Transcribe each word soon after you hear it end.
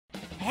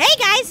Hey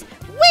guys,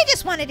 we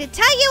just wanted to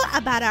tell you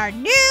about our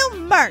new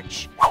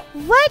merch.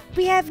 What?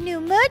 We have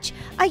new merch?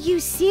 Are you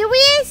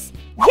serious?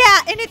 Yeah,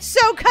 and it's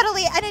so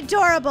cuddly and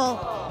adorable.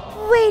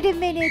 Wait a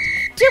minute,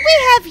 do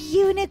we have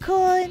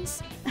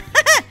unicorns?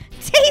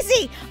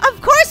 Daisy,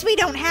 of course we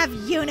don't have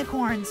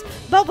unicorns,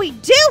 but we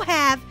do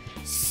have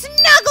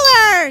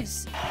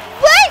snugglers.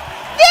 What?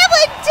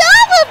 They're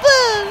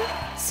adorable.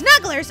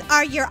 Snugglers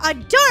are your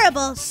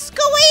adorable,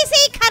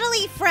 squeezy,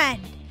 cuddly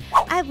friend.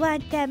 I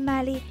want them,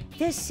 Molly.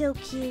 They're so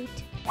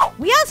cute.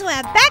 We also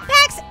have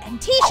backpacks and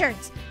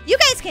t-shirts. You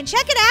guys can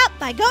check it out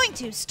by going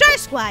to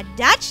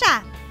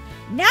starsquad.shop.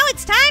 Now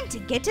it's time to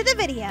get to the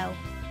video.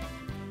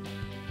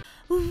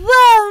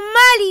 Whoa,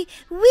 Molly,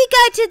 we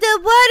got to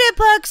the water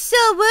park so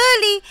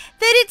early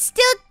that it's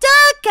still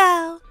dark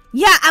out.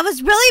 Yeah, I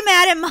was really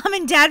mad at Mom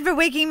and Dad for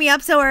waking me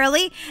up so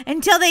early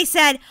until they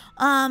said,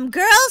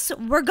 girls,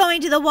 we're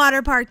going to the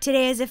water park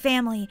today as a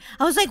family.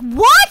 I was like,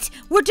 what?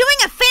 We're doing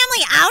a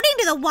family outing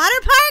to the water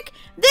park?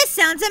 This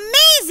sounds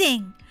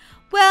amazing.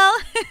 Well,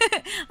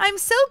 I'm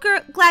so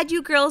glad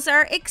you girls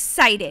are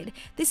excited.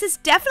 This is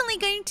definitely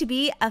going to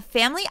be a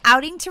family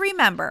outing to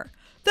remember.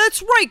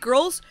 That's right,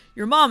 girls.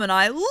 Your mom and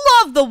I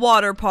love the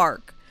water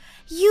park.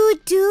 You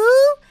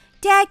do?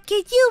 Dad,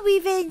 can you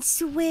even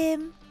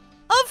swim?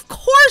 Of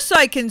course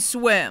I can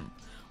swim.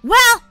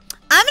 Well,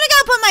 I'm going to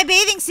go put my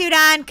bathing suit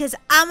on because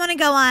I want to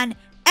go on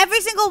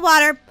every single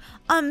water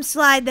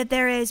slide that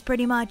there is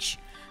pretty much.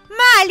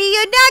 Molly,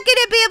 you're not going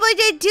to be able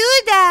to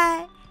do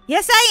that.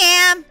 Yes,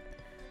 I am.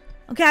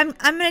 Okay,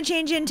 I'm going to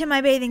change into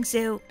my bathing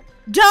suit.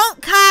 Don't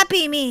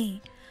copy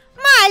me.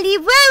 Molly,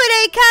 why would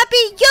I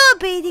copy your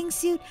bathing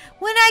suit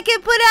when I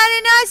could put on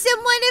an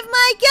awesome one of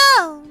my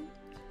own?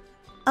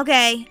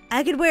 Okay,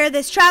 I could wear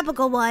this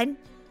tropical one,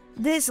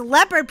 this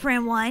leopard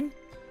print one,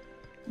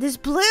 this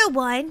blue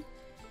one,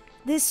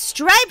 this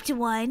striped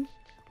one.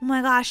 Oh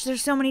my gosh,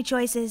 there's so many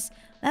choices.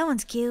 That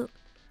one's cute.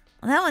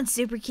 That one's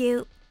super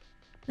cute.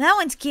 That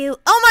one's cute.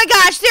 Oh my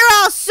gosh, they're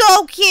all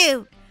so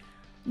cute.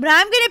 But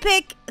I'm going to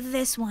pick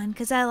this one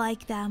because I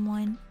like that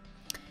one.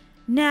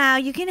 Now,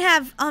 you can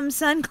have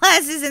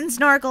sunglasses and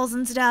snorkels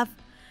and stuff.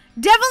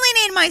 Definitely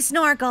need my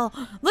snorkel.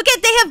 Look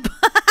at,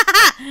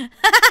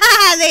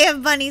 they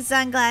have bunny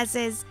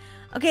sunglasses.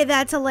 Okay,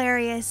 that's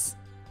hilarious.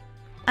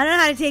 I don't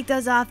know how to take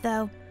those off,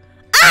 though.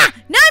 Ah!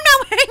 Now I'm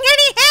not wearing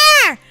any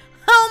hair!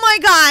 Oh my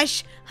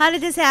gosh. How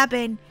did this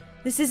happen?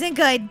 This isn't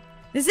good.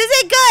 This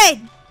isn't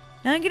good!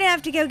 Now I'm going to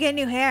have to go get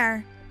new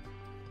hair.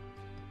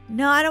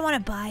 No, I don't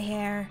want to buy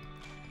hair.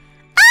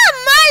 Ah,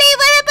 Molly,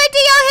 what happened to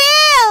your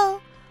hair?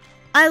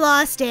 I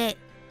lost it.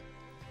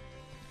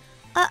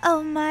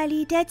 Uh-oh,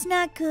 Molly, that's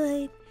not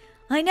good.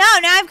 I know,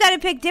 now I've got to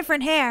pick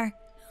different hair.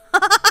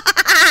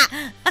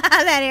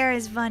 That hair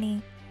is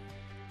funny.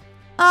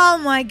 Oh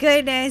my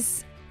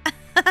goodness.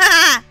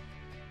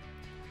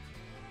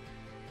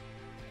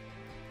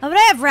 Oh, but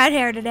I have red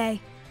hair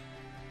today.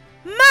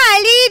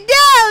 Molly,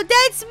 no,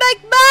 that's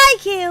like my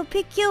hair.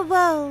 Pick your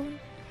own.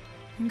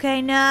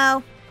 Okay,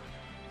 no.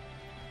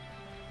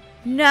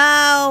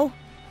 No.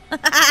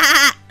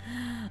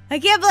 I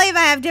can't believe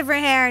I have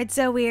different hair. It's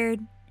so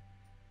weird.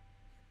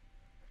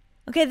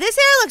 Okay, this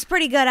hair looks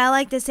pretty good. I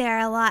like this hair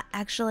a lot,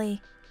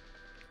 actually.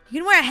 You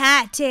can wear a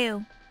hat,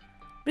 too.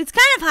 But it's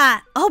kind of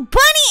hot. Oh,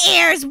 bunny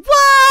ears!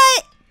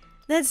 What?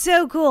 That's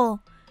so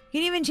cool. You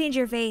can even change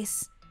your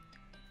face.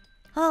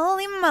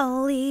 Holy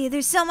moly,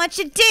 there's so much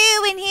to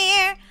do in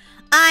here.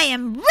 I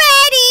am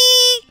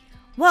ready.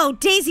 Whoa,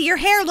 Daisy, your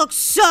hair looks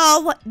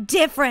so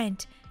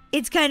different.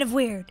 It's kind of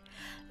weird.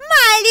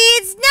 Molly,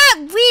 it's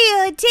not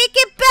weird. Take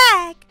it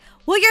back.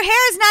 Well, your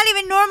hair is not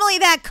even normally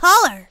that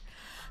color.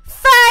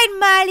 Fine,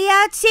 Molly,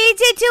 I'll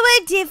change it to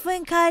a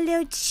different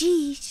color.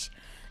 Jeez.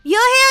 Your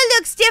hair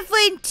looks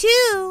different,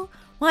 too.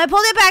 Well, I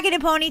pulled it back in a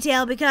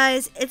ponytail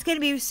because it's going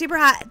to be super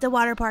hot at the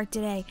water park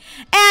today.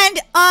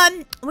 And,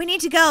 we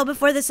need to go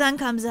before the sun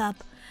comes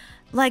up.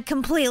 Like,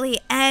 completely.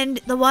 And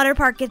the water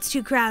park gets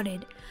too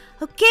crowded.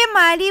 Okay,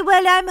 Molly,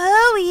 well, I'm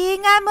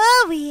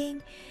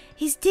hurrying.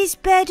 Is this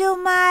better,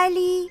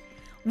 Molly?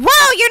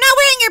 Whoa, you're not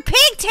wearing your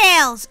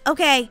pigtails!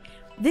 Okay,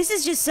 this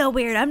is just so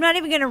weird. I'm not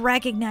even going to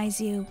recognize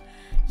you.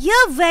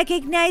 You'll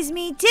recognize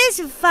me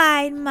just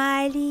fine,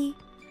 Molly.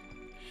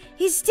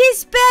 Is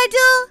this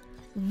better?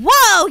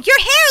 Whoa, your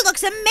hair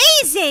looks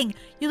amazing!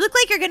 You look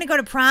like you're going to go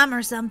to prom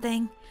or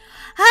something.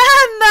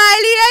 Ah,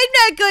 Molly, I'm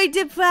not going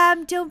to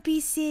prom. Don't be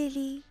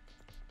silly.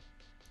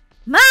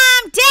 Mom,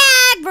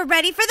 Dad, we're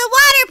ready for the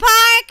water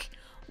park.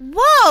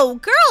 Whoa,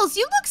 girls,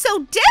 you look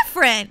so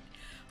different.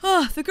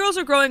 Oh, the girls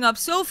are growing up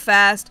so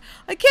fast.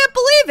 I can't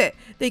believe it.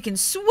 They can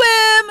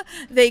swim.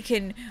 They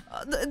can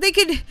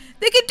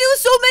do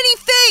so many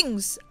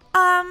things.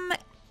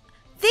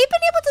 They've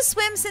been able to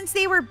swim since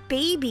they were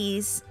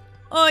babies.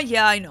 Oh,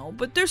 yeah, I know,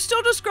 but they're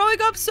still just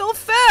growing up so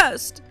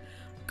fast.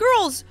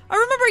 Girls, I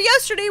remember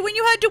yesterday when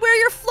you had to wear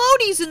your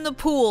floaties in the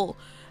pool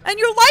and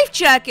your life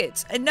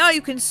jackets, and now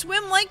you can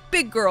swim like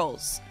big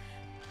girls.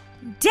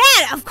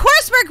 Dad, of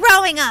course we're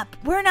growing up.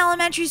 We're in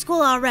elementary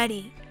school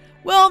already.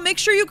 Well, make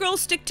sure you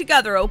girls stick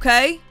together,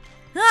 okay?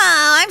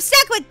 Oh, I'm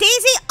stuck with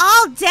Daisy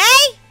all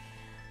day?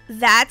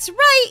 That's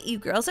right, you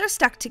girls are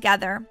stuck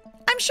together.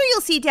 I'm sure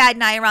you'll see Dad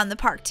and I around the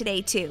park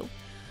today, too.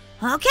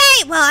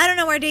 Okay, well, I don't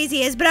know where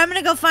Daisy is, but I'm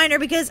gonna go find her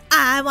because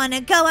I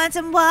wanna go on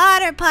some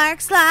water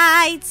park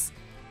slides.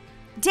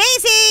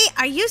 Daisy,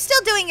 are you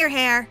still doing your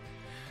hair?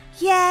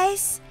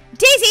 Yes.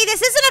 Daisy,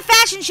 this isn't a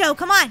fashion show.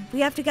 Come on, we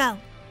have to go.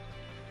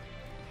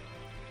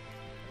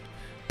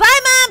 Bye,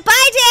 Mom.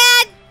 Bye,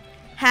 Dad.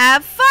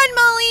 Have fun,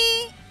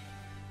 Molly.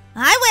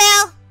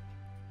 I will.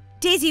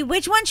 Daisy,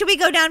 which one should we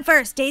go down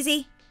first?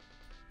 Daisy?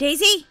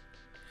 Daisy?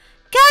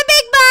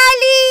 Coming,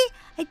 Molly.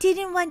 I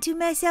didn't want to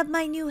mess up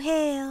my new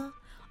hair.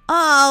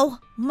 Oh,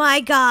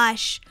 my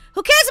gosh.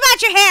 Who cares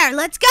about your hair?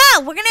 Let's go.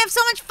 We're going to have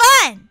so much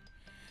fun.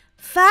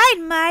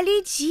 Fine,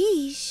 Molly.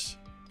 Geesh.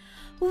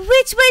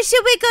 Which way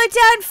should we go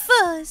down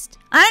first?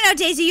 I don't know,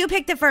 Daisy. You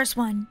pick the first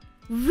one.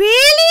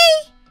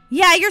 Really?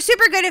 Yeah, you're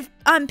super good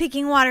at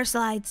picking water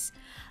slides.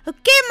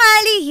 Okay,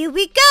 Molly. Here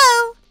we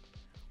go.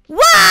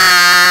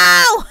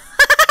 Wow!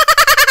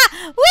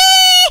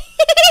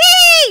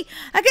 Whee!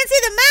 I can see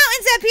the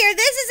mountains up here.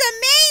 This is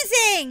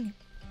amazing.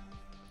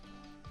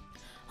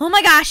 Oh,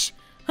 my gosh.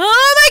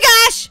 Oh my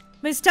gosh!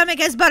 My stomach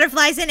has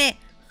butterflies in it.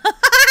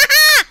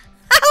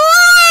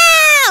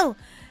 Wow!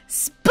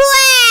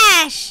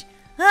 Splash!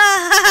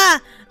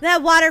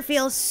 That water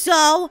feels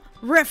so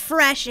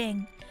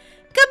refreshing.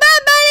 Come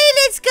on, buddy,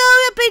 let's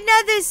go up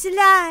another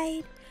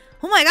slide.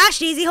 Oh my gosh,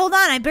 Daisy, hold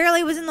on. I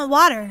barely was in the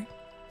water.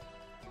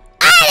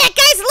 Ah, that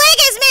guy's leg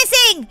is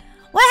missing!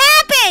 What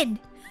happened?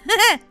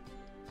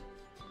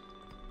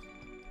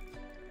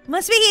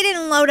 Must be he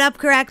didn't load up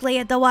correctly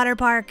at the water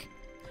park.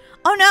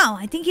 Oh no,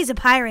 I think he's a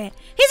pirate.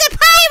 He's a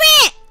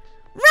pirate!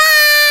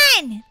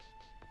 Run!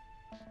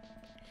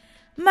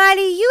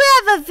 Molly, you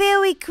have a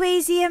very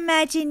crazy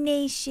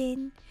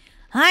imagination.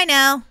 I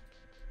know.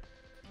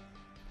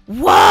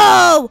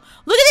 Whoa!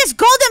 Look at this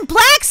golden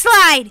black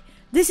slide!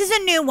 This is a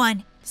new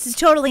one. This is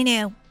totally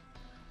new.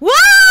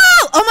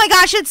 Whoa! Oh my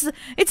gosh, it's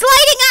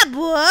lighting up!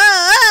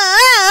 Whoa!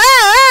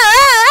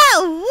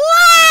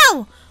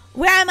 Whoa!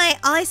 Where am I?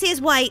 All I see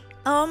is white.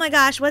 Oh my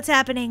gosh, what's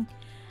happening?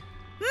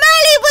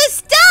 Molly, we're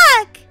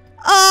stuck!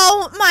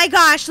 Oh my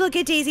gosh, look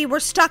at Daisy. We're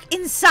stuck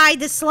inside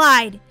the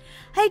slide.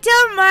 I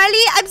don't,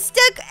 Molly. I'm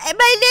stuck.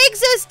 My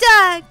legs are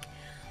stuck.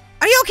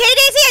 Are you okay,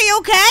 Daisy? Are you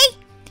okay?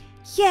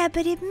 Yeah,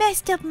 but it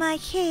messed up my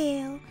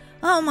hair.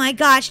 Oh my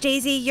gosh,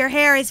 Daisy. Your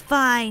hair is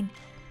fine.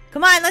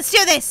 Come on, let's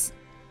do this.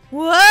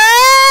 Whoa!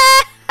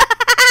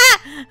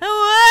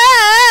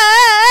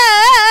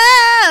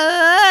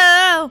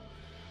 Whoa!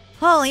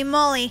 Holy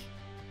moly.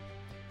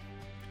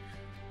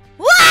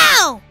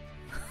 Wow!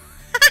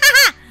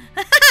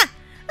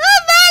 Oh,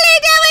 Molly,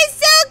 that was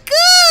so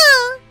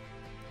cool!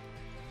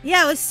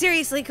 Yeah, it was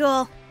seriously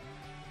cool.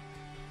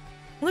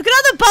 Look at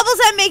all the bubbles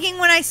I'm making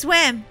when I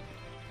swim.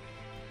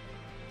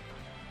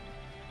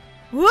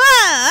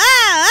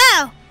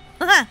 Whoa!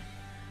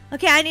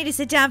 Okay, I need to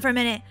sit down for a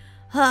minute.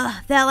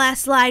 That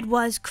last slide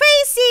was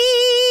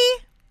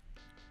crazy.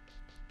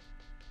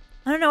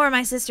 I don't know where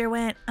my sister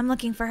went. I'm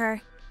looking for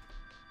her.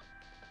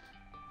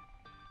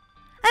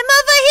 I'm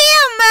over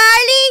here,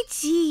 Molly.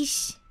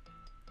 Jeez.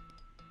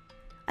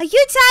 Are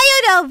you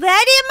tired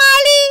already,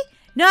 Molly?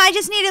 No, I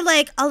just needed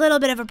like a little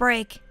bit of a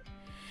break.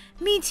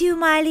 Me too,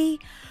 Molly.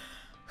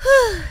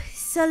 Whew,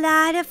 it's a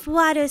lot of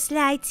water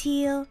slides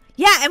here.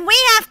 Yeah, and we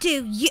have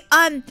to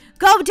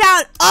go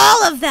down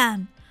all of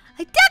them.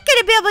 I'm not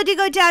gonna be able to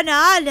go down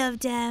all of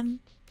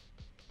them.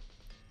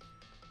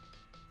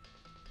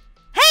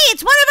 Hey,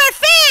 it's one of our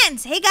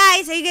fans! Hey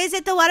guys, are you guys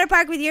at the water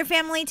park with your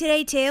family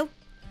today too?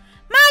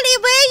 Molly,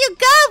 where are you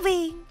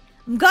going?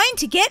 I'm going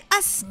to get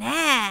a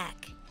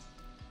snack.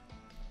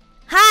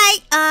 Hi,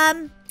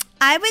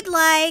 I would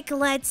like,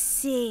 let's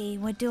see,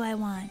 what do I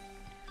want?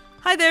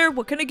 Hi there,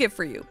 what can I get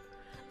for you?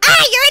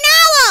 Ah, you're an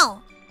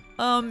owl!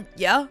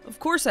 Yeah, of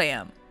course I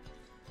am.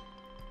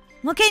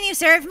 What can you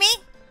serve me?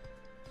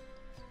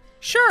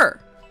 Sure.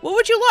 What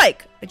would you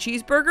like? A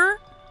cheeseburger?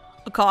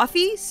 A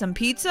coffee? Some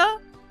pizza?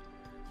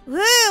 Woo,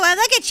 I'd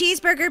like a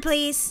cheeseburger,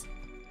 please.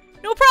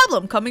 No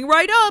problem, coming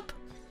right up.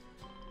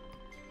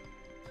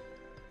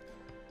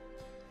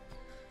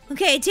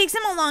 Okay, it takes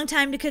them a long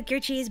time to cook your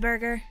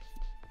cheeseburger.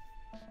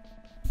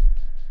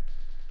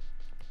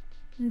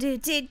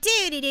 Good thing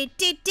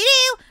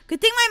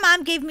my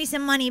mom gave me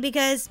some money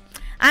because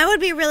I would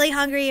be really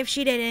hungry if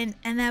she didn't,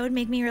 and that would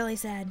make me really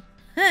sad.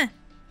 Huh.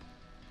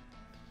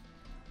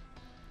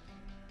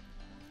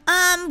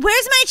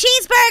 Where's my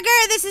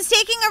cheeseburger? This is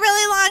taking a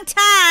really long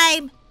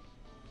time.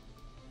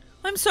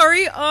 I'm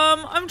sorry,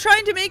 I'm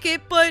trying to make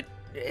it, but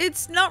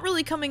it's not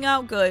really coming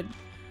out good.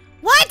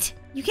 What?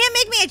 You can't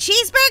make me a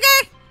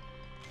cheeseburger?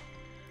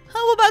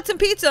 How about some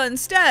pizza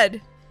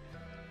instead?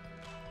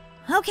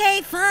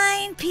 Okay,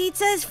 fine.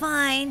 Pizza's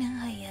fine.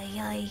 Ay, ay,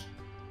 ay.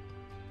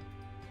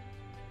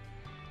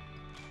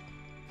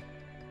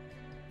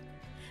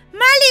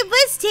 Molly,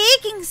 what's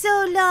taking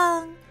so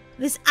long?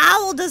 This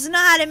owl doesn't know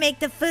how to make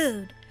the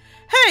food.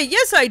 Hey,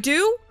 yes I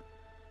do.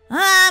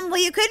 Well,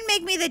 you couldn't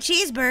make me the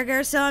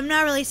cheeseburger, so I'm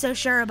not really so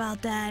sure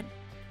about that.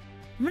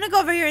 I'm gonna go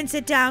over here and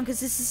sit down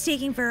because this is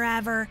taking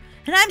forever.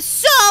 And I'm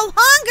so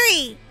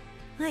hungry.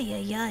 Ay,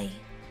 ay, ay.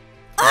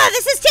 Oh,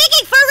 this is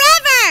taking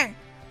forever.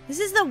 This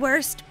is the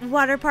worst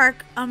water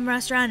park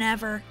restaurant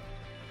ever.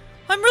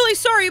 I'm really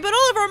sorry, but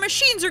all of our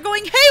machines are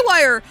going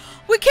haywire.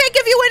 We can't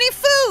give you any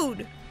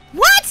food.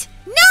 What?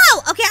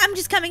 No! Okay, I'm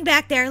just coming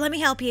back there. Let me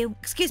help you.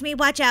 Excuse me,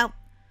 watch out.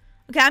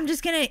 Okay, I'm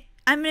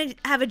gonna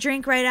have a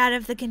drink right out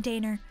of the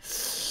container.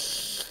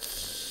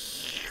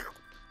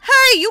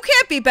 Hey, you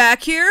can't be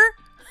back here.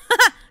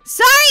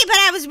 Sorry, but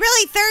I was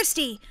really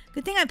thirsty.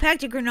 Good thing I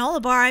packed a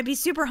granola bar. I'd be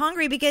super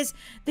hungry because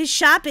this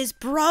shop is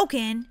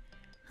broken.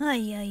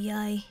 Ay, ay,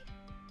 ay.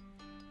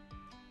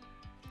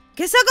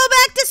 Guess I'll go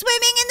back to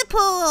swimming in the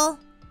pool.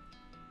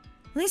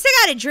 At least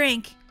I got a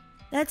drink.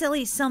 That's at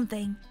least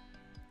something.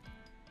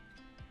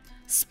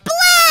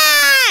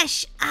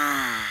 Splash!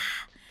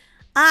 Ah!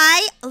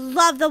 I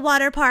love the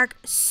water park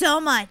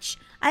so much.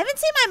 I haven't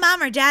seen my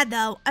mom or dad,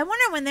 though. I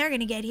wonder when they're going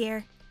to get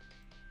here.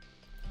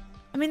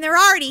 I mean, they're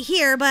already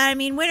here, but I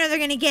mean, when are they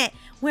going to get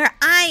where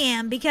I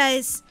am?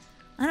 Because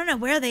I don't know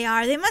where they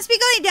are. They must be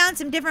going down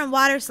some different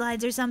water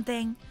slides or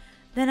something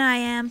than I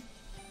am.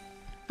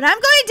 But I'm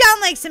going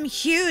down like some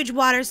huge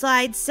water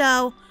slides,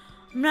 so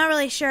I'm not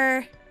really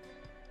sure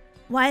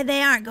why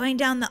they aren't going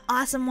down the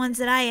awesome ones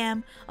that I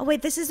am. Oh,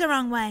 wait, this is the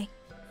wrong way.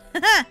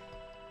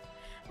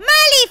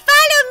 Molly,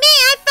 follow me.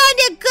 I found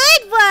a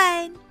good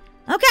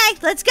one. Okay,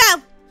 let's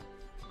go.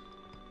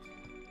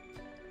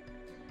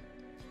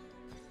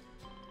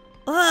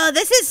 Oh,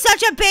 this is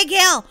such a big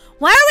hill.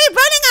 Why are we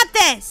running up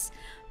this?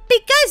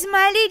 Because,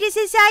 Molly, this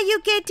is how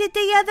you get to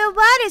the other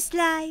water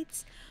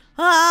slides.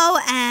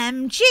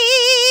 OMG.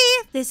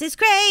 This is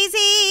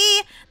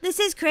crazy. This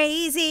is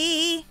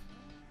crazy.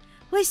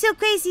 What's so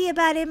crazy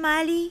about it,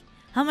 Molly?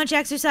 How much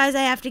exercise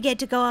I have to get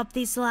to go up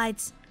these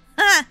slides.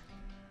 Huh.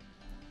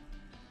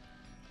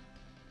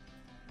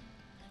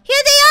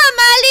 Here they are,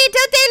 Molly.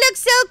 Don't they look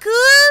so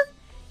cool?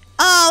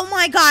 Oh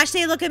my gosh,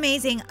 they look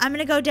amazing. I'm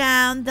gonna go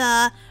down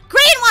the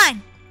green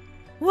one.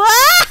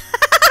 Whoa!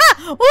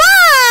 Whoa!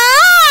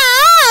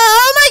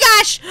 Oh my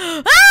gosh!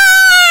 Ah!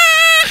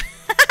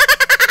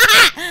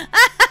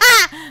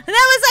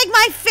 That was like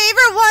my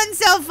favorite one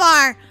so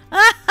far.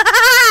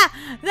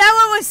 That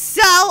one was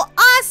so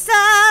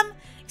awesome.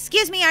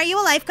 Excuse me, are you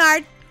a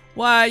lifeguard?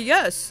 Why,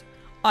 yes,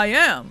 I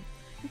am.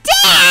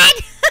 Dad!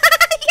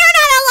 You're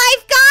not a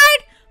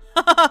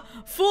lifeguard!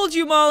 Fooled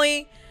you,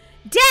 Molly.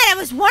 Dad, I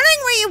was wondering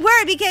where you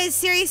were because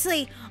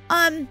seriously,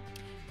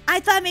 I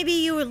thought maybe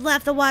you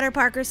left the water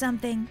park or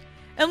something.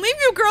 And leave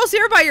you girls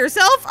here by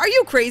yourself? Are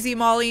you crazy,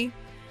 Molly?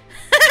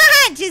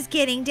 Just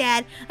kidding,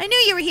 Dad. I knew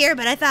you were here,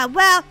 but I thought,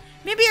 well,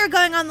 maybe you're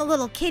going on the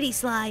little kiddie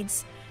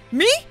slides.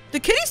 Me? The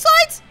kiddie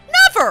slides?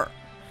 Never!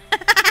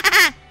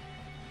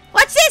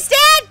 What's this,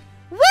 Dad?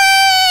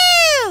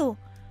 Woo!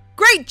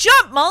 Great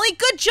jump, Molly.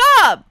 Good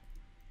job.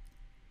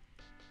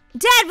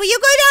 Dad, will you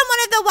go down one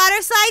of the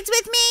water slides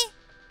with me?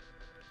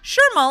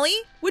 Sure,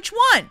 Molly. Which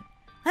one?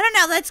 I don't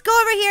know. Let's go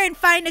over here and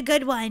find a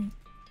good one.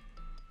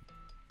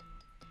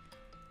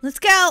 Let's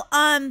go,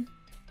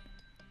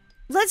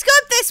 let's go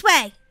up this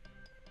way.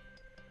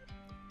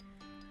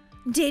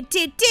 Do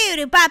do do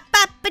do ba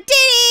ba ba do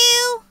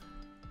do.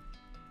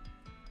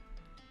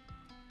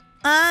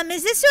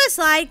 Is this to a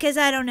slide? Cause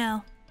I don't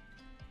know.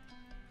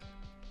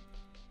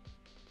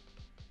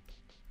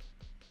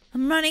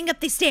 I'm running up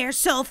these stairs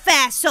so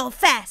fast, so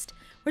fast.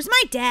 Where's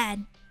my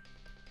dad?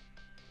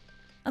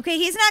 Okay,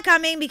 he's not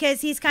coming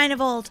because he's kind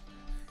of old.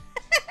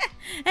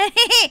 And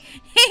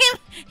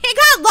he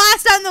got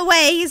lost on the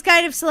way. He's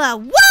kind of slow.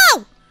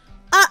 Whoa!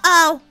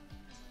 Uh-oh.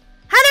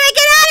 How do I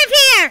get out of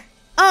here?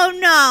 Oh,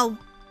 no.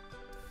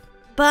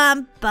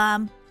 Bum,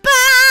 bum,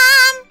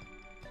 bum.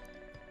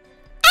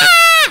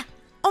 Ah!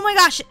 Oh, my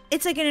gosh.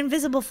 It's like an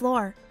invisible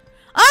floor.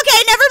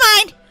 Okay, never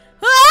mind.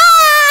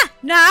 Ah!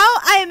 Now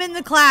I am in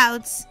the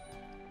clouds.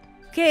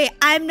 Okay,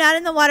 I'm not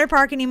in the water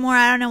park anymore.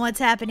 I don't know what's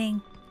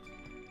happening.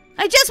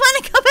 I just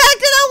want to go back to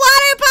the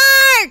water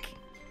park.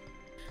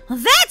 Well,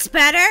 that's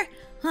better.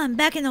 Well, I'm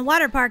back in the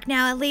water park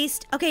now, at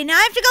least. Okay, now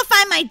I have to go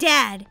find my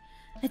dad.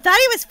 I thought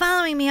he was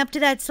following me up to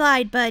that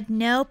slide, but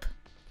nope.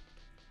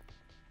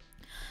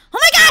 Oh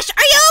my gosh,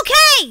 are you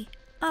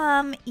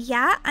okay?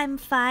 Yeah, I'm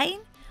fine.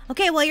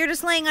 Okay, well, you're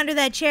just laying under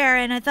that chair,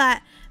 and I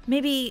thought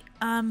maybe,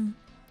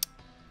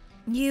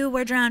 you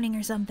were drowning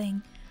or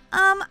something.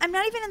 I'm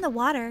not even in the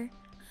water.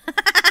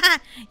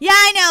 Yeah,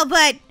 I know,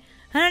 but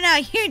I don't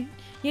know.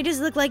 You just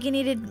look like you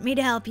needed me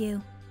to help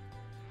you.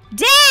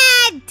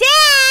 Dad!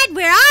 Dad!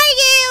 Where are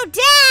you?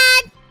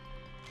 Dad!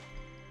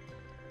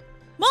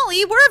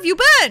 Molly, where have you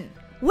been?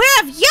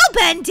 Where have you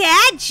been,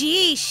 Dad?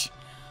 Jeesh.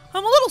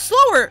 I'm a little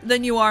slower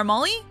than you are,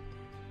 Molly.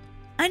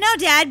 I know,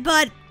 Dad,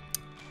 but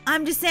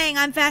I'm just saying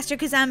I'm faster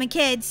because I'm a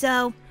kid,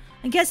 so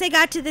I guess I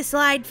got to the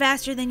slide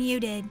faster than you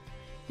did.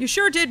 You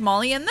sure did,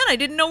 Molly, and then I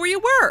didn't know where you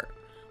were.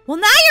 Well,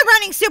 now you're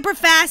running super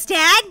fast,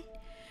 Dad.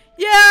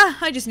 Yeah,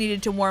 I just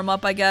needed to warm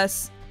up, I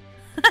guess.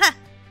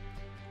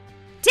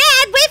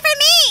 Dad, wait for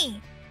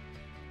me!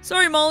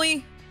 Sorry,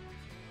 Molly.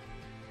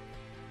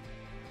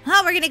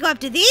 Oh, we're gonna go up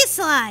to these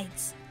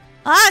slides.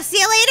 Oh, see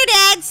you later,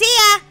 Dad. See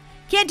ya.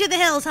 Can't do the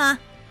hills, huh?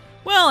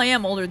 Well, I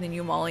am older than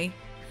you, Molly.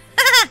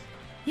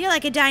 You're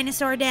like a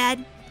dinosaur,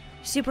 Dad.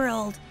 Super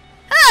old.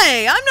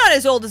 Hey, I'm not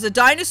as old as a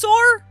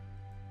dinosaur.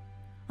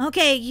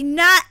 Okay, you're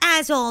not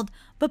as old,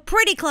 but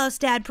pretty close,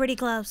 Dad, pretty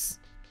close.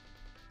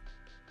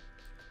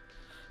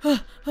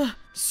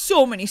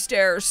 So many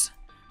stairs.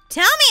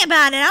 Tell me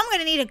about it. I'm going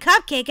to need a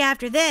cupcake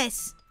after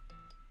this.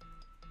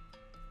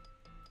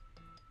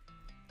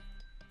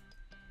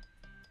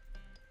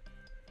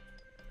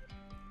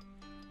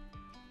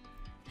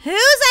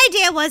 Whose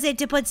idea was it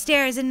to put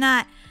stairs and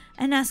not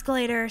an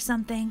escalator or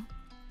something?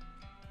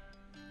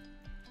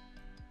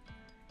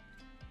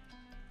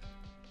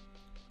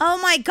 Oh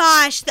my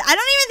gosh, I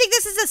don't even think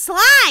this is a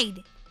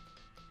slide.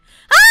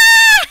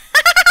 Ah!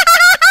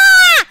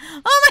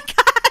 Oh my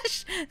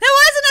gosh, that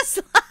wasn't a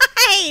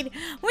slide.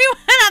 We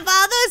went up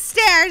all those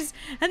stairs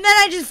and then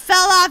I just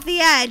fell off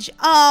the edge.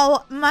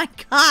 Oh my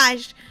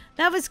gosh,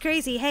 that was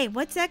crazy. Hey,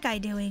 what's that guy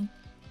doing?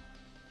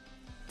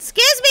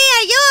 Excuse me,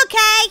 are you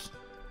okay?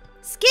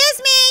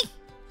 Excuse me.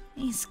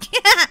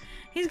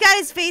 He's got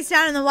his face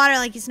down in the water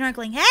like he's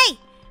snorkeling. Hey,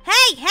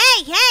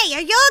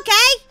 are you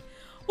okay?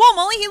 Well,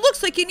 Molly, he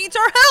looks like he needs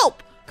our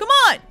help. Come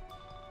on.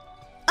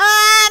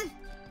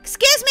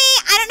 Excuse me.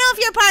 I don't know if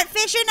you're part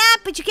fish or not,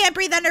 but you can't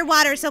breathe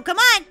underwater, so come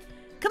on.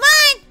 Come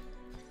on.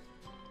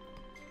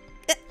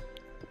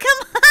 Come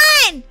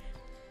on.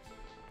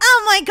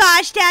 Oh my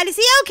gosh, Dad, is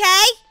he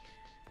okay?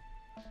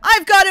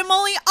 I've got him,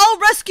 Molly. I'll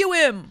rescue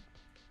him.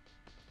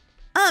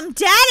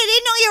 Dad, I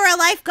didn't know you were a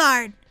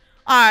lifeguard.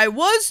 I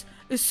was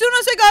as soon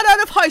as I got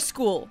out of high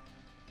school.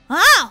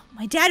 Oh,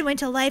 my dad went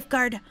to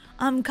lifeguard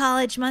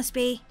college, must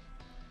be.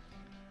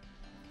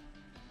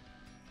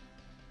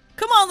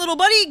 Come on, little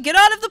buddy, get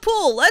out of the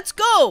pool. Let's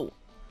go.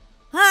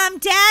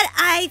 Dad,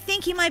 I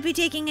think he might be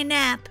taking a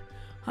nap.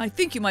 I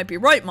think you might be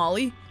right,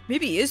 Molly.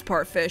 Maybe he is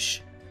part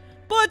fish.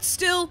 But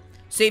still,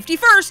 safety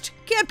first.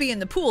 Can't be in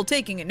the pool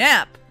taking a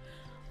nap.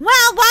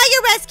 Well, while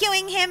you're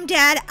rescuing him,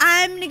 Dad,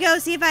 I'm gonna go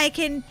see if I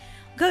can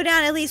go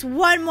down at least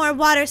one more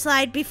water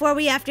slide before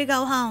we have to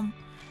go home.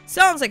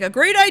 Sounds like a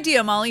great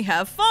idea, Molly.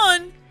 Have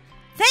fun.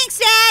 Thanks,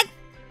 Dad.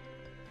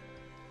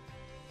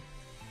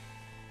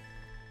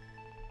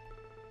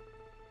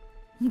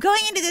 I'm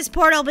going into this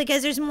portal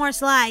because there's more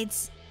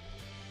slides.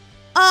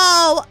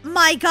 Oh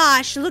my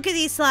gosh, look at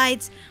these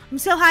slides. I'm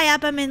so high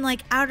up, I'm in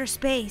like outer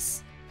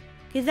space.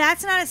 Okay,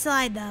 that's not a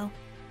slide though.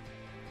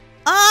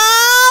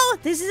 Oh,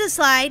 this is a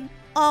slide.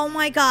 Oh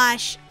my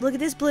gosh, look at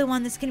this blue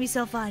one. This is gonna be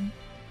so fun.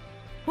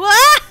 Whoa!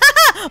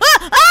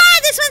 Ah,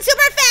 this one's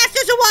super fast.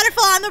 There's a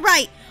waterfall on the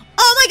right.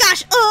 Oh my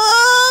gosh.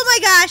 Oh my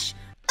gosh.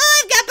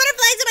 Oh, I've got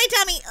butterflies in my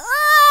tummy.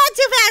 Oh,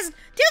 too fast.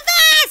 Too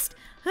fast.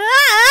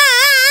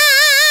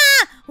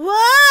 Ah!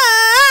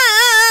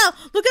 Whoa!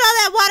 Look at all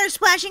that water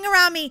splashing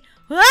around me.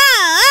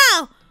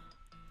 Whoa!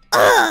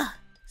 Ugh!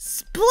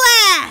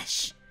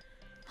 Splash!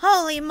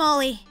 Holy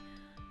moly.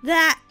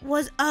 That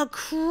was a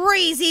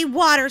crazy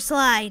water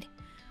slide.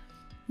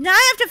 Now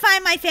I have to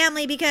find my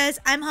family because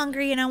I'm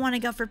hungry and I want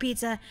to go for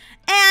pizza.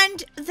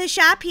 And the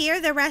shop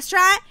here, the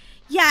restaurant,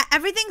 yeah,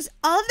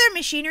 all of their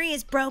machinery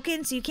is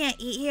broken, so you can't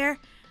eat here.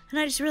 And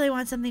I just really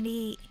want something to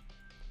eat.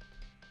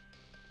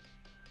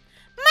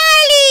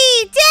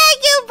 Miley!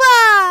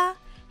 Dagobah!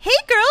 Hey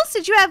girls,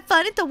 did you have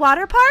fun at the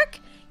water park?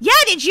 Yeah,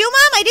 did you,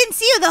 Mom? I didn't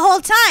see you the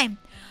whole time.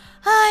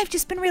 I've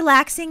just been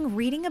relaxing,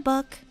 reading a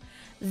book.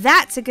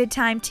 That's a good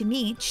time to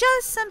me.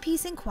 Just some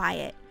peace and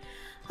quiet.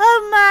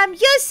 Oh, Mom,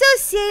 you're so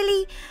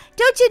silly.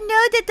 Don't you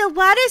know that the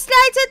water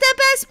slides are the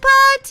best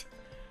part?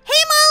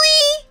 Hey,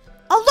 Molly.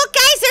 Oh, look,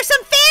 guys, there's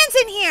some fans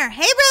in here.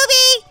 Hey,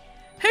 Ruby.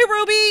 Hey,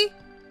 Ruby.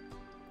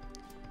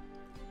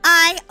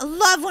 I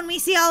love when we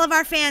see all of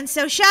our fans.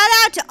 So shout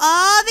out to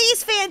all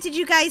these fans that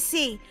you guys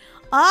see.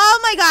 Oh,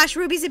 my gosh,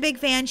 Ruby's a big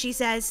fan, she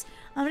says.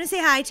 I'm going to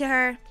say hi to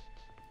her.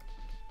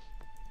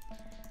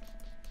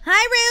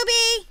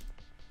 Hi, Ruby.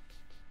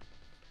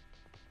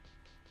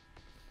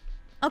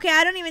 Okay,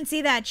 I don't even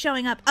see that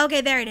showing up. Okay,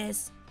 there it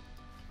is.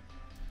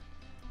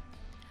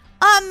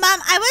 Mom,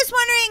 I was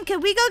wondering,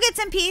 could we go get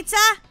some pizza?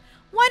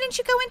 Why didn't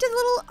you go into the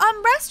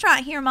little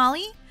restaurant here,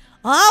 Molly?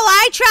 Oh,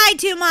 I tried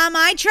to, Mom.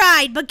 I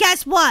tried. But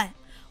guess what?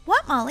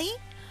 What, Molly?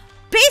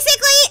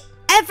 Basically,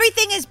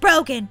 everything is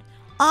broken.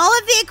 All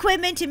of the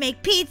equipment to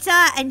make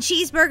pizza and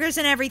cheeseburgers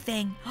and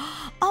everything.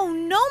 Oh,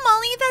 no,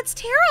 Molly. That's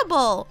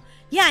terrible.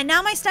 Yeah,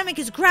 now my stomach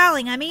is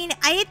growling. I mean,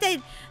 I ate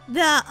the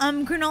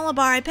granola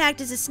bar I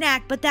packed as a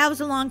snack, but that was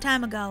a long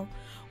time ago.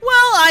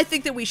 Well, I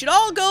think that we should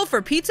all go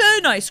for pizza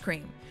and ice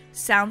cream.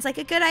 Sounds like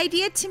a good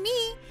idea to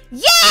me.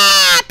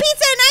 Yeah!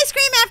 Pizza and ice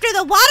cream after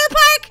the water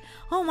park?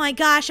 Oh my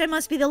gosh, I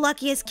must be the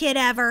luckiest kid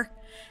ever.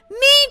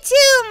 Me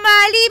too,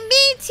 Molly,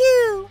 me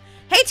too.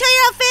 Hey, Toy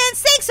Hero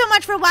fans, thanks so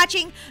much for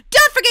watching.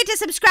 Don't forget to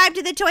subscribe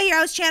to the Toy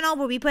Heroes channel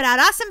where we put out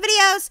awesome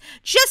videos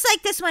just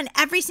like this one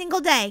every single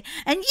day.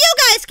 And you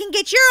guys can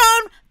get your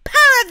own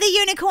Power of the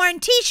Unicorn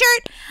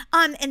t-shirt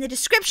in the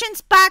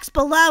descriptions box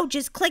below.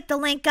 Just click the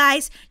link,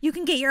 guys. You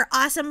can get your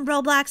awesome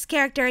Roblox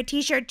character a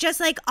t-shirt just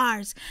like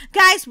ours.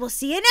 Guys, we'll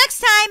see you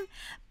next time.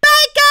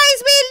 Bye,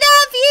 guys. We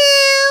love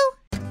you.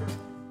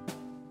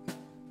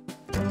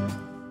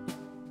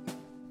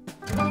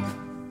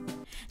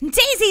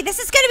 Daisy, this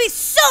is gonna be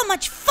so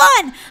much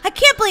fun! I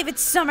can't believe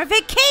it's summer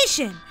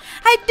vacation!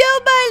 I know,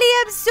 Molly,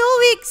 I'm so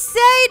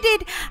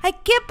excited! I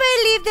can't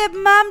believe that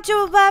Mom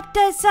dropped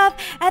us off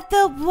at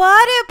the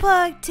water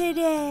park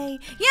today!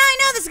 Yeah, I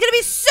know, this is gonna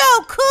be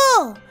so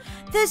cool!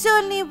 There's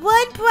only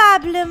one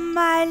problem,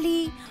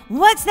 Molly.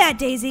 What's that,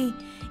 Daisy?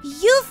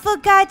 You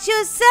forgot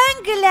your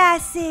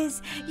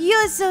sunglasses.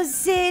 You're so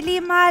silly,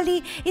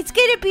 Molly. It's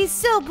gonna be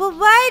so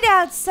bright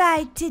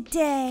outside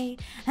today.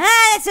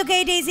 That's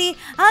okay, Daisy.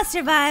 I'll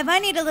survive. I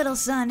need a little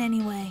sun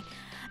anyway.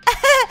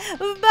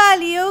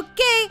 Molly,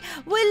 okay.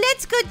 Well,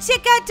 let's go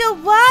check out the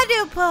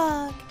water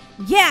park.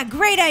 Yeah,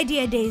 great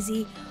idea,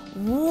 Daisy.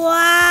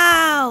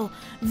 Wow.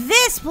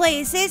 This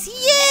place is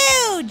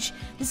huge.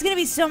 This is gonna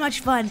be so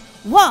much fun.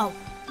 Whoa.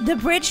 The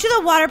bridge to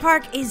the water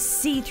park is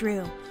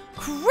see-through.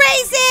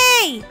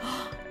 Crazy!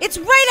 It's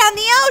right on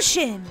the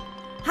ocean.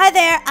 Hi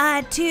there,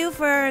 2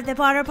 for the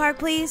water park,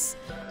 please.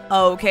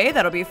 Okay,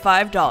 that'll be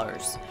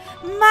 $5.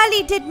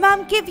 Molly, did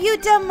Mom give you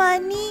the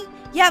money?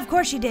 Yeah, of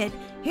course she did.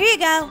 Here you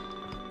go.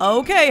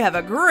 Okay, have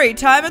a great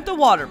time at the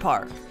water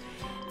park.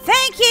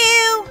 Thank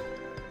you.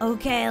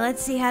 Okay,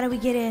 let's see, how do we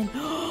get in?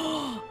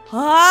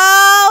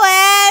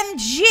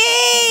 OMG!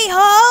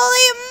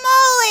 Holy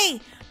moly!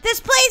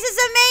 This place is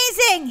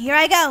amazing. Here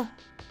I go.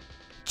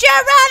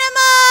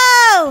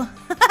 Geronimo!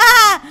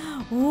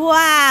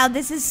 Wow,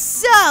 this is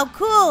so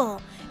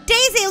cool.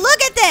 Daisy,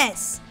 look at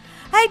this.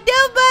 I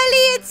know,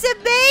 Molly, it's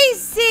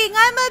amazing.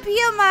 I'm up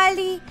here,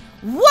 Molly.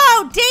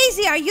 Whoa,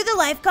 Daisy, are you the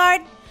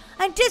lifeguard?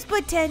 I'm just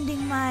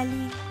pretending,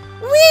 Molly.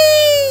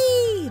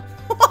 Whee!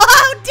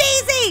 Whoa,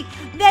 Daisy!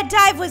 That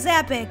dive was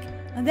epic.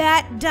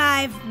 That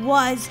dive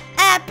was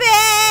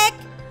epic.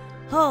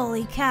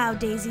 Holy cow,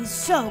 Daisy,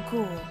 so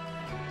cool.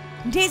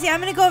 Daisy, I'm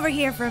gonna go over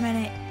here for a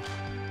minute.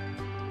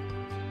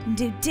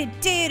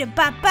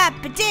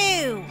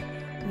 Do-do-do-do-bop-bop-a-doo.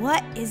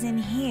 What is in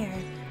here?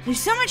 There's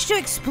so much to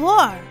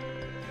explore.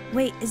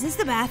 Wait, is this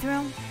the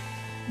bathroom?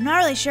 I'm not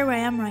really sure where I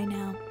am right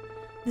now.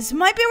 This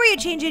might be where you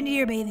change into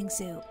your bathing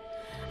suit.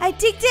 I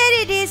think that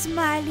it is,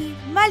 Molly.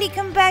 Molly,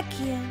 come back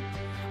here.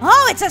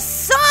 Oh, it's a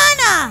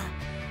sauna!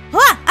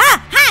 Hot,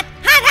 hot, hot,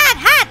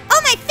 hot!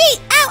 Oh, my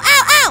feet! Ow,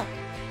 ow, ow!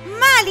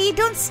 Molly,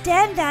 don't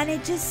stand on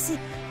it. Just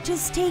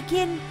take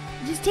in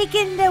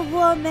the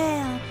warm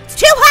air. It's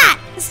too hot!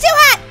 It's too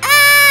hot!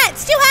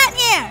 It's too hot in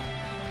here!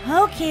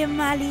 Okay,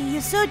 Molly,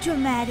 you're so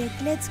dramatic.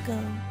 Let's go.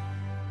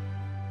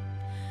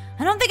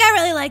 I don't think I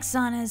really like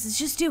saunas. It's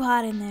just too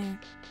hot in there.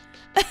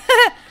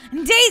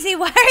 Daisy,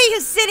 why are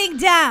you sitting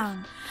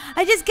down?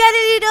 I just got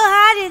a little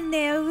hot in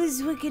there. It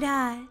was wicked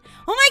hot.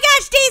 Oh my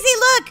gosh, Daisy,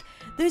 look!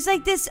 There's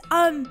like this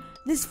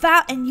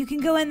fountain. You can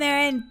go in there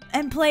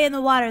and play in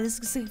the water. This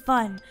looks like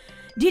fun.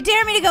 Do you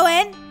dare me to go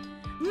in?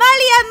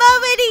 Molly, I'm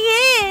already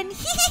in.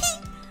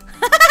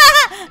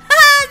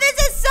 This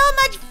is so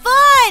much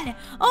fun!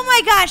 Oh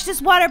my gosh,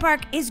 this water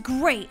park is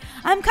great.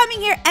 I'm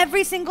coming here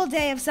every single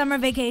day of summer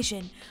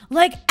vacation.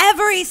 Like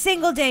every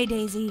single day,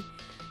 Daisy.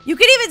 You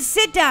could even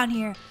sit down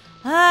here.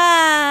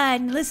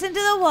 And listen to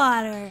the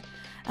water.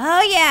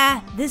 Oh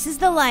yeah, this is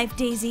the life,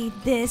 Daisy.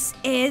 This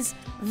is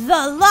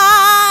the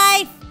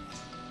life!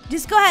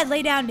 Just go ahead,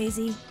 lay down,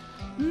 Daisy.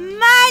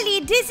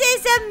 Molly, this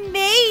is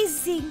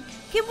amazing.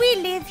 Can we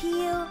live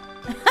here?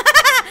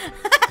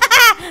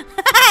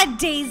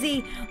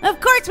 Daisy, of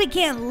course we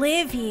can't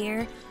live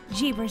here.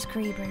 Jeepers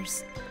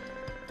creepers.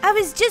 I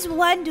was just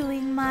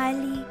wondering,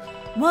 Molly.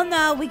 Well,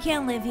 no, we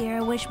can't live here.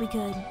 I wish we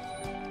could.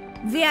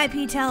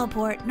 VIP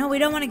teleport. No, we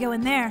don't want to go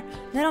in there.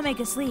 That'll make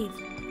us leave.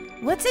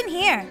 What's in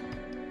here?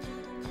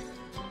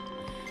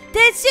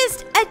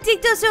 I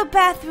think those are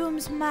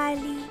bathrooms,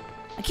 Molly.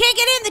 I can't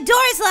get in. The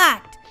door's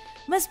locked.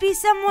 Must be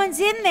someone's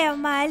in there,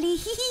 Molly.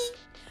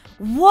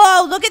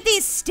 Whoa, look at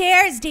these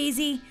stairs,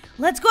 Daisy.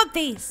 Let's go up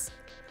these.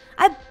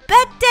 I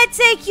bet that's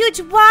a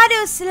huge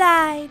water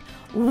slide.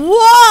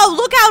 Whoa,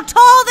 look how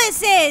tall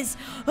this is.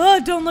 Oh,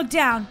 don't look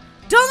down.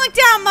 Don't look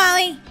down,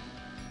 Molly.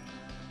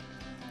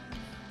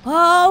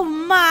 Oh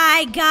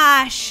my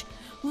gosh.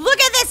 Look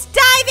at this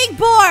diving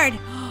board.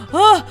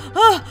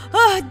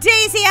 Oh,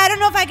 Daisy, I don't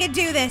know if I could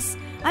do this.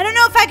 I don't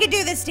know if I could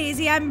do this,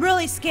 Daisy. I'm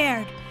really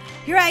scared.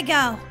 Here I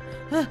go.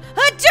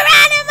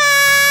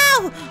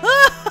 Geronimo!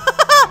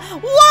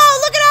 Whoa,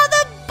 look at all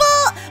the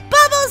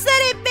bubbles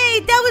that it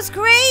made. That was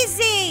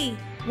crazy.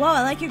 Whoa,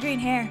 I like your green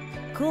hair.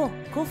 Cool.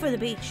 Cool for the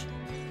beach.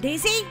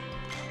 Daisy?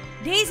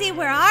 Daisy,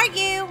 where are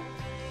you?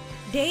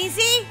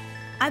 Daisy?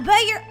 I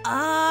bet you're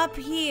up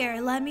here.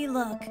 Let me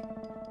look.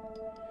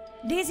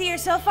 Daisy, you're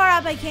so far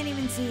up I can't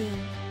even see you.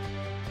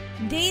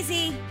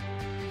 Daisy?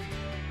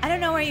 I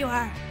don't know where you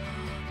are.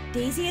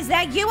 Daisy, is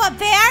that you up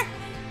there?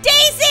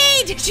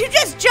 Daisy! Did you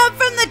just jump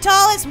from the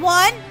tallest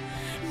one?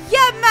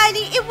 Yeah,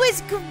 Molly, it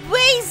was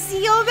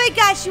crazy. Oh my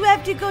gosh, you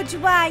have to go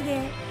try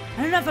it.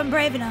 I don't know if I'm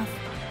brave enough.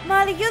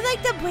 Molly, you're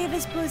like the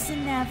bravest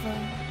person ever.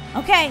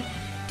 Okay.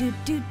 Do,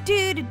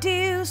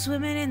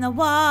 swimming in the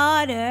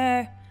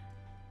water.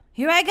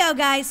 Here I go,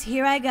 guys.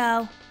 Here I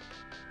go.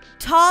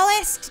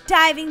 Tallest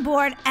diving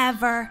board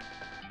ever.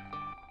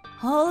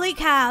 Holy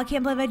cow, I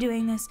can't believe I'm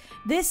doing this.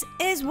 This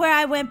is where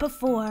I went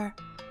before.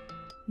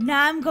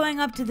 Now I'm going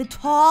up to the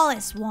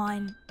tallest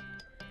one.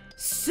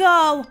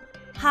 So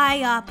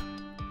high up.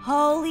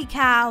 Holy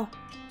cow.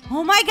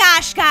 Oh my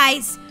gosh,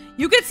 guys.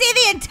 You can see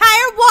the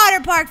entire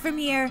water park from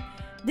here.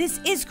 This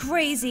is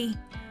crazy.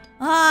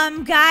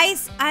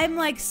 Guys, I'm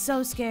like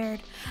so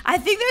scared. I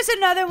think there's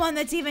another one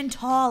that's even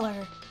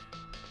taller.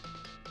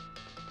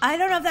 I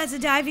don't know if that's a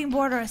diving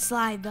board or a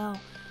slide though.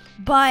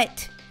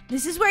 But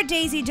this is where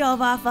Daisy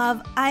dove off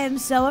of. I am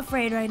so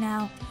afraid right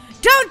now.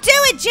 Don't do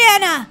it,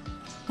 Jana!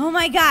 Oh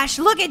my gosh,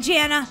 look at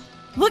Jana.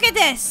 Look at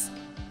this.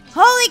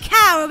 Holy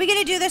cow, are we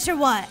gonna do this or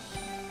what?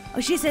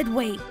 Oh, she said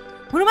wait.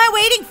 What am I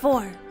waiting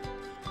for?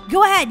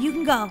 Go ahead, you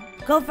can go.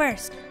 Go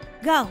first.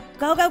 Go,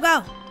 go, go,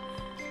 go.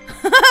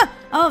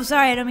 Oh,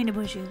 sorry, I don't mean to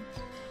push you.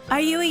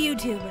 Are you a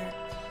YouTuber?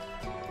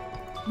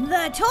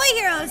 The Toy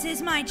Heroes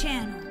is my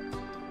channel.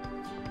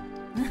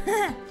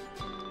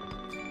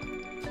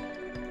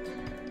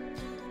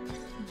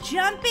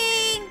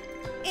 Jumping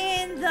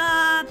in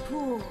the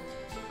pool.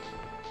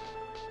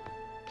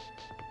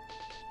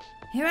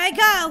 Here I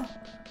go.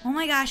 Oh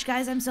my gosh,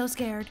 guys, I'm so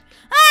scared.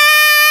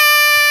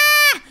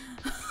 Ah!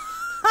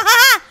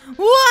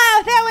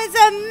 Wow, that was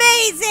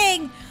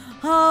amazing.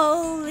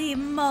 Holy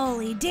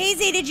moly.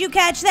 Daisy, did you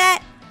catch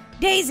that?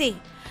 Daisy.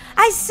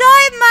 I saw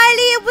it,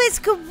 Miley. It was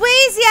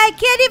crazy. I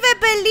can't even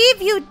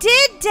believe you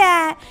did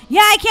that.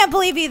 Yeah, I can't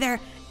believe either.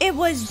 It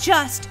was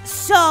just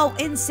so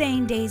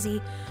insane,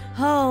 Daisy.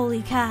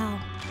 Holy cow.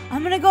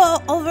 I'm gonna go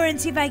over and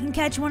see if I can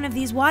catch one of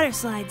these water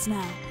slides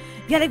now.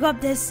 Gotta go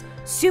up this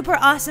super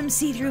awesome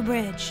see-through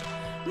bridge.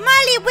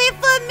 Miley, wait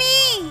for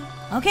me.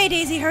 Okay,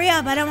 Daisy, hurry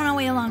up. I don't want to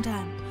wait a long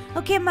time.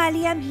 Okay,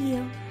 Miley, I'm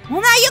here.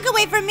 Well, now you can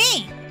wait for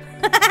me.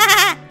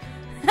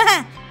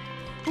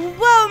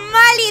 Whoa,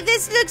 Miley,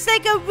 this looks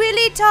like a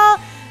really tall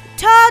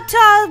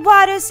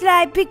water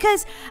slide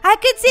because I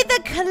can see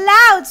the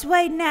clouds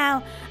right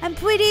now. I'm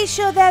pretty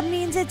sure that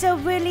means it's a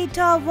really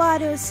tall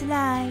water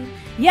slide.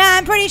 Yeah,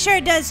 I'm pretty sure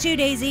it does too,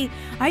 Daisy.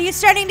 Are you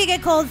starting to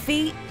get cold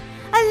feet?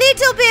 A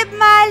little bit,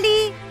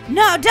 Miley.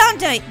 No, don't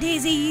do it,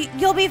 Daisy.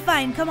 You'll be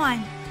fine. Come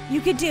on.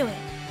 You could do it.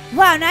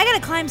 Wow, now I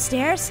gotta climb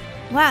stairs?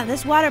 Wow,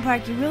 this water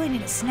park, you really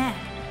need a snack.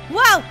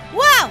 Whoa,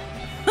 whoa!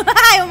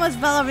 I almost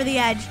fell over the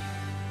edge.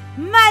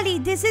 Miley,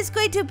 this is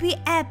going to be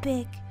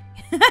epic.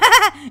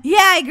 Yeah,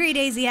 I agree,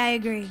 Daisy. I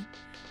agree.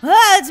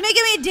 Oh, it's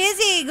making me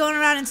dizzy going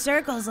around in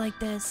circles like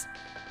this.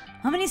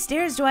 How many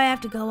stairs do I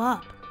have to go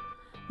up?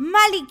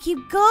 Miley,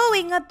 keep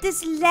going up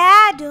this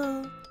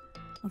ladder.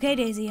 Okay,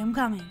 Daisy, I'm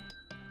coming.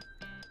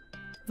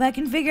 If I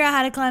can figure out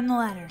how to climb the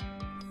ladder.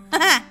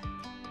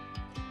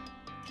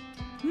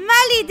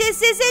 Miley,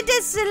 this isn't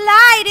a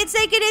slide. It's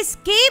like an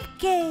escape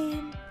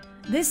game.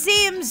 This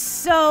seems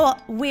so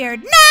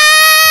weird.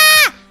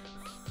 Nah!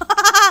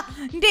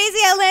 Daisy,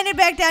 I landed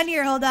back down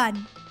here. Hold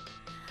on.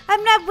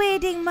 I'm not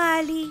waiting,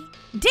 Miley.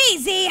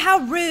 Daisy, how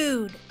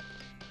rude.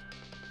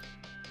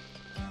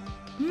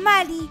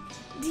 Miley,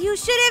 you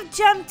should have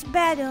jumped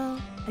better.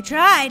 I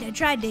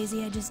tried,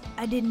 Daisy.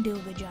 I didn't do a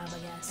good job, I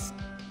guess.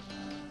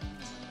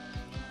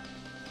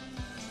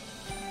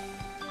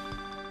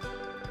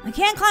 I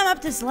can't climb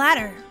up this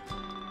ladder.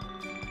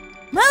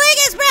 My leg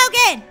is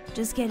broken!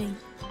 Just kidding.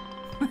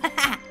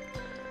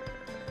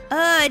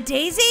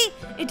 Daisy?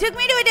 It took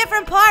me to a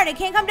different part. I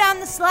can't come down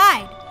the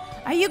slide.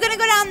 Are you gonna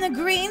go down the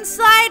green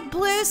slide,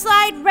 blue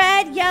slide,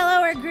 red,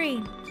 yellow, or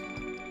green?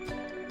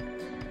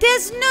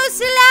 There's no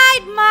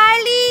slide,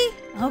 Miley.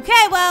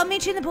 Okay, well, I'll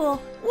meet you in the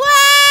pool.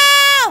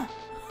 Whoa!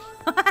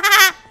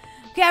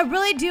 Okay, I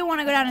really do want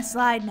to go down a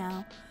slide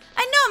now.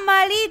 I know,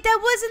 Miley. That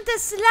wasn't the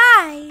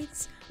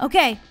slides.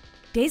 Okay.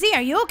 Daisy,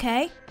 are you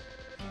okay?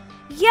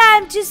 Yeah,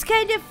 I'm just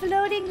kind of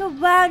floating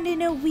around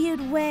in a weird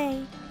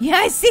way. Yeah,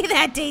 I see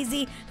that,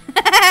 Daisy.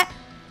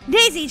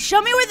 Daisy,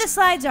 show me where the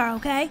slides are,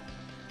 okay?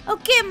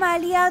 Okay,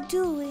 Miley, I'll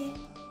do it.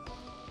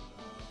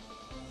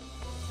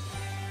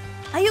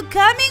 Are you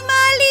coming,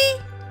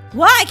 Miley?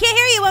 What? I can't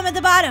hear you. I'm at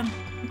the bottom.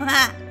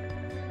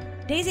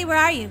 Daisy, where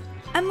are you?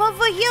 I'm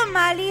over here,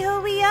 Miley.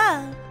 Hurry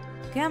up.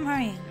 Okay, I'm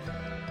hurrying.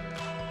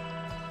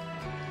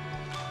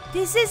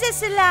 This is a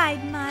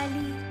slide,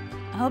 Miley.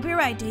 I hope you're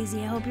right,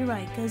 Daisy. I hope you're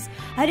right, because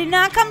I did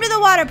not come to the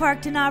water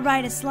park to not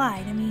ride a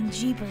slide. I mean,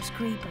 jeepers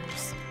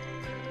creepers.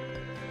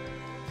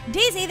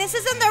 Daisy, this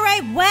isn't the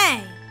right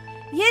way.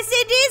 Yes,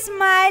 it is,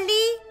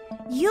 Miley.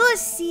 You'll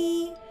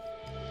see.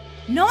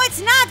 No,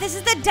 it's not. This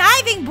is the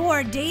diving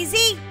board,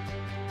 Daisy.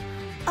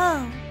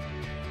 Oh.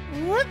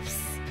 Whoops.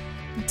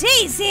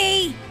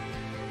 Daisy!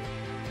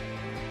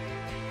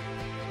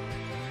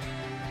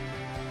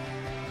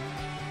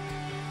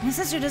 My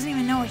sister doesn't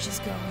even know where she's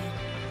going.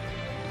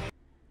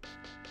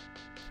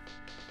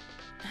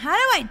 How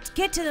do I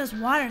get to those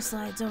water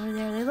slides over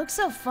there? They look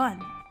so fun.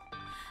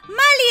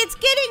 Miley, it's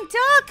getting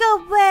dark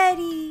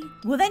already.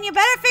 Well, then you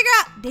better figure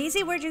out.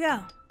 Daisy, where'd you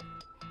go?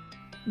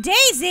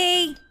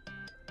 Daisy!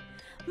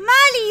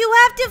 Miley, you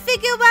have to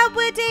figure out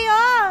where they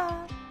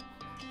are.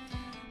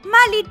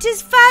 Miley,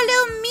 just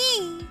follow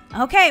me.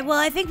 Okay, well,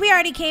 I think we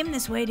already came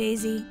this way,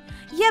 Daisy.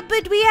 Yeah,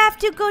 but we have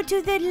to go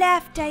to the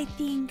left, I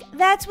think.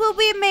 That's where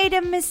we made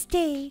a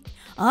mistake.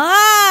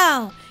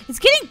 Oh, it's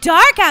getting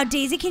dark out,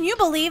 Daisy. Can you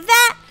believe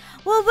that?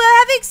 Well, we're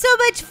having so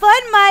much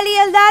fun, Miley.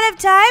 A lot of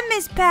time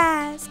has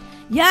passed.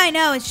 Yeah, I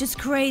know. It's just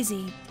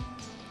crazy.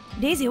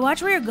 Daisy,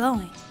 watch where you're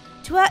going.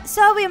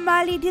 Sorry,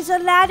 Miley. There's a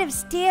lot of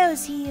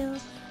stairs here.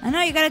 I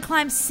know you gotta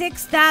climb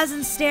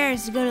 6,000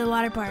 stairs to go to the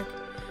water park.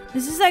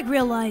 This is like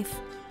real life.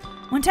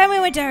 One time we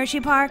went to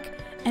Hershey Park,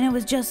 and it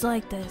was just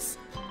like this.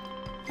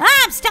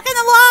 Ah, I'm stuck in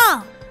the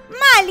wall!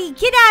 Miley,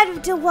 get out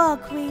of the wall,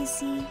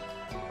 crazy.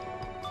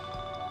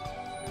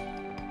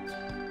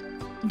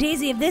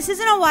 Daisy, if this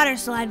isn't a water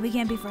slide, we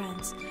can't be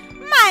friends.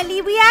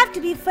 Miley, we have to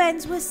be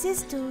friends. We're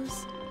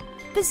sisters.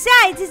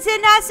 Besides, it's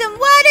an awesome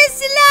water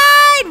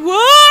slide!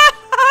 Whoa!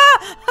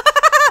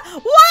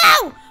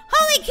 Wow!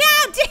 Holy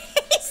cow,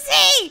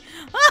 Daisy!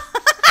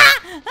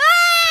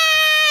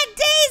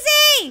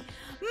 Daisy!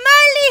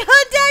 Miley,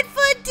 hold on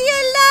for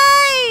dear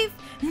life!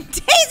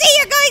 Daisy,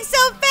 you're going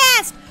so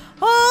fast!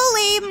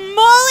 Holy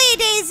moly,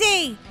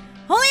 Daisy!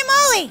 Holy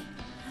moly!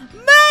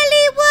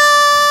 Miley,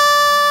 whoa!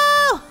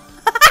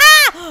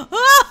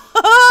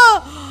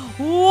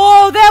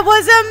 Whoa, that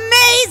was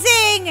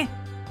amazing!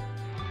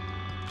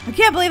 I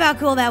can't believe how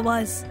cool that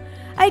was.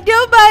 I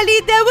know,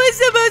 Miley, that was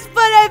the most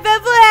fun I've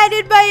ever had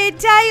in my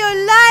entire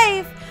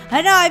life.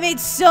 I know, I made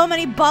so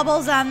many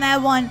bubbles on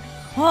that one.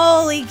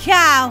 Holy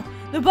cow.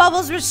 The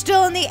bubbles were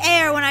still in the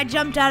air when I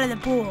jumped out of the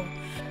pool.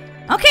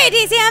 Okay,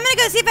 Daisy, I'm gonna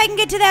go see if I can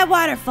get to that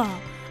waterfall.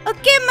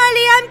 Okay,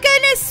 Miley, I'm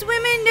gonna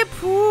swim in the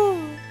pool.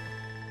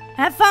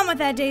 Have fun with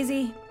that,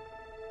 Daisy.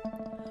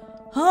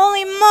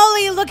 Holy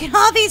moly, look at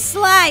all these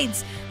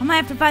slides. I might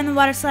have to find the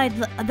water slide,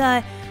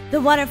 the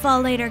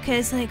waterfall later,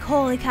 because, like,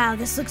 holy cow,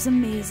 this looks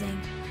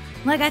amazing.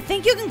 Like, I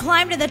think you can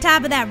climb to the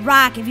top of that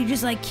rock if you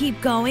just, like, keep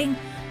going.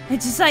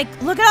 It's just like,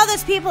 look at all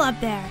those people up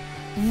there.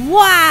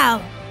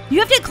 Wow. You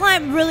have to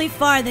climb really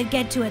far to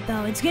get to it,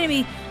 though. It's going to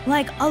be,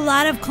 like, a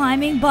lot of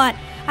climbing, but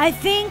I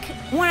think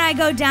when I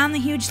go down the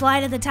huge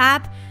slide at the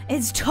top,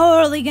 it's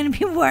totally going to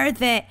be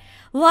worth it.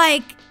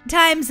 Like,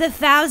 times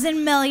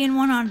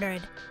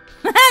 1,000,000,100.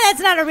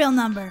 That's not a real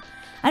number.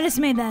 I just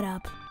made that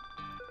up.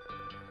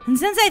 And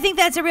since I think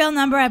that's a real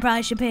number, I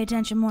probably should pay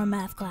attention more in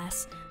math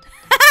class.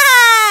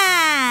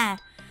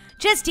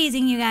 Just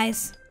teasing you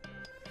guys.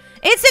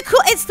 It's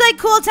like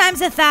cool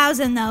times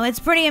 1,000 though. It's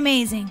pretty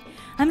amazing.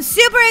 I'm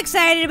super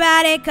excited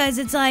about it because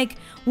it's like,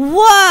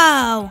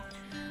 whoa.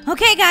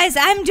 Okay guys,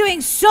 I'm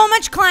doing so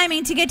much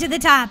climbing to get to the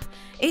top.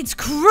 It's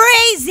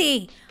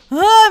crazy.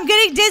 Oh, I'm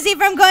getting dizzy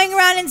from going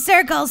around in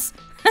circles.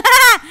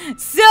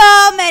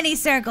 So many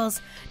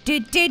circles. Do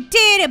do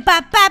do do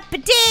ba ba ba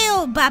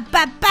do ba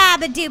ba ba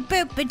ba do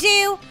boop ba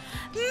do.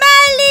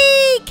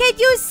 Miley, can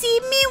you see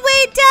me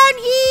way down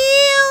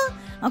here?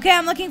 Okay,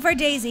 I'm looking for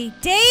Daisy.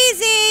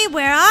 Daisy,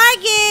 where are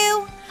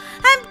you?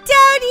 I'm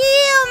down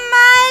here,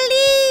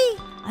 Miley.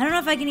 I don't know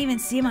if I can even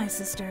see my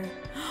sister.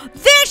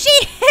 There she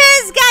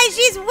is, guys.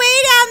 She's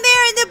way down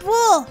there in the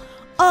pool.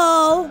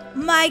 Oh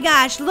my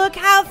gosh, look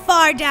how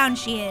far down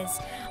she is.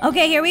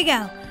 Okay, here we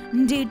go.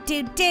 Do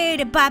do do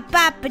da ba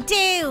ba ba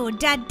do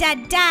da da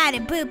da da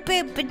boop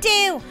boop ba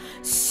do.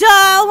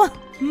 So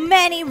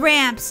many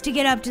ramps to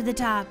get up to the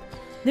top.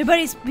 There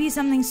better be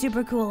something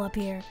super cool up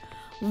here.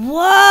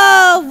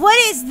 Whoa, what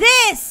is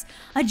this?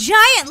 A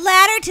giant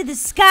ladder to the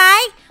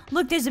sky?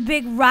 Look, there's a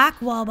big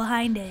rock wall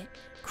behind it.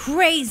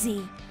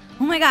 Crazy.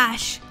 Oh my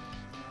gosh.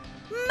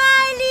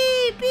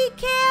 Miley, be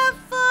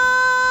careful.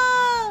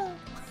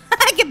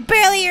 I can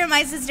barely hear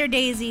my sister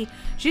Daisy.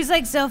 She's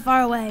like so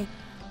far away.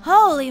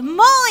 Holy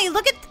moly,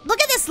 look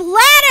at this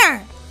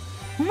ladder.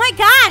 Oh my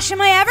gosh, am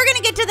I ever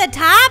gonna get to the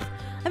top?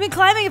 I've been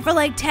climbing it for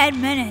like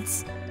 10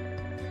 minutes.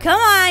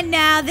 Come on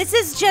now, this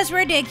is just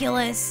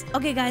ridiculous.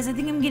 Okay guys, I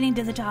think I'm getting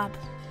to the top.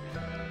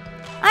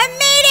 I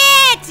made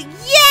it!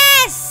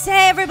 Yes!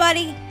 Hey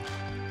everybody.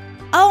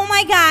 Oh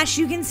my gosh,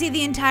 you can see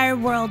the entire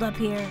world up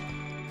here.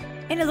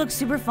 And it looks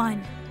super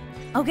fun.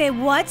 Okay,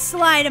 what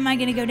slide am I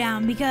gonna go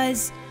down?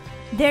 Because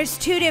there's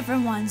two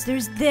different ones.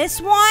 There's this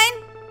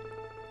one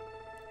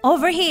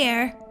over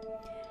here.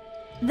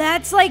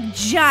 That's like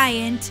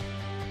giant.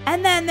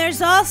 And then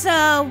there's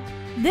also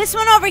this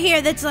one over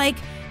here that's like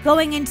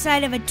going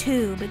inside of a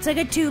tube. It's like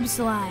a tube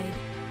slide.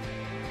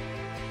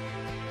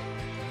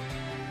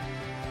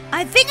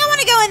 I think I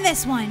want to go in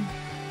this one.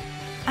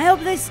 I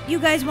hope you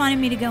guys wanted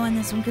me to go in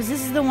this one because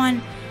this is the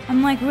one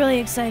I'm like really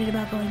excited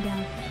about going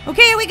down.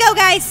 Okay, here we go,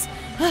 guys.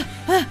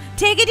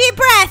 Take a deep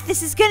breath.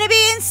 This is going to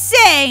be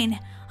insane.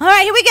 All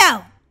right, here we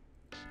go.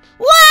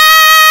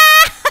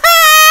 Whoa!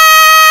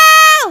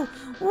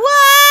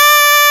 Whoa!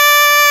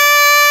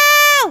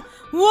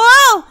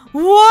 Whoa!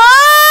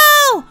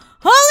 Whoa!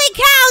 Holy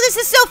cow, this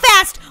is so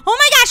fast. Oh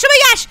my gosh,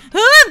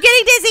 oh, I'm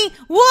getting dizzy.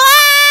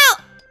 Whoa!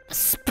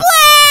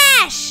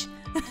 Splash!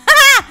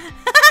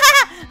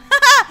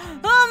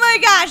 Oh my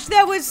gosh,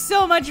 that was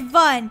so much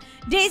fun.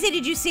 Daisy,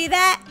 did you see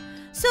that?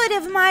 Sort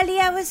of, Miley.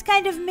 I was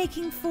kind of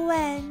making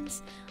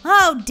friends.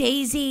 Oh,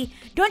 Daisy,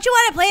 don't you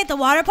want to play at the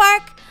water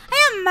park?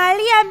 I am,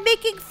 Miley. I'm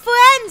making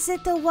friends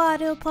at the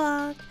water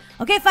park.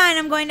 Okay, fine.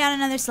 I'm going down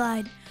another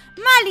slide.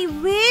 Miley,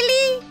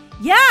 really?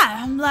 Yeah,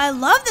 I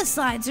love the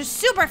slides. They're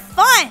super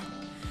fun.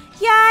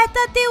 Yeah, I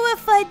thought they were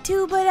fun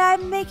too, but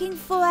I'm making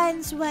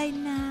friends right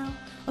now.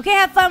 Okay,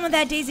 have fun with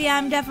that, Daisy.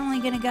 I'm definitely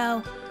gonna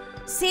go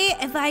see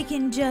if I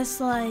can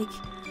just, like,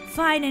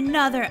 find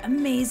another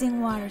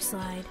amazing water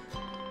slide.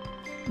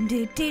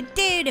 Do do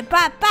do da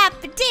ba ba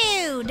ba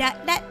do da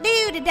da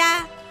do da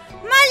da.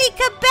 Molly,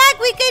 come back.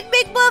 We could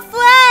make more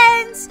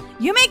friends.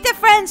 You make the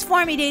friends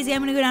for me, Daisy.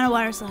 I'm gonna go down a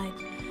water slide.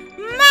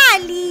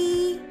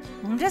 Molly,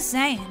 I'm just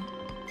saying.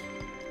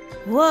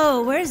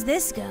 Whoa, where's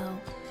this go?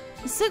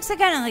 This looks like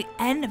kind of like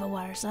end of a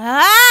water slide.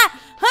 Ah!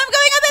 I'm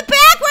going up it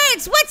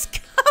backwards. What's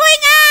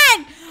going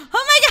on?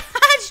 Oh my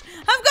gosh!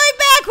 I'm going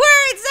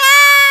backwards.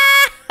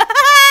 Ah!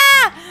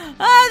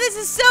 Oh, this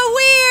is so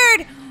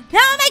weird.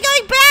 How am I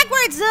going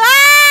backwards?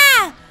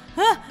 Ah!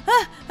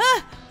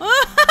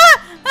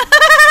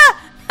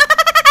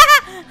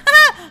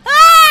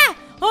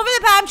 Over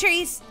the palm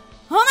trees.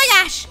 Oh my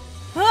gosh.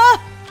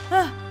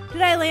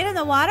 Did I land in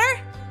the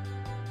water?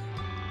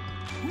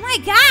 Oh my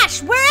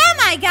gosh, where am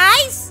I,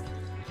 guys?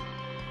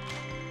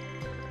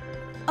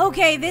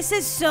 Okay, this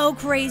is so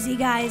crazy,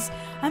 guys.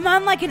 I'm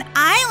on like an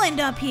island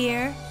up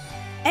here.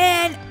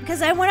 And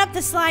because I went up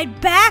the slide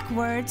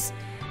backwards.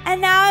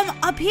 And now I'm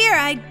up here.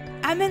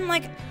 I'm in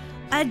like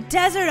a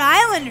desert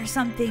island or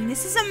something.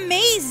 This is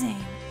amazing.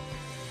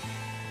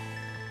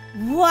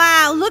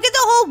 Wow, look at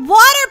the whole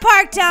water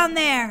park down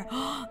there.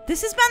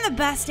 This has been the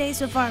best day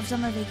so far of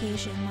summer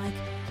vacation. Like,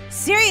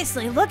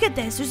 seriously, look at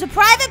this. There's a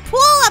private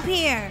pool up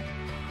here.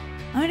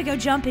 I'm gonna go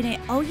jump in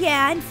it. Oh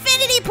yeah,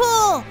 infinity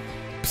pool.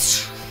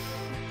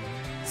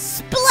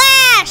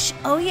 Splash.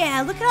 Oh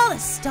yeah, look at all the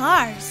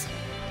stars.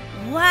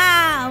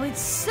 Wow,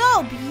 it's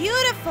so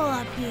beautiful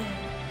up here.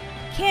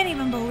 Can't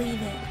even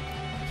believe it.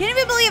 Can't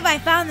even believe I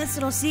found this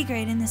little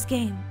secret in this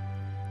game.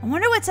 I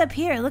wonder what's up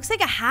here. It looks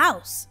like a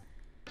house.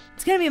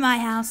 It's gonna be my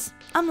house.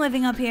 I'm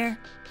living up here.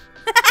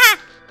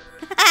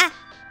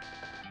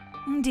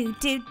 Do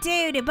do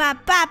do do ba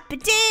ba ba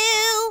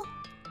do.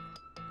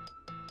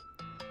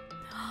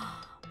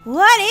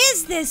 What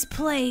is this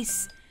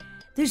place?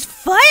 There's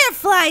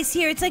fireflies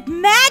here. It's like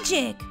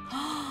magic.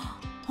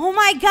 Oh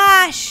my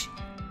gosh.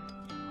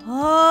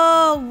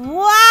 Oh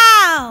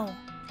wow.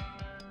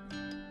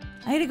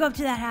 I gotta go up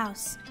to that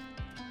house.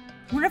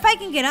 I wonder if I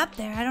can get up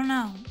there. I don't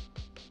know.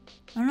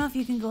 I don't know if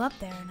you can go up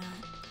there or not.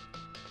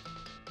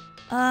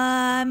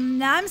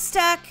 Now I'm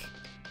stuck.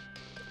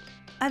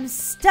 I'm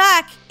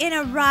stuck in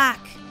a rock.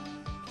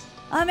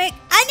 I need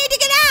to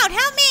get out.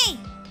 Help me.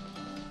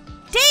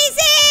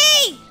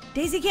 Daisy!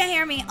 Daisy can't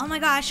hear me. Oh my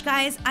gosh,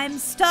 guys. I'm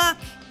stuck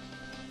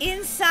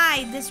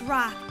inside this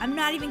rock. I'm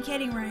not even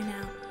kidding right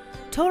now.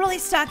 Totally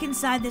stuck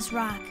inside this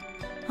rock.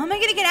 How am I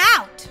gonna get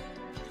out?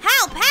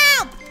 Help!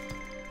 Help!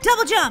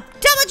 Double jump!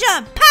 Double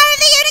jump! Power of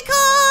the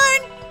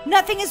unicorn!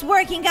 Nothing is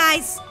working,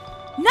 guys.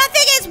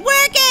 Nothing is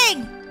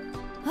working!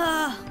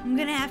 Oh, I'm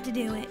gonna have to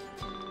do it.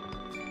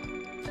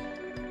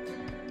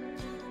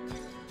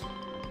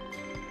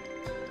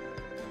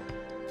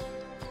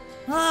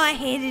 Oh, I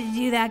hated to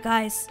do that,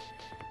 guys.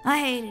 I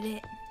hated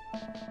it.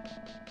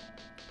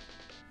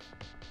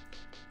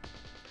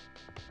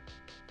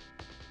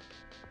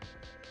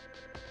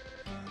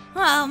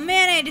 Oh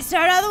man, I had to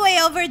start all the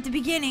way over at the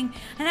beginning,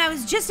 and I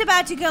was just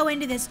about to go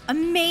into this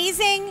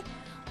amazing,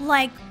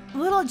 like,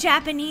 little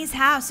Japanese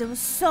house. It was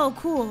so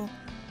cool.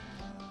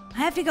 I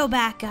have to go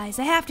back, guys.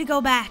 I have to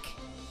go back.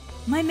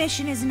 My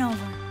mission isn't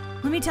over.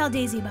 Let me tell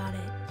Daisy about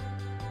it.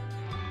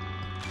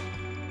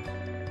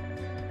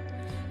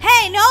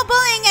 Hey, no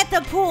bullying at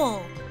the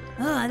pool!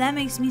 Ugh, that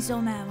makes me so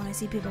mad when I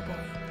see people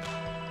bullying.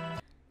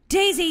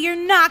 Daisy, you're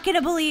not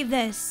gonna believe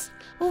this.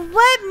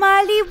 What,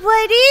 Molly?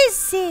 What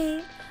is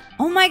it?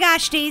 Oh my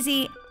gosh,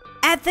 Daisy.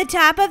 At the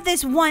top of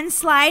this one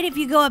slide, if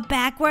you go up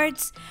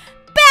backwards...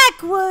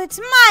 Backwards?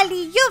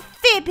 Molly, you're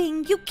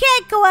fibbing. You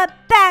can't go up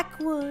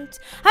backwards.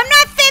 I'm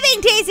not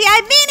fibbing, Daisy.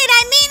 I mean it.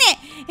 I mean it.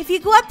 If you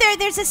go up there,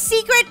 there's a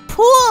secret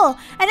pool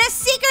and a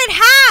secret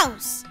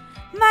house.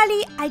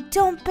 Molly, I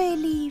don't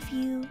believe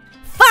you.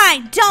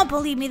 Fine, don't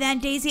believe me then,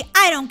 Daisy.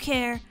 I don't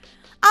care.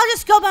 I'll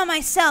just go by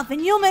myself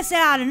and you'll miss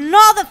out on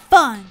all the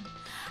fun.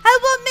 I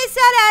won't miss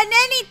out on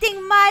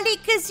anything, Molly,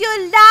 because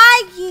you're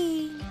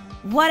lying.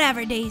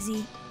 Whatever,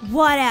 Daisy.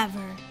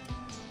 Whatever.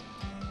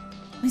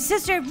 My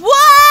sister,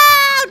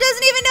 whoa!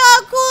 Doesn't even know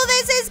how cool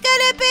this is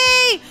gonna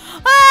be!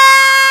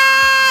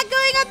 Ah!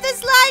 Going up the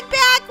slide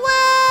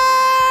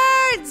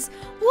backwards!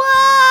 Whoa!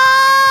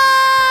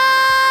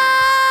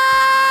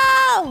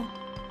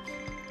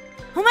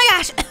 Oh my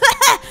gosh!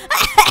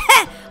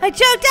 I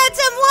choked out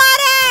some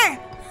water!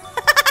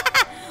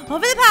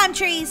 Over the palm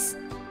trees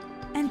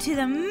and to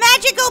the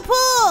magical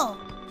pool!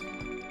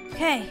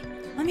 Okay,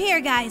 I'm here,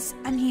 guys.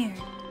 I'm here.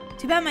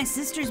 Too bad my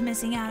sister's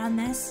missing out on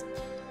this.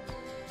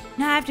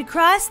 Now I have to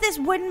cross this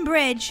wooden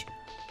bridge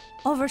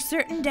over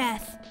certain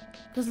death.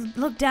 Because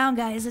look down,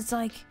 guys. It's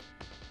like,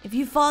 if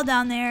you fall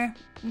down there,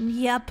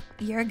 yep,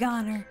 you're a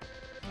goner.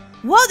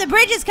 Whoa, the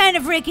bridge is kind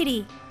of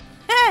rickety.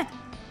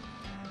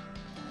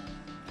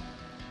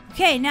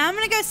 Okay, now I'm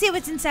going to go see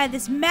what's inside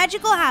this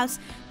magical house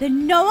that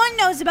no one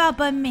knows about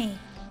but me.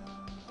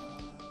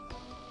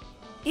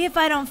 If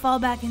I don't fall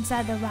back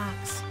inside the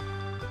rocks.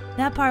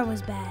 That part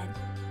was bad.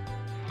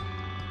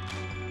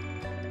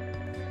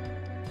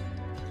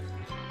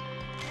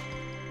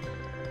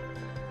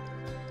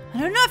 I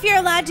don't know if you're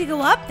allowed to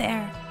go up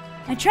there.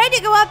 I tried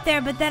to go up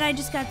there, but then I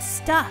just got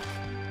stuck.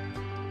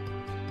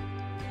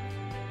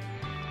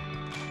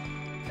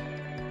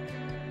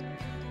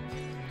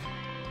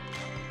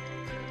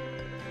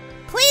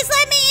 Please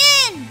let me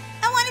in!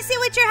 I want to see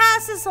what your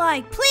house is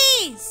like,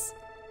 please!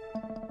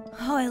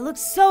 Oh, it looks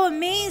so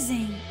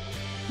amazing.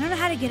 I don't know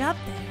how to get up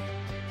there.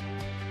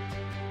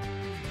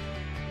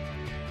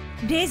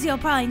 Daisy will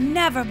probably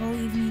never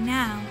believe me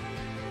now.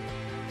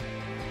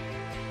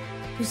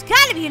 There's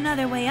gotta be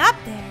another way up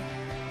there.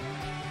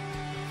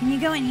 Can you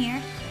go in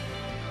here?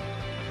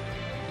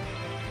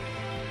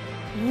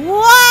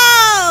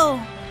 Whoa!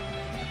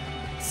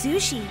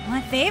 Sushi,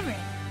 my favorite.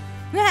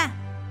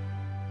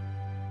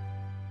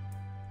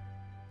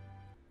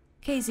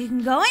 Okay, so you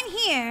can go in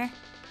here.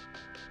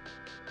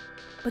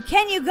 But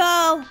can you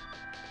go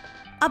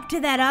up to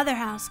that other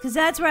house? Because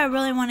that's where I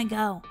really want to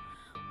go.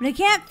 But I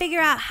can't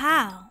figure out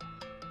how.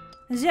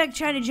 I was like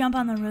trying to jump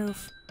on the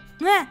roof.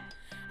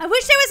 I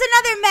wish there was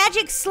another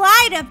magic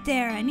slide up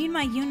there. I need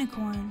my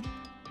unicorn.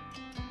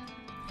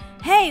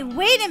 Hey,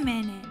 wait a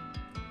minute.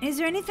 Is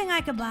there anything I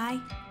could buy?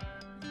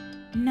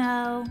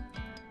 No.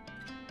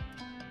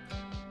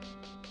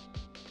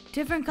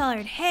 Different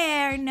colored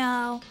hair?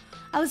 No.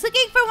 I was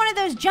looking for one of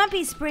those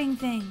jumpy spring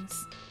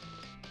things.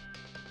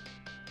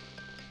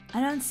 I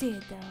don't see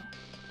it though.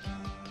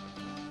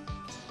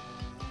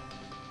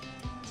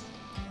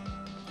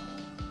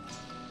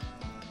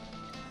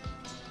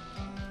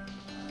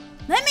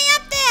 Let me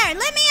up there!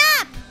 Let me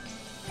up!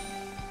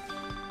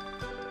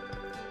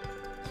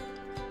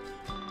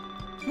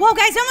 Whoa,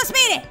 guys, almost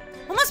made it!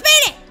 Almost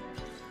made it!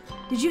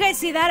 Did you guys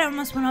see that? I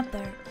almost went up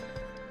there.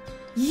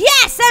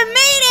 Yes, I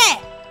made it!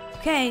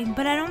 Okay,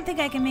 but I don't think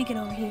I can make it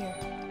over here.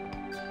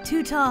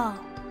 Too tall.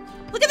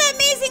 Look at that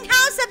amazing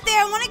house up there!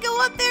 I want to go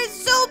up there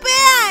so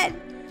bad!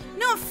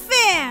 Not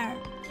fair!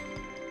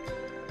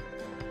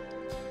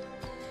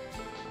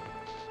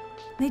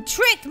 They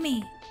tricked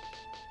me!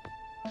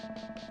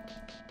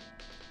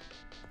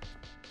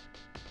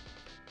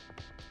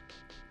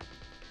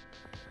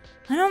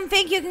 I don't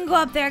think you can go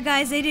up there,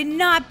 guys. They did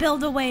not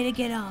build a way to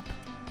get up.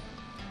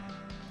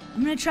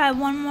 I'm gonna try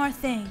one more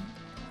thing.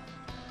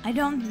 I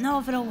don't know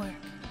if it'll work.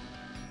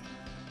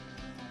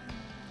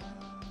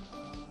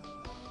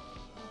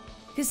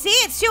 Cause see,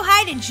 it's too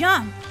high to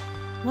jump.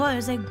 Whoa,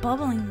 there's like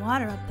bubbling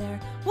water up there.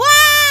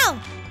 Whoa!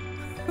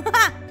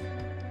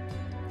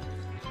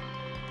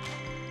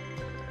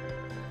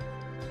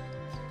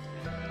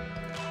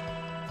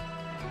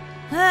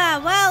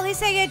 Well, at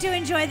least I get to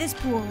enjoy this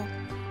pool.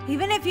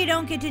 Even if you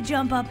don't get to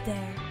jump up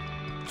there.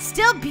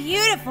 Still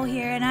beautiful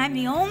here, and I'm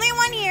the only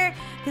one here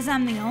because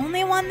I'm the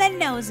only one that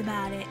knows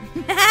about it.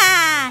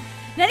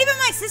 Not even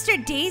my sister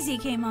Daisy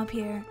came up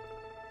here.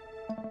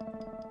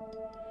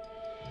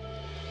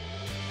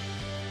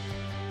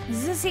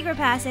 Is this a secret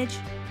passage?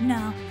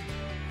 No.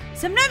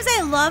 Sometimes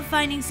I love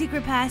finding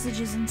secret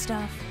passages and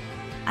stuff.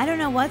 I don't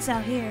know what's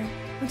out here.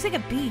 Looks like a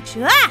beach.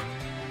 Ah!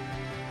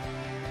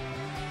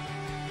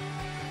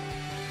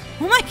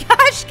 Oh my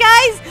gosh,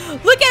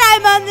 guys! Look at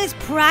I'm on this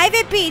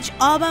private beach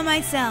all by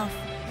myself.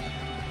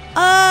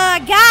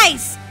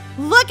 Guys!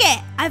 Look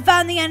it! I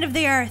found the end of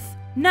the earth.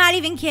 Not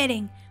even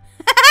kidding.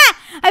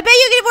 I bet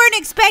you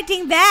weren't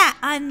expecting that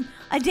on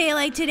a day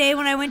like today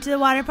when I went to the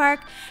water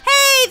park.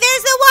 Hey,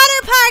 there's the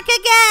water park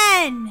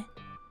again!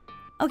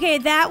 Okay,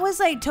 that was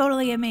like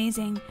totally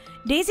amazing.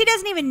 Daisy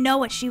doesn't even know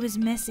what she was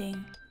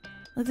missing.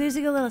 Look, there's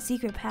like a little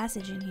secret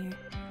passage in here.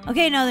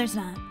 Okay, no, there's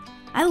not.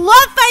 I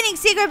love finding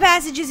secret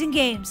passages in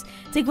games.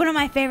 It's like one of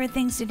my favorite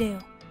things to do.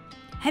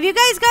 Have you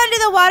guys gone to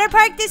the water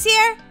park this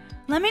year?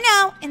 Let me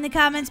know in the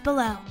comments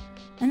below.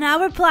 And I'll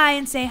reply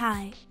and say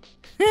hi.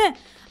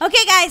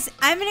 Okay, guys,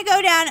 I'm going to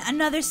go down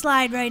another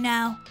slide right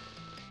now.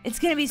 It's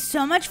going to be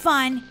so much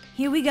fun.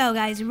 Here we go,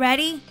 guys.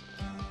 Ready?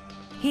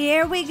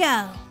 Here we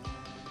go.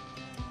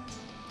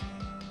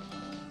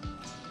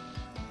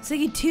 It's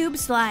like a tube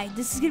slide.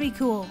 This is going to be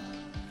cool.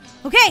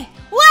 Okay.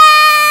 Whoa!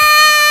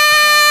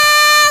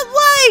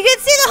 Whoa, you can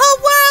see the whole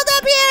world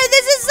up here.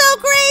 This is so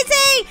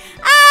crazy.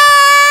 Ah!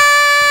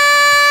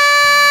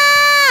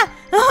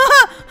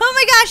 Oh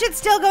my gosh, it's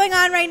still going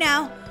on right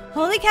now.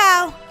 Holy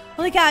cow.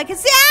 Holy cow, I can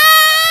see. Ah!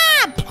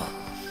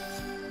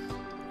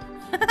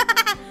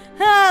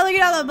 Oh, look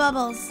at all the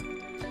bubbles.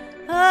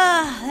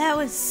 Oh, that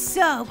was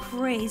so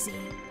crazy.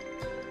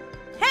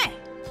 Hey,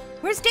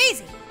 where's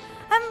Daisy?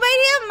 I'm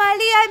right here,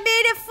 Molly. I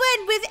made a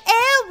friend with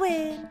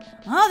Erwin.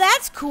 Oh,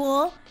 that's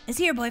cool. Is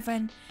he your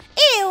boyfriend?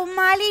 Ew,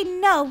 Molly,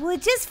 no, we're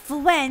just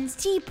friends,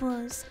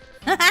 cheapos.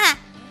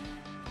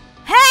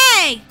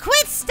 Hey,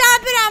 quit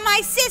stomping on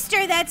my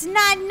sister. That's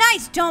not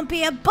nice. Don't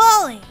be a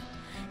bully.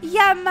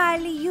 Yeah,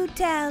 Molly, you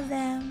tell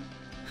them.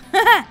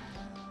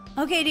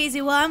 Okay,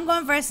 Daisy, well, I'm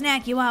going for a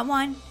snack. You want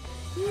one?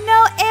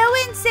 No,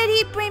 Erwin said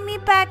he'd bring me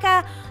back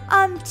a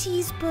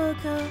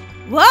cheeseburger.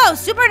 Whoa,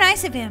 super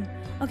nice of him.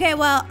 Okay,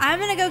 well, I'm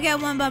gonna go get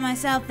one by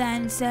myself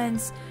then,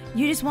 since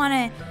you just want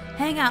to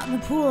hang out in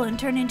the pool and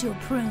turn into a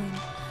prune.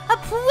 A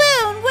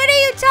prune? What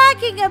are you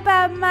talking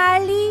about,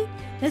 Molly?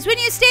 That's when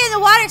you stay in the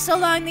water so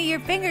long that your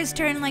fingers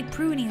turn like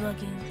pruny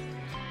looking.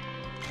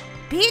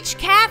 Beach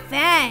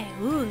Cafe.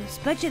 Ooh,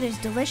 bet you there's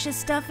delicious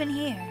stuff in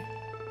here.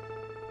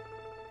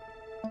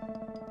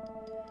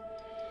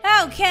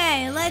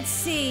 Okay, let's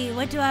see.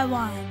 What do I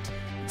want?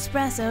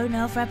 Espresso,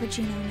 no.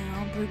 Frappuccino,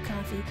 no. Brewed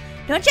coffee.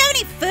 Don't you have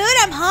any food?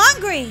 I'm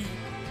hungry.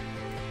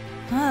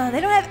 Oh,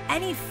 they don't have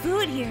any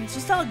food here. It's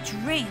just all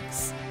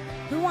drinks.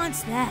 Who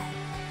wants that?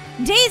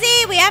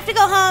 Daisy, we have to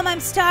go home. I'm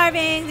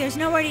starving. There's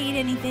nowhere to eat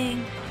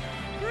anything.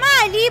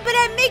 Molly, but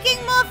I'm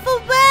making more for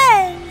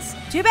friends.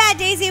 Too bad,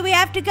 Daisy. We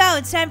have to go.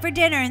 It's time for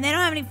dinner, and they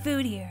don't have any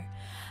food here.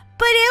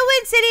 But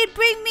Aaron said he'd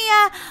bring me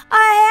a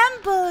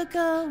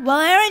hamburger. Well,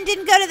 Aaron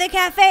didn't go to the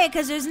cafe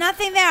because there's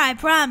nothing there, I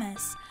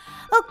promise.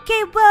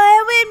 Okay, well,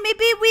 Aaron,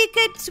 maybe we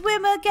could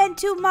swim again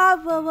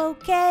tomorrow,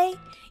 okay?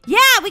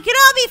 Yeah, we could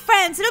all be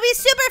friends. It'll be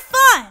super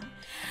fun.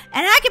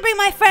 And I can bring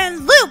my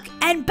friends Luke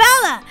and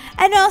Bella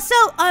and also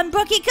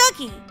Brookie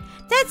Cookie.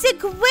 That's a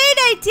great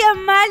idea,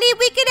 Molly.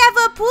 We could have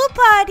a pool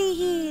party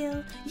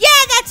here.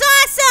 Yeah, that's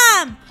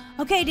awesome.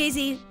 Okay,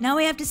 Daisy, now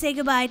we have to say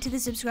goodbye to the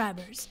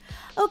subscribers.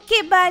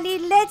 Okay, Molly,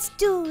 let's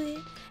do it.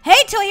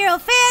 Hey, Toy Hero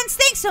fans,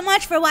 thanks so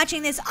much for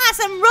watching this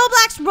awesome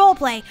Roblox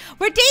roleplay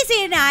where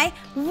Daisy and I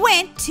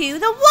went to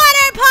the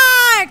water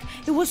park.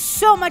 It was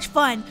so much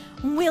fun.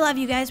 We love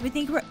you guys. We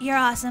think you're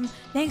awesome.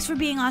 Thanks for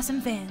being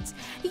awesome fans.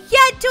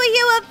 Yeah, Toy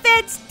Hero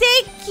fans,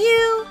 thank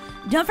you.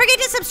 Don't forget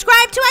to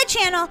subscribe to our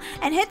channel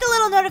and hit the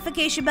little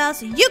notification bell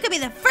so you can be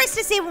the first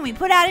to see when we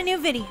put out a new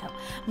video.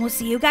 We'll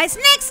see you guys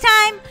next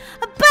time.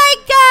 Bye,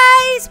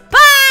 guys.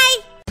 Bye.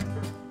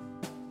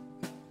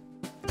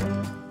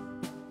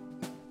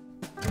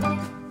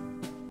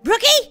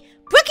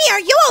 Brookie, are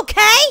you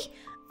okay?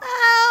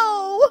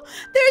 Ow!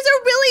 There's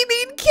a really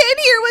mean kid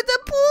here with a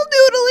pool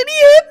noodle and he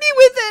hit me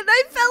with it and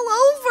I fell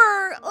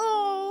over.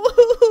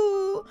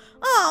 Oh.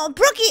 Oh,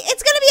 Brookie,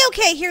 it's gonna be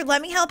okay. Here,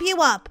 let me help you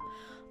up.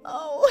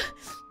 Oh,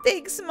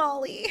 thanks,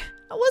 Molly.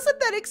 I wasn't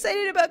that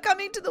excited about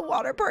coming to the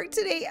water park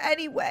today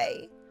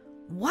anyway.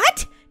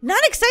 What?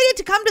 Not excited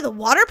to come to the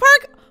water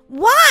park?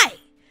 Why?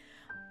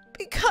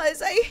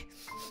 Because I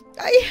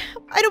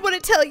don't want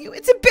to tell you.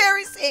 It's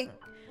embarrassing.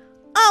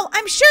 Oh,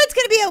 I'm sure it's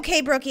going to be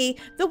okay, Brookie.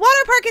 The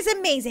water park is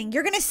amazing.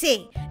 You're going to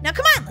see. Now,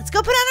 come on. Let's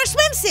go put on our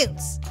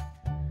swimsuits.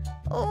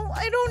 Oh,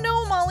 I don't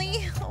know,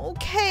 Molly.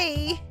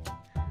 Okay.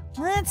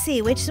 Let's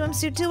see. Which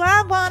swimsuit do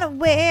I want to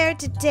wear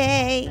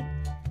today?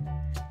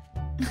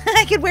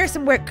 I could wear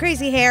some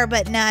crazy hair,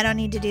 but no, I don't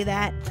need to do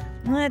that.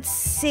 Let's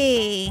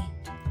see.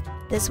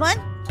 This one?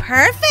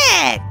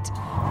 Perfect.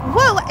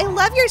 Whoa, I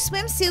love your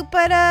swimsuit,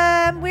 but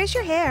where's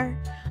your hair?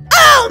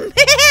 Oh,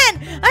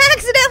 man! I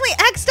accidentally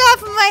X'd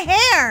off of my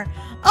hair.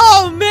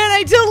 Oh, man,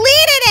 I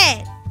deleted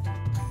it.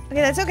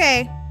 Okay, that's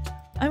okay.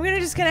 I'm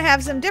just gonna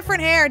have some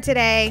different hair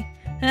today.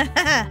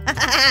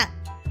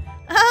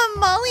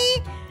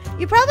 Molly,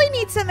 you probably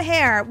need some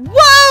hair.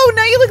 Whoa,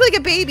 now you look like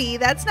a baby.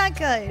 That's not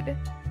good.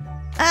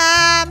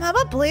 How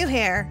about blue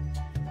hair?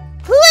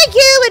 Who are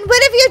you and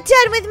what have you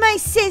done with my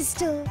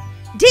sister?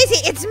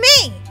 Daisy, it's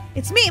me.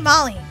 It's me,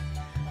 Molly.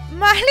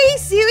 Molly,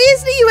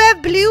 seriously, you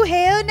have blue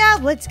hair now?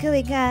 What's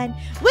going on?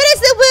 What is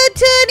the world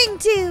turning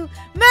to?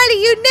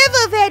 Molly, you never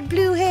have had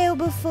blue hair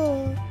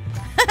before.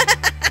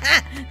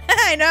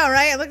 I know,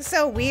 right? It looks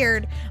so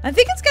weird. I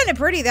think it's kind of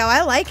pretty, though.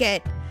 I like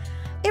it.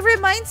 It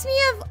reminds me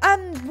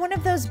of one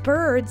of those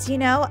birds, you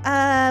know?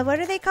 What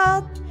are they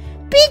called?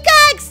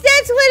 Peacocks!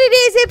 That's what it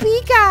is, a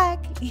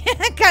peacock.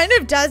 Yeah, it kind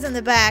of does in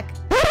the back.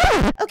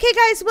 Okay,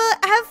 guys, well,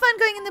 have fun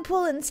going in the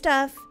pool and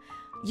stuff.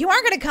 You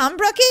aren't going to come,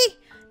 Brookie?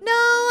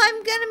 No,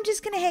 I'm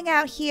just gonna hang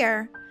out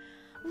here.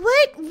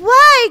 What?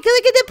 Why? Go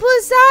look at the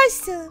pool's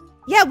awesome.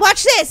 Yeah,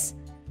 watch this.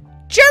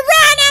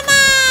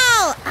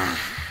 Geronimo! Ah,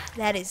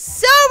 that is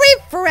so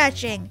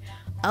refreshing.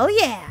 Oh,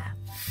 yeah.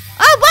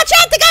 Oh, watch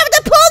out! The guy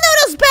with the pool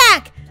noodles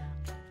back!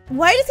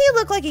 Why does he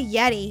look like a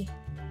Yeti?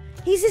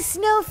 He's a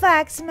snow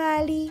fox,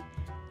 Molly.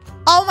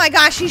 Oh my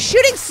gosh, he's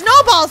shooting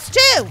snowballs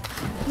too!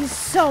 He's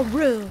so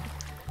rude.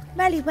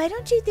 Molly, why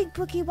don't you think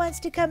Brookie wants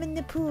to come in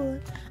the pool?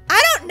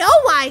 I don't know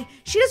why.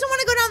 She doesn't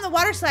want to go down the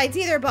water slides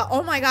either, but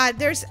oh my god,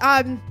 there's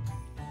a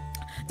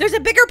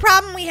bigger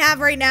problem we have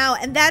right now,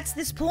 and that's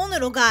this pool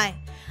noodle guy.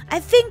 I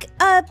think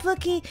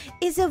Brookie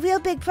is a real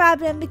big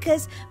problem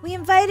because we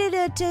invited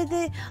her to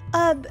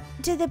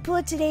the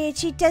pool today and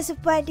she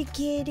doesn't want to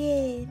get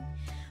in.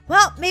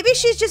 Well, maybe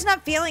she's just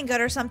not feeling good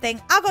or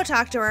something. I'll go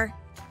talk to her.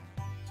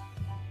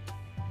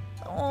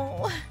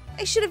 Oh,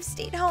 I should have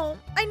stayed home.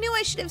 I knew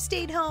I should have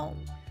stayed home.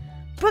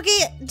 Brookie,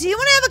 do you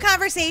want to have a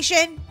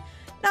conversation?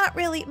 Not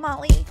really,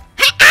 Molly.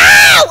 Hey,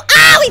 ow!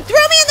 Ow! He threw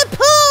me in the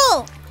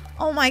pool!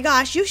 Oh my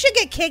gosh, you should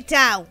get kicked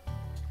out.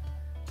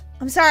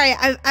 I'm sorry,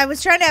 I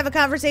was trying to have a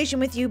conversation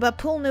with you, but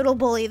pool noodle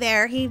bully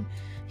there, he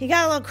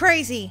got a little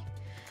crazy.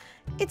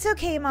 It's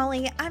okay,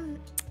 Molly. I'm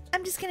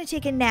just gonna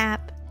take a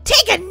nap.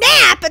 Take a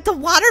nap at the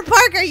water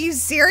park? Are you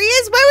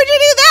serious? Why would you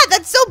do that?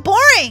 That's so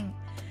boring.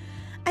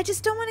 I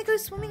just don't want to go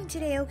swimming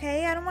today,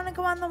 okay? I don't want to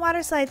go on the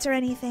water slides or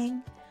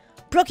anything.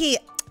 Brookie,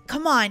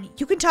 come on.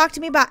 You can talk to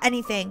me about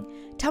anything.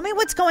 Tell me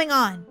what's going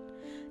on.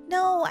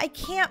 No, I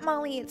can't,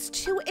 Molly. It's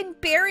too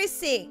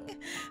embarrassing.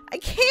 I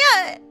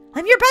can't.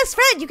 I'm your best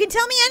friend. You can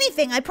tell me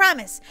anything, I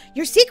promise.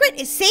 Your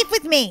secret is safe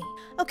with me.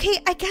 Okay,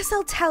 I guess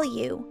I'll tell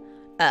you.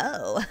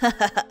 Oh,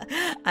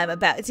 I'm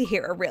about to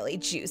hear a really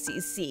juicy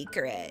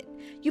secret.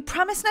 You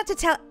promise not to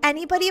tell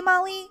anybody,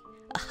 Molly?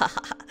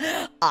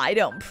 I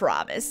don't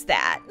promise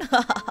that.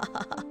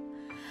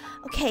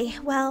 Okay,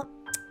 well,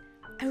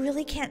 I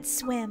really can't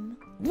swim.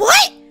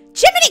 What?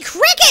 Jiminy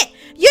Cricket!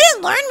 You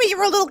didn't learn when you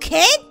were a little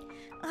kid?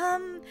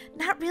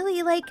 Not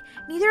really. Like,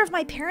 neither of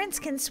my parents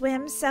can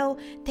swim, so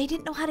they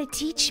didn't know how to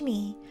teach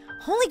me.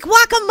 Holy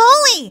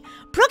guacamole!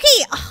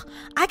 Brookie,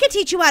 I could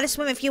teach you how to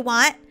swim if you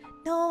want.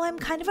 No, I'm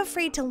kind of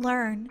afraid to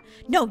learn.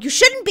 No, you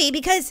shouldn't be,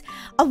 because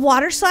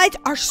water slides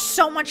are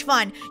so much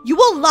fun. You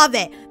will love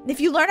it. If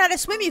you learn how to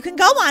swim, you can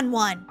go on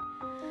one.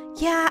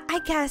 Yeah, I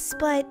guess,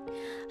 but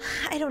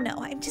I don't know.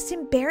 I'm just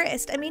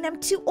embarrassed. I mean, I'm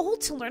too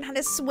old to learn how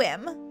to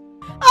swim.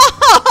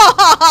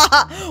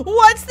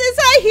 What's this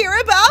I hear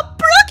about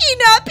Brookie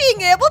not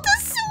being able to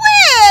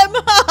swim?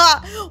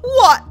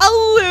 What a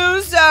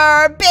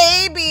loser,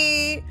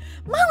 baby.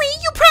 Molly,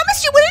 you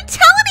promised you wouldn't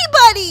tell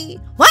anybody.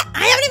 What?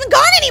 I haven't even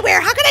gone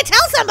anywhere. How can I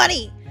tell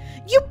somebody?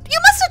 You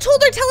must have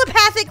told her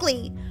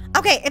telepathically.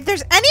 Okay, if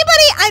there's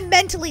anybody I'm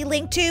mentally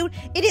linked to,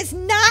 it is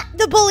not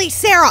the bully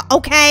Sarah,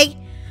 okay?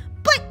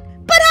 But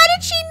how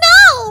did she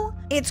know?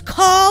 It's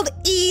called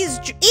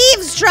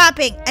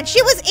eavesdropping, and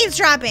she was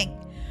eavesdropping.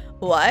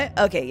 What?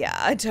 Okay, yeah,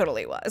 I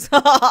totally was.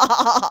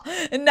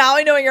 And now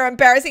I know your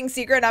embarrassing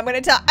secret, and I'm going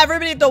to tell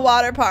everybody at the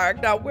water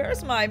park. Now,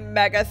 where's my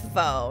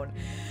megaphone?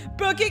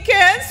 Brookie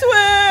can't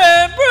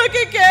swim!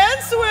 Brookie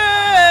can't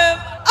swim!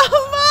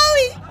 Oh,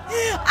 Molly!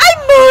 I'm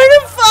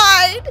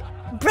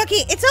mortified!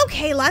 Brookie, it's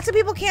okay. Lots of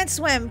people can't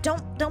swim.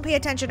 Don't pay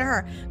attention to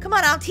her. Come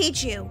on, I'll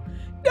teach you.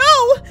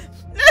 No!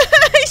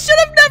 I should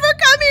have never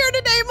come here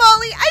today,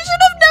 Molly. I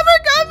should have never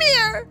come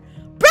here.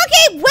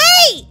 Brookie,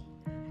 wait!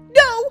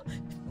 No.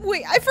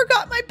 Wait, I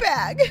forgot my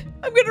bag.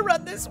 I'm gonna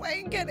run this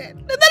way and get it.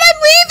 And then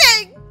I'm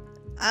leaving!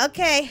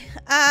 Okay,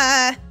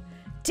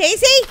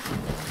 Daisy?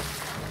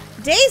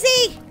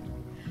 Daisy?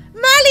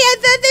 Molly, I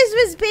thought this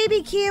was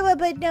Baby Kiwa,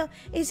 but no,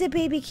 it's a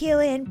Baby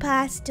Kiwa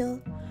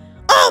imposter.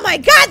 Oh my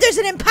god, there's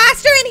an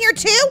imposter in here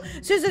too?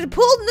 So there's a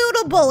pool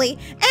noodle bully,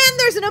 and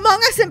there's an Among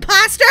Us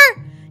imposter?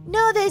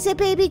 No, there's a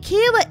Baby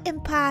Kiwa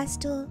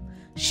imposter.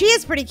 She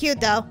is pretty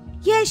cute though.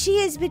 Yeah, she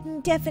is,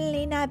 but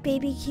definitely not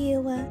Baby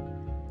Kiwa.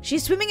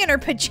 She's swimming in her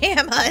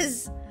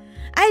pajamas.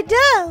 I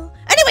know.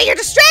 Anyway, you're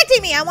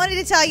distracting me. I wanted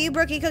to tell you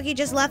Brookie Cookie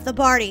just left the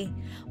party.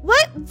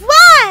 What?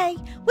 Why?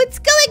 What's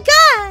going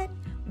on?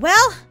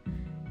 Well,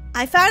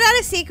 I found out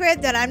a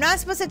secret that I'm not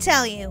supposed to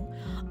tell you.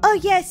 Oh,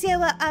 yes,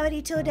 Sarah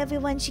already told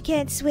everyone she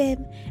can't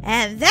swim.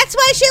 And that's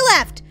why she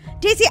left.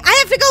 Daisy, I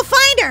have to go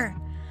find her.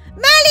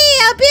 Molly,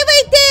 I'll be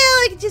right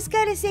there. I just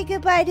gotta say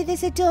goodbye to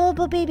this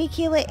adorable Baby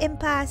Kiwa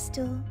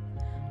imposter.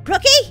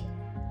 Brookie?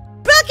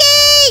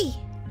 Brookie!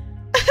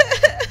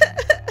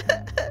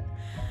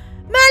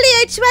 Molly,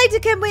 I tried to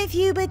come with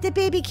you, but the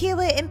Baby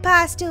Kiwa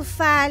imposter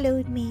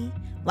followed me.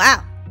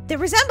 Wow, the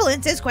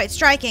resemblance is quite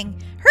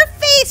striking. Her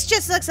face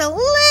just looks a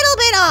little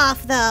bit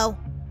off, though.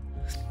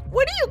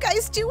 What are you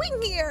guys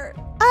doing here?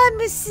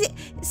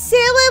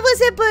 Sarah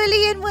was a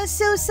bully and was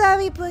so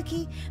sorry,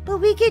 Brookie. But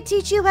we could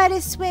teach you how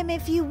to swim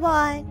if you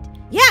want.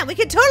 Yeah, we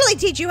could totally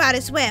teach you how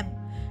to swim.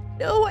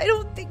 No, I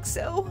don't think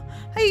so.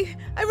 I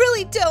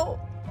really don't.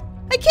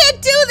 I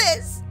can't do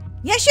this.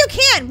 Yes, you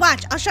can.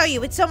 Watch, I'll show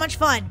you. It's so much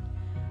fun.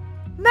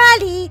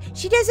 Molly,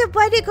 she doesn't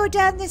want to go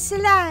down the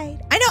slide.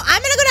 I know,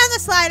 I'm gonna go down the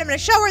slide. I'm gonna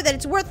show her that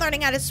it's worth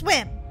learning how to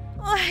swim.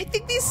 Oh, I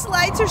think these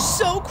slides are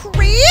so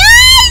crazy!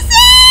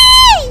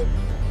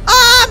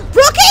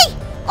 Brookie?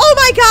 Oh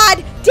my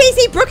god!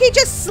 Daisy, Brookie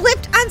just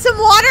slipped on some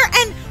water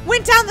and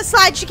went down the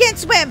slide. She can't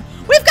swim.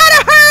 We've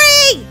gotta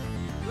hurry!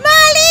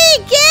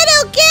 Molly, get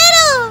her, get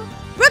her!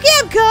 Brookie,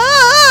 I'm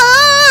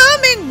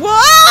coming!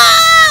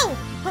 Whoa!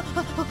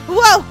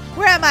 Whoa,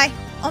 where am I?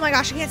 Oh my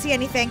gosh, I can't see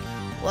anything.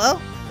 Whoa,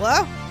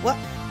 whoa, what?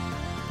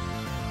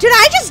 Did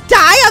I just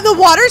die on the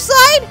water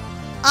slide?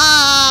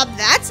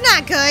 That's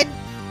not good.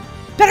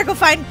 Better go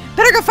find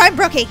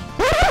Brookie.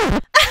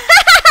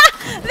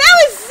 That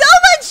was so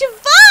much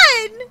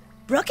fun!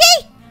 Brookie?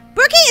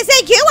 Brookie, is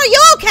that you? Are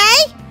you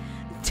okay?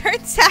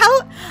 Turns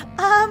out,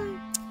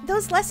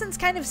 those lessons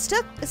kind of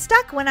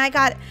stuck when I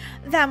got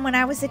them when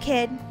I was a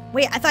kid.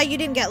 Wait, I thought you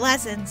didn't get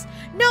lessons.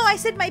 No, I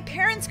said my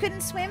parents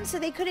couldn't swim, so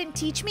they couldn't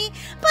teach me,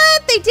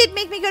 but they did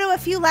make me go to a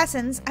few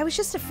lessons. I was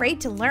just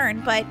afraid to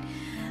learn, but,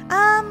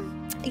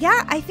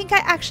 yeah, I think I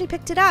actually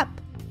picked it up.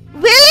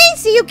 Really?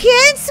 So you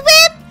can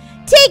swim?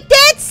 Take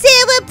that,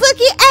 Sarah!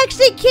 Brookie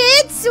actually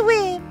can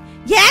swim!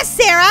 Yes,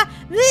 Sarah!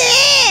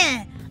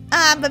 Bleh!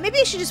 But maybe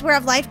you should just wear a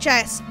life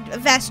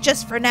vest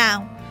just for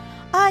now.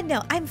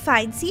 No, I'm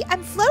fine. See,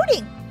 I'm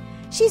floating.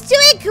 She's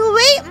doing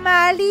great,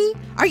 Molly.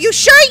 Are you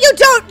sure you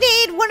don't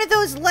need one of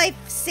those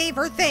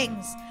lifesaver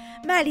things?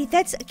 Molly,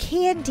 that's a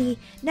candy,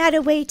 not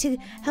a way to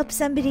help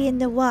somebody in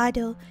the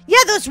water.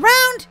 Yeah, those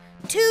round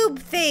tube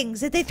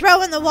things that they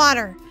throw in the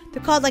water.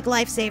 They're called like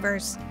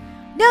lifesavers.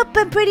 Nope,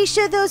 I'm pretty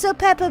sure those are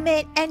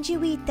peppermint and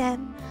you eat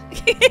them.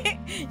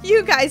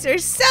 You guys are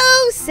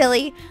so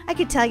silly. I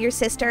could tell your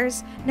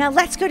sisters. Now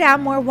let's go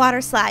down more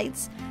water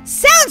slides.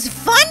 Sounds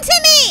fun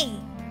to me!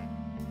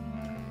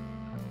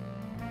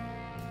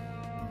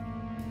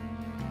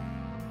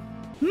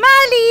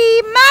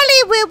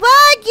 Molly, where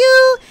are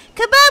you?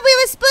 Come on, we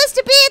were supposed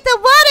to be at the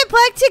water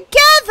park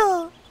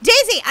together.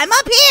 Daisy, I'm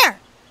up here.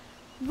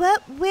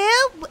 What?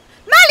 Where?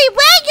 Molly,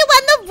 where are you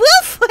on the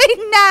roof right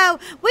now?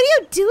 What are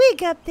you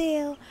doing up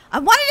there? I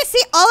wanted to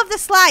see all of the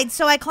slides,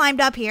 so I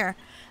climbed up here.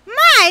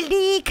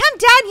 Molly, come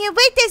down here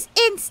right this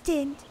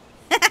instant.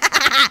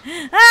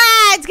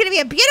 It's going to be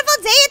a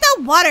beautiful day at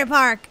the water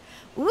park.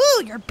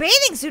 Ooh, your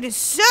bathing suit is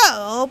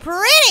so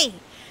pretty.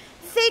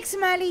 Thanks,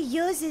 Molly.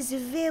 Yours is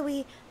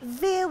very,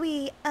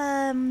 very,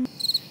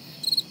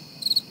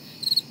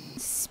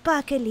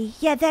 sparkly.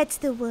 Yeah, that's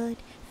the word.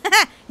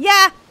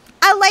 Yeah,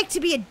 I like to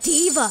be a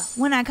diva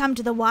when I come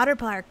to the water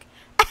park.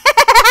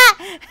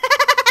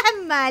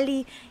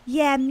 Molly.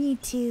 Yeah, me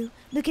too.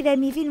 Look at,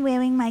 I'm even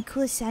wearing my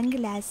cool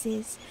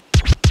sunglasses.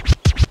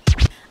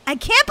 I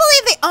can't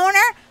believe the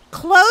owner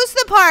closed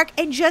the park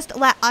and just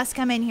let us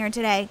come in here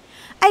today.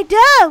 I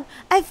know.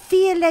 I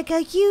feel like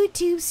a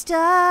YouTube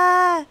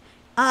star.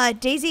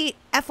 Daisy,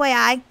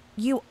 FYI,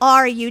 you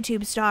are a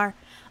YouTube star.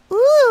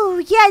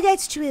 Ooh, yeah,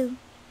 that's true.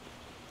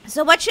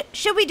 So what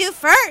should we do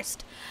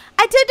first?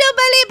 I don't know,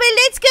 Molly, but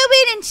let's go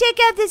in and check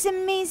out this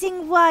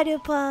amazing water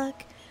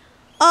park.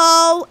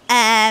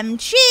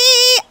 OMG,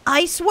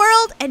 Ice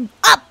World and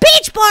a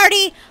beach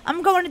party.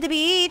 I'm going to the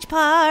beach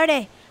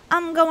party.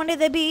 I'm going to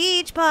the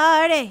beach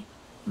party.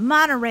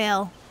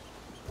 Monorail.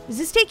 Does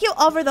this take you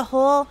over the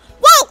whole?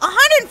 Whoa,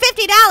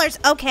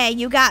 $150. Okay,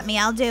 you got me.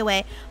 I'll do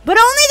it. But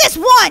only this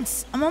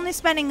once. I'm only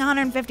spending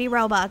 150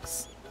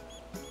 Robux.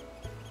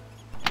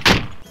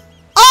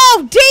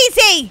 Oh,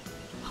 Daisy.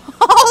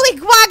 Holy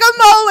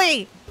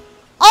guacamole.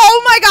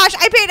 Oh my gosh,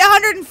 I paid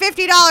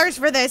 $150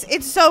 for this.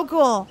 It's so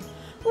cool.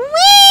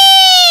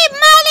 Whee!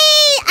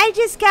 Molly! I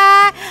just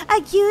got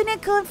a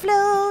unicorn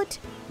float.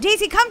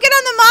 Daisy, come get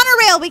on the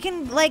monorail.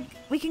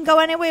 We can go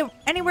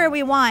anywhere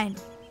we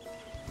want.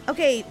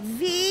 Okay,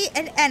 V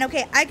and N.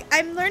 Okay,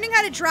 I'm learning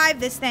how to drive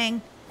this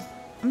thing.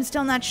 I'm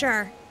still not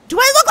sure. Do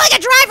I look like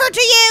a driver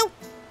to you?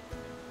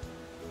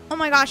 Oh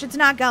my gosh, it's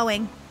not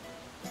going.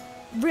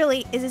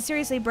 Really? Is it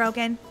seriously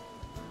broken?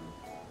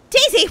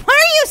 Daisy, why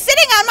are you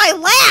sitting on my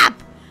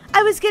lap?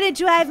 I was gonna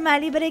drive,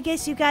 Molly, but I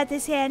guess you got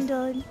this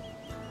handled.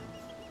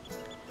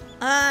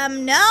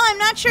 No, I'm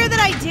not sure that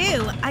I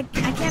do. I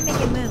can't make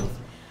it move.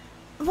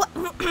 Where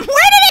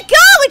did it go?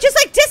 It just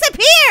like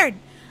disappeared.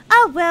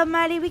 Oh, well,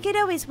 Molly, we could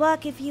always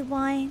walk if you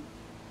want.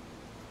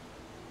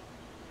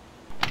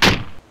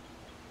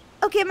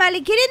 Okay, Molly,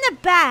 get in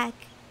the back.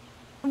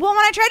 Well,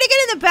 when I try to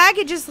get in the back,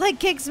 it just like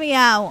kicks me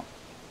out.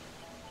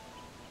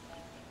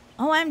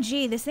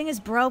 OMG, this thing is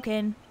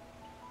broken.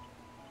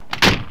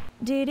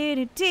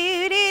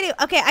 Do-do-do-do-do-do.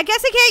 Okay, I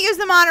guess I can't use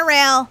the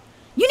monorail.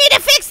 You need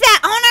to fix that,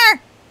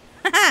 owner!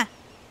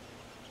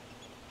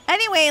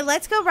 Anyway,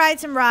 let's go ride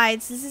some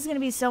rides. This is going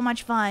to be so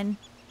much fun.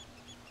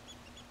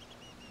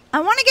 I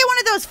want to get one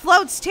of those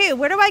floats, too.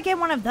 Where do I get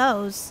one of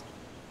those?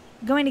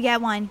 I'm going to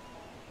get one.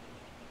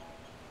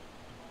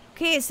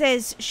 Okay, it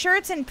says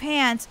shirts and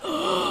pants.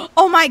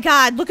 Oh my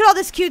god, look at all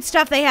this cute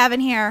stuff they have in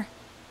here.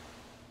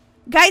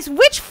 Guys,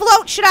 which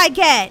float should I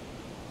get?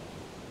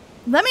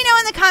 Let me know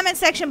in the comment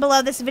section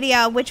below this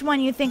video which one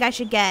you think I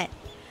should get.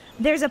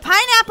 There's a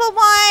pineapple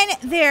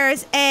one.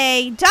 There's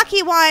a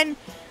ducky one.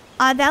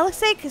 That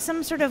looks like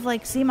some sort of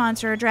like sea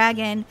monster or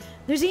dragon.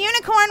 There's a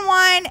unicorn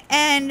one,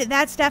 and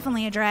that's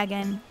definitely a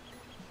dragon.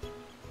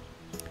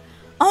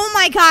 Oh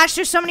my gosh,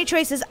 there's so many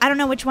choices. I don't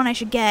know which one I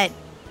should get.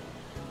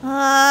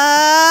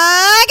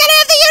 I gotta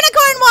have the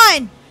unicorn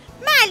one!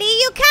 Molly,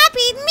 you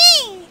copied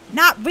me!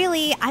 Not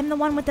really. I'm the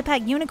one with the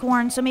pet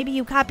unicorn, so maybe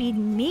you copied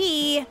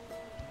me. I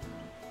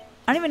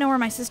don't even know where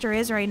my sister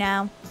is right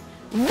now.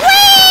 Whee!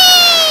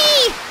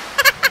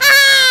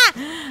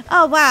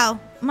 Oh, wow.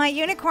 My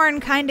unicorn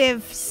kind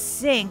of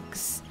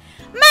sinks.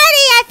 Molly,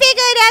 I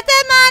figured out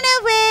the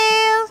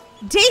monorail.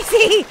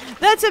 Daisy,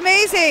 that's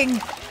amazing.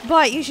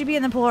 But you should be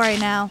in the pool right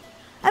now.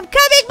 I'm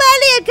coming,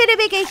 Molly. I'm gonna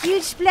make a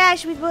huge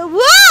splash with my...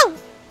 Whoa!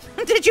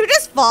 Did you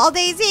just fall,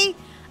 Daisy?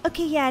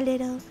 Okay, yeah, a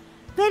little.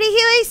 Ready?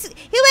 Here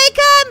I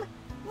come.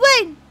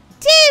 1,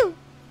 2,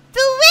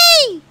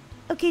 3.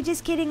 Okay,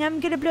 just kidding. I'm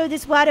gonna blow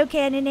this water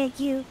cannon at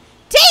you.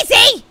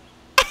 Daisy!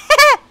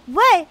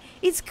 What?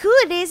 It's cool,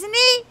 isn't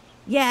it?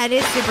 Yeah, it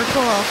is super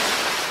cool.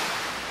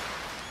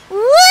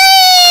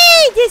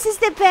 Whee! This is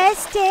the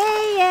best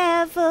day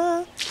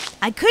ever.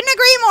 I couldn't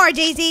agree more,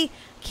 Daisy.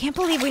 Can't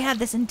believe we have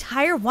this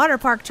entire water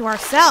park to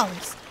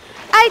ourselves.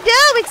 I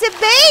know, it's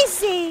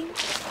amazing.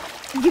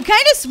 You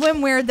kind of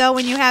swim weird though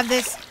when you have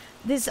this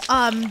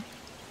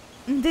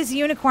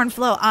unicorn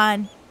float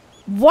on.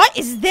 What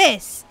is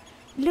this?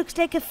 Looks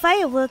like a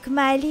firework,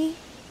 Molly.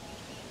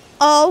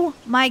 Oh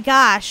my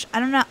gosh. I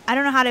don't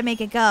know how to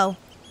make it go.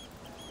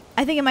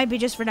 I think it might be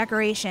just for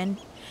decoration.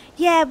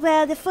 Yeah,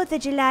 well, the 4th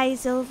of July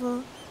is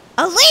over.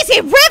 A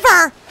lazy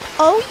river?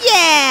 Oh,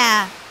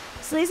 yeah.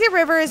 This lazy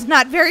river is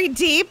not very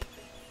deep.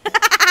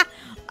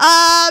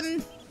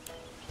 I'm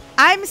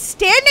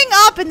standing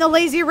up in the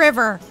lazy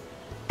river.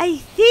 I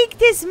think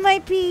this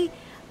might be,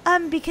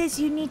 because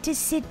you need to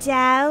sit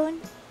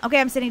down.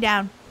 Okay, I'm sitting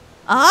down.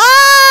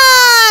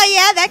 Ah,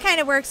 yeah, that kind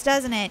of works,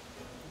 doesn't it?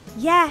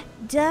 Yeah,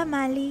 duh,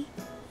 Molly.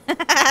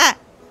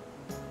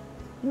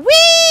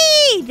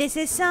 Whee! This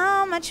is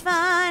so much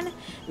fun.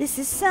 This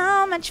is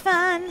so much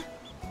fun.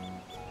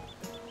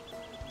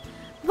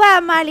 Wow,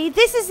 Molly,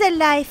 this is the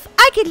life.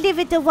 I could live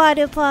at the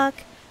water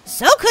park.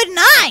 So couldn't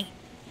I.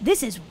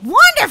 This is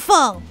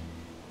wonderful.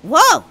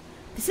 Whoa,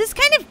 this is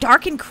kind of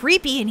dark and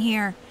creepy in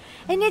here.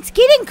 And it's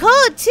getting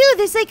cold too.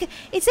 It's like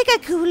a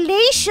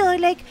glacier.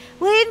 Like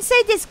we're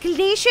inside this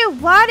glacier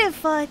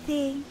waterfall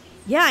thing.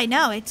 Yeah, I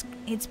know. It's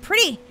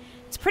pretty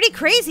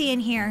crazy in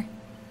here.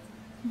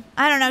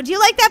 I don't know. Do you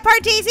like that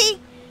part, Daisy?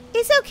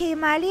 It's okay,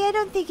 Molly. I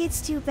don't think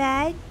it's too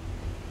bad.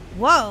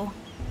 Whoa.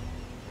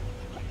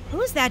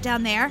 Who's that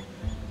down there?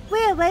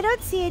 Well, I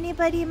don't see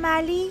anybody,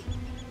 Molly.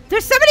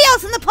 There's somebody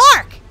else in the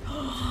park.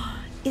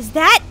 Is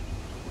that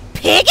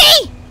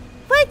Piggy?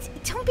 What?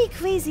 Don't be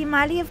crazy,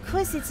 Molly. Of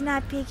course it's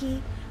not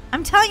Piggy.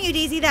 I'm telling you,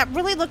 Daisy, that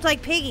really looked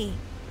like Piggy.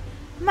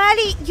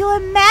 Molly, you're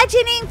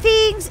imagining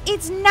things.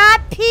 It's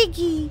not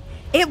Piggy.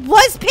 It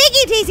was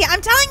Piggy, Daisy.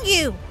 I'm telling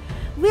you.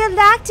 We're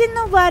locked in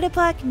the water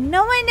park.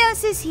 No one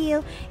else is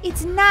here.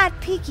 It's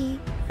not Piggy.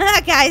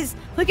 Guys,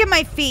 look at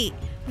my feet.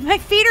 My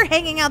feet are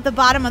hanging out the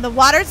bottom of the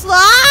water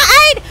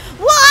slide.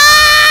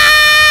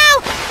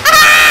 Whoa!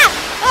 Ah!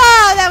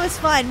 Oh, that was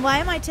fun. Why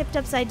am I tipped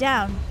upside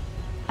down?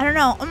 I don't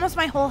know. Almost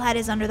my whole head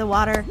is under the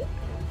water.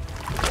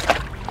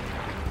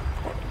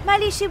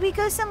 Molly, should we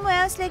go somewhere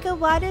else like a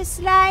water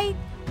slide?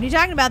 What are you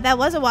talking about? That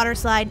was a water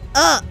slide.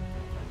 Ugh.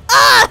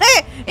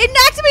 Ugh! It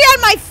knocked me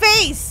on my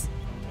face.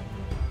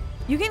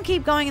 You can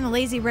keep going in the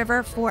lazy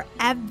river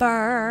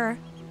forever.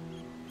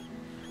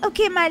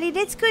 Okay, Molly,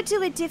 let's go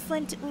to a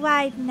different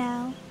ride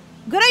now.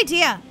 Good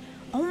idea.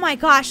 Oh my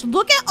gosh,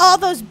 look at all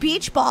those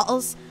beach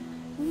balls.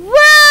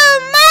 Whoa,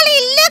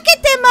 Molly, look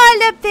at them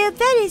all up there.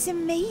 That is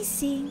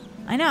amazing.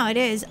 I know, it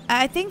is.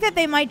 I think that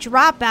they might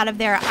drop out of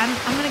there.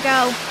 I'm going to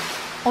go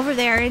over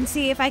there and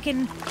see if I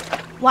can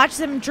watch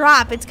them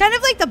drop. It's kind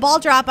of like the ball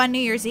drop on New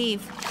Year's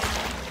Eve.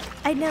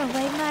 I know,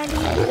 right,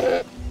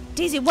 Molly?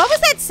 Daisy, what was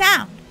that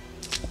sound?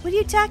 What are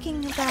you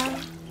talking about?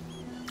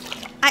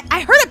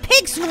 I heard a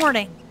pig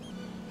snorting.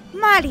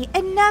 Molly,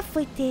 enough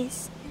with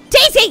this.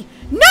 Daisy,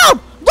 no!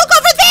 Look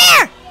over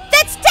there!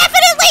 That's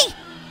definitely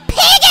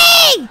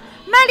Piggy!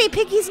 Molly,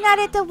 Piggy's not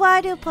at the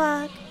water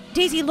park.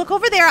 Daisy, look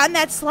over there on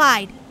that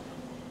slide.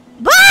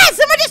 Ah!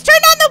 Someone just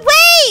turned on the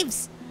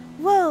waves!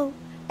 Whoa.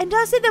 And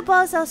also the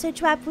balls also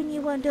drop when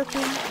you weren't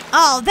looking.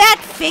 Oh,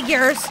 that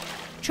figures.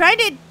 Trying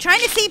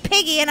to see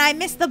Piggy and I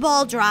missed the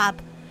ball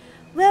drop.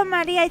 Well,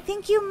 Molly, I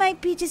think you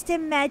might be just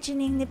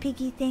imagining the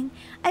Piggy thing.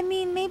 I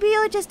mean, maybe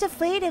you're just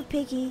afraid of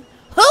Piggy.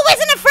 Who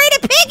isn't afraid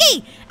of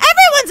Piggy?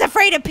 Everyone's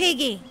afraid of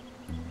Piggy.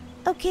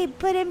 Okay,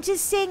 but I'm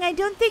just saying I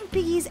don't think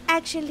Piggy's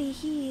actually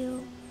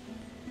here.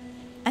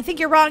 I think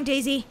you're wrong,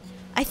 Daisy.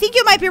 I think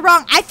you might be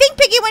wrong. I think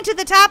Piggy went to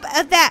the top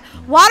of that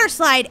water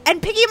slide,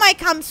 and Piggy might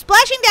come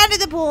splashing down to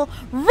the pool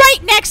right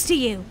next to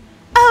you.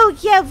 Oh,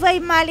 yeah,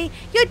 right, Molly.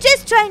 You're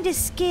just trying to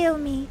scare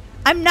me.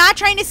 I'm not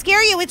trying to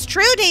scare you. It's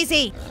true,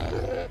 Daisy.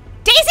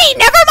 Daisy,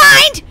 never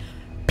mind.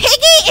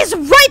 Piggy is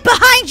right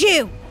behind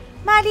you.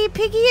 Molly,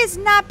 Piggy is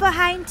not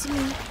behind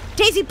me.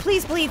 Daisy,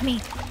 please believe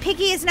me.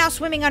 Piggy is now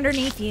swimming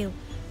underneath you.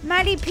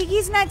 Molly,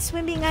 Piggy's not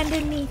swimming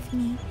underneath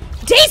me.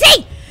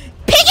 Daisy!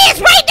 Piggy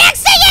is right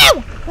next to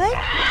you! What?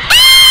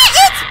 Ah!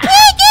 It's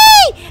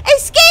Piggy!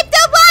 Escape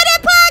the water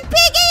park!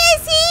 Piggy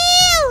is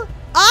here!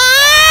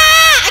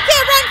 Ah! I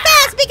can't run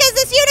fast because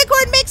this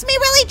unicorn makes me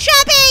really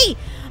chubby!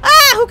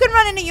 Ah! Who can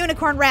run in a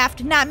unicorn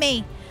raft? Not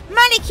me.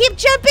 Molly, keep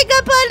jumping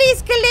up all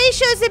these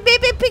glaciers and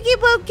maybe Piggy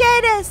won't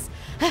get us.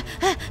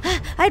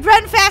 I'd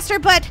run faster,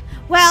 but,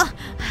 well,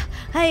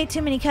 I ate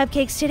too many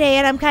cupcakes today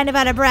and I'm kind of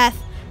out of breath.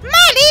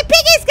 Molly,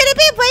 Piggy's gonna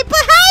be right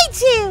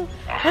behind you.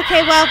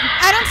 Okay, well,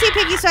 I don't see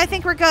Piggy, so I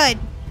think we're good.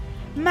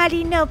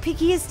 Molly, no,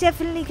 Piggy is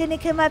definitely gonna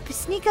come up,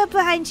 sneak up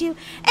behind you,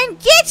 and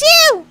get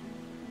you!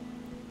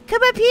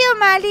 Come up here,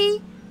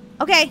 Molly.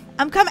 Okay,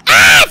 I'm coming.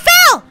 Ah, I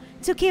fell!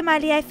 It's okay,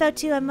 Molly, I fell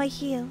too, I'm right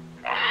here.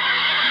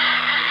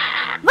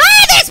 Ah,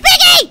 there's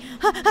Piggy!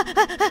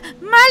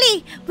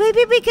 Molly,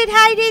 maybe we could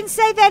hide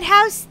inside that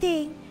house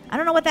thing. I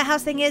don't know what that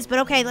house thing is, but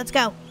okay, let's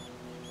go.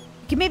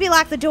 You can maybe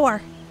lock the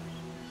door.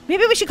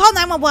 Maybe we should call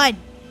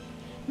 911.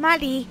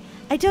 Molly,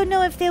 I don't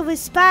know if they'll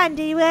respond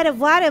to you at a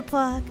water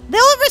park.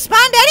 They'll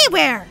respond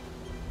anywhere.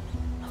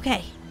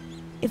 Okay.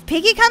 If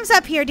Piggy comes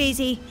up here,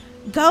 Daisy,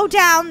 go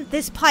down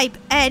this pipe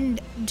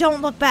and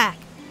don't look back.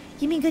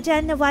 You mean go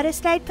down the water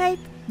slide pipe?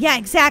 Yeah,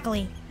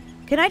 exactly.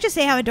 Can I just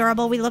say how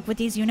adorable we look with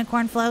these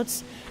unicorn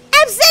floats?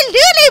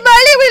 Absolutely,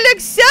 Molly. We look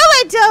so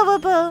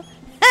adorable.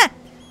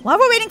 While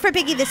we're waiting for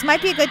Piggy, this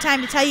might be a good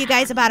time to tell you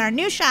guys about our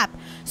new shop,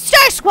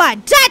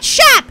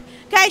 starsquad.shop.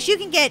 Guys, you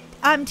can get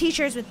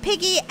t-shirts with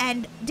Piggy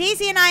and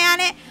Daisy and I on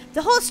it.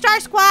 The whole Star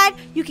Squad.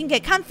 You can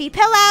get comfy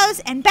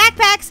pillows and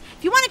backpacks.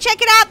 If you want to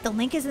check it out, the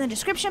link is in the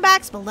description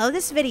box below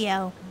this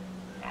video.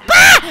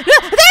 Ah!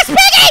 There's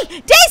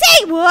Piggy!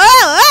 Daisy! Whoa,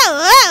 whoa,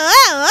 whoa,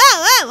 whoa,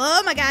 whoa, whoa.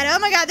 Oh my god, oh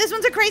my god. This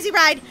one's a crazy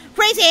ride.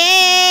 Crazy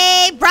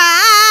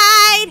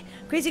ride.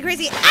 Crazy,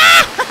 crazy.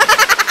 Ah!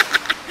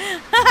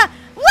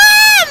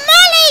 Whoa,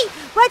 Molly!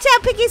 Watch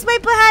out, Piggy's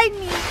right behind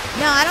me.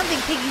 No, I don't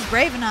think Piggy's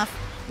brave enough.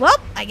 Well,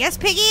 I guess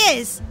Piggy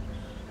is.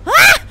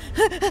 Ah!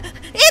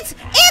 It's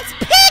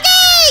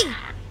Piggy!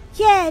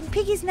 Yeah, and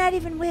Piggy's not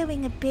even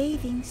wearing a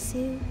bathing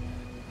suit.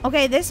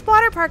 Okay, this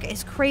water park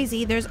is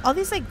crazy. There's all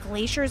these like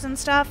glaciers and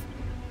stuff.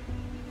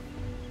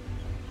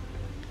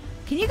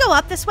 Can you go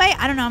up this way?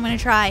 I don't know. I'm gonna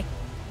try.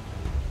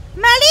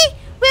 Molly,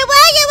 where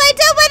are you? I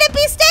don't want to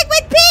be stuck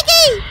with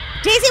Piggy.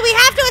 Daisy, we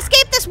have to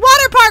escape this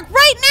water park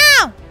right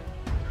now.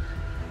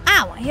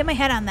 Ow! I hit my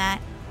head on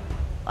that.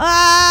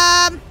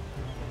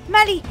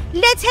 Molly,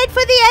 let's head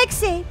for the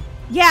exit.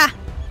 Yeah,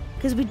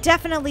 because we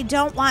definitely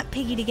don't want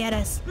Piggy to get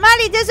us.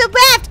 Molly, there's a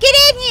raft. Get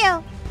in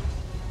here.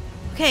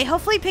 Okay,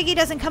 hopefully Piggy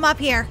doesn't come up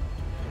here.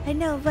 I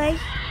know, right?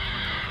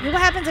 What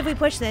happens if we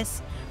push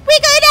this? We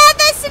go down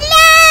the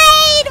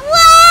slide!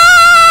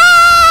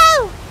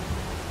 Whoa!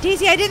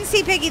 Daisy, I didn't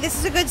see Piggy. This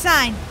is a good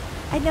sign.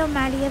 I know,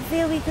 Molly, a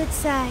very good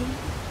sign.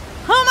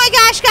 Oh my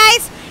gosh,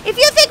 guys! If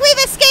you think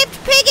we've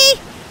escaped Piggy,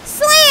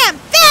 slam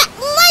that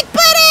like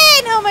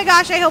button! Oh my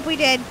gosh, I hope we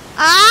did.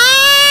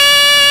 Ah!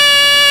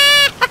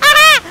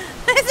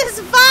 This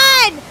is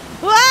fun!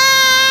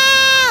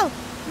 Whoa!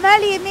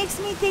 Molly, it makes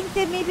me think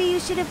that maybe you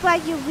should have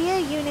brought your real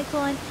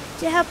unicorn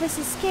to help us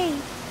escape.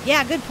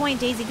 Yeah, good point,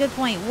 Daisy. Good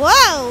point.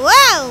 Whoa,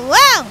 whoa,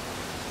 whoa!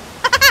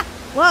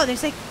 Whoa,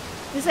 there's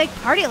like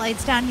party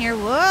lights down here.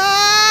 Whoa!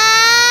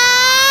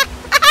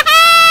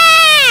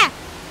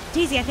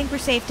 Daisy, I think we're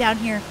safe down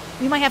here.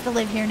 We might have to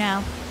live here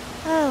now.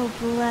 Oh,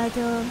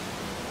 brother.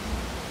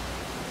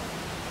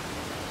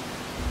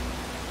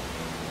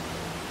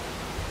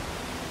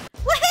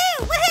 Woohoo!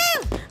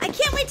 Woohoo! I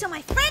can't wait till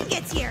my friend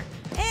gets here.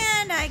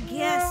 And I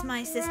guess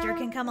my sister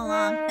can come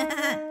along.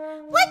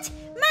 What?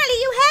 Molly,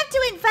 you have to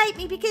invite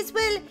me because,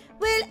 well,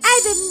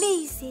 I'm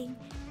amazing.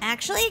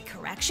 Actually,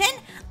 correction.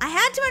 I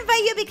had to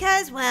invite you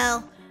because,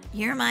 well,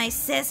 you're my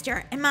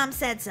sister and Mom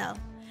said so.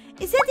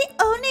 Is that the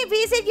only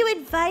reason you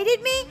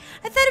invited me?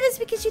 I thought it was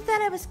because you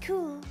thought I was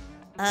cool.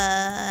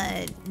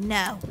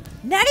 No.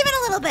 Not even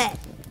a little bit.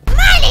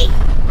 Molly!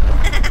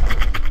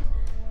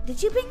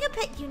 Did you bring your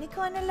pet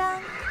unicorn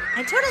along?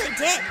 I totally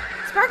did.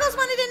 Sparkles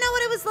wanted to know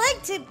what it was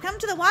like to come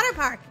to the water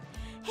park.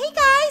 Hey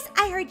guys,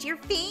 I heard you're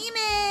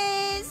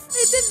famous.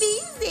 It's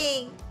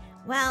amazing.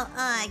 Well,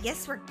 I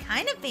guess we're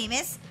kind of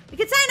famous. We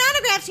could sign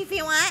autographs if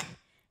you want.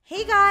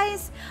 Hey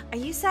guys, are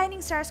you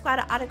signing Star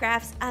Squad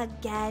autographs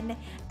again?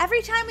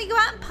 Every time we go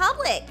out in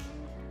public.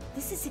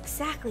 This is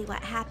exactly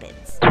what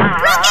happens.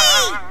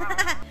 Brookie!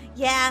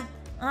 Yeah,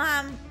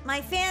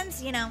 my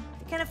fans, you know,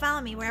 they kind of follow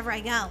me wherever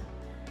I go.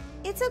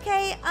 It's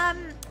okay,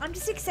 I'm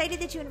just excited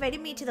that you invited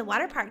me to the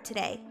water park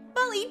today.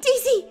 Molly,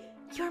 Daisy,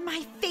 you're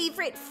my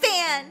favorite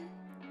fan.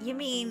 You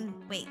mean,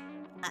 wait,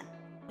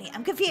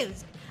 I'm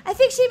confused. I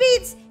think she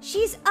means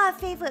she's our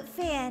favorite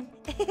fan.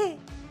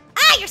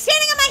 Ah, you're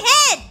standing on my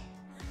head!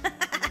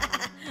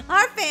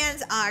 Our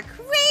fans are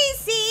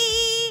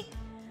crazy.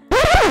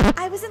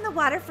 I was in the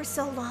water for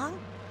so long,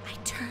 I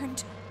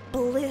turned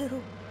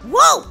blue.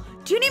 Whoa!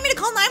 Do you need me to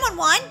call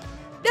 911?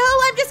 No,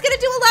 I'm just gonna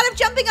do a lot of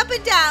jumping up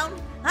and down.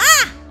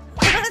 Ah!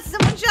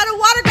 Someone shot a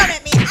water gun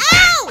at me.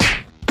 Ow!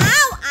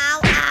 Ow,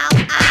 ow, ow,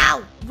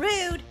 ow.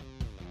 Rude.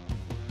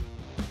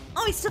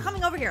 Oh, he's still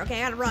coming over here.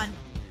 Okay, I gotta run.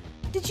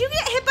 Did you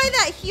get hit by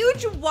that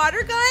huge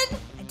water gun?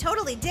 I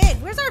totally did.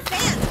 Where's our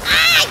fans?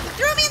 Ah! You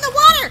threw me in the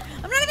water!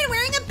 I'm not even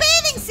wearing a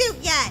bathing suit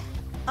yet!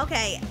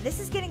 Okay, this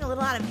is getting a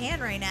little out of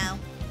hand right now.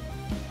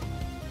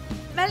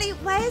 Molly,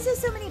 why is there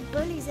so many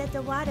bullies at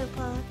the water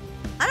park?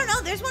 I don't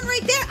know. There's one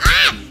right there.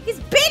 Ah! He's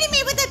baiting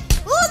me with a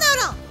pool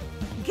noodle!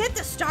 Get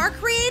the star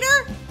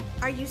creator?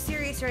 Are you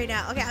serious right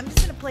now? Okay, I'm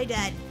just gonna play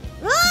dead.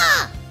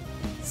 Ah!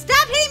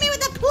 Stop hitting me with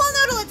the pool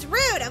noodle! It's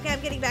rude! Okay, I'm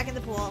getting back in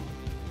the pool.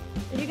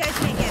 You guys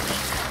can't get me.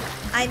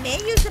 I may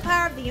use the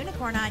power of the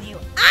unicorn on you.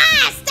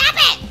 Ah! Stop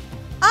it!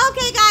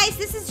 Okay, guys,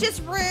 this is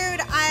just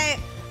rude.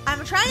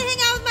 I'm trying to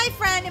hang out with my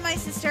friend and my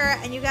sister,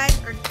 and you guys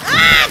are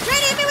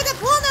trying to hit me with a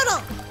pool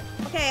noodle.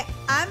 Okay,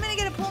 I'm gonna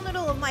get a pool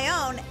noodle of my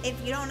own if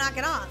you don't knock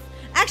it off.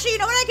 Actually, you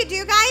know what I could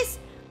do, guys?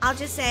 I'll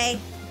just say,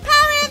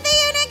 power of the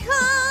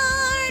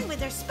unicorn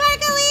with her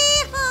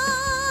sparkly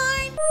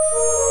horn.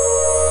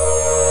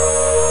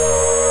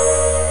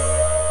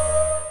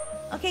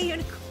 Okay,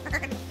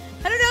 unicorn.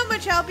 I don't know how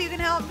much help you can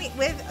help me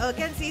with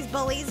against these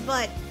bullies,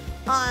 but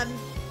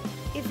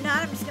if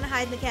not, I'm just gonna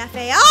hide in the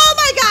cafe. Oh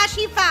my gosh,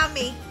 he found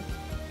me.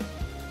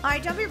 All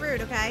right, don't be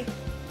rude, okay?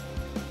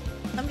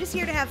 I'm just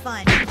here to have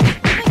fun.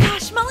 Oh my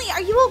gosh, Molly,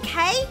 are you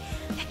okay?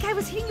 That guy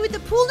was hitting you with the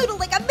pool noodle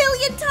like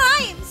 1,000,000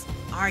 times.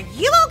 Are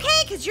you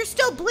okay? Because you're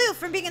still blue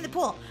from being in the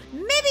pool.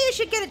 Maybe you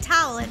should get a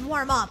towel and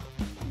warm up.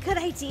 Good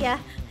idea.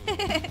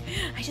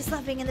 I just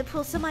love being in the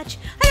pool so much.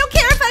 I don't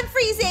care if I'm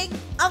freezing.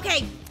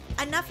 Okay,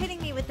 enough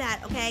hitting me with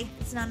that, okay?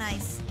 It's not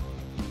nice.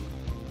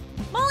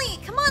 Molly,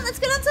 come on, let's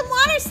get on some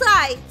water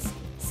slides.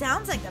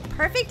 Sounds like the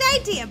perfect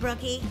idea,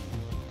 Brookie.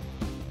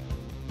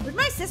 Where'd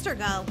my sister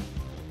go?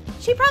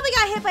 She probably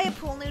got hit by a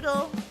pool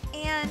noodle,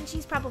 and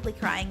she's probably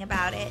crying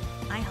about it.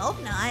 I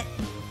hope not.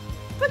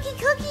 Brookie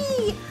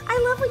Cookie, I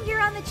love when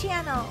you're on the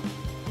channel.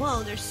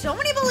 Whoa, there's so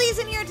many bullies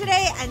in here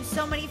today and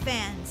so many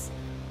fans.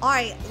 All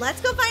right, let's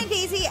go find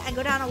Daisy and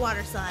go down a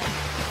water slide.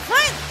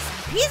 Finally,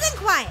 peace and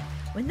quiet,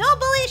 with no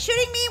bullies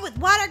shooting me with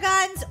water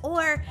guns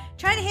or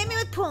trying to hit me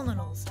with pool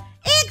noodles.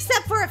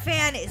 Except for a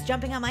fan is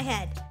jumping on my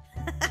head.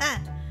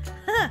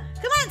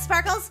 Come on,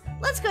 Sparkles.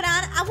 Let's go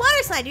down a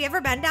water slide. Have you ever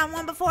been down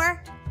one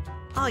before?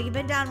 Oh, you've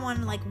been down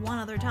one like one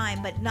other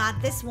time, but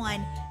not this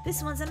one.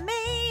 This one's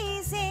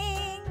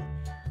amazing.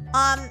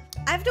 I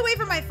have to wait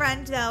for my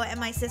friend, though, and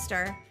my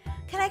sister.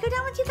 Can I go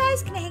down with you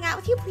guys? Can I hang out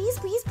with you, please,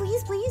 please,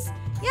 please, please?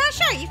 Yeah,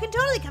 sure. You can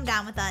totally come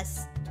down with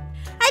us.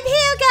 I'm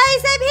here,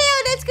 guys. I'm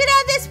here. Let's go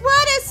down this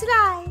water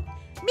slide.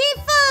 Me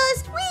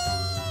first.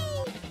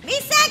 Whee! Me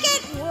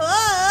second.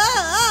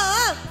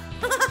 Whoa!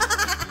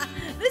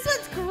 This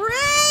one's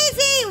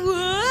crazy.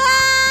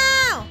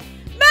 Whoa!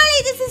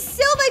 Molly, this is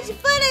so much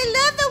fun. I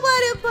love the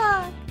water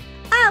park.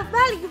 Oh,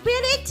 Molly, you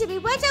ran into me.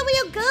 Watch out where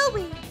you're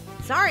going.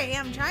 Sorry,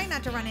 I'm trying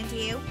not to run into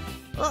you.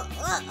 Hey!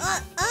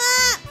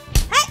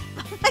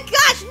 Oh my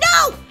gosh,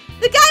 no!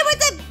 The guy with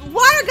the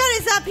water gun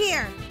is up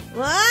here.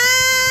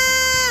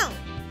 Whoa!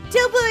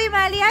 Don't worry,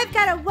 Molly. I've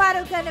got a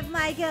water gun of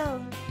my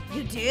own.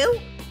 You do?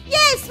 Yeah,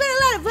 I spent a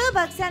lot of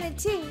Robux on it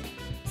too.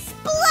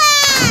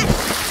 Splash!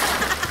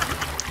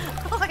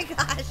 Oh my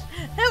gosh,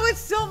 that was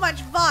so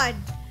much fun.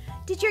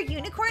 Did your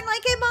unicorn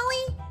like it,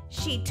 Molly?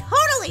 She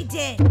totally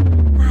did.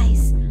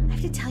 Guys, I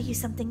have to tell you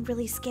something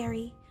really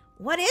scary.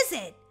 What is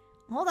it?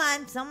 Hold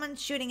on,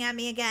 someone's shooting at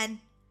me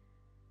again.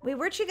 Wait,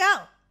 where'd she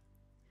go?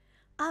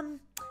 I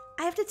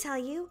have to tell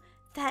you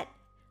that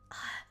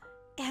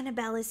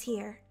Annabelle is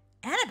here.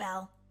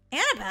 Annabelle?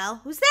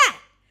 Annabelle? Who's that?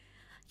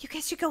 You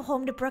guys should go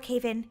home to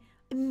Brookhaven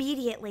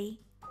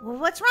immediately. Well,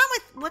 what's wrong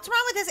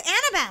with this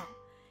Annabelle?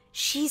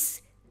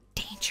 She's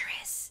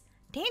dangerous.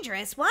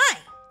 Dangerous? Why?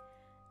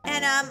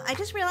 And I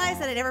just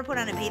realized that I never put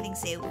on a bathing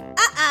suit.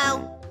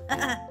 Uh-oh.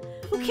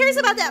 Who cares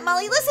about that,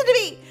 Molly? Listen to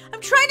me.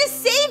 I'm trying to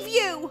save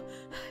you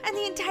and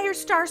the entire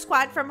Star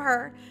Squad from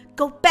her.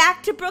 Go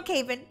back to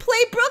Brookhaven.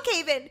 Play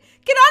Brookhaven.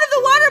 Get out of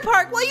the water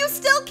park while you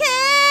still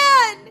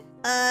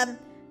can.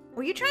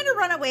 Were you trying to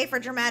run away for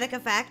dramatic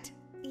effect?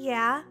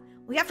 Yeah.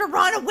 We have to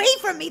run away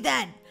from me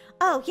then.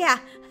 Oh, yeah.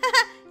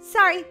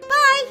 Sorry.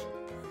 Bye.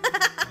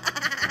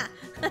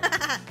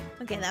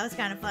 Okay, that was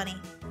kind of funny.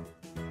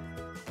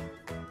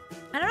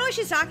 I don't know what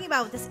she's talking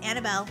about with this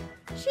Annabelle.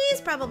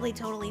 She's probably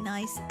totally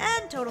nice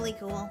and totally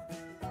cool.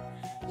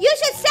 You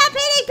should stop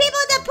hitting people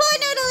with the pool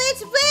noodle.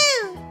 It's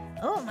rude.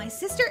 Oh, my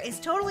sister is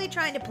totally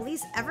trying to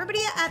police everybody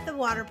at the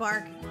water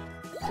park.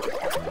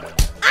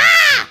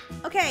 Ah!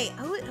 Okay,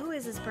 who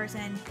is this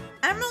person?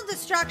 Emerald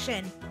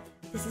Destruction.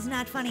 This is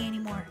not funny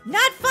anymore.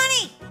 Not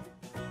funny!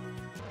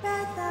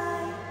 Red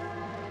light,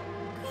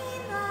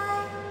 green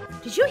light.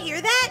 Did you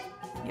hear that?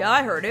 Yeah,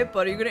 I heard it,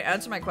 but are you gonna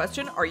answer my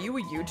question? Are you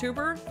a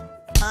YouTuber?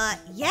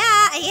 Yeah,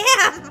 I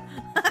am.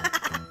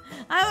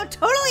 I'm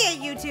totally a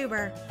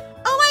YouTuber.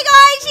 Oh my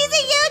God, she's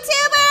a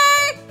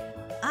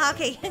YouTuber!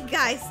 Okay,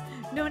 guys,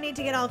 no need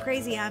to get all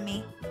crazy on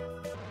me.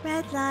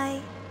 Red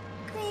light,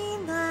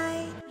 green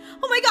light.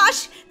 Oh my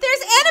gosh,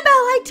 there's Annabelle.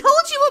 I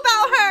told you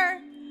about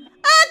her.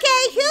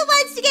 Okay, who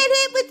wants to get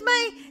hit with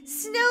my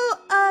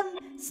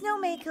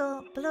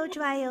snowmaker blow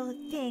dryer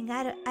thing?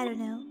 I don't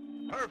know.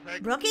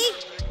 Perfect. Brookie?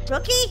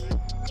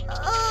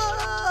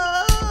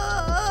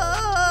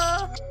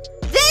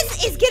 This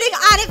is getting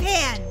out of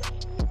hand.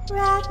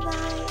 Red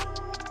light,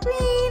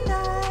 green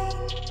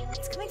light.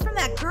 It's coming from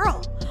that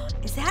girl.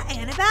 Is that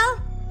Annabelle?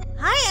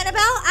 Hi,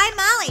 Annabelle. I'm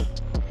Molly.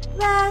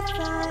 Red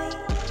light,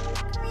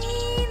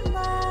 green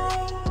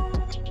light.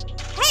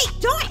 Hey,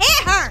 don't hit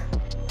her.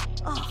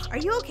 Oh, are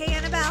you okay,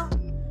 Annabelle?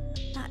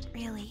 Not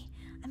really.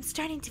 I'm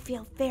starting to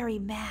feel very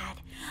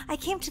mad. I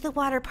came to the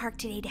water park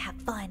today to have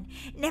fun,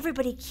 and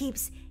everybody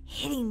keeps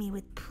hitting me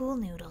with pool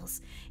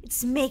noodles.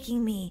 It's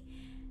making me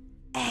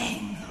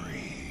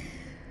angry.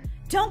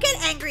 Don't get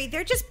angry.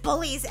 They're just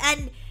bullies,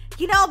 and,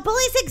 you know,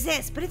 bullies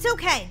exist, but it's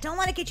okay. Don't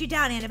let it get you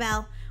down,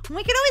 Annabelle.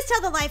 We can always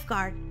tell the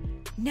lifeguard.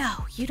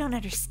 No, you don't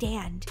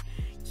understand.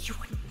 You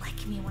wouldn't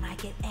like me when I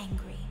get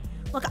angry.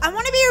 Look, I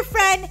want to be your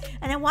friend,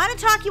 and I want to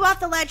talk you off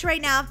the ledge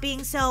right now of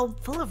being so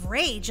full of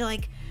rage.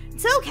 Like,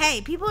 it's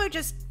okay. People are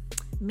just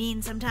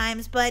mean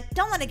sometimes, but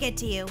don't let it get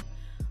to you.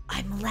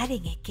 I'm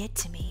letting it get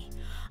to me.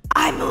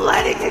 I'm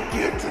letting it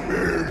get to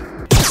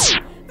me.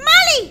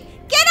 Molly,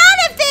 get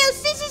out of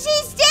this.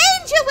 She's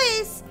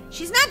dangerous.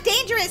 She's not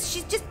dangerous.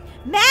 She's just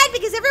mad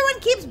because everyone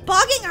keeps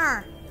bugging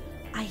her.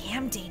 I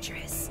am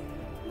dangerous.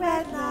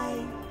 Red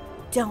light.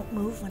 Don't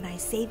move when I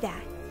say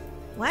that.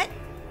 What?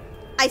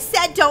 I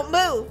said don't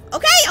move.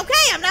 Okay,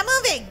 I'm not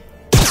moving.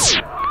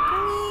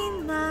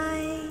 Green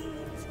light.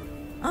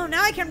 Oh,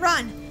 now I can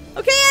run.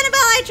 Okay, Annabelle,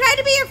 I tried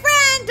to be your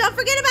friend. Don't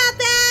forget about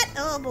that.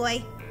 Oh,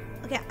 boy.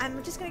 Okay,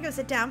 I'm just going to go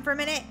sit down for a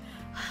minute.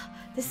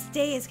 This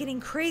day is getting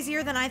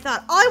crazier than I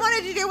thought. All I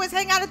wanted to do was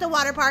hang out at the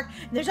water park.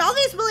 There's all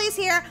these bullies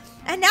here,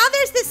 and now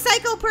there's this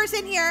psycho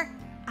person here.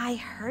 I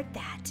heard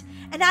that,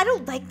 and I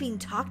don't like being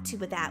talked to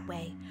that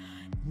way.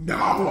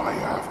 Now I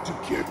have to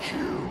get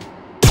you.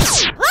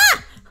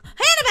 Ah!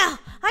 Annabelle,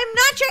 I'm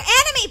not your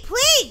enemy,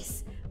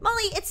 please.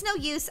 Molly, it's no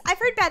use. I've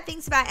heard bad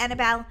things about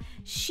Annabelle.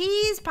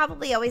 She's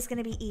probably always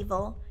going to be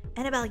evil.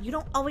 Annabelle, you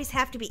don't always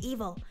have to be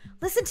evil.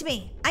 Listen to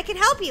me. I can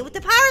help you with the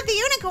power of the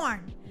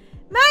unicorn.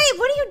 Molly,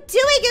 what are you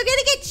doing? You're going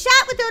to get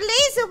shot with those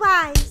laser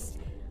eyes.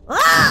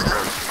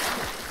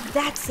 Ah!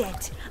 That's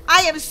it.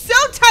 I am so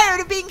tired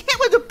of being hit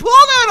with a pool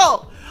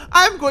noodle.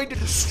 I'm going to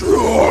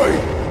destroy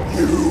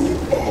you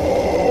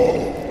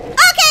all.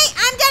 Okay,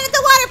 I'm done at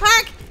the water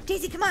park.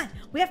 Daisy, come on.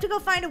 We have to go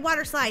find a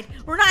water slide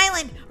or an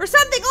island or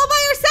something all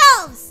by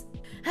ourselves.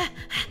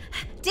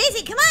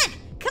 Daisy, come on.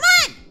 Come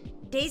on.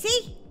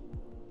 Daisy?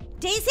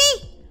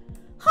 Daisy?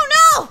 Oh,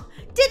 no.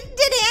 Did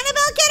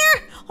Annabelle get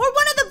her? Or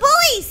one of the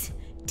bullies?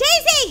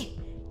 Daisy!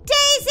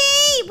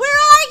 Daisy! Where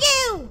are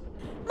you?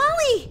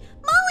 Molly!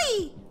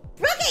 Molly!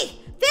 Brookie!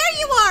 There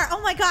you are!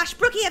 Oh my gosh,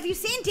 Brookie, have you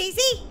seen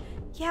Daisy?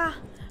 Yeah.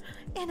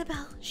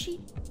 Annabelle,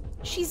 she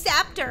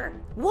zapped her.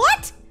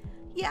 What?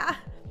 Yeah.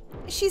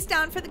 She's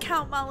down for the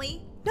count,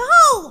 Molly.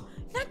 No!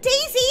 Not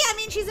Daisy! I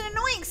mean, she's an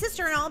annoying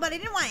sister and all, but I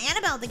didn't want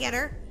Annabelle to get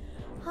her.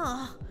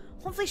 Oh,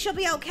 hopefully she'll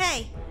be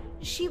okay.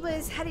 She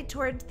was headed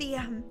toward the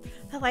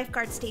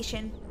lifeguard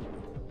station.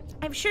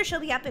 I'm sure she'll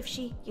be up if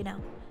she,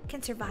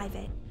 can survive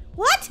it.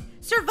 What?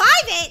 Survive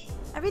it?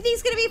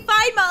 Everything's gonna be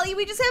fine, Molly.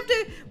 We have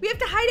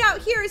to hide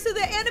out here so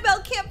that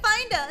Annabelle can't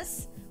find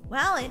us.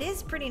 Well, it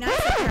is pretty nice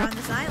up here on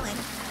this island.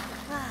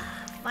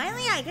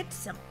 Finally, I get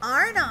some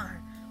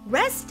R&R,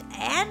 rest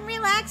and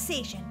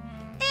relaxation,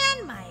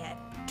 and my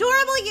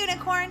adorable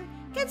unicorn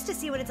gets to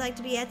see what it's like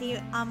to be at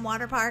the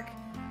water park.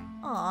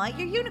 Aw,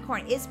 your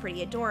unicorn is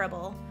pretty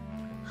adorable.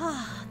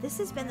 This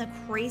has been the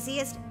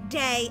craziest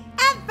day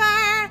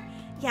ever.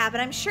 Yeah,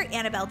 but I'm sure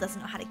Annabelle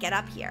doesn't know how to get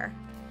up here.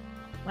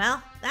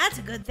 Well, that's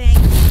a good thing.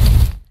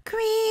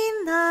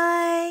 Green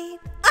light.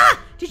 Ah!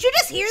 Did you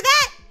just hear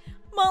that?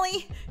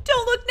 Molly,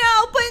 don't look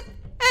now, but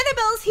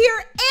Annabelle's here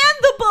and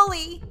the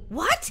bully.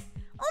 What?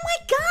 Oh my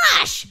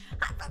gosh!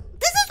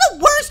 This is the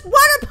worst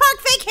water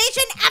park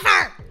vacation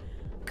ever!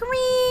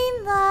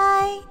 Green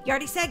light. You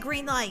already said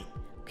green light.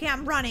 Okay,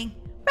 I'm running.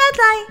 Red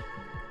light.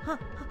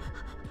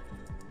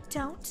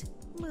 Don't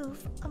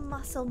move a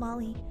muscle,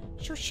 Molly.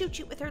 She'll shoot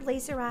you with her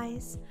laser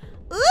eyes.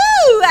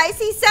 Ooh, I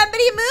see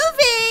somebody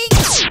moving!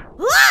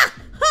 Ah!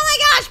 Oh my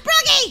gosh,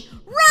 Brookie!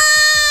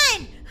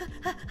 Run!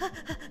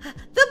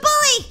 The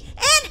bully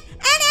and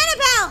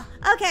Annabelle!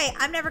 Okay,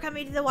 I'm never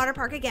coming to the water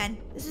park again.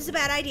 This is a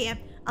bad idea.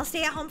 I'll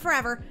stay at home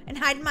forever and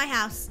hide in my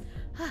house.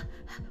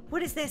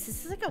 What is this?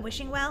 Is this like a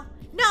wishing well?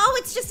 No,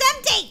 it's just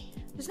empty!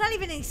 There's not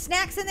even any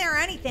snacks in there or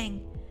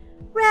anything.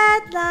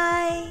 Red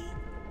light,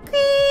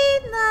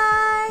 green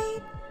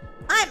light.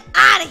 I'm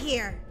out of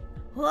here.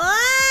 Whoa!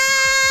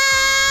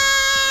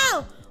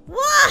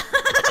 Whoa!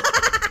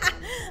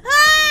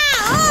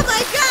 Oh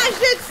my gosh,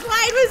 that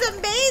slide was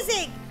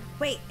amazing!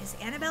 Wait, is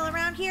Annabelle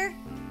around here?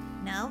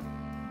 No.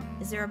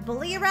 Is there a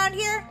bully around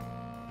here?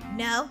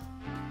 No.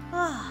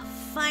 Oh,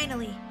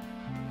 finally.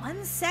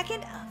 1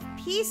 second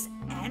of peace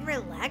and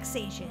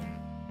relaxation.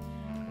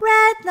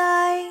 Red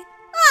light.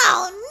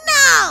 Oh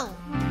no!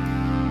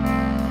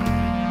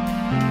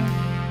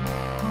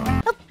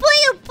 Oh boy,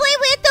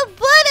 we're at the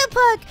water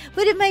park!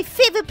 One of my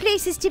favorite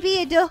places to be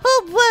in the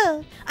whole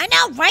world. I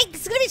know, right?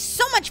 It's gonna be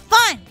so much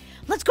fun.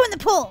 Let's go in the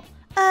pool.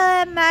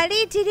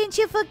 Molly, didn't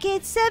you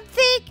forget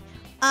something?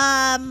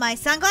 My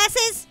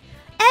sunglasses?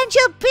 And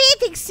your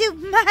bathing suit,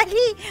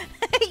 Molly.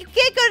 You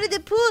can't go to the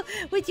pool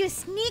with your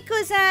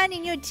sneakers on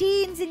and your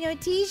jeans and your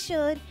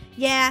t-shirt.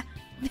 Yeah,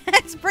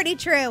 that's pretty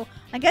true.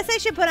 I guess I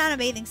should put on a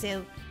bathing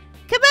suit.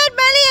 Come on,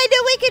 Molly, I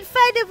know we can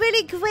find a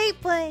really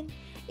great one.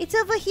 It's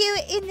over here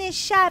in this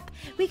shop.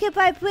 We can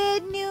buy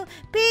brand new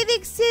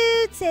bathing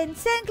suits and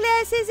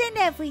sunglasses and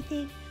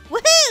everything.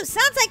 Woohoo!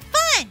 Sounds like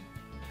fun!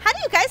 How do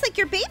you guys like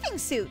your bathing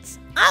suits?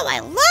 Oh, I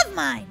love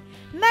mine!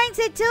 Mine's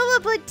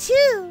adorable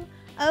too.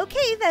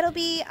 Okay, that'll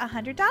be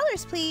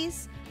 $100,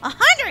 please.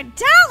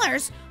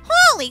 $100?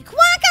 Holy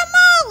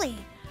guacamole!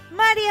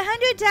 Marty,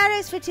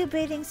 $100 for 2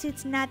 bathing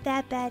suits, not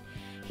that bad.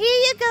 Here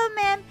you go,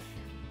 ma'am.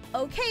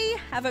 Okay,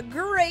 have a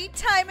great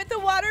time at the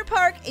water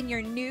park in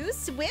your new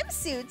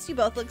swimsuits. You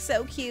both look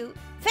so cute.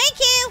 Thank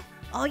you!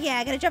 Oh yeah,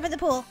 I gotta jump in the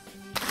pool.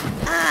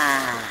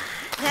 Ah,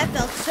 that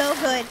felt so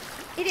good.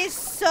 It is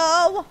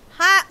so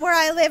hot where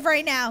I live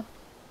right now.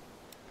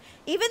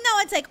 Even though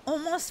it's like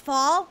almost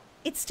fall,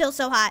 it's still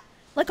so hot.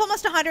 Like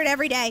almost 100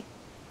 every day.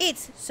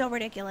 It's so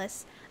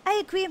ridiculous. I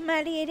agree,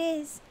 Marty, it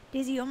is.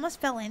 Daisy, you almost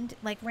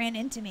ran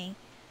into me.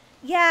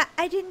 Yeah,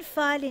 I didn't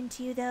fall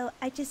into you, though.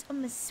 I just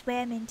almost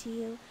swam into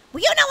you.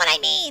 Well, you know what I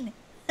mean!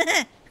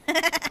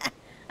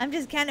 I'm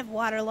just kind of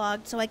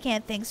waterlogged, so I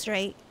can't think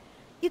straight.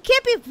 You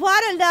can't be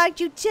waterlogged.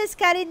 You just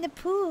got in the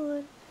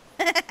pool.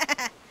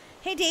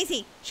 Hey,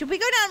 Daisy, should we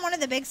go down one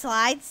of the big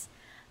slides?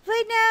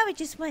 Right now, I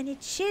just want to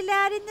chill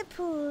out in the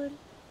pool.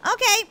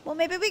 Okay, well,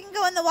 maybe we can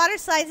go in the water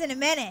slides in a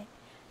minute.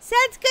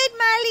 Sounds good,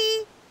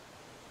 Molly.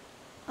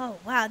 Oh,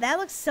 wow, that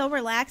looks so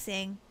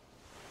relaxing.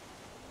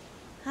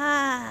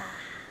 Ah,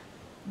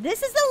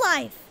 this is the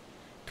life.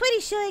 Pretty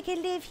sure I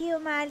can live here,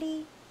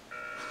 Molly.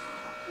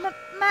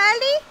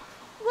 Molly?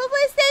 What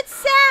was that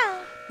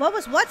sound? What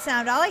was what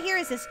sound? All I hear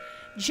is this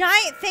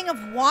giant thing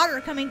of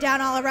water coming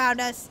down all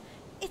around us.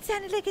 It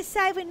sounded like a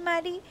siren,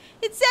 Molly.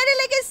 It sounded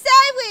like a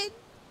siren.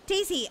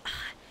 Daisy,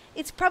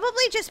 it's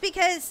probably just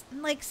because,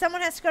 like,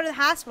 someone has to go to the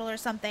hospital or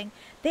something.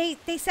 They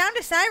sound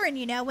a siren,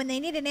 you know, when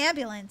they need an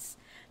ambulance.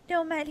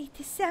 No, Molly,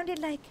 this sounded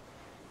like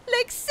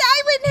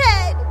Siren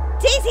Head!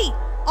 Daisy,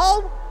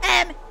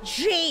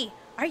 OMG!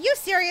 Are you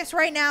serious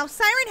right now?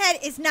 Siren Head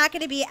is not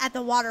going to be at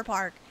the water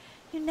park.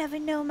 You never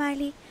know,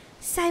 Molly.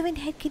 Siren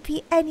Head could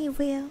be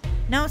anywhere.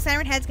 No,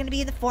 Siren Head's going to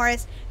be in the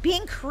forest,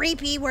 being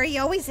creepy where he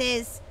always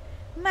is.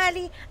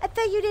 Molly, I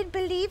thought you didn't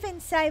believe in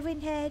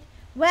Siren Head.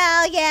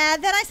 Well, yeah,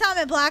 then I saw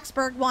him in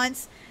Blacksburg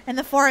once in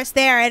the forest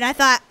there, and I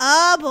thought,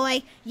 oh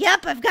boy,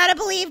 yep, I've got to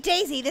believe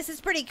Daisy. This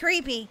is pretty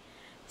creepy.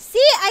 See,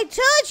 I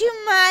told you,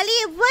 Molly,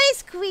 it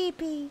was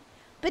creepy.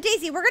 But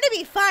Daisy, we're going to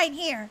be fine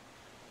here.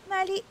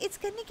 Molly, it's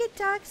going to get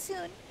dark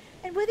soon,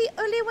 and we're the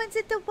only ones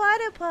at the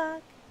water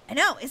park. I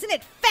know, isn't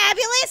it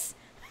fabulous?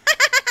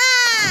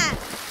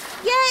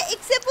 Yeah,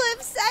 except for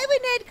if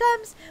Siren Head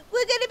comes,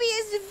 we're going to be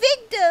his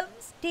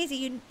victims.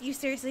 Daisy, you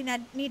seriously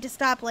need to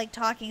stop, like,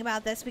 talking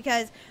about this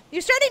because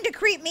you're starting to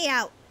creep me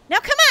out. Now,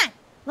 come on,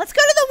 let's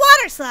go to the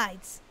water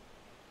slides.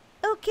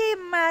 Okay,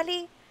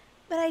 Molly,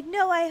 but I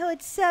know I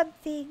heard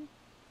something.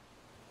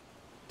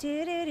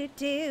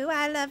 Do,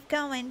 I love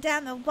going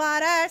down the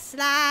water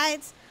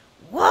slides.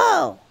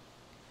 Whoa!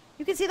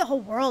 You can see the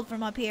whole world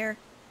from up here.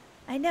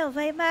 I know,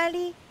 right,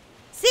 Molly?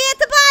 See you at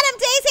the bottom,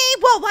 Daisy!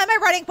 Whoa, why am I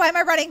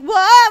running?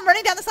 Whoa, I'm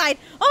running down the slide.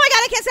 Oh my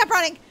god, I can't stop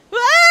running.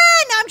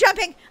 Ah, now I'm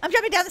jumping. I'm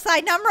jumping down the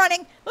slide. Now I'm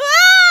running. Ah!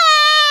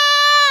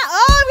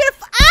 Oh, I'm gonna...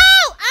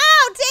 Ow!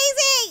 Ow,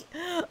 Daisy!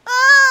 Oh,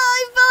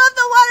 I fell off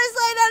the water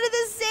slide out of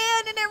the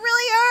sand and it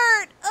really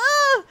hurt.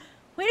 Oh,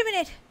 wait a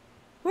minute.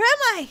 Where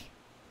am I?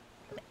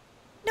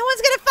 No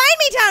one's gonna find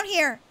me down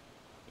here.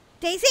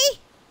 Daisy?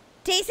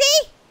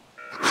 Daisy?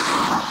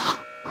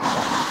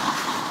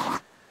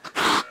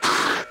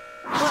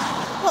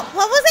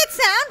 What was that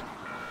sound?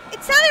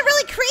 It sounded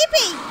really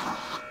creepy.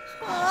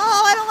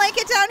 Oh, I don't like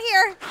it down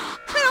here.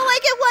 I don't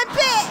like it one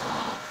bit.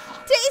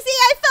 Daisy,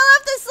 I fell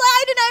off the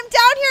slide and I'm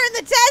down here in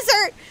the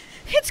desert.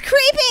 It's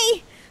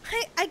creepy.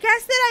 I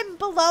guess that I'm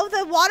below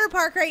the water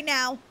park right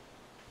now.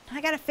 I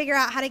gotta figure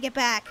out how to get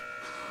back.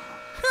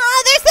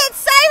 Oh, there's that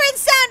siren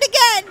sound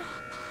again.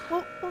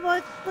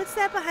 What's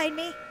that behind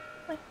me?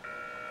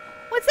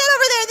 What's that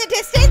over there in the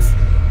distance?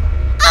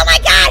 Oh my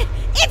god!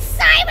 It's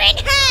Siren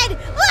Head!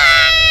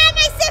 Ah!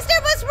 My sister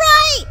was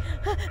right!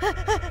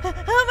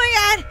 Oh my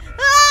god!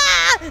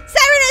 Ah!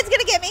 Siren Head's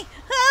gonna get me!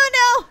 Oh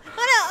no!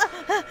 Oh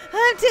no!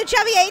 I'm too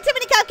chubby. I ate too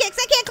many cupcakes.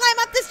 I can't climb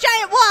up this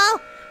giant wall!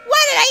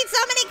 Why did I eat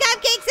so many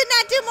cupcakes and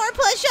not do more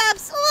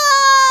push-ups?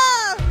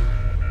 Whoa!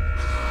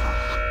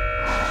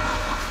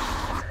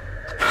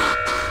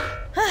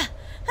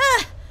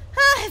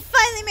 I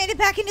finally made it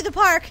back into the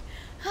park.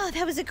 Oh,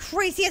 that was the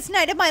craziest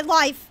night of my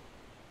life.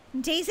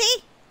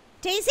 Daisy?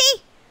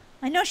 Daisy?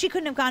 I know she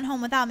couldn't have gone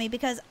home without me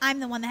because I'm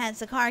the one that has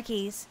the car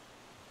keys.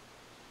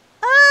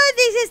 Oh,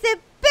 this is the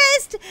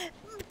best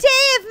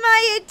day of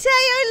my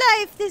entire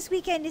life. This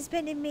weekend has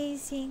been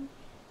amazing.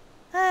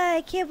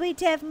 I can't wait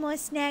to have more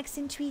snacks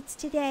and treats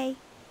today.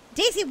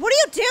 Daisy, what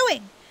are you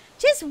doing?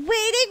 Just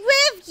waiting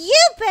with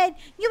you, Ben.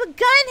 You were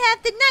gone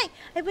half the night.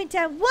 I went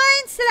down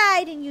one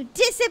slide and you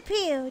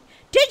disappeared.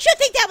 Didn't you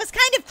think that was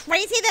kind of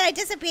crazy that I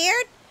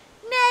disappeared?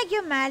 Nah,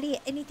 you're Molly.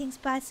 Anything's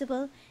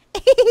possible.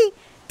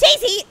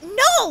 Daisy,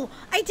 no!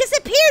 I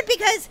disappeared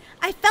because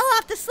I fell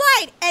off the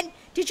slide. And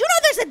did you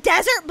know there's a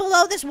desert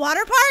below this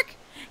water park?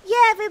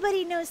 Yeah,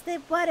 everybody knows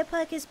the water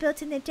park is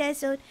built in the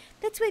desert.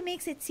 That's what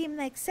makes it seem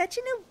like such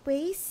an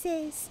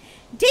oasis.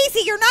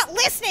 Daisy, you're not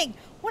listening.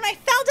 When I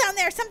fell down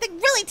there, something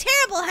really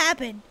terrible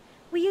happened.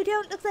 Well, you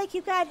don't look like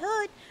you got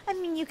hurt. I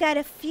mean, you got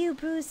a few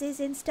bruises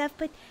and stuff,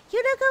 but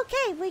you look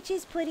okay, which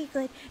is pretty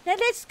good. Now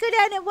let's go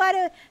down a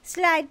water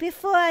slide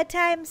before our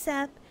time's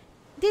up.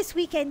 This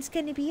weekend's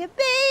gonna be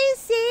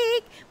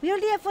amazing. We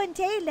only have one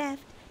day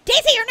left.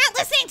 Daisy, you're not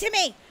listening to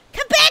me.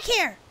 Come back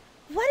here.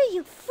 What are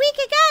you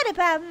freaking out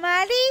about,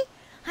 Molly?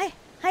 Hi.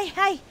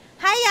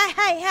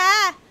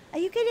 Are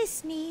you gonna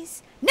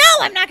sneeze? No,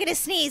 I'm not gonna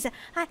sneeze.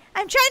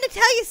 I'm trying to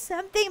tell you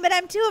something, but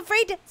I'm too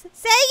afraid to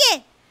say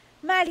it.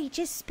 Molly,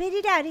 just spit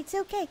it out. It's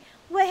okay.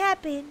 What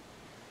happened?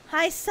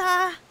 I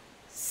saw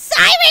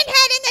Siren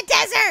Head in the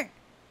desert.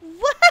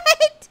 What?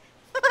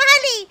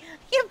 Molly,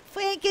 you're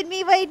pranking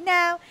me right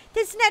now.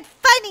 That's not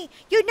funny.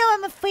 You know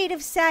I'm afraid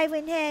of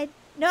Siren Head.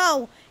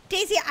 No,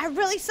 Daisy, I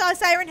really saw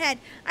Siren Head.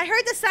 I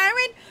heard the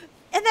siren,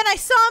 and then I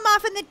saw him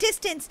off in the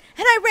distance,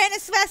 and I ran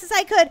as fast as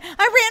I could.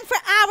 I ran for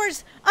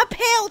hours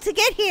uphill to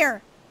get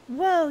here.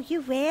 Whoa,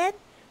 you ran?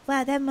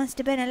 Wow, that must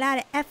have been a lot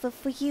of effort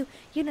for you.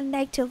 You don't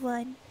like to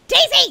run.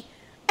 Daisy!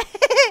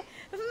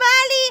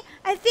 Molly,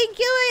 I think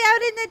you were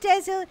out in the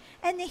desert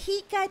and the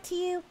heat got to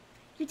you.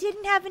 You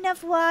didn't have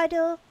enough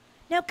water.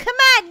 Now come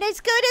on, let's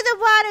go to the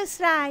water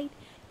slide.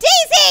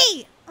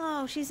 Daisy!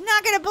 Oh, she's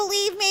not going to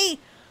believe me.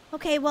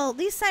 Okay, well, at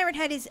least Siren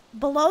Head is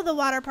below the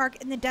water park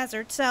in the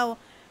desert, so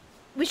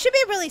we should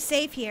be really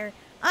safe here.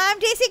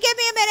 Daisy, give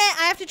me a minute.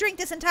 I have to drink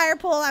this entire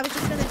pool. I was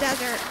just in the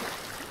desert.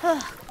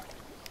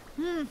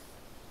 Ew,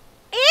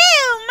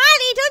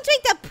 Molly, don't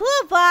drink the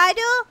pool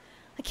bottle.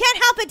 I can't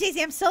help it,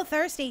 Daisy. I'm so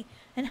thirsty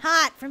and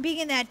hot from being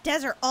in that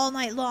desert all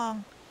night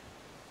long.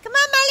 Come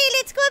on, Molly,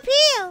 let's go up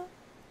here.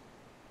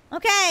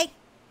 Okay.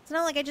 It's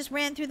not like I just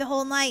ran through the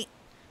whole night,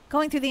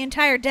 going through the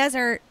entire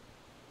desert.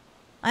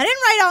 I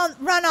didn't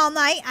run all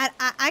night.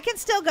 I can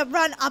still go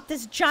run up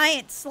this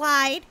giant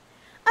slide.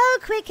 Oh,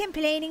 quit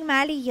complaining,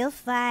 Molly. You're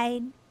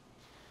fine.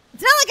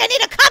 It's not like I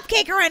need a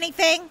cupcake or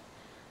anything.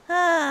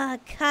 Ah,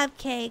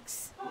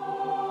 cupcakes.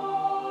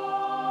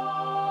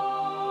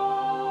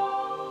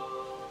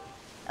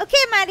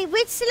 Okay, Molly,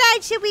 which slide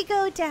should we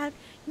go down?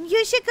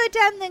 You should go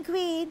down the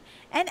green,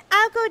 and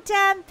I'll go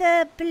down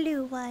the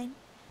blue one.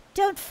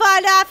 Don't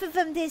fall off of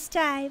them this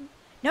time.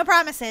 No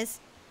promises.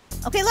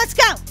 Okay, let's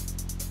go.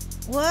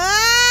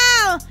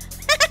 Whoa!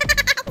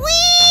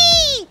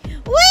 Whee!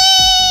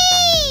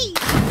 Whee!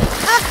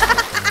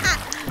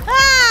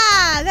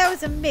 Ah, that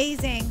was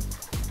amazing.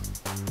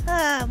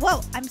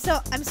 Whoa, I'm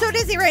so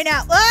dizzy right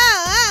now.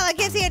 Whoa, I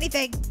can't see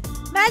anything.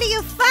 Molly,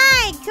 you're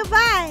fine. Come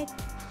on.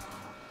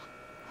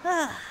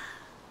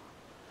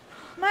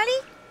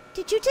 Molly,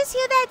 did you just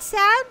hear that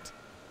sound?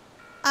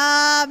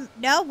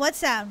 No, what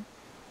sound?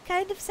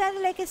 Kind of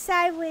sounded like a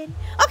siren.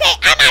 Okay,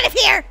 I'm out of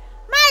here.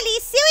 Molly,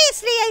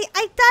 seriously,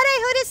 I thought I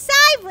heard a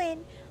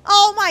siren.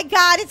 Oh my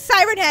God, it's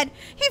Siren Head.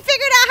 He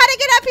figured out how to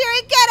get up here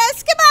and get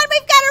us. Come on,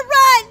 we've got to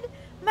run.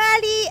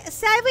 Molly,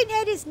 Siren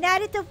Head is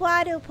not at the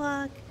water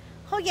park.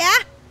 Oh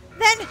yeah?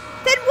 Then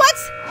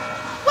what's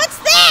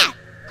that?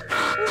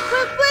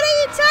 What are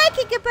you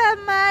talking about,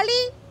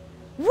 Molly?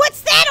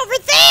 What's that over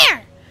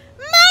there?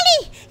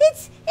 Molly,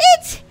 it's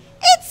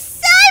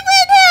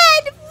Siren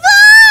Head!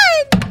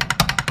 Run!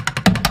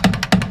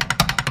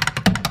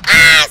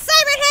 Ah,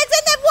 Siren Head's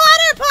in the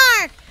water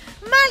park!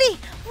 Molly,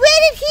 where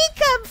did he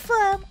come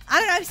from? I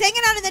don't know, he's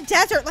hanging out in the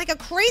desert like a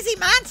crazy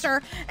monster,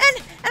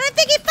 and I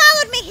think he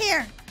followed me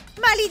here.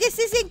 Molly, this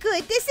isn't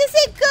good. This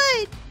isn't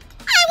good.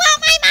 I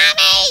want my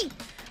mommy!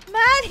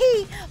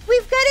 Molly,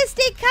 we've got to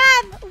stay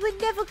calm. We're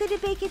never going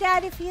to make it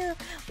out of here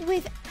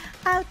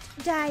without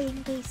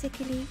dying,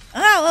 basically.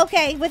 Oh,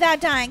 okay, without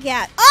dying,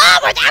 yeah. Oh,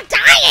 without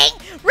dying?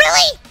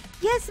 Really?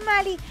 Yes,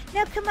 Molly.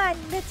 Now, come on.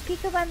 Let's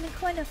peek around the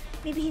corner.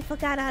 Maybe he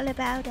forgot all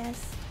about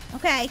us.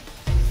 Okay.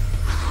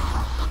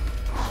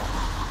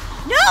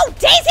 No,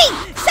 Daisy!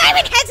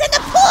 Siren Head's in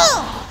the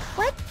pool!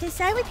 What? Does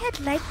Siren Head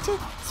like to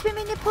swim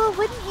in the pool?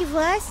 Wouldn't he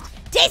rust?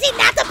 Daisy,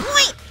 not the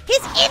point!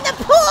 He's in the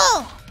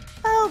pool!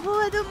 Oh,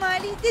 brother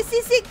Molly, this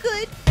isn't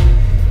good.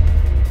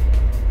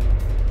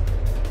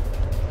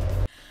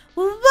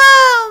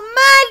 Whoa,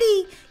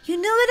 Molly! You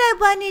know what I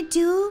want to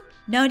do?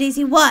 No,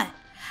 Daisy, what?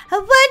 I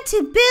want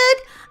to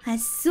build a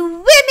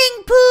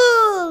swimming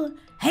pool.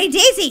 Hey,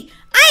 Daisy,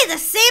 I had the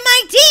same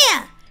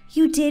idea!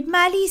 You did,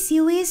 Molly?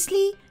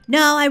 Seriously?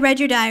 No, I read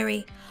your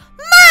diary.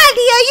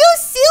 Molly, are you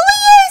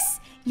serious?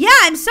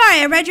 Yeah, I'm sorry,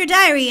 I read your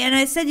diary and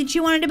I said that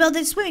you wanted to build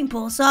a swimming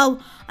pool, so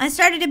I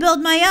started to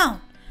build my own.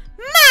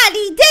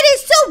 Molly, that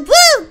is so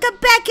rude! Come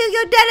back here,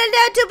 you're not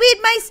allowed to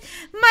read my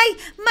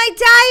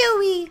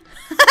diary.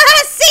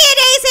 See you,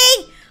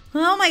 Daisy!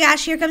 Oh my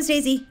gosh, here comes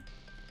Daisy.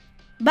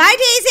 Bye,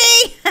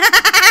 Daisy!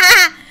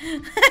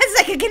 It's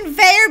like a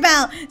conveyor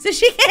belt, so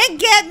she can't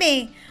get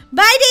me.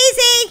 Bye,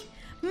 Daisy!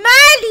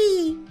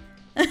 Molly!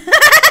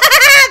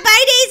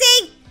 Bye,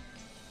 Daisy!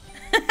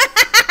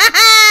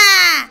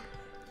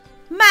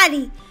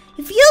 Molly,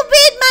 if you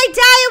read my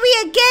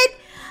diary again,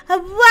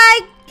 why,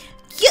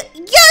 you'll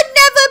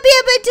never be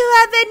able to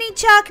have any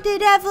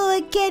chocolate ever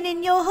again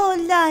in your whole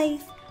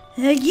life.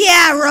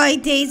 Yeah,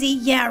 right, Daisy.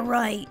 Yeah,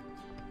 right.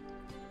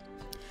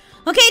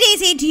 Okay,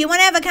 Daisy, do you want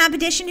to have a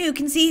competition who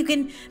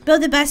can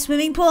build the best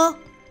swimming pool?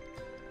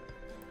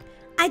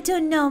 I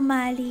don't know,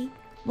 Molly.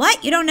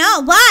 What? You don't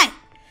know? Why?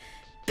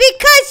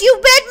 Because you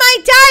read my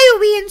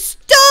diary and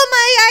stole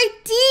my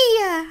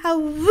idea. How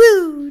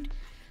rude.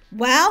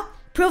 Well,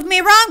 prove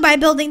me wrong by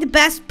building the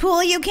best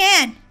pool you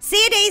can.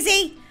 See you,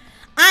 Daisy.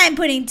 I'm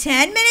putting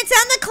 10 minutes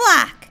on the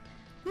clock.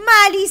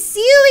 Molly,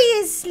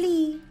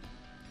 seriously.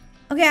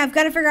 Okay, I've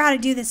got to figure out how to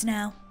do this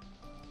now.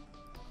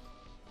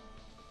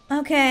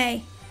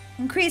 Okay.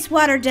 Increase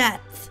water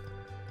depth.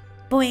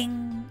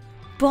 Boing,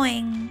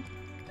 boing,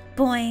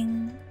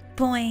 boing,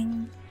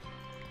 boing.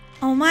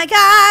 Oh my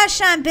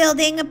gosh, I'm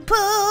building a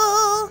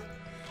pool.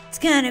 It's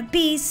gonna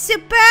be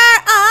super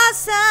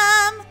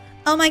awesome.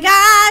 Oh my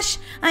gosh,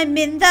 I'm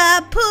in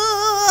the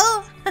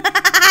pool.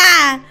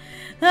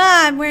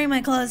 I'm wearing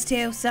my clothes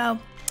too, so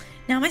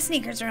now my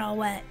sneakers are all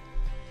wet.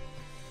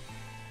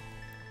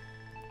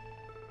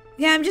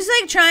 Yeah, I'm just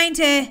like trying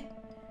to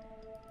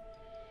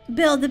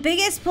build the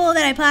biggest pool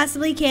that I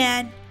possibly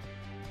can.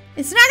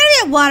 It's not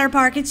gonna be a water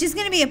park, it's just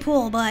gonna be a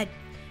pool, but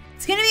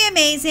it's gonna be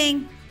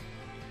amazing.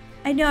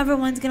 I know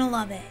everyone's gonna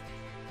love it.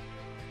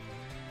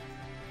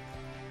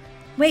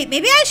 Wait,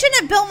 maybe I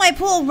shouldn't have built my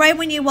pool right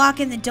when you walk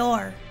in the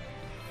door.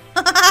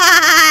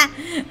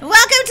 Welcome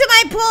to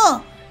my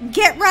pool.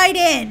 Get right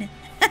in.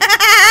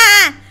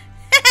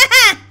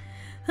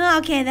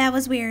 Okay, that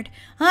was weird.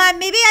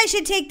 Maybe I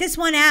should take this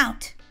one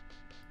out.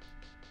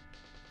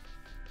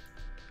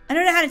 I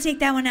don't know how to take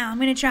that one out. I'm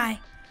gonna try.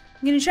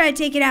 I'm gonna try to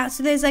take it out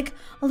so there's like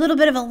a little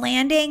bit of a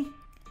landing.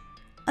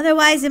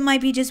 Otherwise, it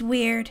might be just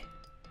weird.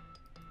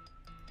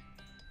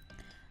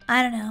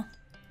 I don't know.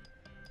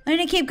 I'm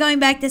gonna keep going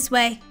back this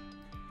way.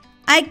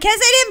 I guess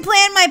I didn't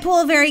plan my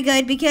pool very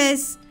good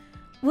because,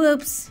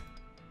 whoops.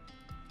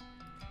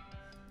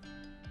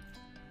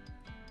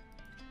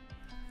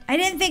 I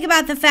didn't think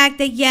about the fact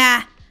that,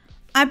 yeah,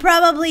 I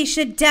probably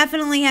should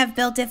definitely have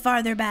built it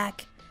farther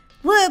back.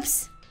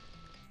 Whoops.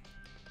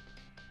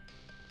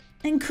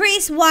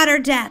 Increase water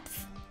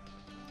depth.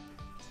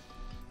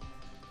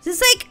 Is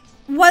this like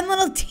one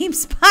little deep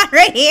spot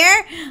right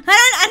here?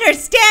 I don't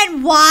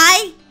understand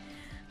why.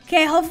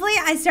 Okay, hopefully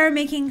I start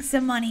making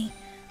some money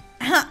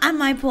on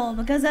my pool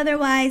because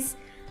otherwise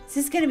it's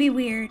just gonna be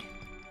weird.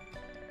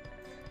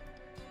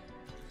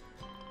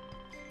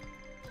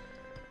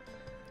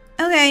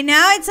 Okay,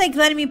 now it's like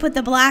letting me put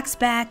the blocks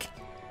back.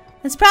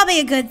 That's probably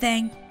a good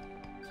thing.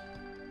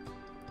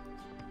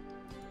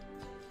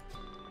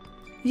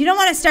 You don't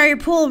want to start your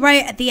pool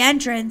right at the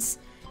entrance.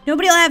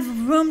 Nobody will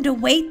have room to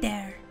wait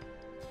there.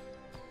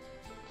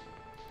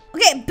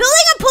 Okay,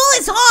 building a pool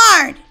is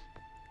hard.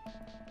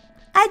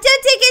 I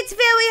don't think it's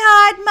very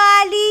hard,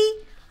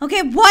 Molly.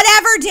 Okay,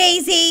 whatever,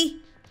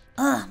 Daisy.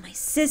 Ugh, my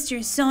sister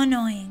is so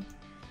annoying.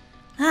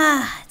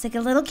 It's like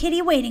a little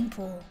kitty wading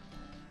pool.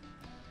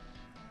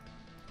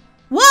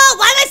 Whoa,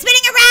 why am I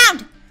spinning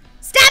around?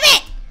 Stop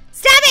it!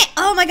 Stop it!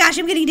 Oh my gosh,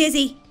 I'm getting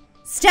dizzy.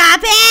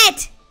 Stop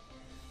it!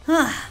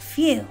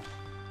 Phew.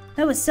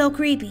 That was so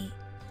creepy.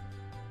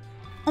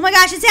 Oh my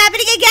gosh, it's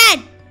happening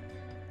again!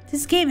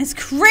 This game is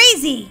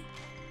crazy.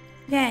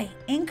 Okay,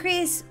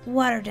 increase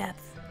water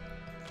depth.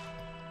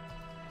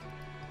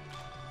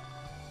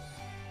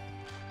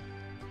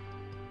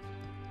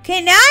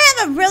 Okay, now I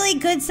have a really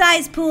good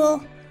sized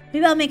pool.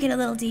 Maybe I'll make it a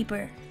little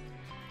deeper.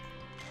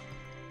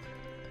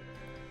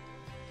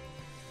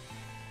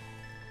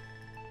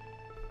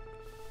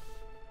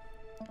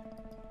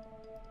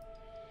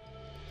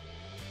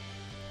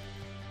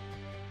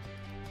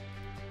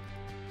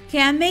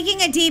 Okay, I'm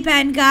making a deep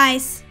end,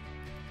 guys.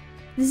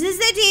 This is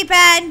the deep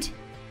end.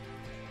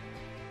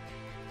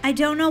 I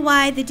don't know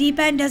why the deep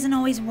end doesn't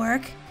always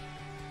work.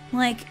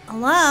 Like,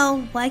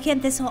 hello? Why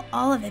can't this whole,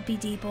 all of it be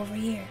deep over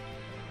here?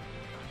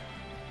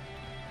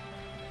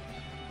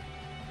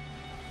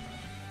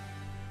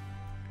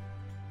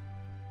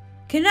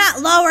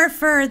 Cannot lower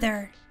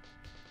further.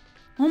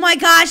 Oh my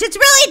gosh, it's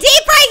really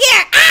deep right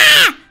here!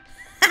 Ah!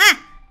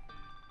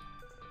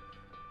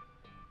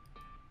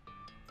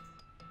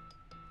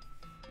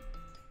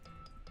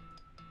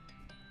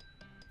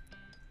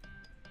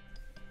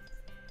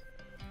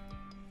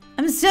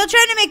 I'm still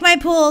trying to make my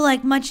pool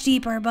like much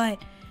deeper,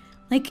 but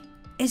like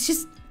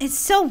it's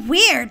so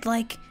weird.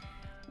 Like,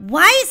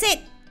 why is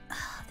it?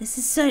 This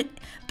is so.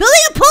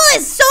 Building a pool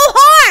is so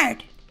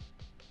hard.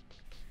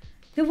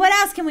 Okay, what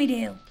else can we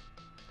do?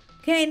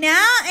 Okay,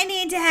 now I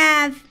need to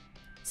have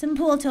some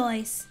pool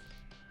toys.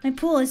 My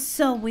pool is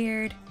so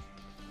weird.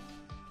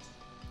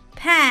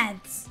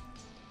 Paths.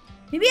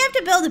 Maybe you have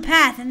to build a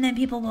path and then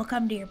people will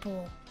come to your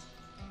pool.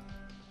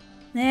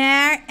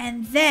 There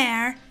and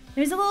there.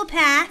 There's a little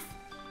path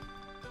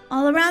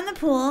all around the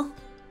pool,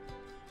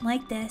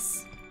 like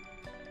this.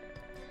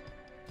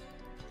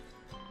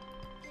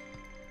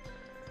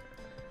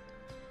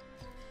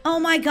 Oh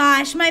my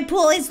gosh, my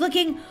pool is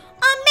looking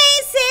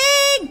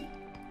amazing!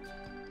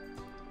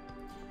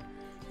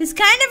 This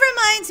kind of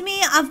reminds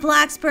me of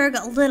Blacksburg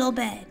a little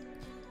bit.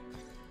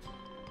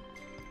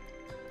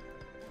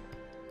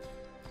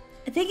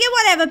 I think you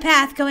want to have a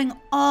path going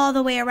all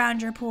the way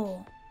around your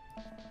pool.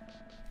 At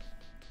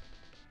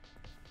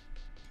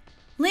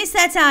least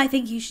that's how I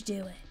think you should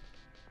do it.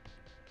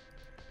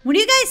 What do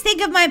you guys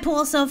think of my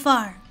pool so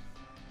far?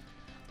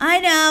 I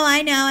know,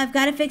 I've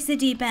got to fix the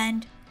deep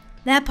end.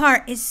 That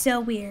part is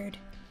so weird.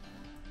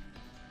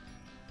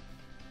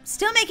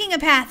 Still making a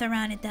path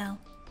around it though.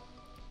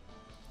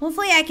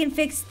 Hopefully I can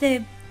fix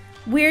the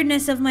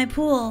weirdness of my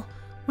pool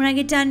when I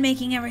get done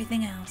making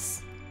everything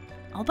else.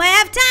 Hope I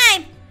have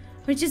time.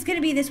 Or it's just gonna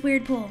be this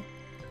weird pool.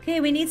 Okay,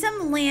 we need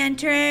some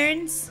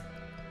lanterns.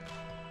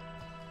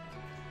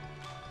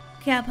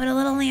 Okay, I'll put a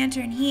little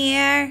lantern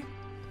here.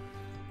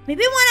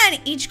 Maybe one on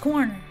each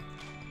corner.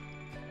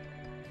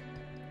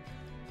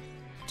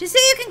 Just so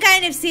you can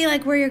kind of see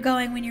like where you're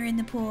going when you're in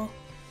the pool.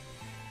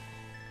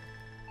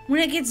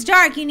 When it gets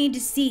dark, you need to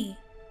see.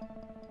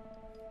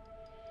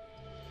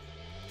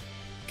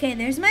 Okay,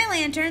 there's my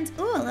lanterns.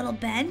 Ooh, a little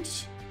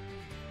bench.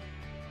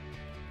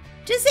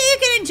 Just so you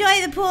can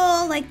enjoy the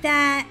pool like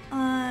that.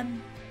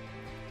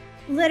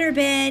 Litter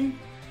bin.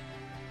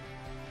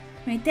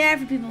 Right there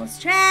for people's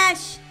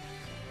trash.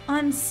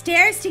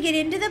 Stairs to get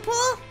into the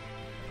pool?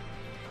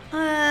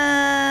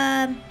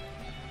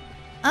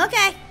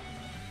 Okay.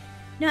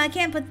 No, I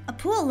can't put a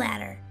pool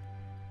ladder.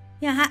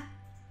 Yeah,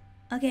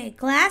 okay,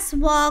 glass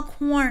wall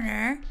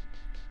corner.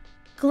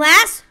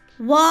 Glass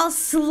wall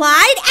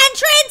slide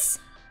entrance?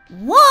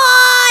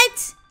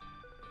 What?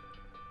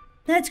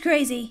 That's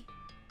crazy.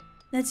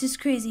 That's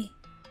just crazy.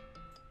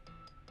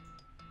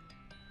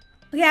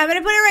 Okay, I'm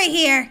gonna put it right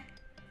here.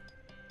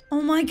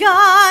 Oh my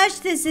gosh,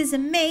 this is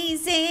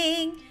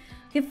amazing.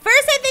 Okay,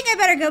 first I think I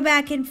better go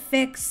back and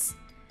fix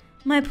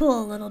my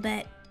pool a little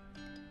bit.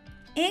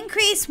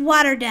 Increase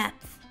water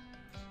depth.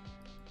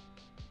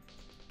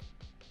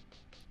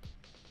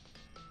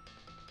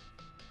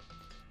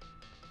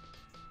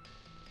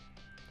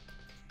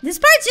 This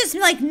part's just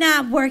like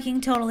not working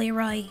totally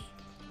right.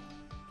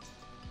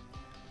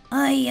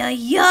 Ay,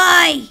 ay,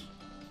 ay.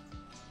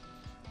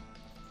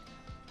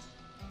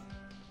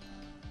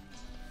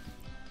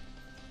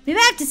 Maybe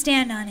I have to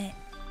stand on it.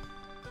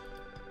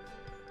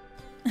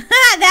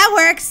 That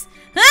works.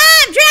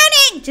 Ah, I'm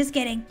drowning! Just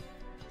kidding.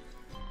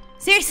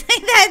 Seriously,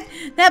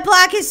 that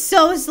block is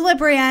so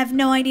slippery. I have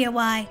no idea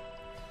why.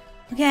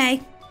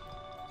 Okay.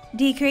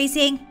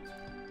 Decreasing.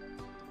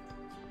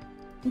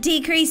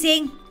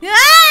 Decreasing.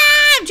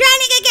 Ah, I'm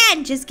drowning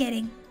again. Just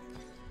kidding.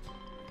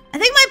 I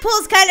think my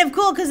pool's kind of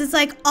cool because it's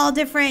like all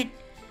different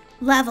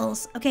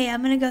levels. Okay,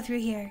 I'm going to go through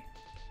here.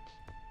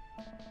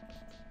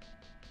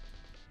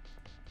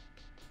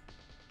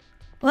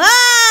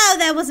 Whoa,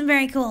 that wasn't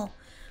very cool.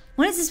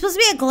 When is this supposed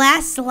to be a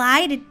glass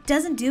slide? It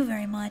doesn't do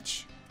very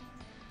much.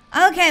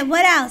 Okay,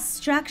 what else?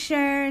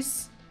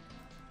 Structures.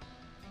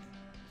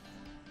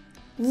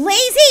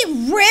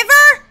 Lazy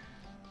river?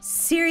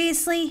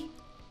 Seriously?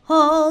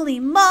 Holy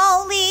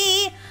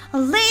moly, a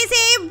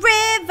lazy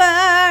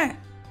river.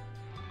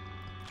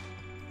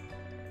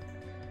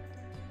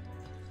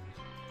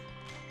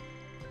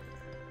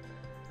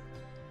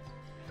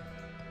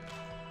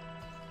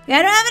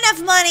 I don't have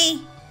enough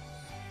money.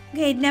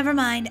 Okay, never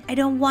mind. I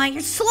don't want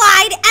your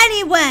slide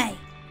anyway.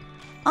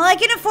 All I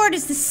can afford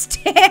is the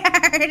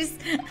stairs.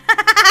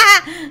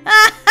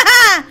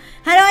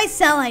 How do I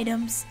sell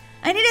items?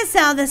 I need to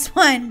sell this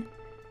one.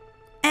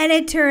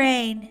 Edit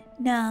terrain.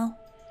 No.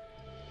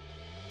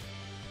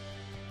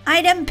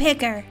 Item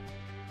picker.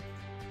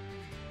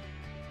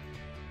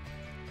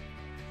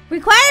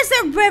 Requires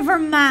a river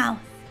mouth.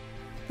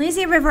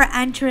 Lazy river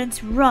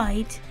entrance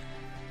right.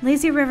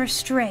 Lazy river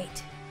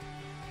straight.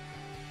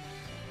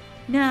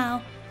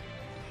 No.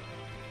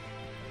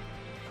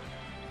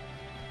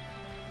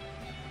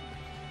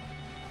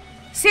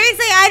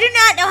 Seriously, I do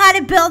not know how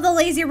to build the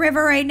lazy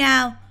river right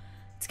now.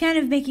 It's kind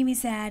of making me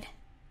sad.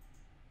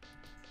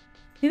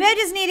 Maybe I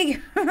just need to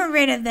get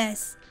rid of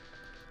this.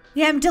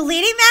 Yeah, I'm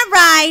deleting that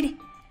ride.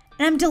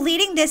 And I'm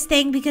deleting this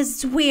thing because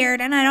it's weird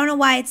and I don't know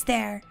why it's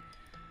there.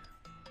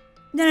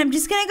 Then I'm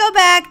just going to go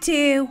back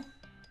to...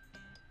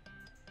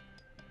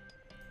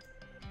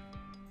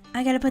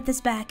 I got to put this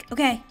back.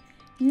 Okay.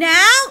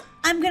 Now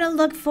I'm going to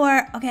look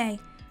for... Okay.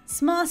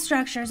 Small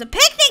structures. A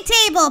picnic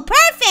table.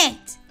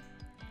 Perfect.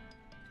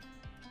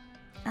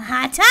 A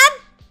hot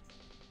tub?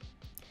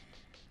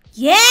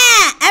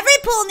 Yeah, every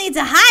pool needs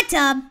a hot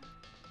tub.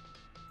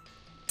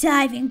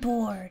 Diving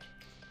board.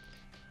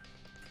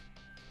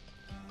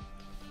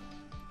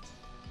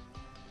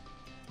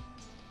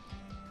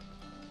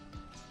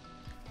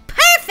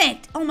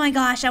 Perfect! Oh my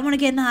gosh, I want to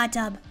get in the hot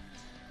tub.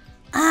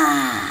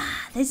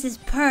 Ah, this is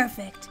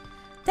perfect.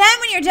 Then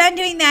when you're done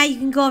doing that, you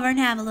can go over and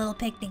have a little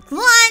picnic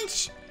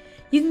lunch.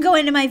 You can go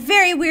into my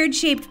very weird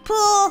shaped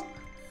pool.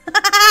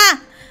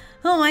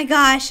 Oh my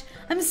gosh.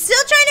 I'm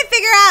still trying to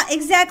figure out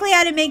exactly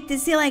how to make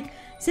this. See, like, it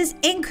says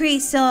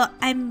increase, so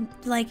I'm,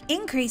 like,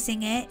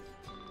 increasing it.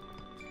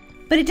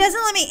 But it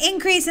doesn't let me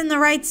increase in the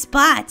right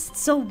spots.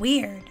 It's so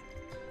weird.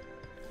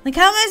 Like,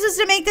 how am I supposed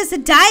to make this a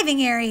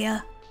diving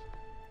area?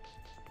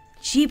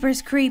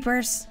 Jeepers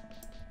creepers.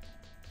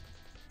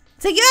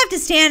 It's like you have to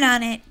stand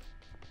on it.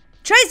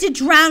 It tries to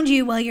drown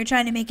you while you're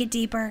trying to make it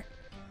deeper.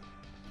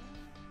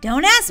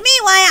 Don't ask me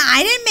why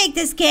I didn't make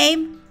this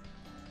game.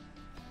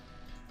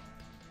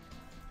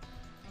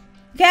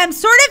 Okay, I'm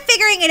sort of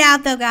figuring it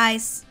out though,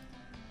 guys.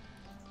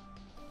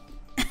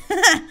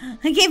 I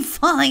keep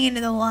falling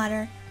into the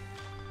water.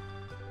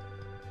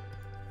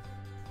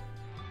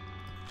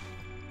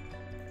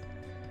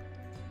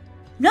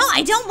 No,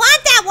 I don't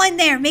want that one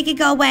there. Make it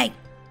go away.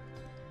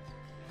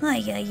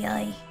 Ay, ay,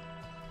 ay.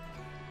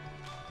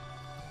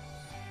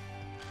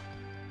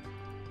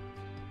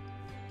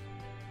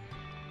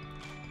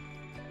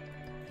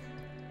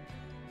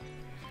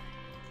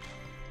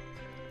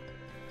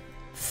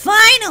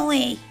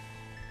 Finally!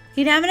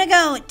 Okay, now I'm gonna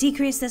go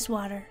decrease this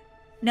water.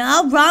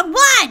 No, wrong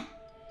one!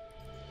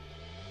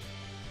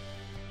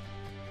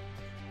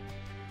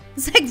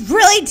 It's like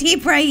really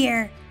deep right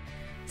here.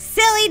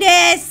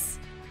 Silliness!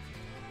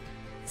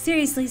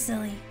 Seriously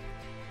silly.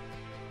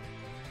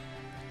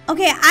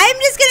 Okay, I'm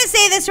just gonna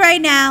say this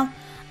right now.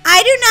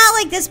 I do not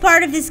like this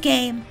part of this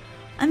game.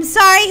 I'm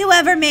sorry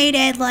whoever made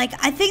it. Like,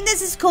 I think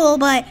this is cool,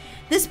 but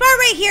This part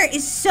right here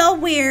is so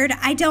weird.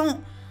 I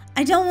don't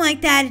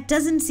like that. It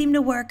doesn't seem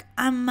to work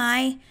on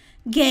my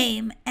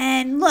game.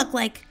 And look,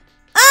 like,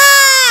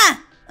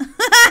 ah!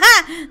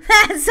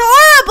 That's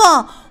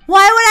horrible.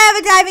 Why would I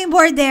have a diving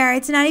board there?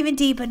 It's not even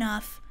deep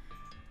enough.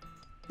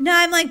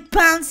 Now I'm like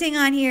bouncing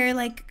on here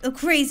like a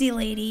crazy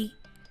lady.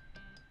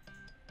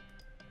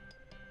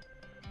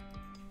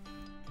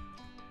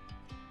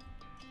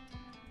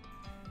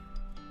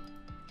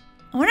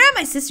 I wonder how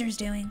my sister's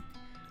doing.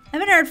 I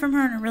haven't heard from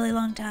her in a really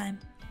long time.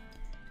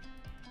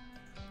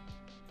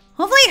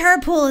 Hopefully her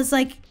pool is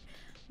like,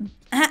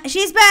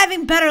 she's been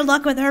having better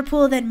luck with her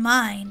pool than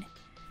mine.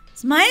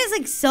 'Cause mine is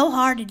like so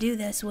hard to do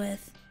this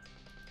with.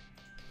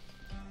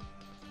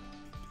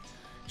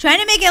 Trying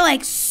to make it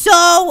like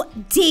so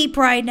deep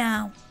right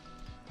now.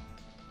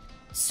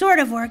 Sort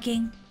of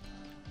working.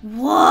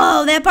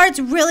 Whoa, that part's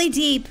really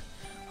deep.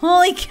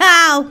 Holy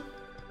cow.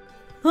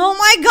 Oh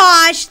my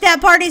gosh, that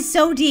part is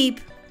so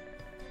deep.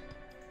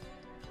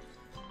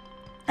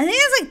 I think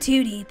it's like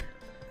too deep.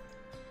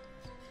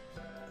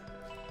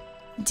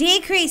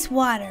 Decrease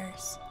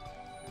waters.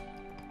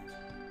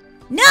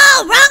 No,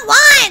 wrong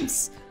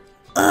ones!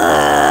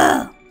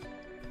 Ugh.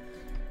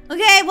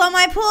 Okay, well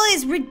my pool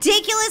is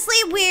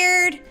ridiculously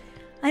weird.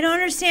 I don't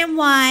understand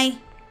why.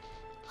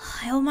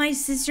 I hope my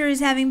sister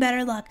is having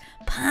better luck.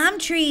 Palm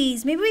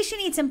trees. Maybe we should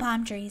need some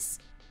palm trees.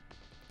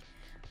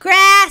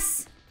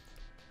 Grass.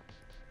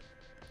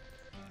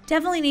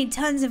 Definitely need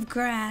tons of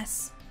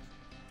grass.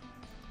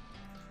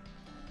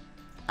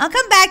 I'll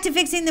come back to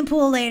fixing the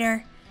pool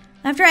later.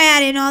 After I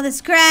add in all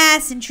this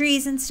grass and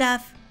trees and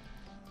stuff.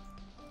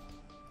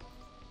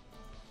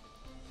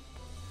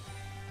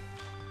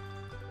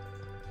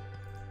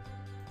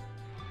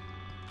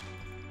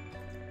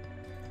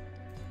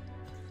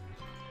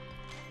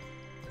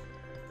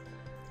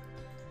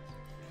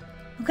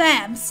 Okay,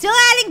 I'm still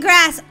adding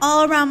grass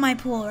all around my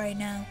pool right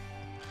now.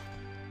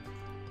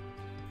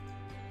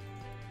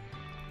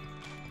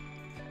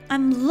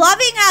 I'm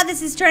loving how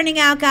this is turning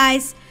out,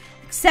 guys.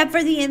 Except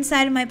for the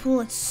inside of my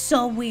pool, it's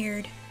so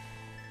weird.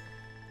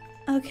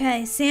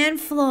 Okay, sand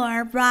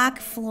floor, rock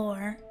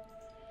floor,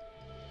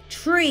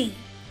 tree.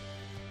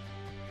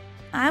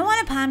 I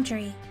want a palm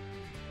tree.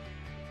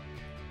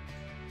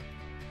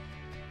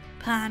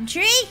 Palm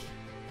tree?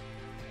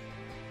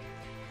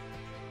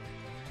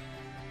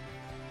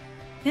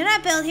 Can I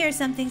build here?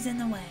 Something's in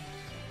the way.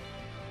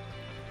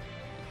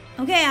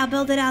 Okay, I'll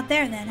build it out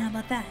there then. How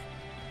about that?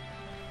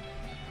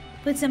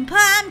 Put some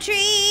palm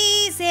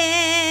trees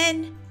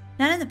in.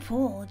 Not in the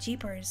pool.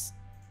 Jeepers.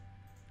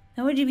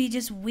 That would be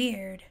just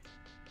weird.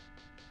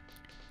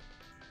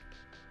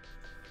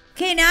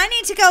 Okay, now I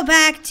need to go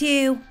back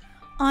to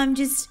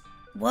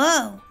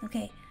whoa.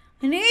 Okay.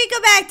 I need to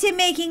go back to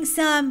making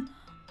some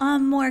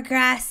more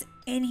grass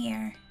in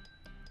here.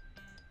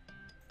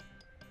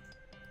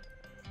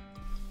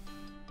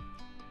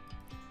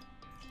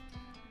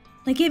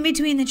 Like in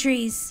between the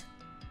trees.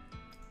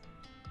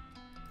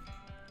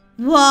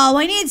 Whoa,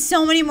 I need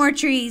so many more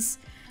trees.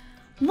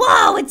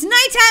 Whoa, it's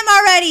nighttime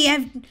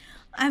already.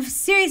 I've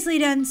seriously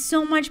done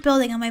so much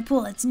building on my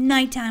pool. It's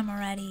nighttime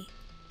already.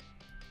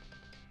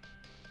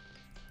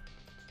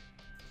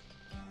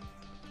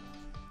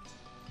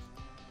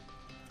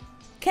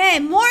 Okay,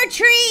 more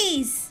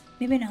trees.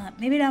 Maybe not.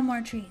 Maybe not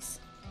more trees.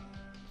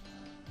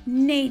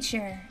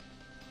 Nature.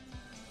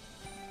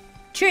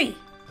 Tree.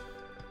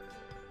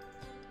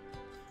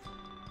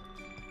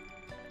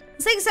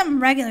 It's like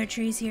some regular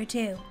trees here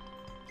too.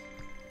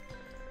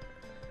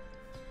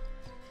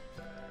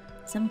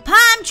 Some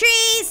palm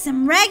trees,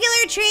 some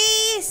regular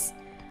trees.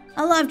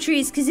 I love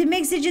trees because it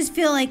makes it just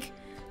feel like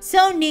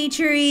so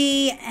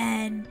naturey,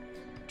 and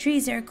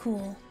trees are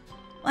cool.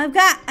 Well,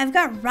 I've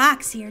got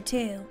rocks here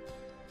too.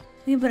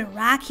 We can put a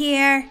rock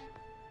here.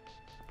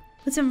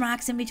 Put some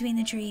rocks in between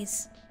the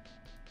trees.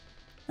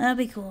 That'll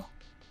be cool.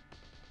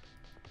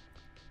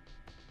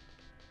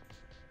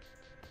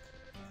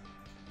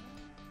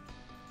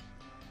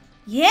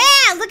 Yeah,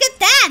 look at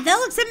that. That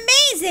looks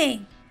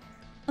amazing.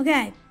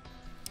 Okay.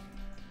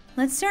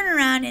 Let's turn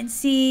around and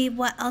see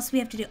what else we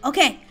have to do.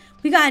 Okay,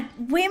 we got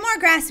way more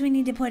grass we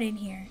need to put in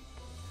here.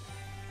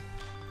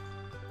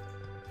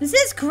 This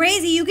is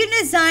crazy. You can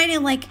design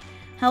it like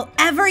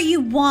however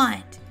you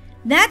want.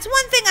 That's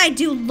one thing I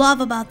do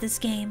love about this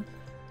game.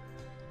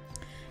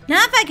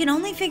 Now if I can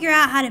only figure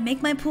out how to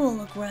make my pool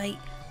look right.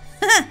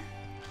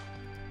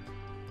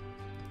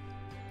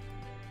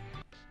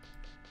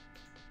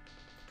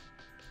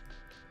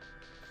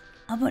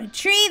 I'll put a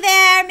tree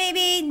there,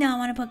 maybe. No, I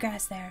want to put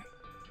grass there.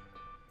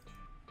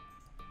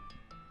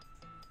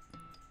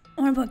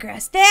 I want to put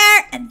grass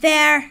there, and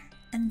there,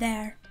 and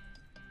there.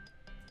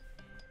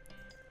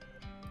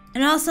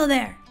 And also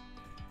there.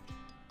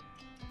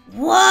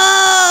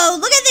 Whoa!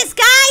 Look at this,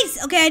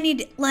 guys! Okay, I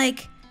need,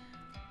 like,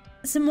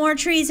 some more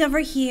trees over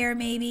here,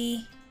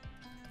 maybe.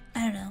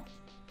 I don't know.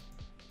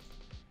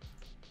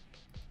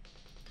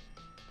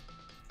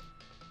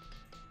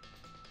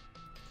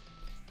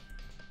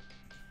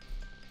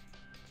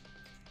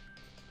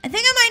 I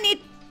think I might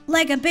need,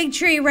 like, a big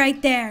tree right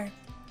there.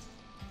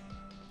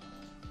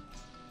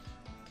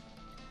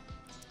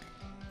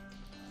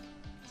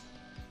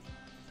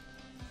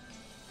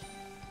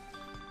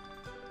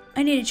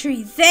 I need a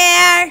tree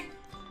there.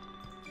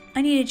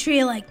 I need a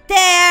tree like there.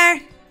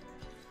 I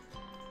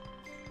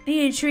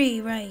need a tree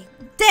right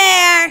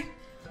there.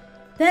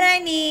 Then I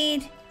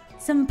need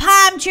some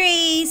palm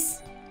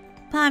trees.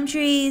 Palm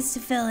trees to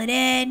fill it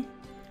in.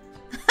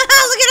 Look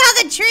at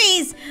all the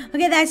trees.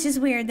 Okay, that's just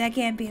weird. That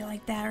can't be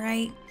like that,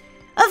 right?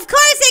 Of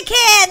course it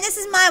can. This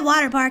is my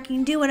water park. You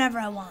can do whatever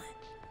I want.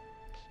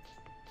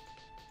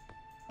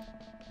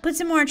 Put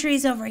some more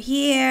trees over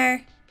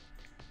here.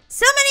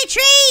 So many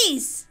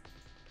trees.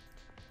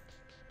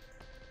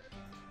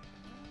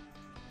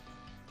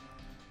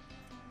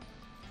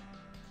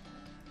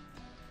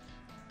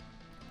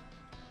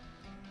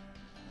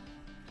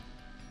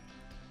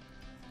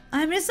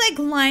 I'm just like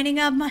lining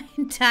up my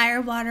entire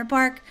water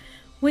park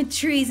with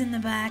trees in the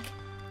back.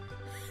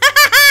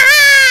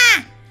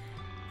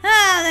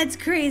 Oh, that's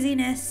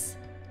craziness.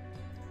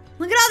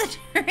 Look at all the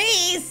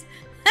trees.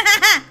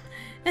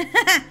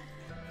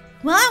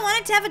 Well, I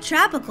wanted to have a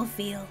tropical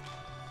feel.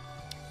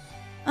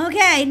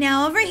 Okay,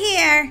 now over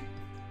here.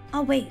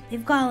 Oh, wait.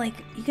 They've got like,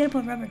 you gotta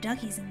put rubber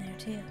duckies in there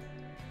too.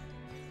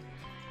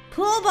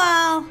 Pool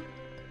ball.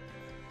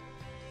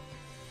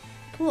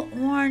 Pool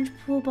orange,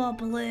 pool ball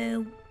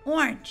blue.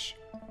 Orange.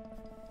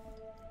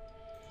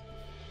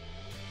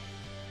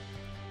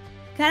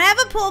 Gotta have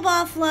a pool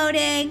ball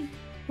floating.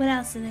 What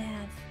else do they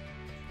have?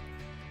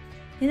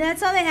 Yeah,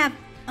 that's all they have.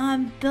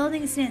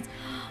 Building stands.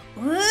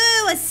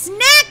 Ooh, a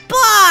snack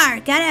bar!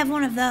 Gotta have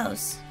one of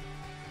those.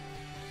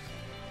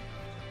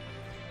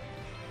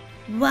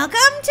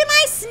 Welcome to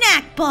my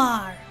snack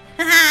bar.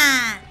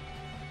 Haha.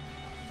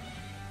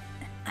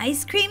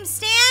 Ice cream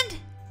stand?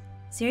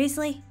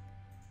 Seriously?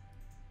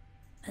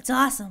 That's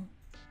awesome.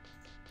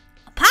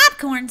 A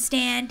popcorn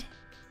stand.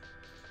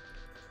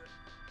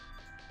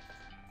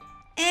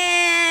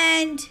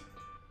 And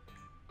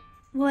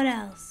what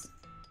else?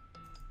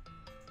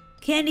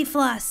 Candy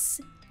floss.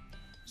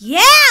 Yeah,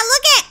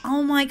 look at,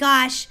 oh my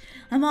gosh.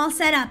 I'm all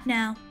set up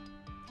now.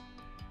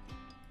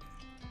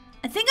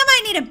 I think I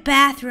might need a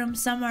bathroom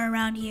somewhere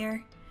around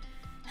here.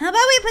 How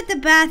about we put the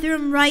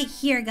bathroom right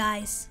here,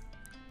 guys?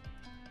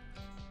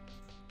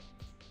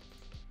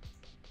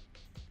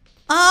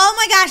 Oh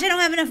my gosh, I don't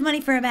have enough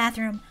money for a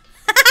bathroom.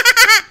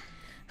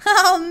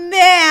 Oh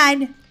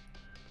man.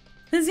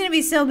 This is gonna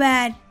be so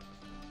bad.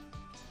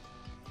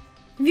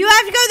 If you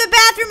have to go to the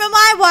bathroom at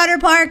my water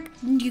park,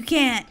 you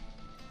can't.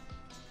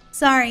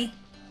 Sorry.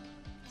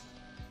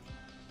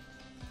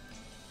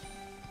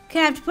 Okay,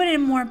 I have to put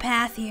in more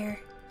path here.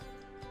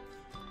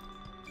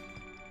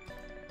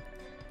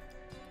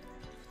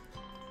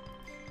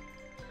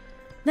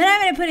 Then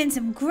I'm going to put in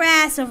some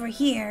grass over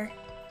here.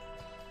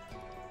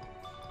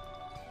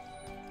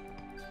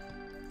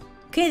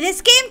 Okay,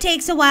 this game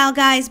takes a while,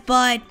 guys,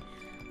 but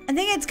I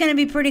think it's going to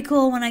be pretty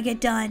cool when I get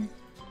done.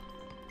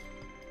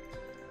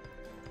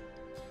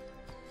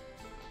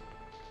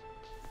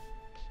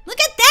 Look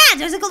at that!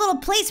 There's like a little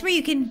place where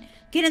you can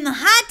get in the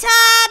hot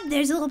tub.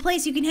 There's a little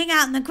place you can hang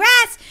out in the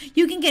grass.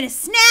 You can get a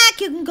snack.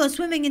 You can go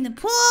swimming in the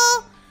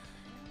pool.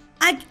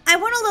 I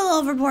went a little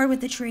overboard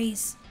with the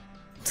trees.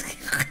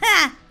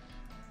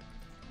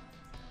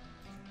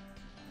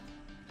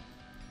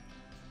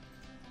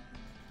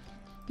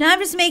 Now I'm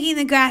just making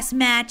the grass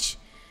match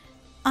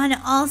on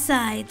all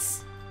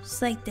sides.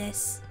 Just like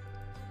this.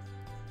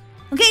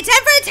 Okay,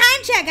 time for a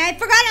time check. I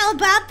forgot all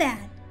about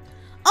that.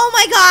 Oh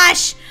my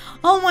gosh.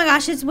 Oh my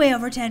gosh, it's way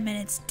over 10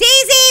 minutes.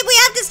 Daisy, we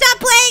have to stop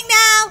playing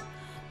now.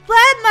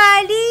 What,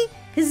 Miley?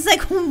 Because it's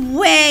like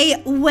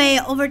way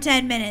over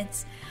 10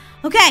 minutes.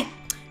 Okay,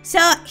 so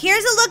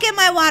here's a look at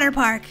my water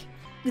park.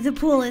 The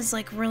pool is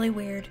like really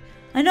weird.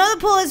 I know the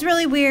pool is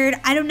really weird.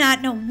 I do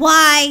not know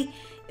why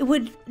it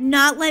would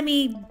not let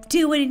me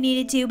do what it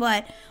needed to,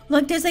 but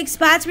look, there's like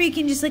spots where you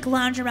can just like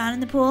lounge around in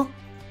the pool.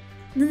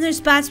 And then there's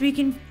spots where you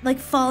can like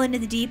fall into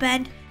the deep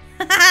end.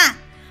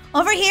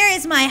 Over here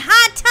is my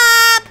hot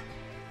tub.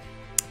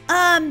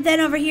 Then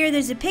over here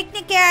there's a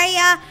picnic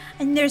area,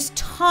 and there's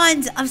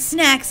tons of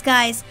snacks,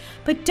 guys.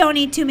 But don't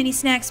eat too many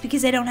snacks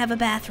because I don't have a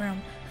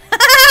bathroom.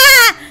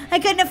 I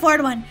couldn't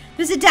afford one.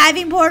 There's a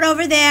diving board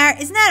over there.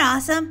 Isn't that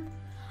awesome?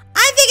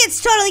 I think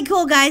it's totally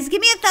cool, guys.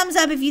 Give me a thumbs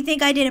up if you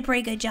think I did a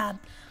pretty good job.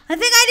 I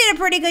think I did a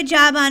pretty good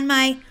job on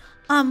my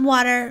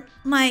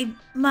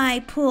my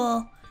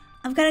pool.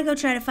 I've got to go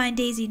try to find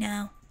Daisy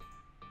now.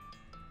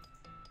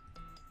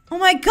 Oh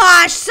my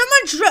gosh,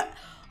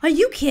 are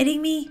you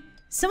kidding me?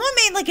 Someone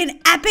made like an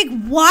epic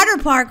water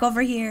park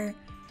over here.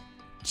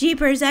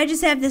 Jeepers, I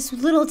just have this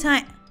little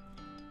time.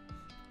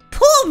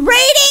 Pool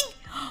rating?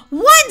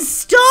 1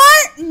 star?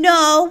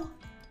 No.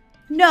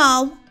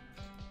 No.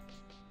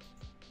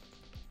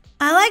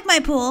 I like my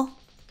pool.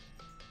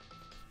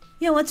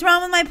 Yeah, what's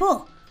wrong with my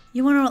pool?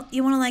 You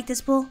wanna like this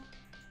pool?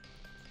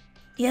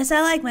 Yes,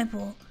 I like my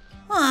pool.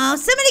 Oh,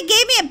 somebody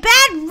gave me a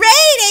bad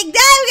rating.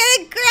 Now I'm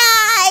gonna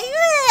cry.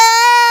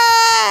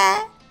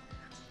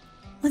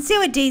 Let's see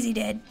what Daisy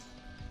did.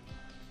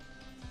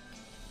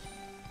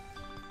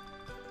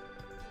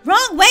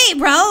 Wrong way,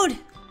 road.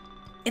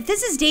 If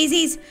this is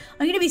Daisy's,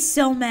 I'm gonna be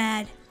so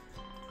mad.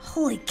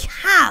 Holy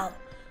cow.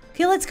 Okay,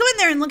 Okay, let's go in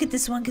there and look at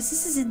this one because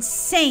this is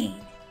insane.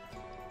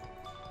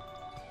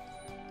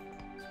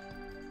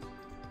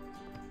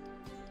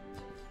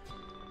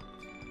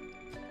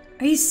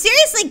 Are you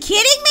seriously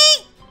kidding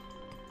me?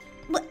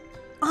 What?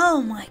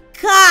 Oh my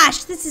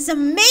gosh, this is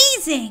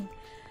amazing.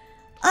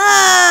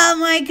 Oh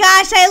my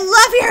gosh, I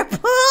love your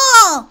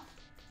pool.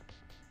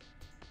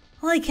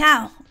 Holy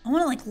cow, I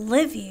want to like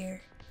live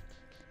here.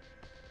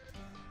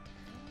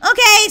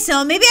 Okay,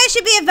 so maybe I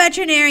should be a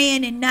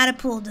veterinarian and not a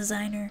pool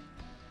designer.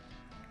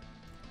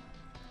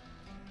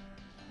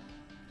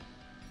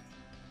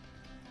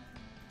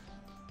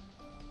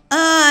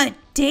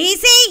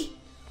 Daisy?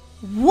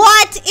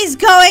 What is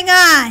going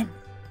on?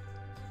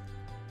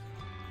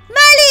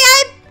 Molly,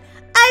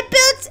 I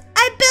built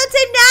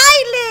an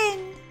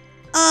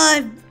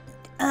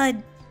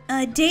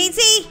island.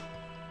 Daisy?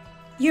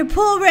 Your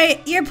pool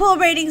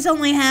rating's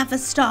only half a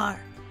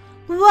star.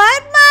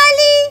 What,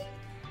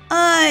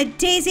 Molly?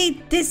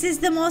 Daisy, this is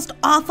the most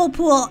awful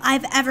pool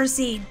I've ever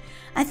seen.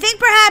 I think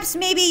perhaps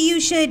maybe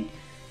you should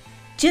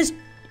just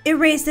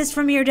erase this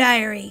from your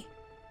diary.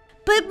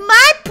 But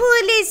my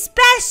pool is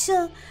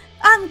special.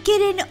 I'm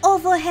getting an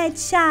overhead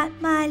shot,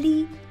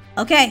 Molly.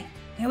 Okay,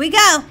 here we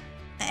go.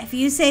 If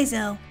you say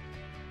so.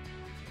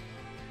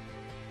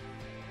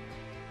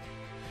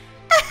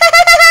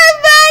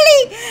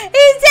 Molly,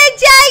 it's a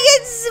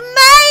giant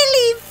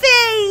smiley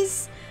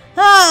face.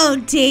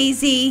 Oh,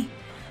 Daisy.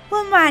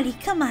 Well, Molly,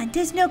 come on.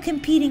 There's no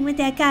competing with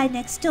that guy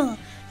next door.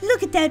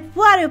 Look at that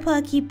water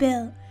park he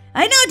built.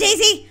 I know,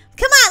 Daisy.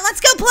 Come on, let's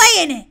go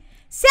play in it.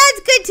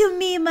 Sounds good to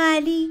me,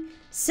 Molly.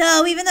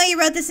 So, even though you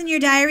wrote this in your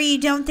diary, you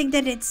don't think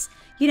that it's,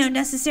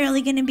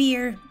 necessarily going to be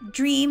your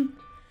dream?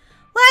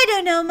 Well, I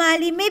don't know,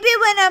 Molly. Maybe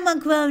when I'm a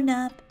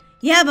grown-up.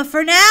 Yeah, but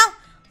for now,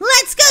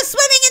 let's go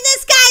swimming in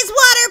this guy's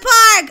water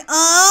park.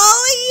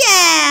 Oh,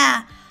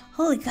 yeah.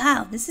 Holy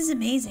cow, this is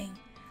amazing.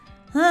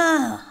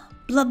 Oh,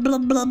 blub,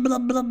 blub, blub,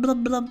 blub, blub,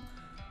 blub, blub.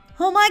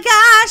 Oh, my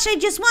gosh, I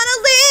just want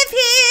to live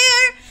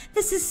here.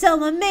 This is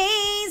so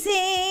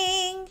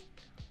amazing.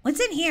 What's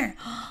in here?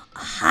 A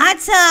hot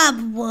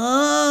tub.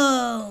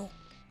 Whoa.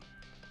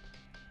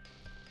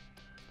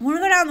 I want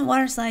to go down the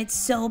water slide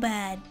so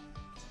bad.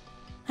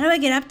 How do I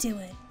get up to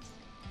it?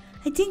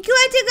 I think you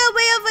have to go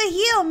way over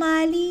here,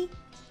 Molly.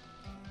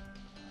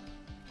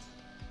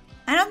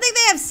 I don't think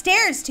they have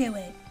stairs to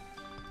it.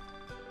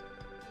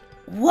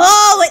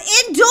 Whoa, an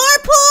indoor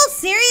pool?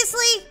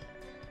 Seriously?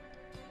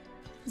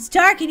 It's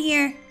dark in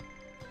here.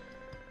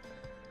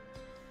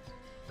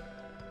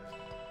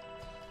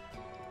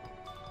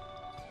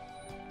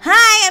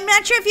 Hi, I'm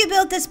not sure if you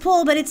built this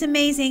pool, but it's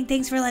amazing.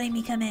 Thanks for letting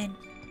me come in.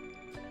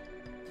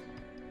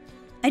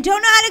 I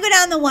don't know how to go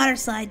down the water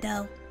slide,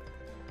 though.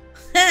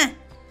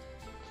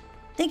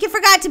 Think you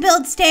forgot to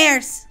build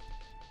stairs.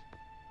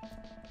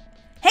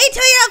 Hey,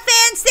 Toy Hero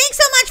fans, thanks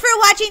so much for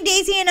watching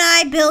Daisy and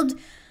I build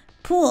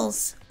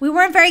pools. We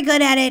weren't very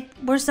good at it.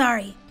 We're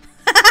sorry.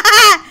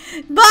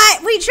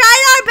 But we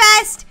tried our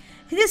best.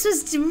 This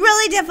was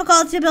really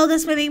difficult to build a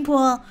swimming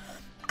pool.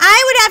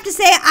 I would have to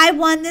say I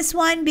won this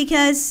one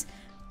because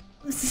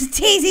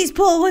Daisy's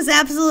pool was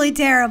absolutely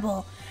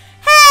terrible.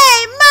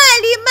 Hey,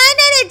 Molly, mine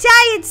had a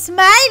giant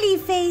smiley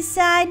face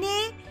on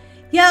it.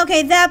 Yeah,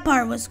 okay, that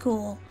part was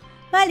cool.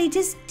 Molly,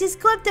 just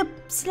go up the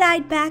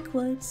slide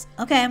backwards.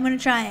 Okay, I'm gonna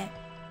try it.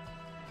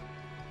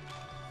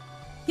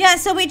 Yeah,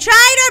 so we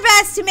tried our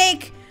best to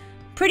make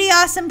pretty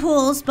awesome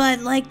pools, but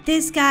like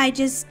this guy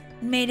just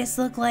made us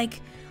look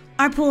like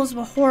our pools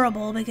were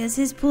horrible because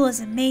his pool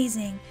is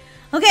amazing.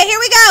 Okay, here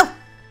we go.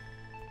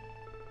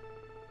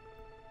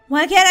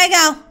 Why can't I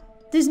go?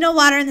 There's no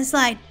water in the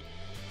slide.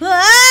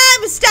 Ah,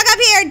 I'm stuck up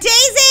here.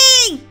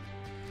 Daisy!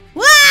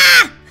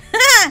 Wah!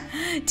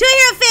 Toy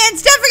Hero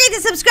fans, don't forget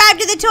to subscribe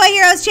to the Toy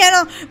Heroes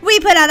channel. We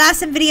put out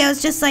awesome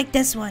videos just like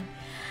this one.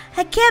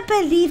 I can't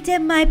believe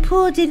that my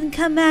pool didn't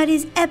come out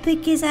as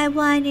epic as I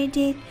wanted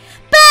it.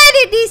 But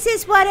at least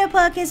this water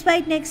park is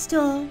right next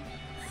door.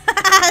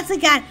 It's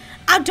like got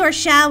outdoor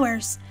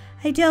showers.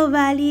 I know,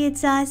 Molly,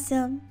 it's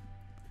awesome.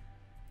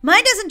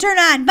 Mine doesn't turn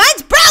on.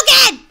 Mine's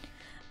broken!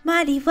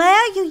 Molly, why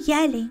are you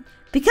yelling?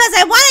 Because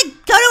I want to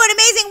go to an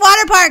amazing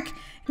water park.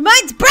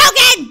 Mine's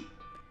broken!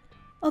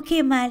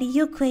 Okay, Molly,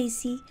 you're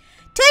crazy.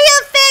 Toy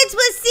Hero fans,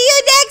 we'll see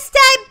you next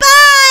time.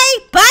 Bye!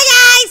 Bye,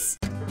 guys!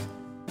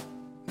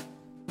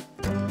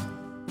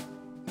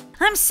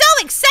 I'm so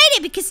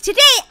excited because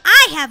today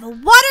I have a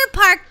water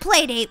park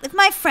playdate with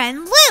my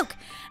friend Luke.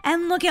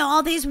 And look at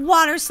all these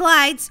water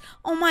slides.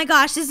 Oh my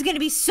gosh, this is going to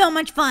be so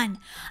much fun.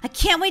 I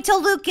can't wait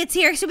till Luke gets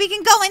here so we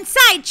can go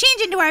inside,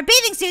 change into our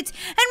bathing suits,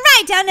 and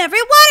ride down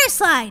every water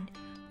slide.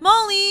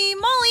 Molly,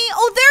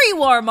 oh, there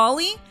you are,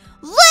 Molly.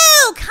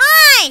 Luke,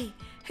 hi!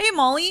 Hey,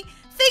 Molly,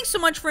 thanks so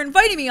much for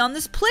inviting me on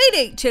this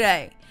playdate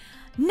today.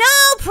 No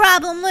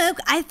problem, Luke.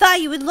 I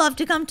thought you would love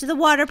to come to the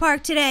water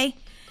park today.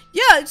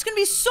 Yeah, it's going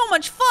to be so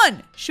much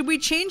fun. Should we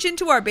change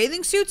into our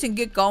bathing suits and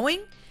get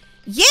going?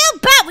 You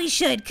bet we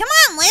should. Come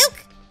on,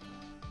 Luke.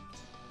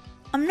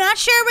 I'm not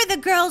sure where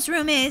the girls'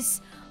 room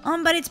is,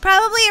 but it's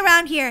probably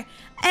around here.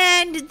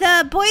 And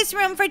the boys'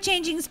 room for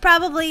changing is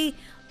probably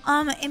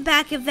in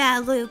back of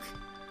that, Luke.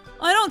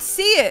 I don't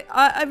see it.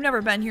 I've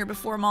never been here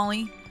before,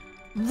 Molly.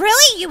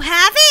 Really? You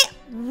haven't?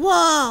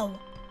 Whoa.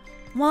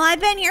 Well, I've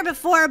been here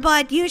before,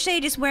 but usually I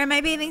just wear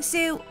my bathing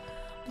suit.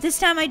 This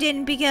time I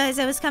didn't because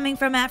I was coming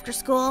from after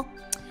school.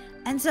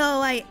 And so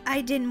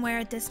I didn't wear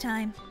it this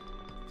time.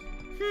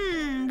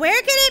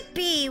 Where could it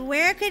be?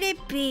 Where could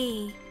it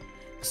be?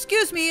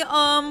 Excuse me,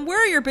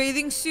 where are your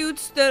bathing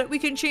suits that we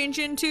can change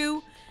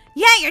into?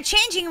 Yeah, your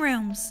changing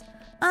rooms.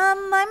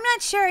 I'm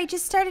not sure. I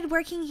just started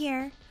working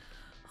here.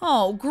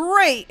 Oh,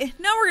 great.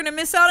 Now we're gonna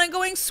miss out on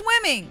going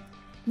swimming.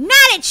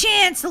 Not a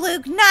chance,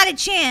 Luke. Not a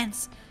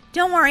chance.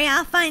 Don't worry,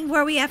 I'll find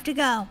where we have to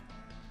go.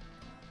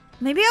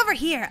 Maybe over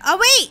here. Oh,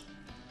 wait.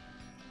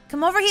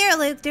 Come over here,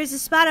 Luke. There's a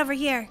spot over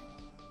here.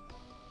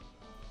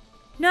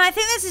 No, I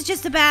think this is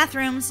just the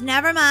bathrooms.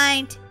 Never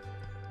mind.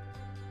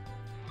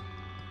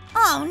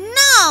 Oh,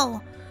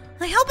 no.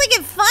 I hope I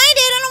can find it.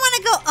 I don't want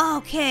to go.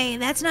 Okay,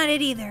 that's not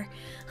it either.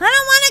 I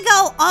don't want to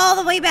go all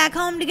the way back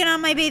home to get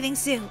on my bathing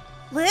suit.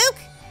 Luke?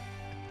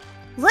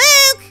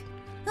 Luke?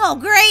 Oh,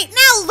 great.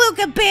 Now Luke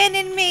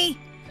abandoned me.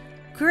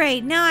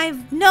 Great. Now I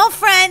have no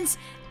friends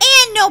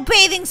and no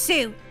bathing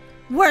suit.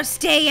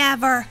 Worst day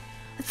ever.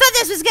 I thought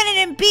this was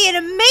going to be an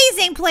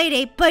amazing play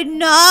date, but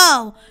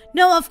no.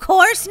 No, of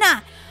course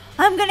not.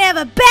 I'm going to have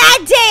a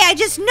bad day. I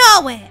just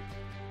know it.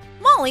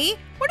 Molly,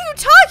 what are you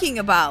talking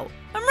about?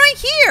 I'm right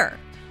here.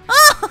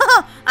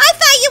 Oh, I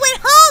thought you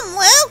went home,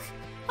 Luke.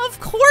 Of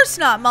course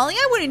not, Molly.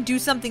 I wouldn't do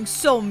something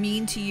so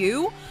mean to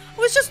you. I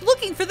was just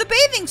looking for the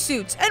bathing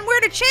suits and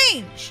where to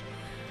change.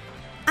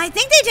 I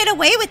think they did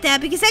away with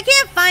that because I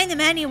can't find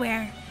them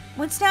anywhere.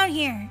 What's down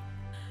here?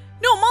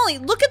 No, Molly,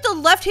 look at the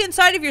left-hand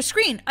side of your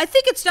screen. I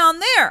think it's down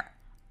there.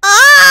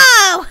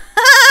 Oh!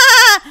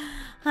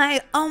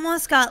 I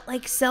almost got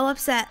like so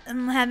upset.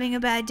 I'm having a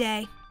bad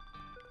day.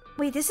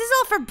 Wait, this is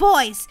all for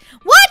boys.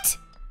 What?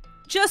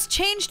 Just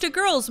change to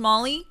girls,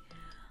 Molly.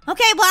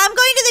 Okay, well, I'm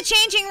going to the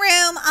changing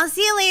room. I'll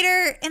see you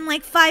later in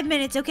like 5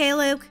 minutes, okay,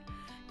 Luke?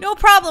 No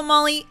problem,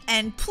 Molly.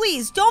 And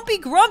please, don't be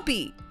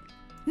grumpy.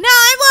 No,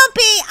 I won't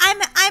be.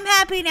 I'm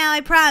happy now,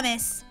 I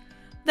promise.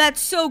 That's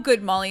so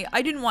good, Molly.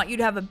 I didn't want you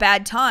to have a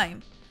bad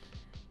time.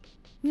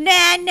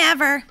 Nah,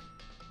 never.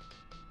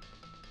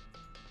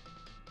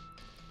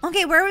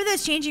 Okay, where were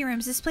those changing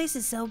rooms? This place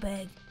is so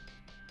big.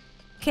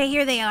 Okay,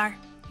 here they are.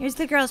 Here's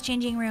the girls'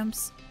 changing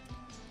rooms.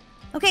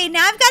 Okay,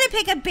 now I've got to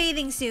pick a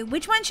bathing suit.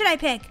 Which one should I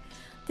pick?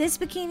 This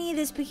bikini,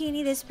 this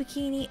bikini, this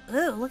bikini.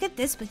 Ooh, look at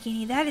this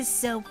bikini. That is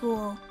so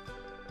cool.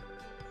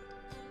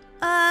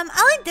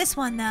 I like this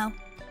one, though.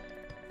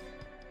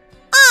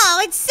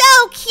 Oh, it's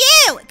so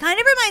cute! It kind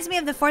of reminds me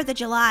of the 4th of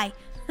July.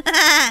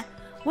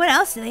 What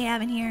else do they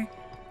have in here?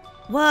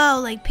 Whoa,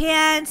 like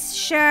pants,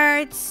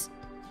 shirts,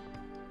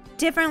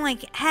 different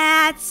like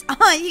hats.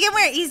 Oh, you can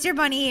wear Easter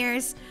bunny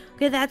ears.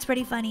 Okay, that's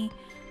pretty funny.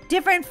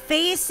 Different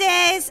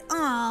faces.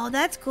 Oh,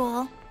 that's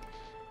cool.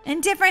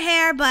 And different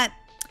hair, but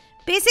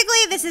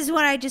basically this is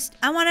what I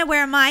want to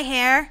wear my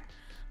hair,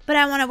 but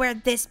I want to wear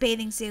this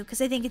bathing suit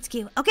because I think it's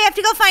cute. Okay, I have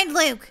to go find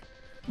Luke.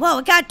 Whoa,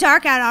 it got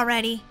dark out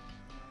already.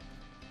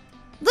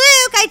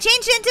 Luke, I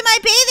changed into my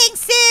bathing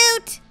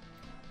suit.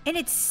 And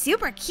it's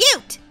super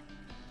cute.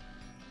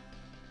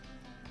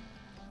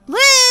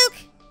 Luke.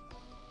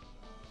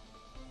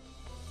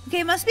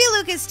 Okay, must be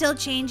Luke is still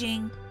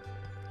changing.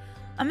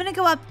 I'm going to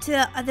go up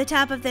to the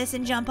top of this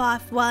and jump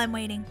off while I'm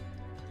waiting.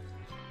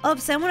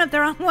 Oops, I went up the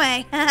wrong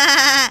way.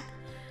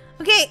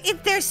 Okay,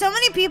 there's so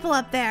many people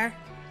up there.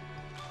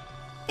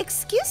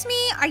 Excuse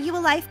me, are you a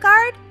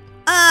lifeguard?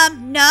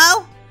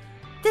 No.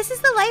 This is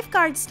the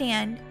lifeguard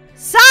stand.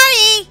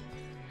 Sorry.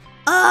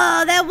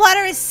 Oh, that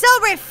water is so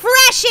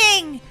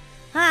refreshing.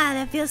 Ah,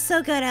 that feels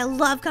so good. I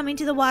love coming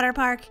to the water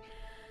park.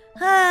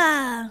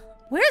 Ah,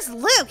 where's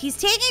Luke? He's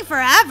taking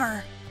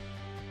forever.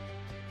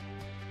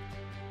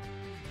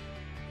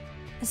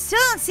 I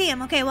still don't see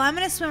him. Okay, well, I'm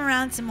going to swim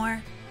around some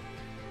more.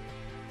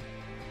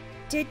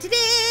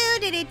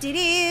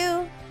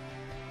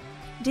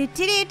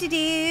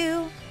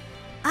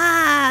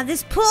 Ah,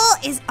 this pool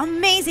is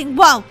amazing.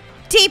 Whoa,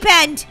 deep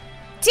end.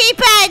 Deep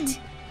end.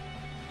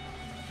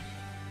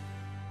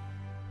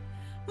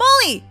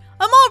 Molly,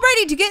 I'm all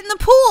ready to get in the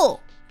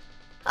pool.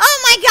 Oh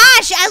my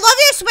gosh, I love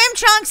your swim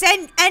trunks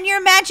and your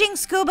matching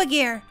scuba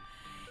gear.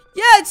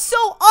 Yeah, it's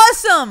so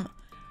awesome.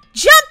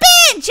 Jump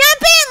in,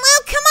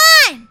 Luke, come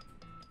on.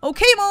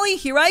 Okay, Molly,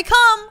 here I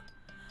come.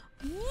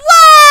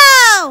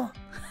 Whoa!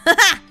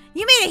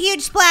 You made a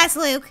huge splash,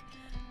 Luke.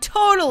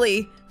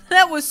 Totally.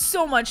 That was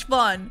so much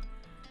fun.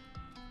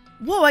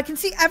 Whoa, I can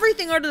see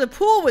everything under the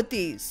pool with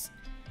these.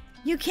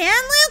 You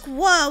can, Luke?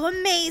 Whoa,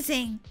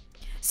 amazing.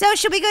 So,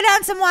 should we go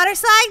down some water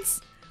slides?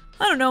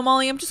 I don't know,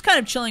 Molly. I'm just kind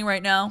of chilling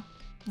right now.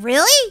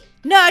 Really?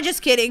 No,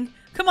 just kidding.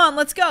 Come on,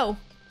 let's go.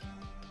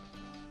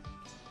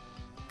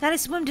 Gotta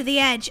swim to the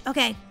edge.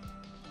 Okay.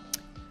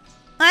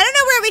 I don't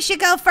know where we should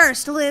go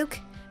first, Luke.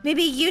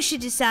 Maybe you should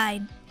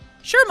decide.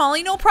 Sure,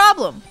 Molly, no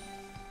problem.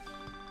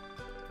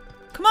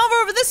 Come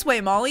over this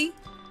way, Molly.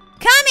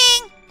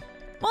 Coming!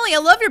 Molly, I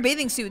love your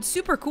bathing suit. It's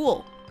super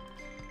cool.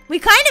 We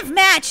kind of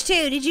match,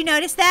 too. Did you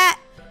notice that?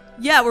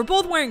 Yeah, we're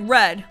both wearing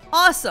red.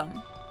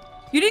 Awesome.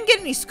 You didn't get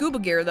any scuba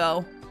gear,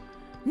 though.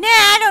 Nah,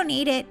 I don't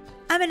need it.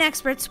 I'm an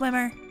expert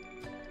swimmer.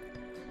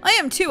 I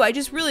am too. I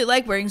just really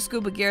like wearing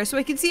scuba gear so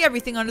I can see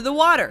everything under the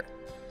water.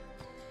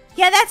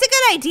 Yeah, that's a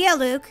good idea,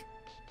 Luke.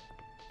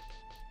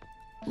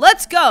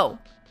 Let's go.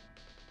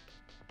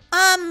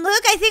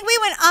 Luke, I think we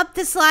went up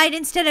the slide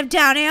instead of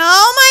down it.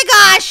 Oh my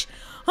gosh!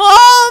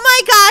 Oh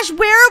my gosh!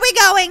 Where are we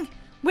going?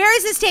 Where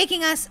is this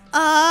taking us?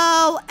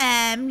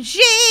 OMG!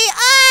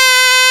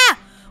 Ah!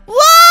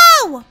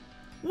 Whoa!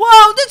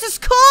 Whoa, this is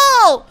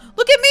cool!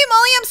 Look at me,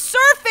 Molly, I'm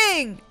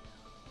surfing!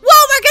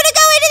 Whoa, we're gonna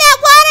go into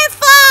that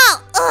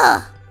waterfall!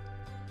 Ugh!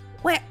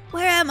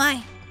 Where am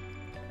I?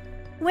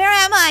 Where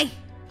am I?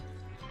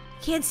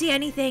 Can't see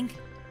anything.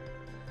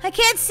 I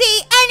can't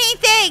see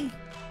anything!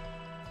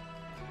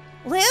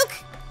 Luke?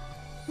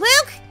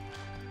 Luke?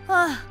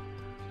 Oh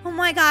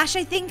my gosh,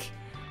 I think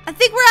we're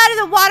out of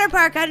the water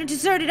park on a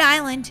deserted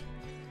island.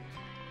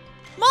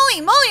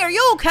 Molly, are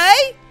you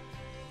okay?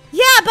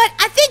 Yeah, but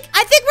I think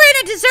we're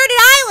in a deserted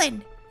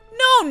island.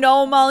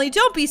 No, Molly,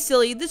 don't be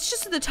silly. This is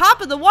just at the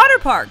top of the water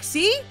park,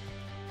 see?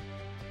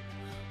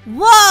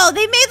 Whoa,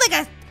 they made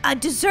like a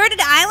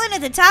deserted island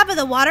at the top of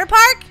the water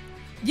park?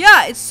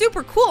 Yeah, it's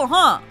super cool,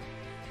 huh?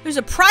 There's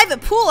a private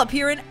pool up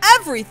here and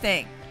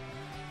everything.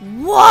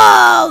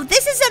 Whoa,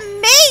 this is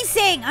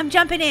amazing. I'm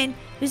jumping in.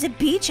 There's a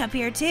beach up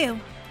here too.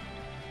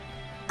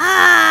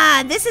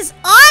 Ah, this is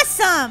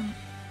awesome.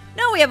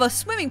 Now we have a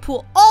swimming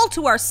pool all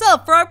to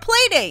ourselves for our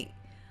play date.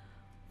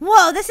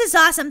 Whoa, this is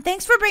awesome.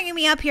 Thanks for bringing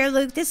me up here,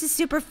 Luke. This is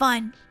super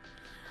fun.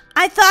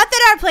 I thought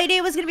that our play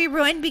date was going to be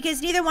ruined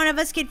because neither one of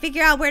us could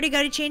figure out where to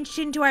go to change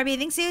into our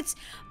bathing suits.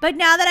 But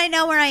now that I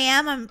know where I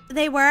am, and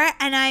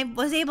I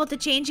was able to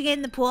change again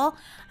in the pool,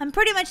 I'm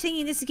pretty much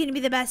thinking this is going to be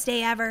the best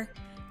day ever.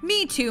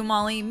 Me too,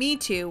 Molly, me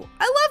too.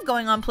 I love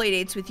going on play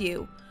dates with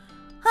you.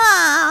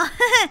 Oh,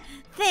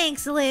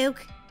 thanks,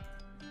 Luke.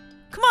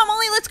 Come on,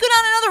 Molly, let's go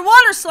down another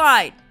water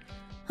slide.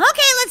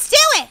 Okay, let's do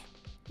it.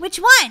 Which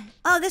one?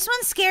 Oh, this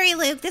one's scary,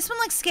 Luke. This one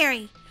looks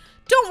scary.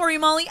 Don't worry,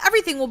 Molly.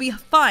 Everything will be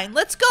fine.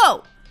 Let's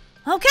go.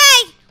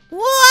 Okay.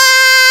 Wow!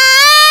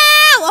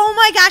 Oh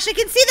my gosh, I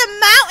can see the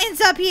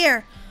mountains up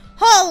here.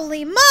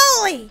 Holy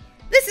moly.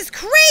 This is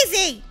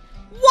crazy.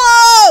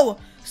 Whoa!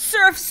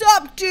 Surf's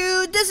up,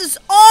 dude. This is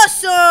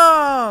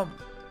awesome.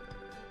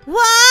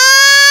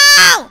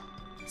 Wow!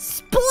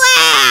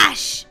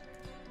 Splash!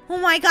 Oh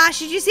my gosh,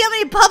 did you see how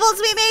many bubbles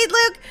we made,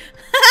 Luke?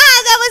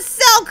 That was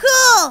so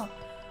cool.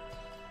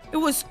 It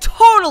was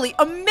totally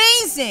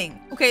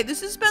amazing. Okay,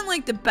 this has been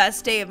like the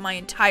best day of my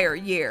entire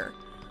year.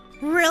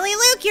 Really,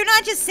 Luke? You're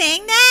not just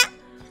saying that?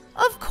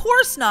 Of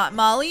course not,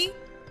 Molly.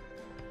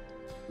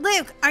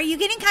 Luke, are you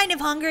getting kind of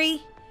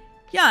hungry?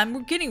 Yeah,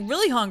 I'm getting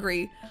really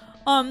hungry.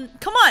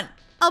 Come on.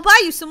 I'll buy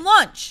you some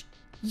lunch.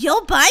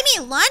 You'll buy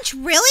me lunch?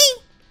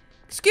 Really?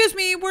 Excuse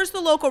me, where's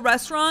the local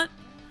restaurant?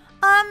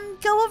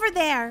 Go over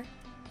there.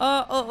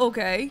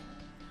 Okay.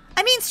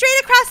 I mean, straight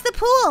across the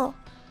pool.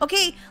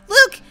 Okay,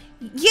 Luke,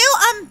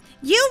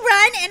 you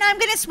run and I'm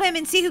gonna swim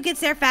and see who gets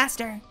there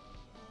faster.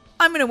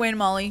 I'm gonna win,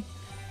 Molly.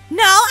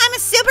 No, I'm a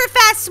super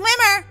fast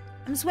swimmer.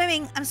 I'm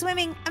swimming.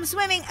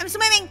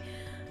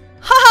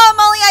 Haha,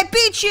 Molly, I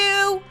beat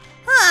you.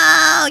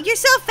 Oh, you're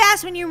so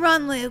fast when you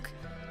run, Luke.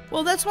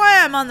 Well, that's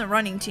why I'm on the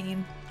running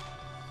team.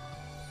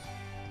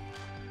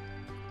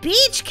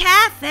 Beach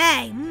Cafe.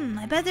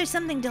 I bet there's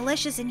something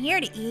delicious in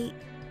here to eat.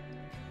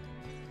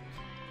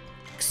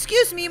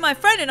 Excuse me, my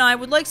friend and I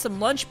would like some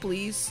lunch,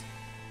 please.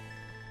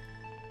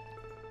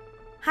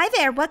 Hi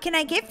there, what can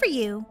I get for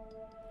you?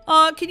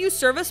 Can you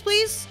serve us,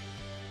 please?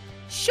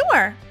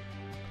 Sure.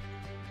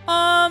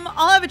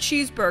 I'll have a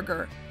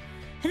cheeseburger.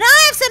 And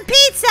I'll have some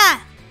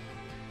pizza.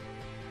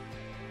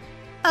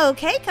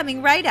 Okay,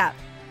 coming right up.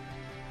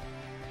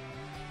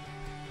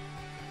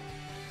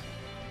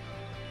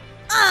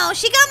 Oh,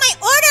 she got my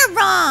order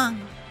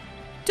wrong.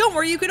 Don't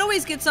worry, you can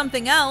always get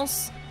something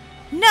else.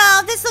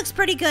 No, this looks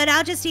pretty good.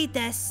 I'll just eat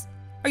this.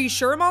 Are you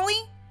sure,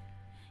 Molly?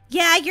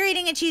 Yeah, you're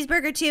eating a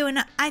cheeseburger too,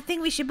 and I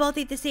think we should both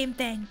eat the same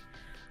thing.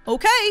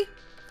 Okay.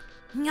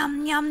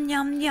 Yum, yum,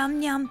 yum,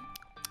 yum, yum.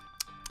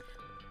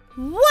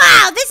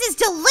 Wow, this is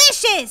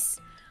delicious.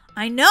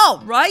 I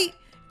know, right?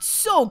 It's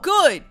so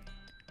good.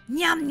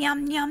 Yum,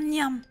 yum, yum,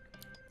 yum.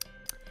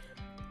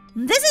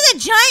 This is a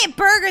giant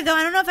burger, though.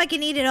 I don't know if I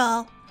can eat it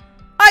all.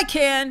 I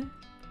can.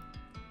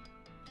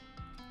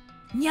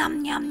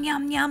 Yum, yum,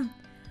 yum, yum.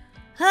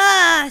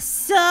 Ah,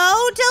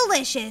 so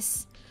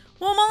delicious.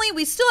 Well, Molly,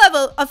 we still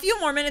have a few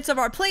more minutes of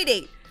our play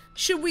date.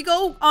 Should we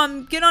go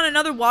get on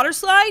another water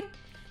slide?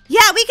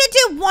 Yeah, we could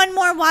do one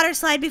more water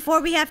slide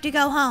before we have to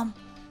go home.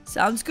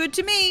 Sounds good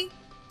to me.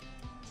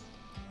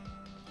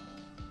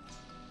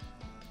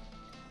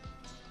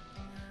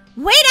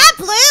 Wait up,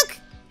 Luke!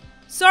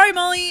 Sorry,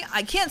 Molly.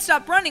 I can't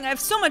stop running. I have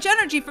so much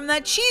energy from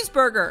that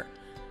cheeseburger.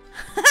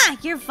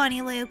 You're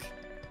funny, Luke.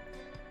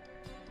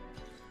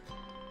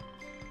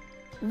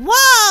 Whoa,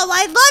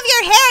 I love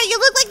your hair. You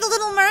look like the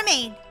Little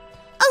Mermaid.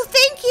 Oh,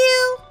 thank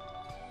you.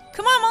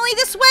 Come on, Molly,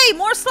 this way.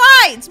 More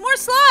slides. More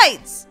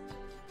slides.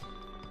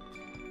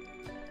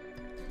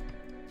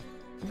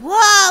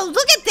 Whoa,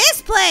 look at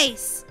this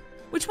place.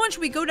 Which one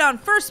should we go down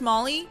first,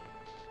 Molly?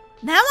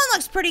 That one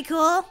looks pretty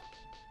cool.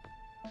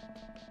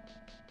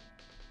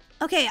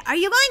 Okay, are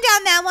you going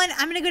down that one?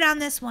 I'm going to go down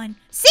this one.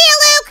 See you,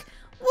 Luke.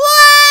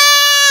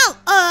 Whoa!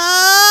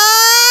 Oh!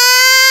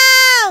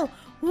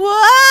 Whoa!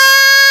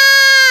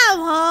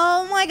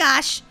 Oh my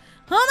gosh.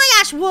 Oh my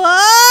gosh.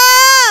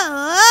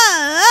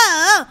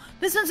 Whoa!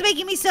 This one's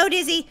making me so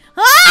dizzy.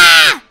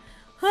 Ah!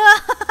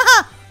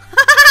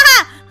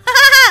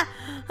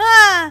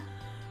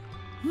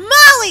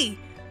 Molly,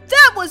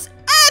 that was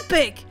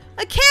epic.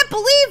 I can't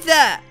believe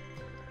that.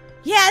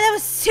 Yeah, that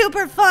was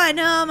super fun.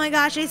 Oh my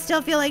gosh, I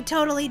still feel like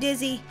totally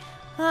dizzy.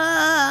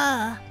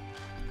 The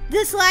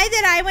slide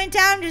that I went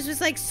down just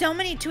was like so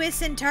many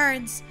twists and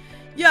turns.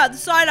 Yeah, the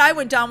slide I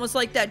went down was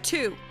like that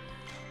too.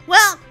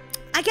 Well,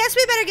 I guess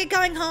we better get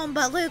going home,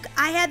 but Luke,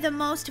 I had the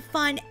most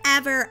fun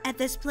ever at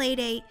this play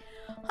date.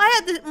 I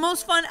had the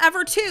most fun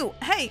ever too.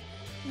 Hey,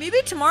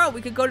 maybe tomorrow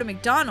we could go to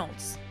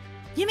McDonald's.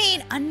 You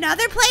mean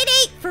another play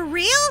date? For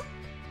real?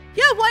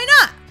 Yeah, why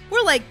not?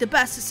 We're like the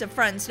bestest of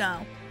friends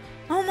now.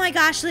 Oh my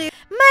gosh, Luke.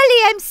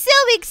 Molly, I'm so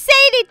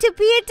excited to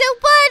be at the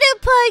water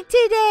park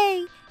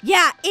today.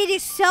 Yeah, it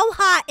is so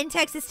hot in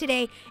Texas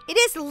today. It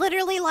is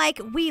literally like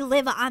we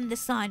live on the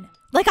sun.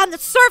 Like on the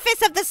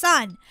surface of the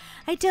sun.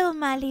 I don't,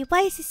 Molly.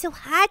 Why is it so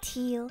hot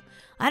here?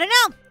 I don't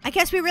know. I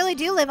guess we really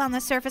do live on the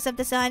surface of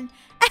the sun.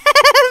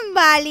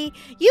 Molly,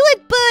 you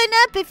would burn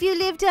up if you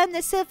lived on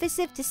the surface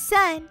of the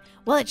sun.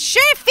 Well, it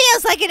sure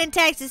feels like it in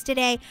Texas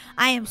today.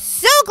 I am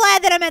so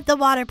glad that I'm at the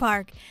water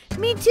park.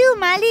 Me too,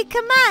 Molly.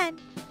 Come on.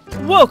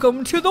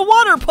 Welcome to the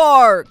water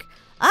park.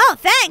 Oh,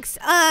 thanks.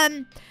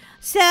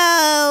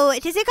 So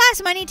does it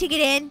cost money to get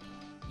in?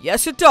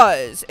 Yes, it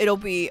does. It'll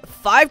be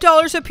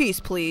 $5 a piece,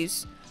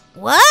 please.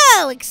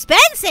 Whoa,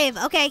 expensive.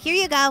 Okay, here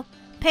you go.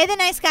 Pay the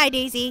nice guy,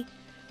 Daisy.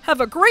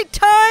 Have a great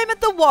time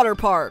at the water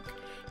park.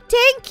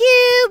 Thank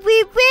you,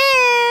 we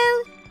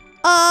will.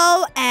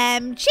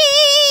 OMG.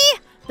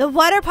 The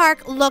water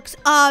park looks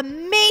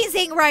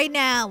amazing right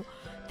now.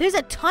 There's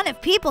a ton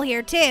of people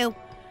here, too.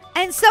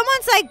 And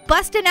someone's like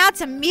busting out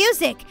some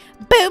music.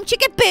 Boom,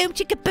 chicka, boom,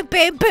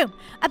 boom, boom.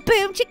 A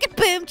boom, chicka,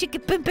 boom,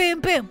 boom,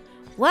 boom.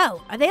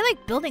 Whoa, are they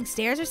like building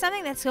stairs or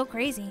something? That's so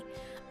crazy.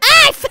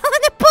 Ah, I fell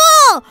in the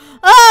pool.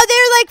 Oh,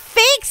 they're like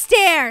fake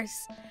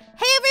stairs.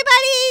 Hey,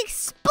 everybody,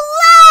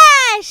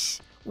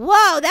 splash.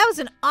 Whoa, that was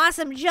an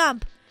awesome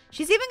jump.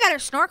 She's even got her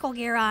snorkel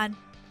gear on.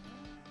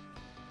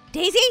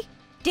 Daisy?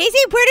 Daisy,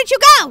 where did you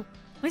go?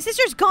 My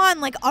sister's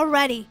gone, like,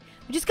 already.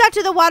 We just got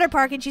to the water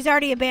park and she's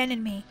already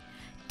abandoned me.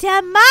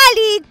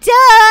 Molly,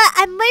 duh,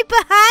 I'm right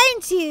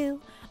behind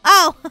you.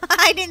 Oh,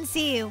 I didn't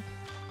see you.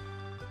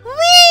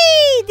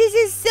 Whee! This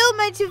is so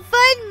much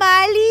fun,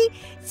 Molly.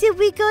 Should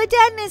we go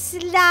down the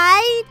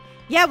slide?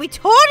 Yeah, we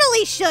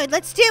totally should.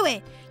 Let's do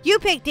it. You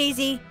pick,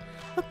 Daisy.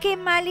 Okay,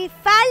 Molly,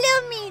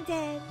 follow me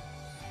then.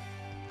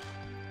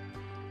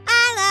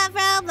 I love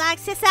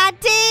Roblox, yes I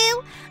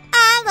do.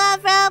 I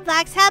love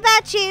Roblox, how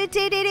about you?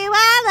 Do-do-do,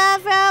 I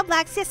love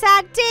Roblox, yes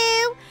I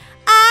do.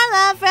 I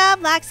love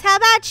Roblox, how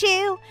about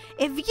you?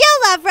 If you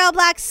love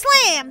Roblox,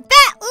 slam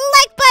that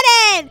like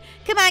button!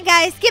 Come on,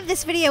 guys, give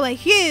this video a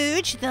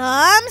huge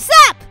thumbs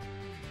up!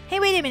 Hey,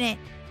 wait a minute.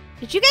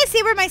 Did you guys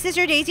see where my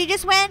sister Daisy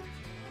just went?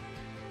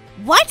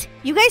 What?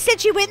 You guys said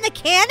she went in the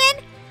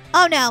cannon?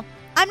 Oh, no.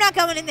 I'm not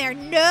going in there.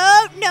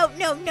 No, no,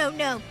 no, no,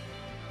 no.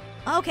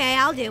 Okay,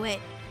 I'll do it.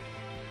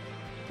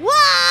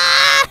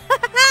 Whoa!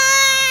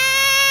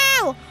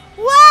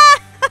 Whoa!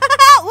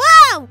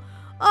 Whoa!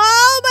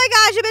 Oh my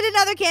gosh, I'm in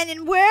another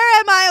canyon. Where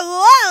am I?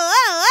 Whoa,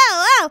 whoa, whoa,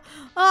 whoa.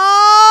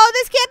 Oh,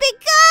 this can't be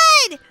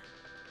good.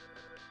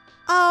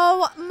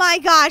 Oh my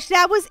gosh,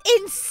 that was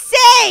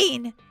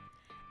insane.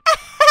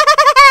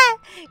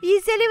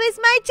 You said it was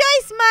my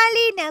choice,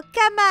 Molly. Now,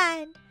 come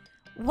on.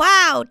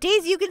 Wow,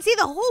 Daisy, you can see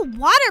the whole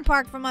water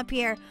park from up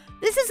here.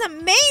 This is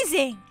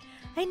amazing.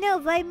 I know,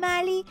 right,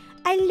 Molly?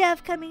 I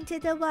love coming to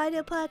the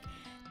water park.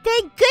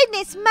 Thank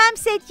goodness Mom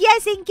said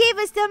yes and gave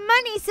us the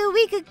money so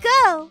we could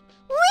go.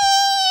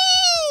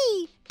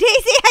 Whee!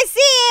 Daisy, I see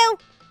you.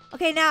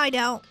 Okay, now I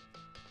don't.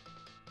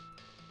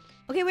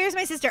 Okay, where's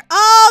my sister?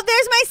 Oh,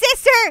 there's my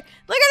sister.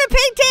 Look at her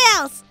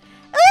pigtails.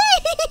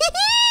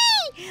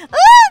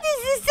 Oh,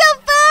 this is so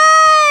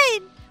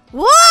fun.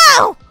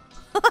 Whoa!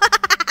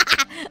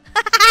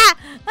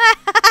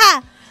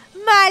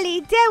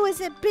 Molly, that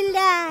was a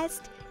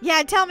blast.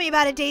 Yeah, tell me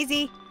about it,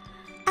 Daisy.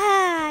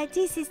 Ah,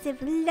 this is the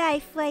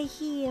life right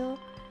here.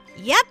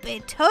 Yep,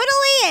 it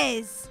totally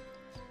is.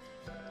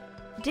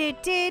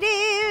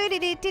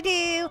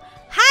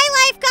 Hi,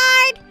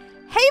 lifeguard.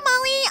 Hey,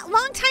 Molly,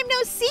 long time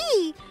no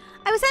see.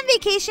 I was on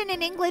vacation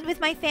in England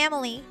with my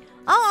family.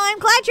 Oh, I'm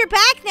glad you're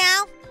back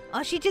now.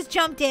 Oh, she just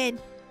jumped in.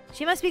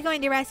 She must be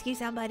going to rescue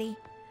somebody.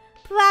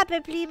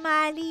 Probably,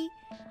 Molly.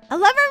 I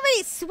love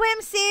everybody's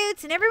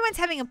swimsuits and everyone's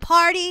having a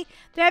party.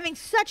 They're having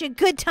such a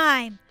good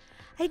time.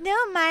 I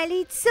know,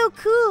 Molly. It's so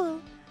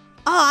cool.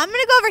 Oh, I'm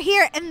gonna go over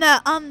here in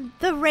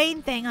the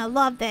rain thing. I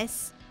love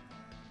this.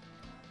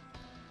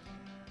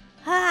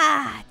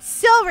 Ah, it's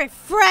so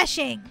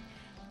refreshing.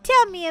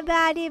 Tell me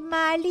about it,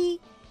 Molly.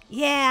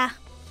 Yeah,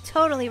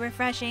 totally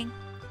refreshing.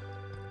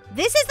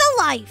 This is the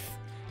life.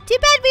 Too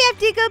bad we have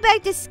to go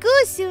back to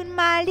school soon,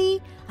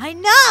 Molly. I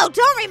know,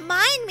 don't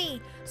remind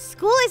me.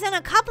 School is in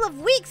a couple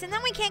of weeks and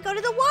then we can't go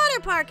to the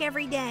water park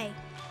every day.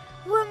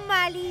 Well,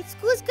 Molly,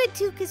 school's good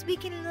too because we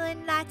can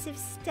learn lots of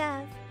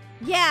stuff.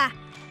 Yeah,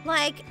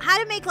 like how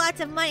to make lots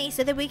of money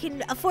so that we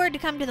can afford to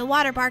come to the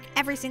water park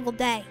every single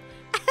day.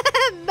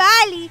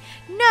 Molly,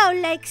 no,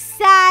 like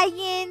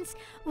science,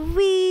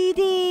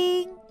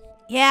 reading.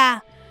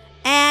 Yeah,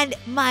 and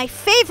my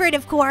favorite,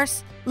 of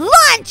course,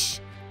 lunch.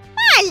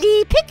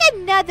 Molly, pick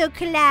another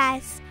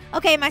class.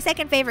 Okay, my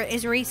second favorite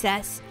is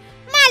recess.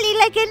 Molly,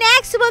 like an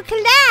actual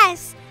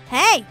class.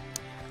 Hey,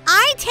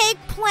 I take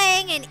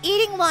playing and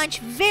eating lunch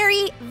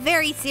very,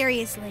 very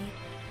seriously.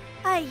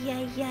 Ay,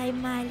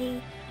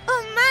 Molly.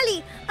 Oh,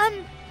 Molly,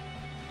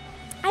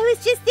 I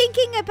was just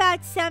thinking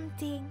about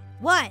something.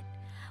 What?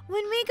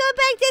 When we go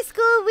back to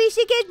school, we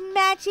should get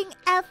matching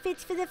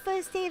outfits for the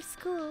first day of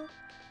school.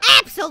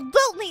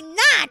 Absolutely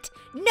not!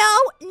 No,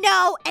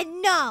 no,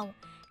 and no.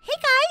 Hey,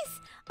 guys,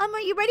 are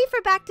you ready for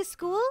back to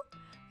school?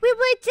 We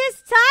were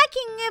just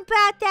talking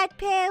about that,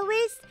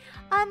 Paris.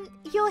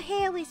 Your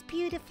hair is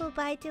beautiful,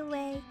 by the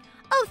way.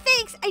 Oh,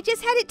 thanks. I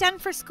just had it done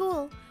for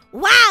school.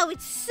 Wow,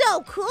 it's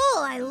so cool.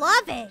 I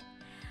love it.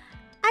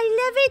 I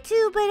love it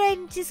too, but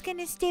I'm just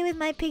gonna stay with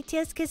my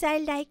pigtails because I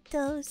like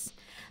those.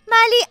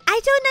 Molly, I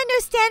don't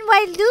understand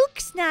why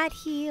Luke's not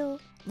here.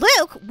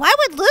 Luke? Why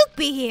would Luke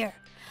be here?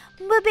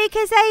 Well,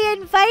 because I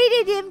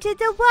invited him to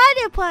the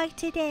water park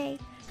today.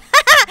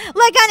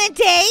 Like on a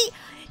date?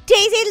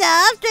 Daisy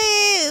loves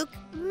Luke.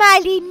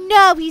 Molly,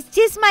 no, he's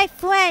just my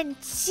friend.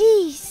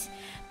 Jeez.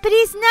 But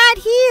he's not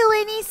here,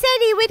 and he said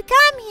he would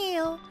come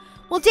here.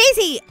 Well,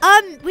 Daisy,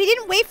 we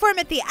didn't wait for him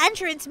at the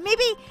entrance.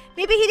 Maybe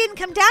he didn't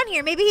come down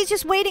here. Maybe he's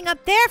just waiting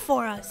up there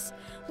for us.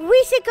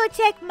 We should go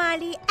check,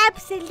 Molly.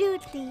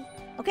 Absolutely.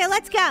 Okay,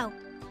 let's go.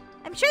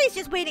 I'm sure he's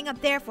just waiting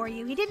up there for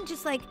you. He didn't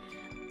just like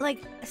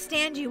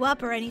stand you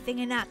up or anything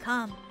and not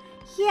come.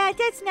 Yeah,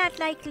 that's not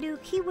like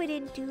Luke. He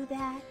wouldn't do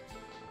that.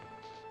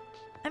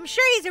 I'm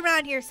sure he's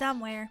around here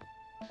somewhere.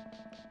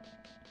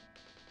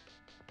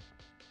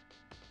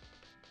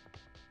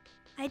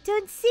 I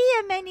don't see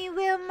him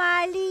anywhere,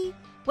 Molly.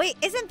 Wait,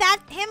 isn't that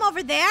him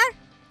over there?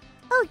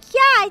 Oh,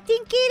 yeah, I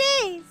think it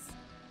is.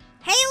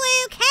 Hey,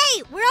 Luke.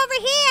 Hey, we're over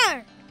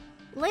here.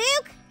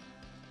 Luke?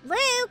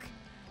 Luke?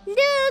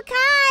 Luke,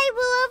 hi,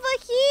 we're over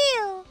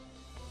here.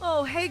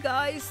 Oh, hey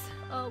guys.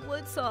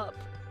 What's up?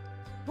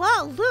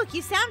 Whoa, Luke,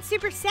 you sound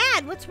super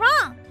sad. What's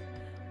wrong?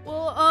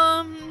 Well,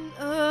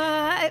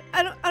 I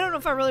don't know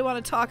if I really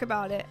want to talk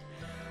about it.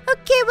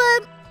 Okay, well,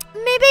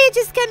 maybe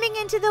just coming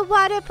into the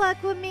water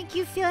park will make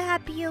you feel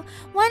happier.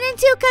 Why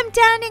don't you come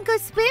down and go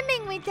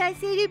swimming with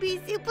us? It'll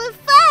be super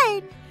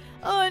fun.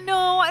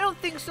 No, I don't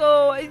think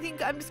so. I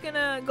think I'm just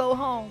gonna go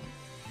home.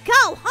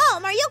 Go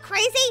home? Are you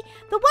crazy?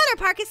 The water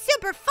park is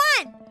super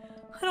fun.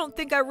 I don't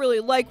think I really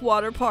like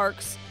water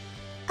parks.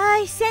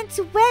 Since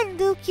when,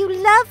 Luke, you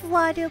love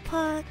water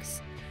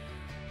parks?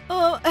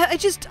 I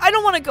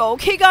don't want to go,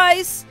 okay,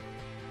 guys?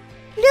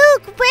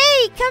 Luke,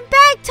 wait, come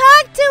back,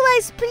 talk to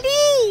us,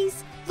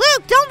 please.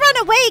 Luke, don't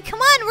run away. Come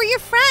on, we're your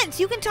friends.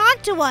 You can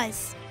talk to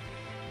us.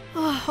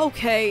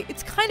 Okay,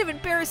 it's kind of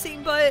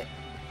embarrassing, but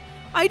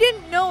I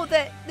didn't know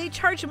that they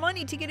charge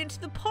money to get into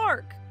the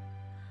park.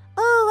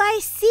 Oh, I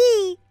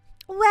see.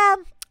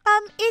 Well,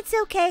 it's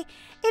okay.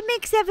 It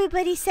makes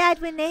everybody sad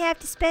when they have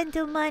to spend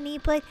their money,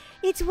 but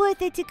it's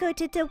worth it to go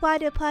to the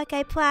water park,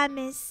 I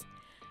promise.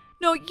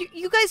 No,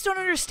 you guys don't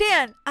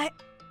understand. I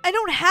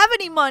don't have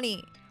any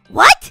money.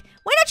 What?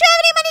 Why don't you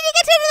have any money to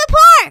get into the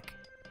park?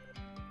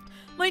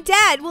 My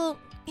dad, well,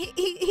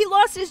 he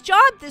lost his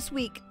job this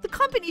week. The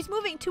company's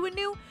moving to a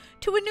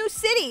new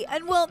city,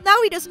 and well,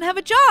 now he doesn't have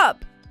a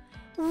job.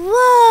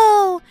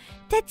 Whoa,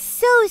 that's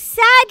so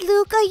sad,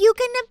 Luke. Are you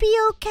gonna be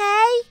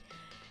okay?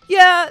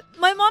 Yeah,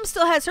 my mom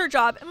still has her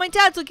job, and my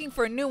dad's looking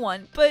for a new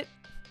one, but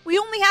we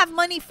only have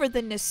money for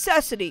the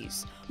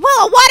necessities.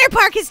 Well, a water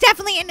park is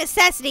definitely a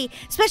necessity,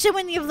 especially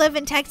when you live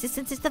in Texas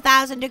since it's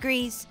 1,000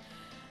 degrees.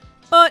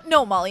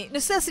 No, Molly.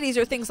 Necessities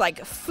are things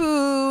like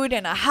food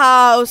and a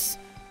house.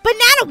 But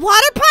not a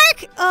water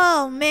park?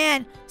 Oh,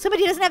 man.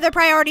 Somebody doesn't have their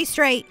priorities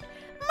straight.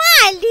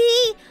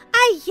 Molly!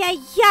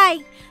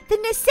 Ay. The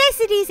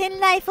necessities in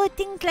life are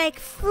things like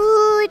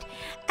food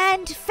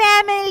and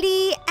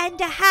family and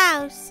a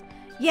house.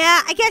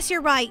 Yeah, I guess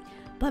you're right.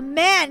 But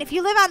man, if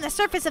you live on the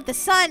surface of the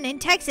sun in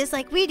Texas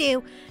like we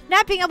do,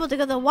 not being able to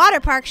go to the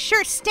water park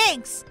sure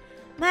stinks.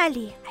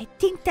 Molly, I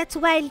think that's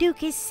why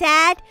Luke is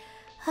sad.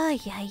 Ay.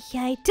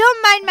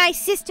 Don't mind my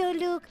sister,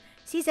 Luke.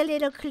 She's a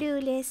little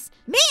clueless.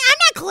 Me? I'm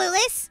not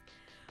clueless.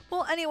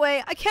 Well,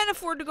 anyway, I can't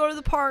afford to go to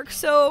the park,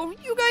 so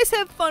you guys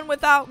have fun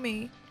without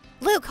me.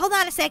 Luke, hold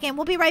on a second.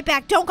 We'll be right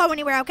back. Don't go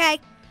anywhere, okay?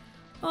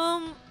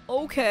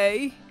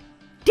 Okay.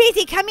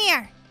 Daisy, come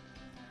here.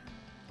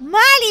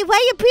 Molly, why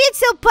are you being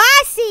so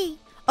bossy?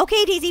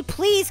 Okay, Daisy,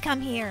 please come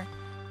here.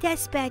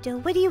 That's better.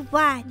 What do you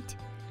want?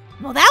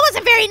 Well, that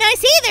wasn't very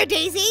nice either,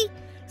 Daisy.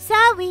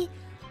 Sorry.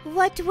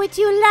 What would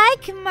you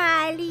like,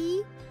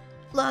 Molly?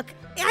 Look,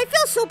 I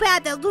feel so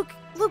bad that Luke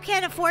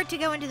can't afford to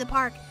go into the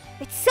park.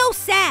 It's so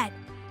sad.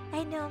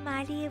 I know,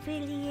 Molly, it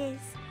really is.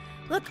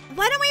 Look,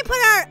 why don't we put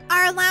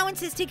our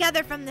allowances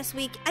together from this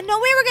week? I know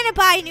we were going to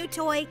buy a new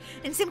toy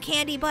and some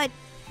candy, but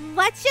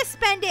let's just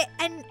spend it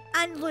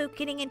on Luke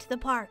getting into the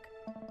park.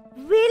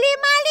 Really,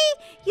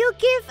 Molly? You'll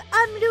give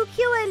Luke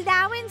your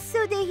allowance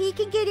so that he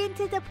can get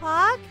into the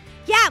park?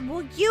 Yeah,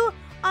 will you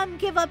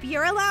give up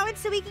your allowance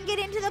so we can get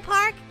into the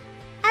park?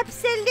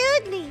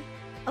 Absolutely.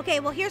 Okay,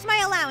 well, here's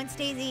my allowance,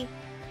 Daisy.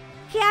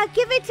 Okay, I'll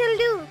give it to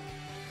Luke.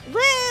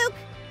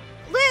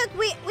 Luke,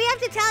 we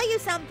have to tell you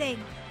something.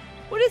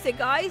 What is it,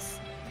 guys?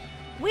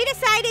 We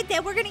decided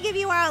that we're going to give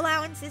you our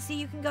allowances so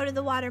you can go to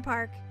the water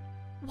park.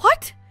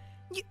 What?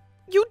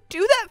 You do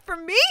that for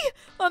me?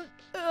 Oh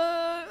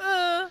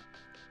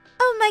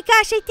my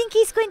gosh, I think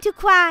he's going to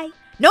cry.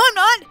 No, I'm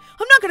not.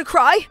 I'm not going to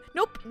cry.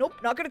 Nope,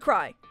 not going to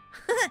cry.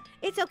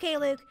 It's okay,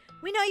 Luke.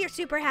 We know you're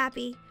super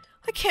happy.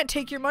 I can't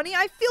take your money.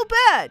 I feel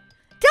bad.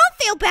 Don't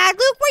feel bad,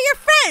 Luke. We're your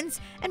friends.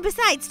 And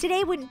besides,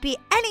 today wouldn't be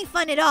any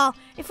fun at all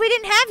if we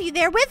didn't have you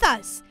there with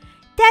us.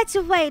 That's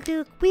right,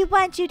 Luke. We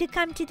want you to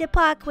come to the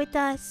park with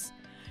us.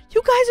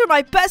 You guys are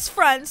my best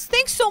friends.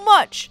 Thanks so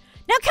much.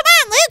 Now come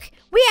on, Luke.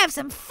 We have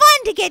some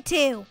fun to get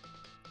to.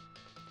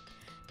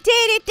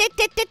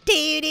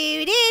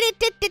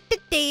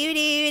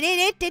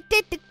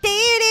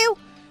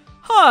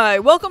 Hi,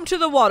 welcome to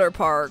the water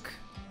park.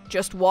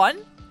 Just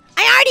one?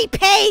 I already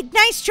paid.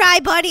 Nice try,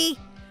 buddy.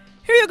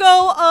 Here you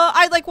go.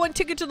 I'd like one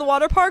ticket to the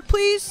water park,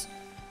 please.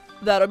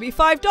 That'll be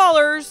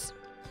 $5.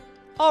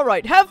 All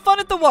right, have fun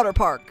at the water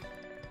park.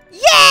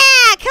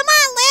 Yeah! Come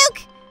on,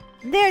 Luke!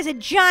 There's a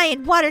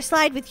giant water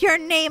slide with your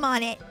name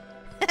on it.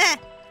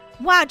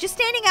 Wow, just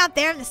standing out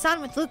there in the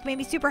sun with Luke made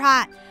me super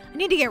hot. I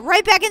need to get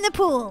right back in the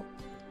pool.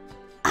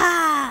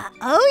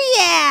 Oh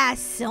yeah,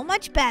 so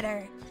much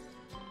better.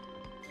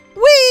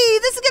 Whee!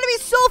 This is gonna be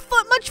so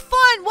much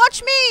fun.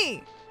 Watch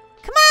me.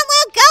 Come on,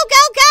 Luke,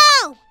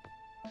 go!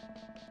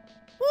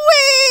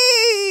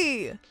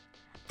 Whee!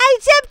 I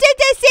jumped at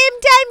the same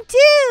time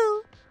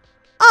too.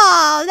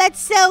 Oh, that's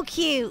so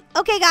cute.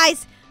 Okay,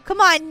 guys, come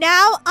on.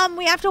 Now,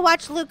 we have to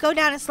watch Luke go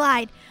down a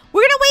slide.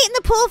 We're gonna wait in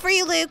the pool for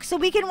you, Luke, so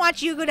we can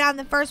watch you go down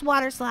the first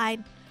water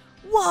slide.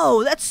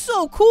 Whoa, that's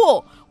so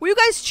cool. Will you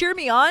guys cheer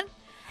me on?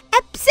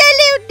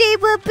 Absolutely,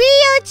 we'll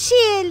be your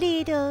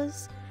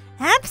cheerleaders.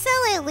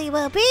 Absolutely,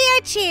 we'll be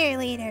your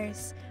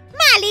cheerleaders.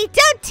 Molly,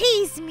 don't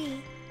tease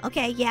me.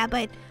 Okay, yeah,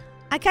 but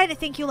I kind of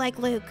think you like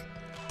Luke.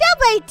 No,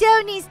 I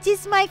don't. He's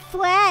just my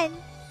friend.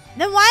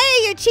 Then why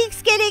are your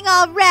cheeks getting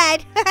all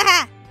red?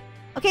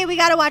 Okay, we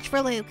gotta watch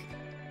for Luke.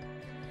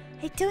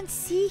 I don't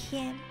see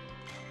him.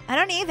 I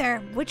don't either.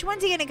 Which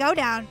one's he gonna go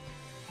down?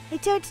 I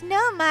don't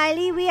know,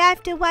 Miley. We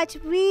have to watch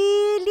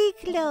really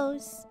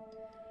close.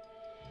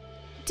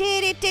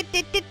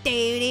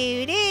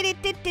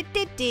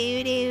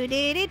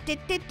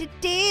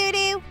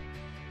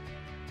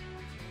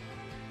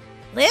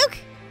 Luke?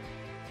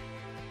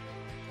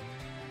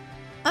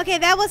 Okay,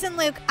 that wasn't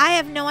Luke. I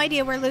have no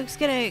idea where Luke's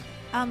gonna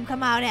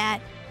come out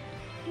at.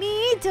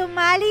 Me too,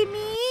 Molly,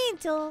 me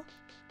too.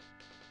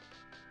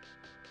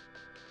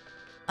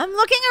 I'm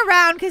looking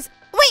around because...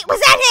 Wait, was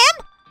that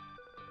him?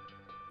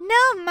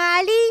 No,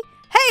 Molly.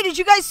 Hey, did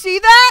you guys see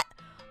that?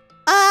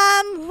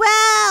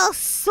 Well,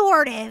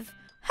 sort of.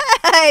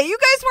 Hey, you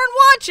guys weren't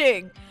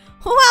watching.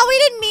 Well, we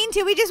didn't mean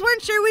to. We just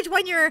weren't sure which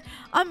one you're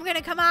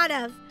gonna come out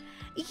of.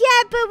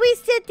 Yeah, but we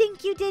still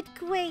think you did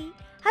great.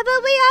 How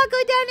about we all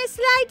go down a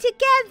slide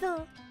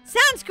together?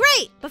 Sounds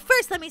great! But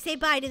first, let me say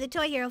bye to the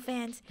Toy Hero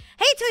fans.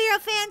 Hey, Toy Hero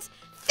fans!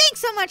 Thanks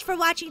so much for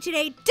watching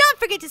today. Don't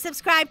forget to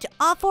subscribe to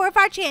all 4 of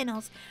our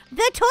channels.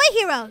 The Toy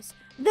Heroes,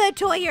 The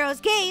Toy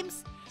Heroes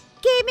Games,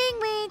 Gaming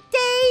with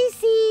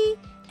Daisy,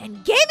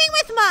 and Gaming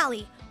with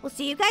Molly. We'll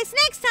see you guys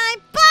next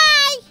time.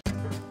 Bye!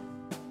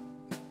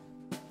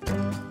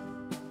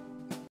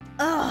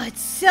 Oh,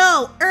 it's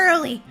so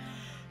early.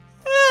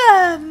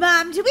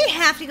 Mom, do we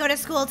have to go to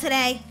school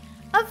today?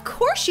 Of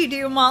course you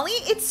do, Molly.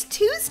 It's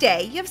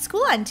Tuesday. You have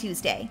school on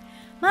Tuesday.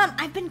 Mom,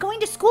 I've been going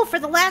to school for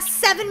the last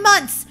 7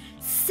 months.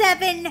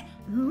 7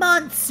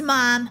 months,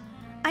 Mom.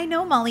 I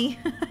know, Molly.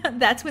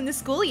 That's when the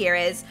school year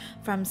is,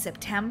 from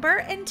September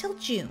until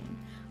June.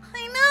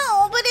 I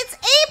know, but it's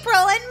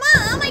April, and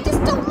Mom, I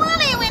just don't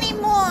want to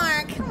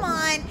anymore. Come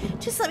on,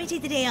 just let me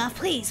take the day off,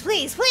 please,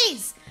 please,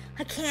 please.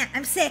 I can't,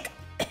 I'm sick.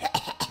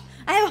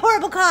 I have a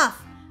horrible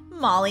cough.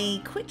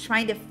 Molly, quit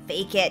trying to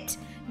fake it.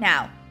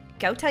 Now,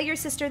 go tell your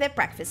sister that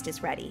breakfast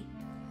is ready.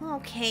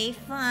 Okay,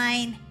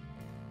 fine.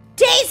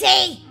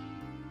 Daisy!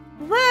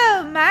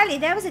 Whoa, Molly,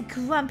 that was a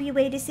grumpy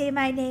way to say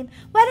my name.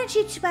 Why don't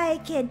you try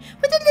again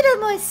with a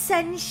little more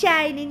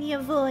sunshine in your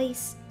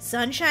voice?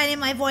 Sunshine in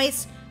my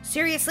voice?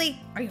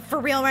 Seriously? Are you for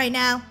real right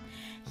now?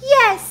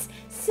 Yes,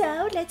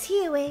 so let's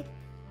hear it.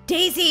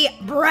 Daisy,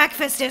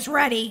 breakfast is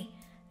ready.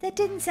 That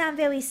didn't sound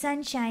very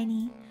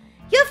sunshiny.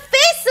 Your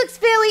face looks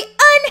very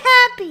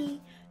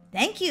unhappy.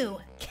 Thank you,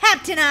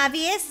 Captain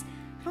Obvious.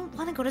 I don't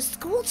want to go to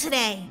school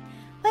today.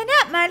 Why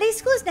not, Marley?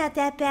 School's not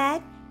that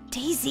bad.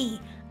 Daisy,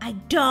 I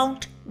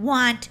don't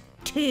want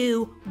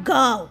to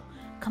go.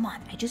 Come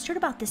on, I just heard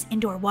about this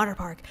indoor water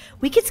park.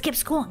 We could skip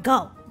school and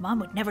go. Mom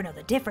would never know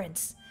the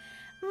difference.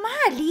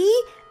 Molly,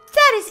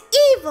 that is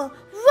evil,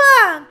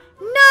 wrong,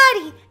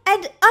 naughty,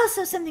 and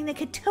also something that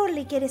could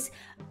totally get us,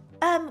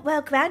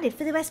 well, grounded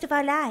for the rest of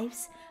our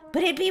lives.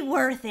 But it'd be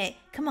worth it.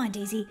 Come on,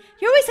 Daisy.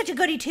 You're always such a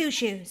goody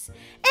two-shoes.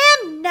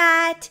 Am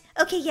not.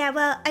 Okay, yeah,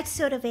 well, I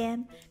sort of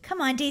am.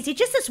 Come on, Daisy,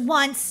 just this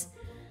once.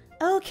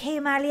 Okay,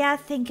 Molly, I'll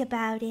think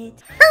about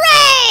it.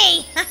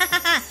 Hooray!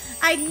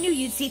 I knew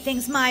you'd see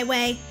things my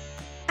way.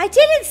 I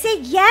didn't say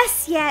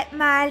yes yet,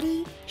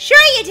 Molly. Sure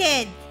you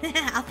did.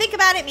 I'll think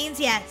about it means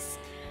yes.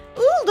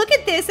 Ooh, look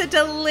at this, a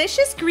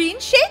delicious green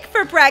shake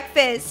for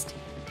breakfast.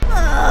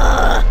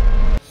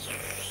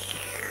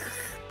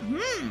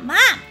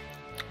 Mom,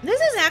 this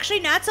is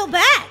actually not so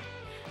bad.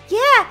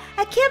 Yeah,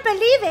 I can't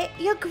believe it.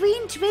 Your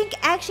green drink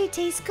actually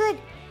tastes good.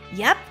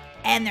 Yep,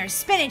 and there's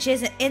spinach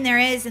in there,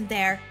 isn't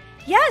there?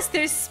 Yes,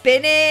 there's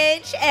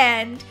spinach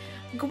and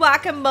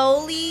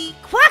guacamole.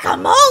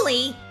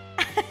 Guacamole?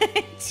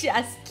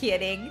 Just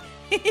kidding.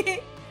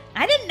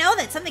 I didn't know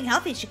that something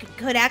healthy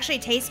could actually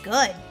taste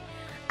good.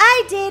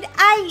 I did.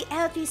 I eat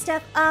healthy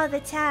stuff all the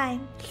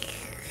time.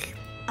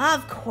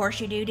 Of course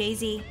you do,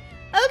 Daisy.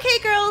 Okay,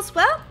 girls,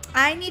 well,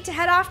 I need to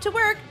head off to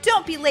work.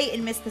 Don't be late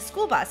and miss the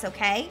school bus,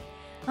 okay?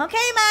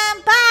 Okay,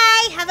 Mom.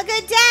 Bye. Have a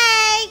good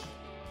day.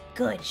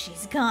 Good,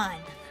 she's gone.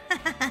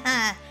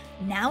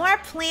 Now our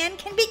plan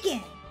can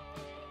begin.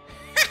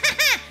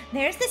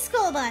 There's the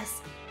school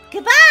bus.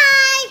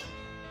 Goodbye.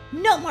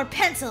 No more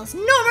pencils.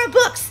 No more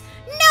books.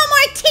 No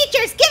more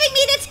teachers giving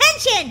me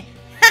detention.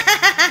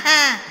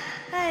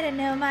 I don't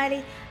know,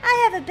 Marty.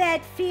 I have a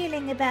bad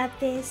feeling about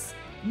this.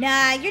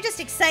 Nah, you're just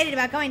excited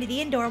about going to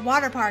the indoor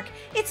water park.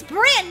 It's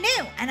brand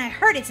new, and I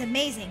heard it's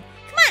amazing.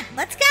 Come on,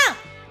 let's go.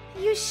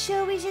 You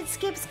sure we should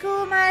skip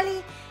school,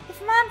 Marley?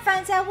 If Mom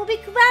finds out, we'll be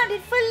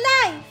grounded for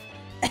life.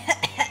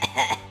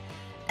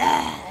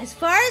 As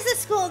far as the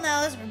school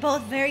knows, we're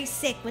both very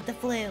sick with the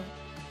flu.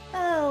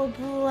 Oh,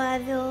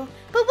 brother.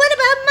 But what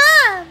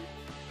about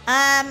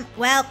Mom?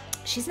 Well,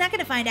 she's not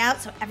gonna find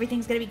out, so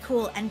everything's gonna be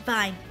cool and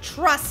fine.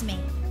 Trust me.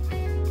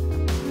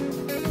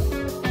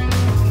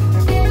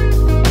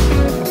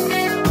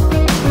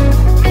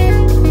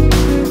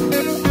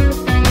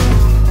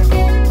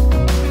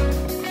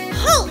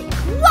 Holy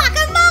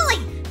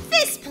guacamole!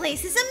 This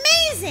place is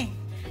amazing!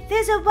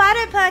 There's a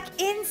water park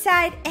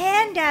inside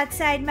and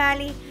outside,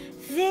 Molly.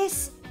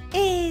 This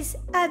is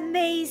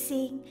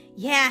amazing.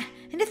 Yeah,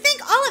 and to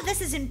think all of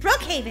this is in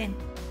Brookhaven.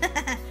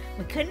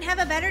 We couldn't have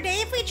a better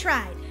day if we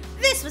tried.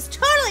 This was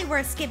totally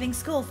worth skipping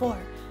school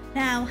for.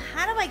 Now,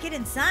 how do I get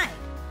inside?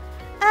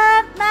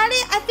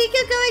 Molly, I think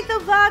you're going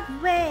the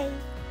wrong way.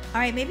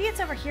 All right, maybe it's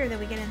over here that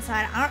we get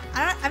inside.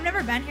 I've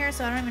never been here,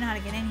 so I don't even know how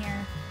to get in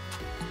here.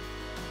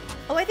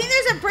 Oh, I think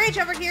there's a bridge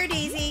over here,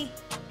 Daisy.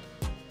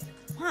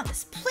 Wow,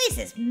 this place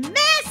is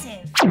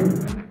massive.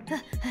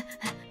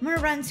 I'm gonna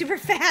run super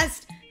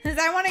fast because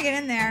I want to get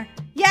in there.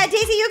 Yeah,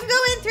 Daisy, you can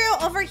go in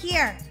through over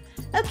here.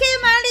 Okay,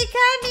 Molly,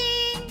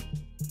 coming.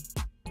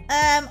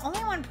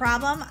 Only one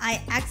problem.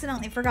 I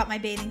accidentally forgot my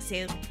bathing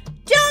suit.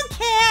 Don't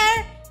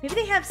care. Maybe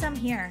they have some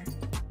here.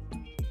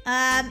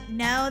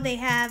 No, they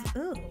have,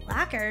 ooh,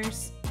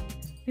 lockers.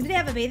 Maybe they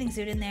have a bathing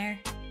suit in there.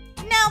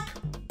 Nope.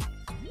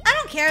 I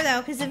don't care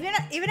though, because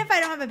even if I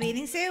don't have a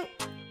bathing suit,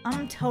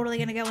 I'm totally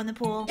gonna go in the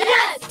pool.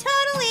 Yes!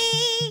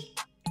 Totally!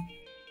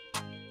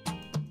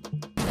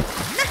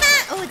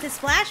 Oh, it's a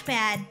splash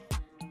pad.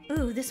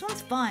 Ooh, this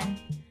one's fun.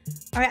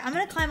 All right, I'm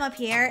gonna climb up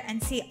here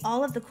and see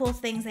all of the cool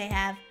things they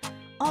have.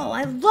 Oh,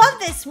 I love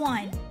this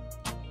one.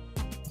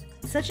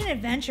 Such an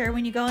adventure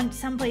when you go into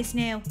someplace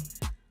new.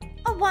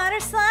 A water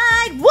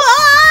slide.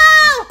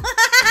 Whoa!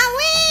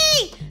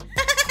 Wee!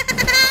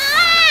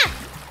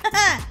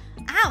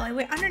 Ow, I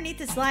went underneath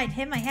the slide and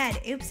hit my head.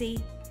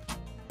 Oopsie.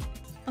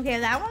 Okay,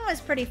 that one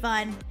was pretty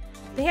fun.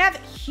 They have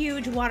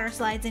huge water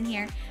slides in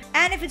here.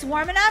 And if it's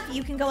warm enough,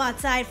 you can go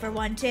outside for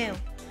one too.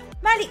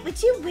 Marty,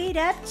 would you wait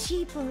up,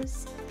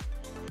 cheapos?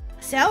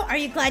 So, are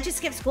you glad you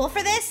skipped school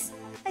for this?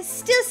 I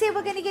still say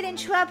we're gonna get in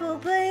trouble,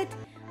 but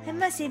I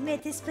must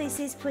admit this place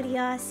is pretty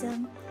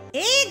awesome.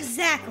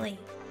 Exactly.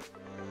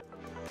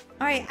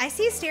 All right, I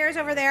see stairs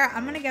over there.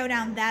 I'm gonna go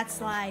down that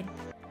slide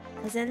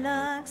because it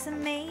looks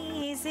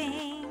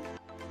amazing.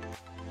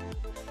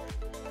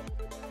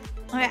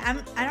 All right,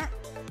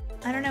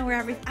 I don't know where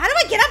everything. How do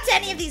I get up to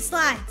any of these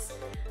slides?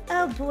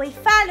 Oh boy,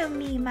 follow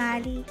me,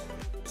 Molly.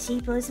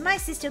 Cheapos, my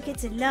sister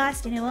gets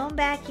lost in her own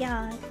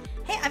backyard.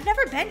 Hey, I've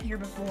never been here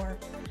before.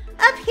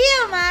 Up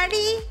here,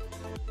 Molly.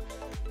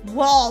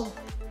 Whoa,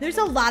 there's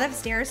a lot of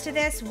stairs to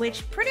this,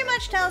 which pretty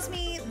much tells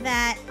me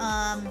that,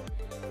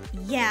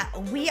 yeah,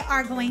 we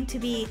are going to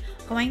be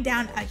going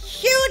down a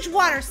huge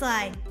water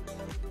slide.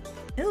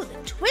 Ooh, the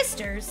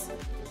twisters.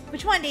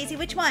 Which one, Daisy?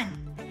 Which one?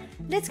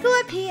 Let's go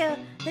up here.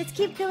 Let's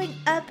keep going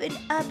up and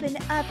up and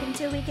up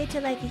until we get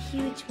to like a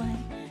huge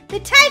one. The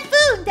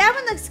typhoon! That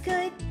one looks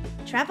good.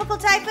 Tropical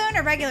typhoon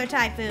or regular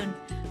typhoon?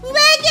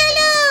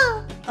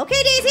 Regular!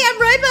 Okay, Daisy, I'm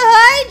right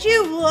behind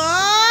you.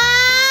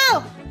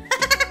 Whoa!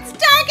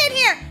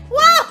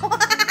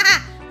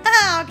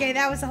 Okay,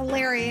 that was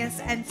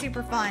hilarious and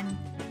super fun.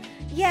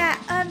 Yeah,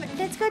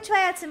 let's go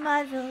try out some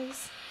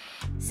models.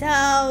 So,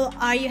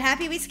 are you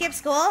happy we skipped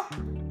school?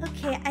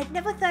 Okay, I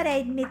never thought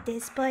I'd admit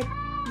this, but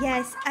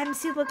yes, I'm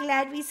super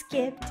glad we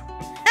skipped.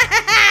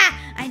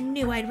 I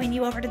knew I'd win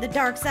you over to the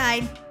dark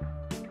side.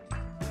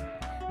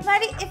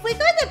 Marty, if we go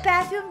to the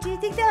bathroom, do you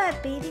think they'll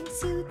have bathing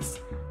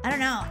suits? I don't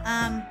know.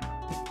 I'm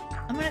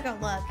gonna go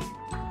look.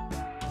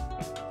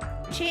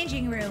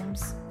 Changing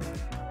rooms.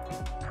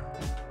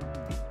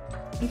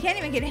 You can't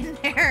even get in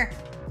there.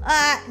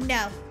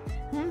 No.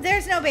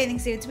 There's no bathing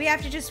suits. We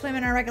have to just swim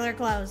in our regular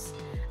clothes.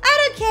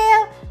 I don't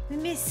care. We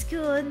miss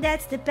school, and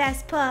that's the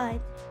best part.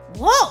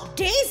 Whoa,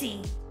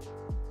 Daisy!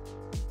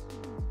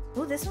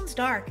 Oh, this one's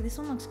dark. This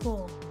one looks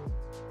cool.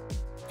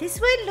 This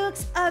one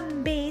looks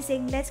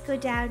amazing. Let's go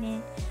down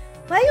it.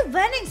 Why are you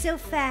running so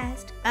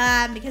fast?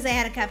 Because I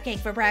had a cupcake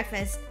for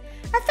breakfast.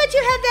 I thought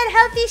you had that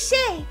healthy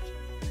shake.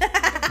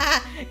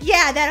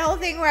 Yeah, that whole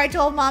thing where I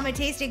told Mom it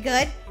tasted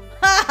good.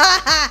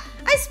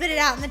 I spit it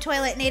out in the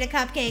toilet and ate a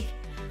cupcake.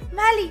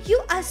 Molly,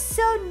 you are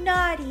so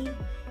naughty.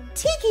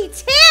 Tiki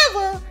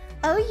terrible.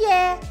 Oh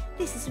yeah,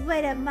 this is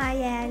right up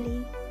my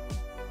alley.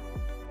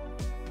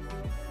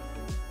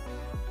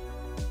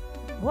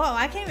 Whoa,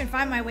 I can't even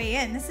find my way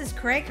in. This is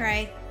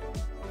cray-cray.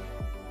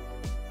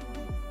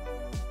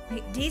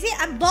 Wait, Daisy?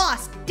 I'm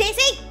lost.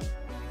 Daisy!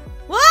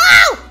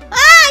 Whoa! Ah,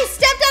 I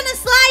stepped on the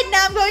slide.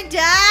 Now I'm going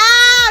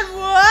down.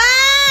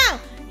 Whoa!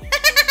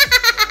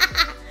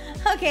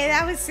 Okay,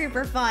 that was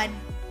super fun.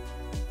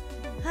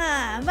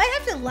 I might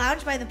have to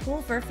lounge by the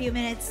pool for a few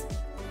minutes.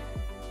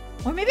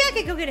 Or maybe I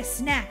could go get a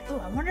snack. Oh,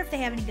 I wonder if they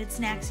have any good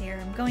snacks here.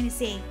 I'm going to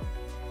see.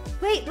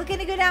 Wait, we're going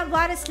to go down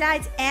water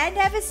slides and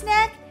have a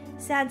snack?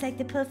 Sounds like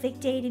the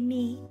perfect day to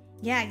me.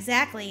 Yeah,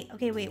 exactly.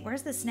 Okay, wait,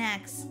 where's the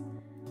snacks?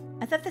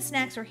 I thought the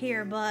snacks were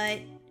here, but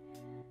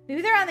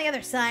maybe they're on the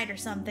other side or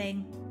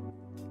something.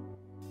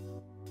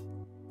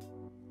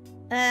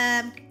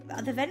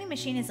 The vending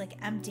machine is like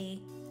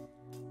empty.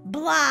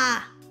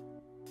 Blah!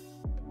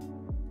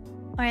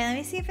 Alright, let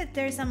me see if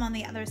there's some on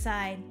the other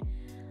side.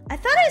 I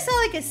thought I saw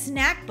like a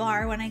snack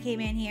bar when I came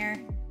in here.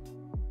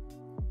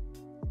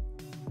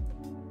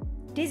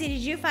 Daisy, did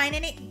you find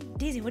any?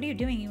 Daisy, what are you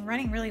doing? You're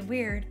running really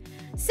weird.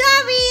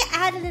 Sorry, I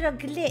had a little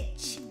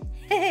glitch.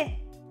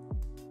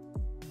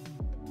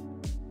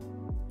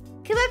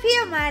 Come up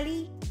here,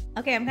 Molly.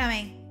 Okay, I'm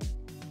coming.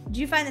 Did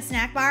you find the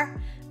snack bar?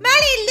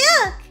 Molly,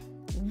 look!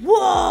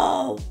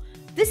 Whoa!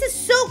 This is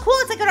so cool.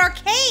 It's like an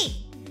arcade.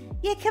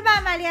 Yeah, come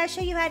on, Molly. I'll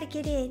show you how to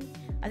get in.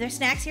 Are there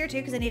snacks here, too?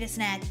 Because I need a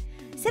snack.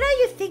 Is that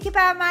all you think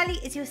about, Molly?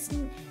 Is your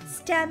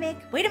stomach?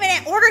 Wait a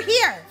minute. Order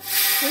here.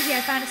 Daisy,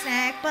 I found a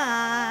snack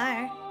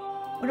bar.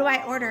 What do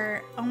I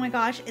order? Oh, my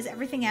gosh. Is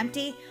everything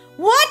empty?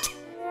 What?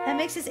 That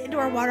makes this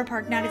indoor water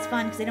park not as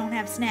fun because they don't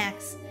have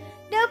snacks.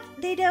 Nope,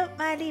 they don't,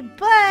 Molly.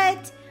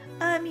 But,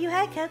 you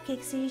had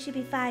cupcakes, so you should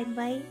be fine,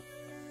 right?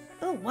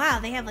 Oh, wow.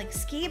 They have, like,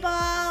 skee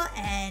ball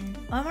and...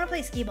 Oh, I want to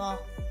play skee ball.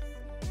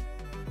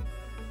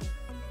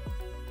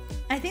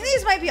 I think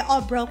these might be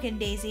all broken,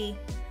 Daisy.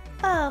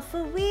 Oh,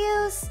 for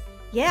reals?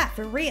 Yeah,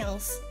 for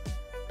reals.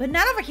 But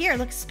not over here.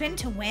 Look, spin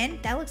to win.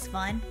 That looks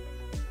fun.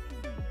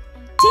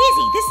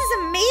 Daisy, this is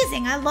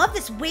amazing. I love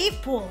this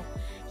wave pool.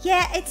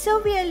 Yeah, it's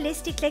so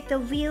realistic, like the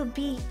real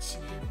beach.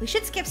 We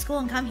should skip school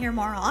and come here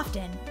more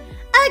often.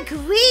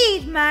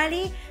 Agreed,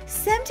 Molly.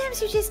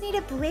 Sometimes you just need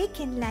a break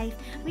in life.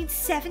 I mean,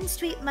 7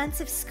 straight months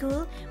of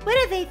school. What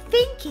are they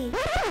thinking?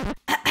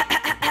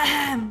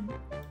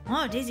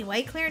 Oh, Daisy, why are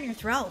you clearing your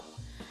throat?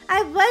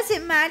 I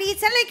wasn't, Molly. It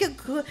sounded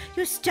like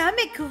your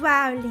stomach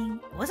growling.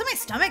 It wasn't my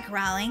stomach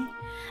growling.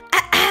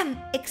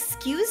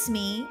 Excuse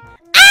me.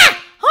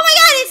 Ah! Oh my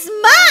God, it's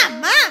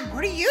Mom! Mom,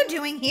 what are you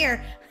doing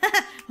here?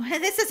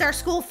 This is our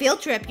school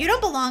field trip. You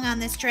don't belong on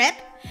this trip.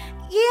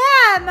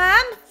 Yeah,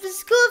 Mom,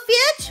 school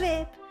field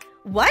trip.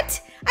 What?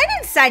 I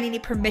didn't sign any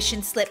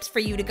permission slips for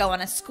you to go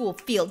on a school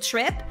field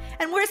trip.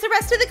 And where's the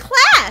rest of the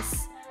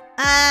class?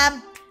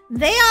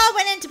 They all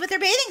went in to put their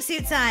bathing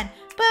suits on,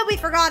 but we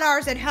forgot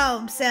ours at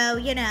home, so,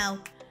 you know.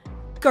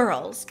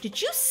 Girls,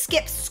 did you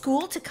skip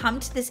school to come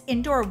to this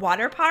indoor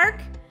water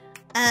park?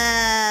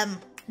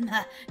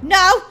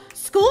 No,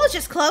 school was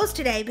just closed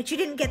today, but you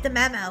didn't get the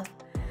memo.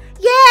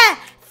 Yeah,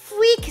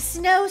 freak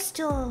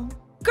snowstorm.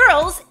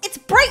 Girls, it's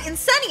bright and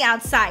sunny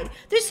outside.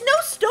 There's no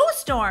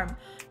snowstorm.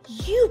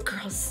 You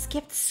girls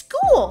skipped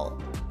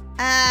school.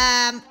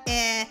 Mom,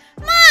 come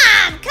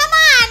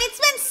on, it's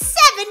been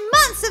 7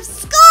 months of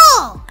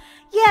school.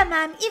 Yeah,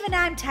 Mom, even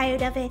I'm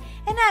tired of it,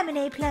 and I'm an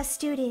A+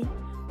 student.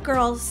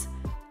 Girls,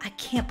 I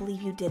can't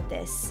believe you did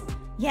this.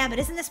 Yeah, but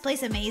isn't this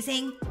place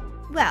amazing?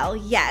 Well,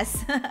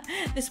 yes,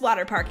 this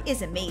water park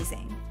is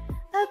amazing.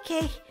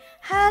 Okay,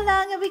 how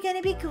long are we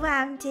gonna be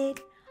grounded?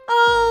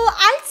 Oh,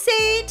 I'd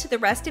say till the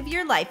rest of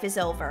your life is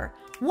over.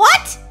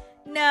 What?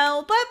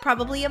 No, but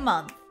probably a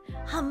month.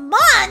 A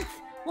month?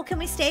 Well, can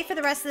we stay for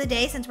the rest of the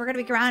day since we're gonna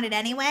be grounded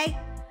anyway?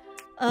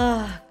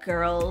 Ugh,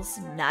 girls,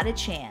 not a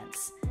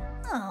chance.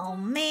 Oh,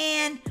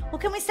 man. Well,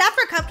 can we stop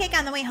for a cupcake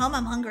on the way home?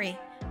 I'm hungry.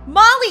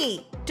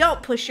 Molly,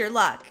 don't push your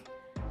luck.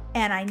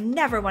 And I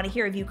never want to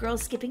hear of you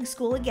girls skipping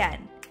school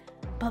again.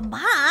 But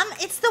Mom,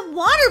 it's the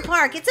water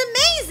park. It's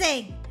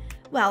amazing.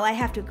 Well, I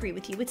have to agree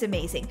with you. It's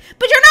amazing.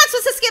 But you're not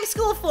supposed to skip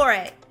school for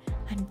it.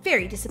 I'm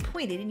very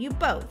disappointed in you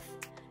both.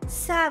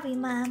 Sorry,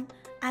 Mom.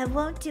 I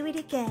won't do it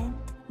again.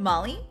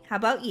 Molly, how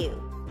about you?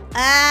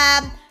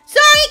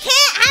 Sorry,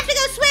 can't. Have to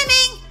go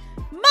swimming.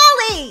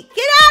 Molly,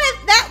 get out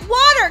of that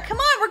water. Come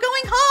on, we're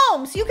going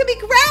home so you can be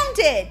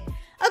grounded.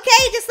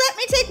 Okay, just let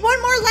me take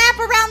one more lap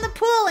around the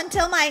pool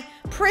until my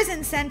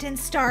prison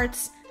sentence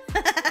starts.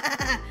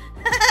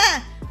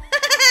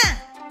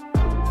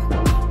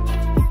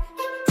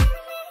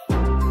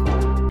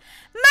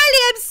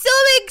 Molly, I'm so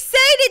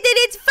excited that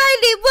it's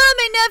finally warm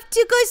enough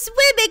to go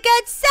swimming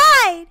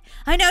outside.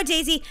 I know,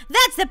 Daisy.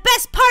 That's the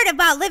best part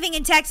about living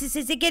in Texas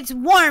is it gets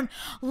warm,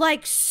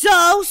 like,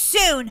 so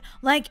soon.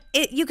 Like,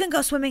 you can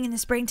go swimming in the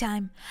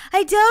springtime.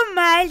 I know,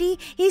 Molly.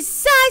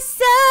 It's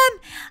awesome.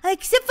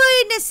 Except for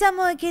in the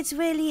summer, it gets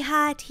really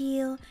hot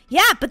here.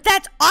 Yeah, but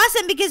that's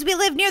awesome because we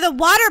live near the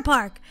water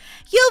park.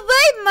 You're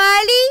right,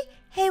 Molly.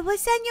 Hey,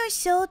 what's on your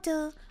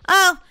shoulder?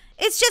 Oh,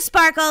 it's just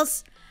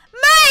Sparkles.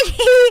 Molly,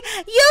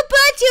 you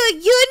brought your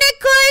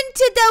unicorn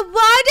to the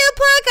water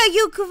park? Are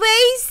you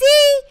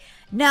crazy?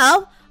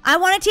 No, I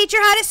want to teach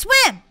her how to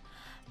swim.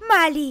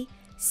 Molly,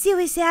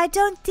 seriously, I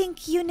don't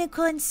think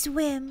unicorns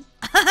swim.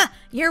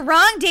 You're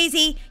wrong,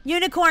 Daisy.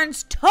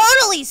 Unicorns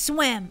totally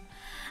swim.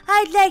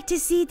 I'd like to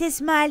see this,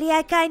 Molly.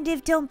 I kind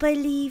of don't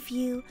believe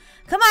you.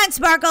 Come on,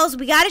 Sparkles.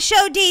 We got to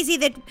show Daisy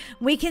that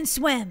we can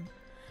swim.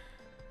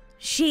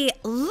 She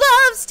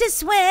loves to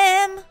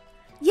swim.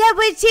 Yeah,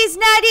 but she's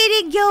not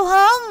eating your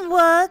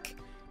homework.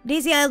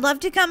 Daisy, I love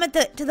to come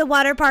to the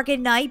water park at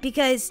night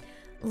because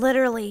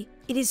literally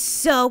it is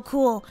so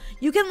cool.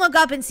 You can look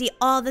up and see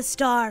all the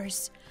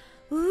stars.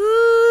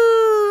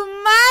 Ooh,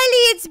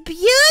 Molly, it's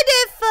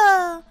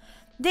beautiful.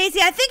 Daisy,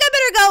 I think I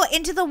better go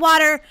into the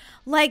water,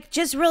 like,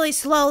 just really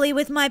slowly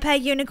with my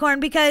pet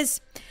unicorn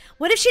because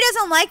what if she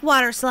doesn't like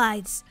water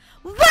slides?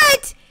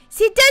 What?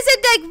 She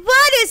doesn't like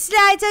water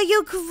slides. Are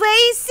you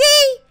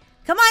crazy?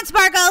 Come on,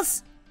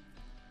 Sparkles.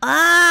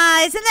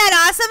 Isn't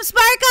that awesome,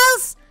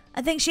 Sparkles?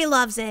 I think she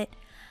loves it.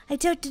 I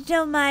don't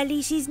know,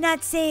 Molly. She's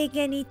not saying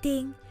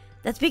anything.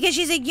 That's because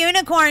she's a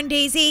unicorn,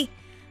 Daisy.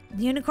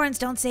 Unicorns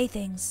don't say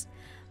things.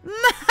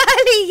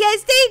 Molly,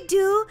 yes, they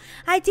do.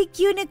 I think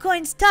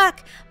unicorns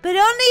talk, but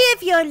only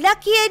if you're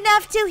lucky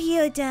enough to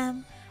hear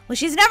them. Well,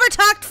 she's never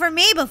talked for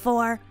me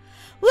before.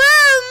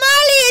 Whoa,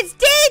 Molly, it's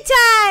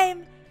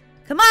daytime.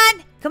 Come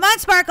on,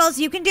 Sparkles,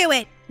 you can do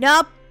it.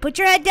 Nope, put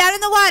your head down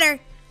in the water.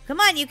 Come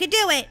on, you can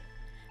do it.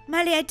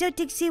 Molly, I don't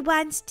think she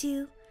wants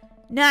to.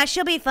 Nah,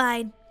 she'll be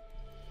fine.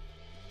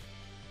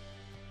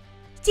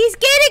 She's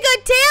getting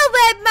her tail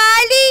wet,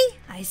 Molly.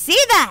 I see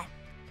that.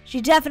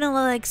 She definitely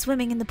likes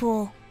swimming in the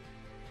pool.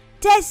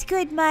 That's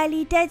good,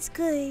 Molly. That's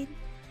good.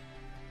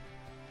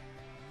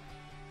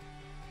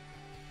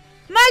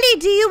 Molly,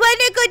 do you want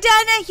to go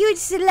down a huge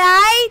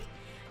slide?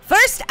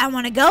 First, I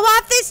want to go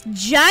off this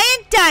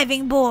giant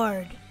diving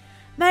board.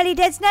 Molly,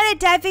 that's not a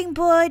diving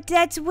board.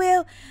 That's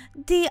where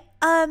the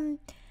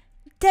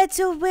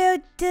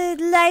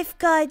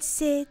lifeguard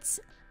sits.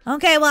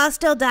 Okay, well, I'll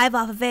still dive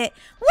off of it.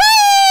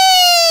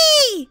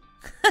 Whee!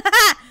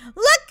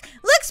 Look,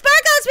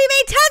 Sparkles, we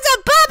made tons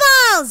of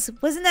bubbles!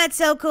 Wasn't that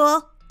so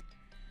cool?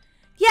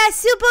 Yeah,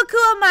 super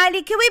cool,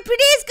 Molly. Can we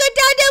please go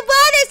down the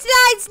water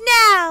slides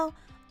now?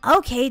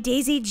 Okay,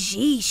 Daisy,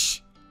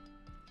 jeesh.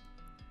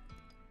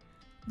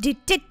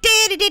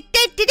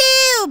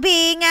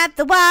 Being at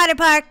the water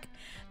park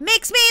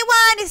makes me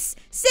want to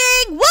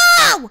sing.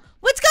 Whoa!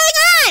 What's going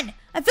on?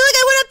 I feel like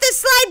I went up this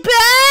slide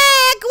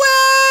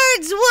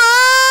backwards.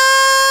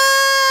 Whoa!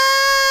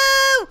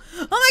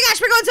 Oh my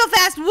gosh, we're going so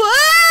fast. Whoa!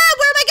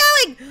 Where am I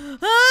going?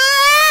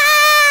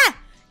 Ah!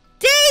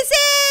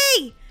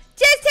 Daisy!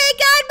 Just hang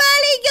on,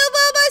 Molly. You're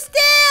almost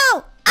still.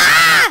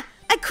 Ah!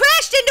 I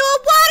crashed into a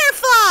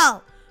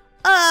waterfall.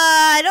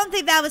 I don't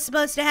think that was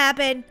supposed to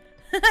happen.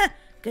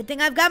 Good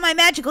thing I've got my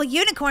magical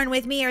unicorn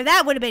with me, or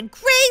that would have been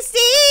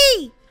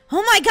crazy.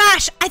 Oh my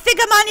gosh, I think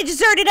I'm on a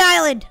deserted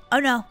island. Oh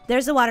no,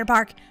 there's the water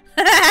park.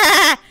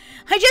 I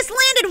just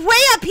landed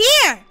way up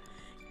here.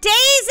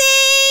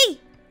 Daisy!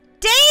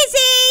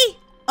 Daisy!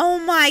 Oh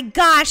my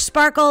gosh,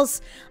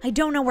 Sparkles. I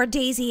don't know where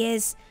Daisy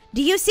is.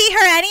 Do you see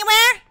her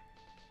anywhere?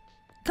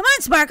 Come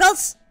on,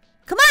 Sparkles.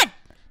 Come on.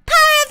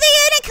 Power of the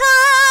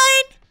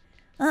unicorn!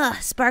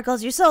 Ugh,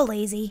 Sparkles, you're so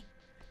lazy.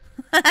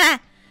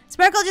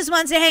 Sparkle just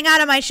wants to hang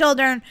out on my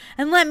shoulder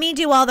and let me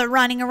do all the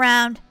running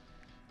around.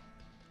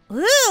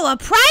 Ooh, a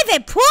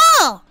private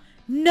pool!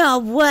 No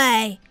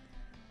way.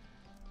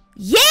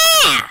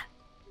 Yeah!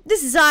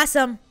 This is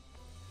awesome.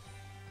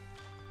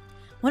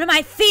 One of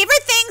my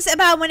favorite things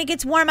about when it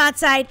gets warm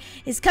outside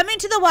is coming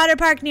to the water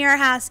park near our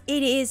house.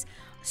 It is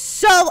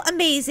so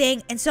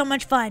amazing and so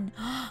much fun.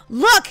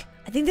 Look,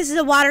 I think this is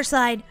a water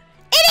slide.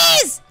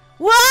 It is!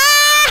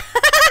 Whoa!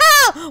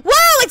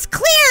 Whoa, it's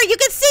clear. You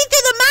can see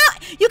through the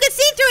you can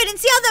see through it and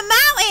see all the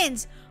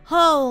mountains.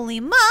 Holy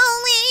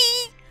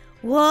moly.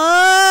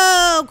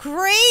 Whoa,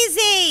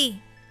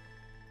 crazy.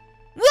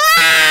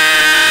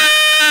 Whoa!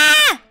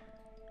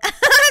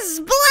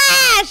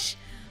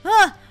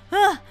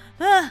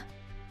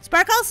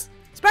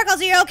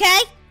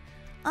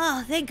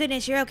 thank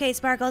goodness you're okay,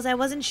 Sparkles. I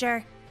wasn't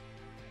sure.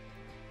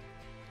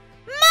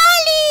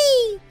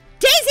 Molly!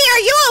 Daisy, are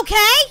you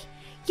okay?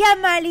 Yeah,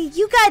 Molly,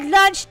 you got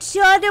launched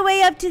all the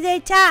way up to the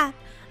top.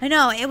 I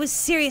know, it was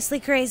seriously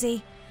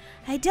crazy.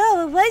 I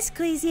know, it was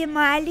crazy,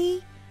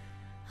 Molly.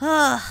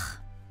 Ugh.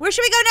 Where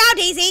should we go now,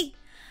 Daisy?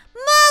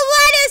 More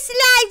water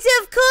slides,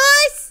 of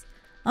course.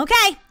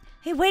 Okay.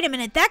 Hey, wait a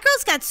minute. That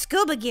girl's got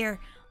scuba gear.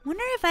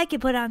 Wonder if I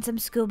could put on some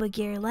scuba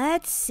gear.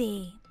 Let's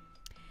see.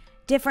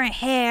 Different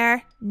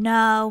hair.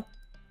 No.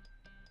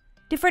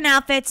 Different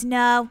outfits.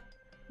 No.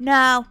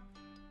 No.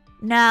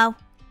 No.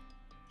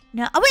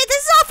 No. Oh, wait.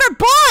 This is all for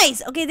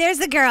boys. Okay, there's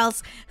the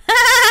girls.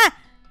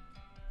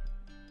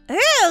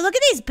 Ooh, look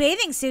at these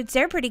bathing suits.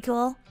 They're pretty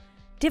cool.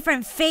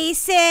 Different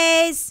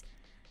faces.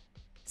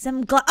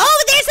 Some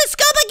oh, there's the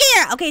scuba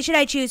gear. Okay, should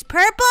I choose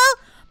purple,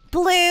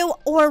 blue,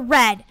 or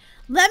red?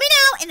 Let me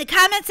know in the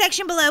comment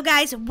section below,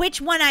 guys,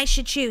 which one I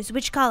should choose.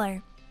 Which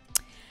color?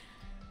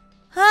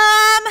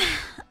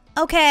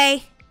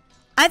 Okay.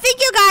 I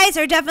think you guys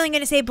are definitely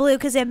going to say blue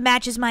because it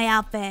matches my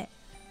outfit.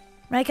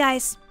 Right,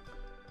 guys?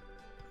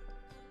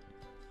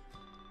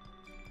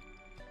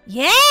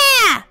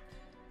 Yeah!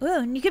 Ooh,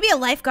 and you could be a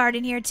lifeguard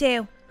in here,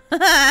 too.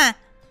 Nah,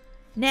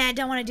 I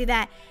don't want to do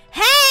that.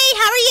 Hey,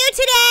 how are you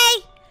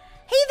today?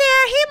 Hey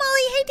there. Hey,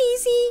 Molly. Hey,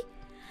 Daisy.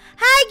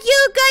 Are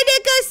you gonna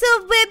go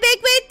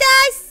swimming with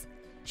us?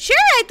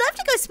 Sure, I'd love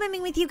to go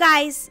swimming with you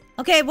guys.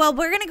 Okay, well,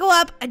 we're gonna go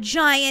up a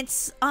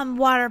giant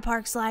water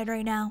park slide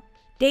right now.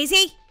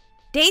 Daisy?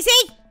 Daisy?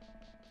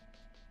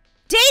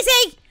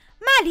 Daisy!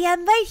 Molly,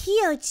 I'm right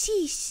here.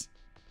 Jeez.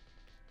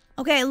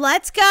 Okay,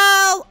 let's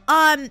go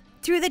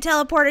through the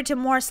teleporter to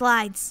more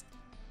slides.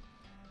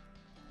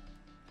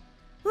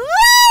 Woo!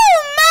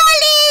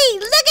 Molly!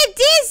 Look at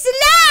these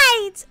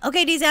slides!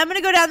 Okay, Daisy, I'm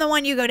gonna go down the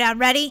one you go down.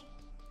 Ready?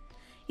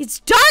 It's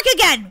dark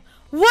again!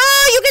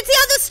 Whoa! You can see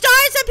all the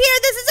stars up here!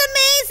 This is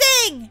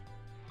amazing!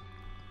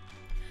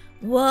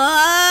 Whoa!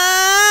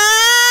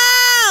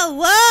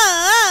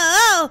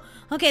 Whoa!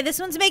 Okay, this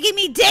one's making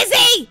me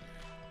dizzy!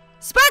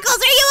 Sparkles,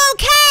 are you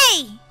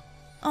okay?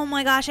 Oh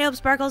my gosh, I hope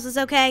Sparkles is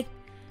okay.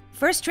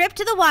 First trip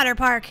to the water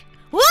park.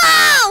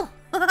 Whoa!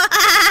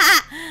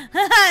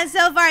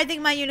 So far, I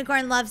think my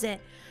unicorn loves it.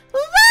 Woo!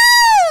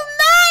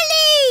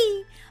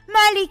 Molly!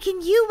 Molly,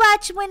 can you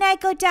watch when I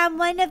go down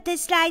one of the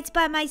slides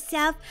by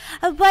myself?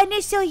 I want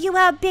to show you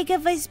how big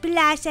of a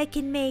splash I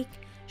can make.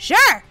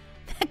 Sure.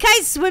 That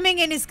guy's swimming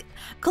in his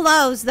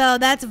clothes, though.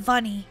 That's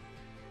funny.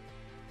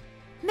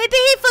 Maybe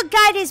he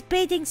forgot his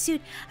bathing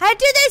suit. I'd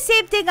do the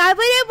same thing. I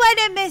wouldn't want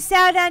to miss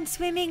out on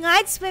swimming.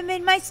 I'd swim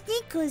in my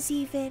sneakers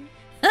even.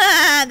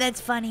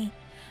 That's funny.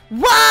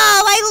 Whoa,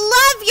 I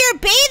love your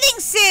bathing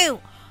suit.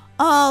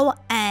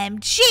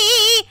 OMG.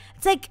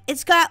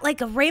 It's got like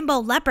a rainbow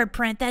leopard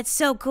print. That's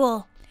so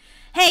cool.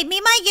 Hey,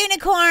 meet my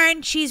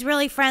unicorn. She's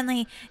really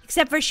friendly,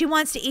 except for she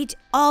wants to eat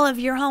all of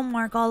your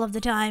homework all of the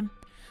time.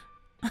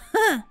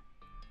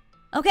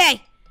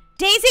 Okay,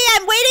 Daisy,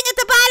 I'm waiting at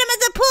the bottom of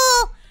the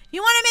pool.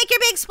 You want to make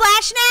your big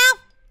splash now?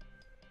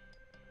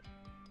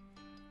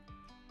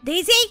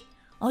 Daisy?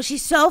 Oh,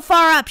 she's so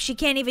far up, she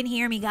can't even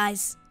hear me,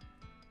 guys.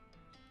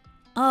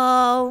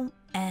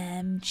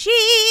 OMG.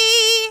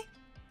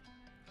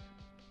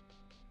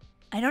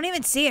 I don't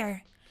even see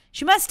her.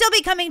 She must still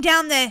be coming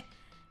down the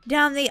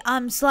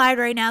slide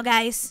right now,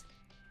 guys.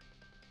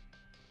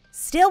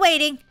 Still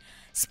waiting.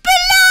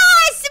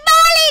 Splash!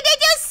 Molly,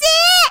 did you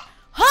see it?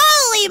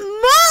 Holy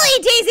moly,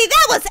 Daisy,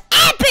 that was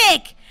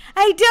epic!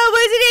 I know,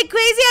 wasn't it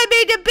crazy? I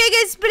made the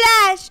biggest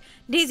splash.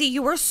 Daisy,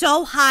 you were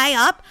so high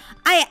up.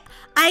 I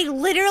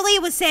literally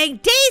was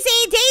saying,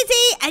 Daisy,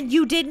 Daisy, and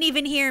you didn't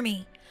even hear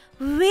me.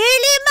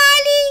 Really,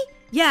 Molly?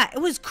 Yeah, it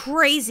was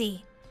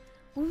crazy.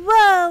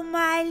 Whoa,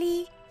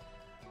 Molly.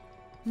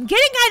 I'm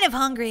getting kind of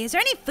hungry. Is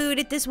there any food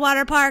at this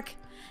water park?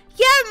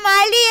 Yeah,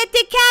 Molly, at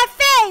the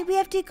cafe. We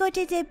have to go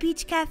to the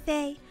beach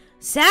cafe.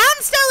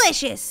 Sounds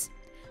delicious.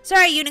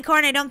 Sorry,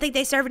 unicorn, I don't think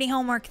they serve any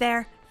homework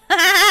there.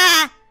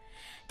 The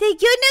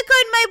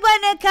unicorn might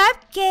want a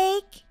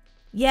cupcake.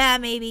 Yeah,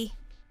 maybe.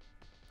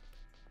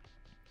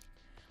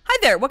 Hi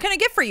there, what can I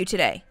get for you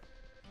today?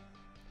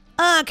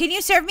 Can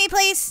you serve me,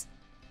 please?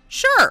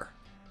 Sure.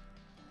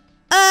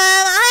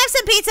 I'll have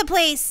some pizza,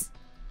 please.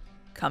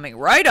 Coming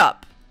right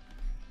up.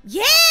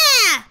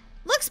 Yeah!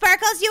 Look,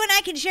 Sparkles, you and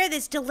I can share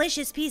this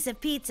delicious piece of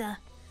pizza.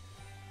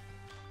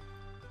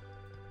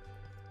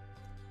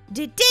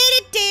 Do do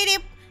do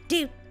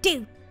do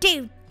do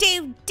do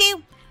do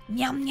do.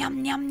 Yum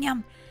yum yum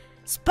yum.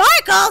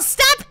 Sparkles,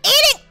 stop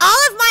eating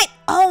all of my...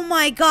 Oh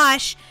my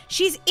gosh,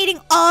 she's eating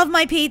all of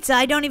my pizza.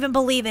 I don't even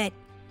believe it.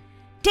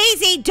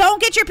 Daisy,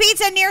 don't get your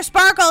pizza near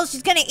Sparkles.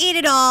 She's gonna eat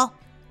it all.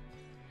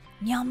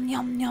 Yum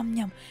yum yum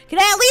yum. Can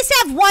I at least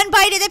have one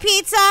bite of the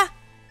pizza?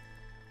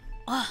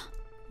 Oh.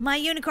 My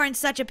unicorn's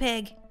such a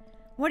pig.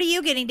 What are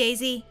you getting,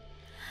 Daisy?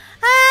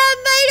 I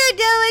don't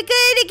know. I'm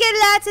going to get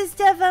lots of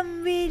stuff.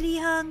 I'm really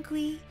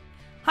hungry.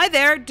 Hi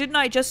there, didn't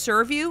I just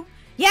serve you?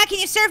 Yeah, can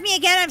you serve me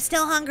again? I'm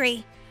still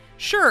hungry.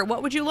 Sure,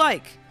 what would you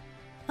like?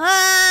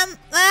 I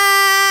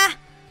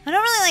don't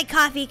really like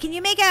coffee. Can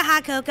you make a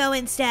hot cocoa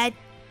instead?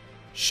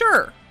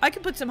 Sure, I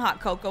can put some hot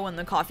cocoa in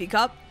the coffee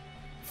cup.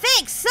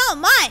 Thanks so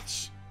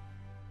much.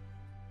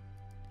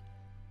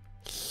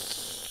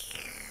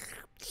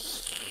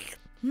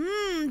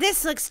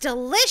 This looks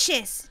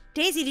delicious.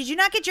 Daisy, did you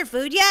not get your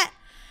food yet?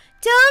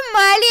 Don't,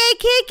 Molly, I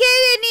can't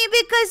get any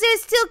because they're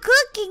still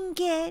cooking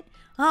it.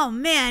 Oh,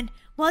 man.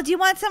 Well, do you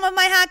want some of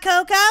my hot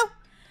cocoa?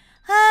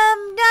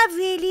 Not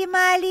really,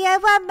 Molly. I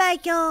want my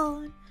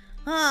own.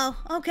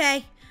 Oh,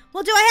 okay.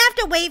 Well, do I have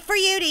to wait for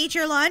you to eat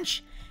your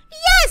lunch?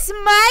 Yes,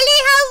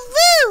 Molly,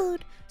 how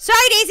rude.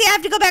 Sorry, Daisy, I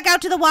have to go back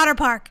out to the water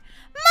park.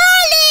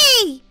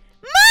 Molly!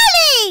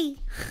 Molly!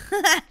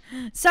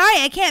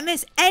 Sorry, I can't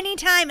miss any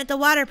time at the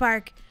water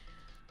park.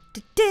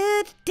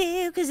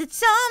 Because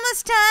it's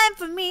almost time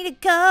for me to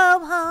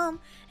go home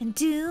and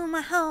do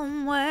my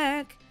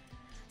homework.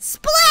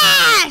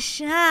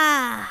 Splash!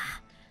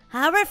 Ah,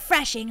 how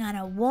refreshing on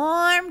a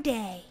warm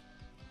day.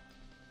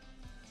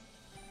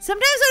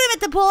 Sometimes when I'm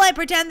at the pool, I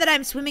pretend that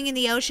I'm swimming in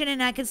the ocean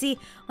and I can see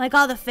like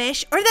all the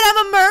fish, or that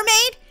I'm a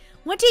mermaid.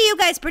 What do you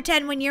guys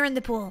pretend when you're in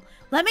the pool?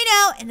 Let me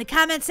know in the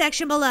comment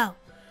section below.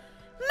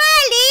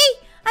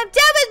 Molly, I'm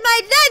done with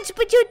my lunch,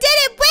 but you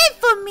didn't wait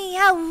for me.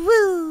 How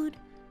rude.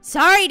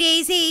 Sorry,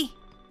 Daisy.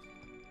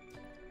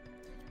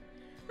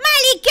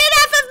 Molly, get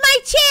off of my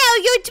tail.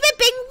 You're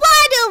dripping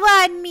water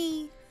on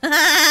me.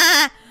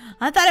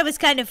 I thought it was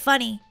kind of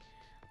funny.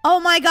 Oh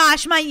my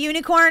gosh, my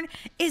unicorn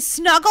is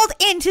snuggled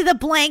into the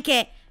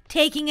blanket,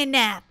 taking a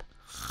nap.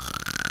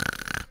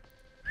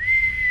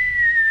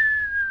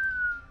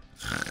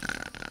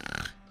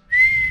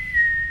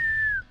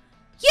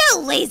 You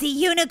lazy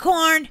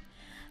unicorn.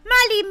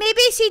 Molly,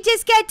 maybe she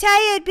just got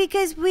tired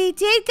because we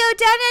did go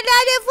down a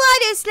lot of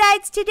water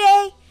slides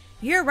today.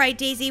 You're right,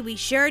 Daisy. We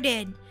sure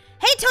did.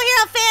 Hey, Toy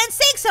Hero fans,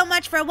 thanks so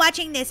much for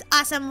watching this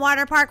awesome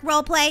water park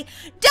roleplay.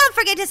 Don't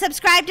forget to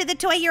subscribe to the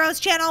Toy Heroes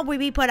channel where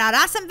we put out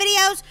awesome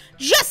videos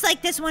just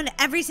like this one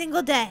every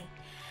single day.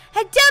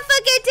 And don't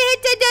forget to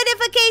hit the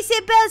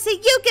notification bell so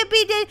you can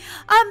be the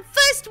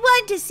first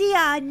one to see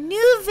our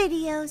new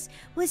videos.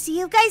 We'll see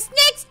you guys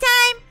next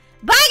time.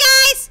 Bye,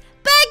 guys.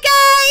 Bye,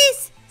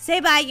 guys.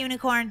 Say bye,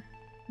 unicorn.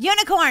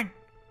 Unicorn.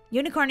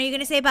 Unicorn, are you going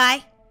to say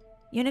bye?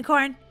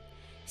 Unicorn.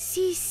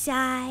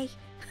 Seaside.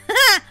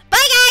 Bye,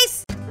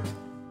 guys.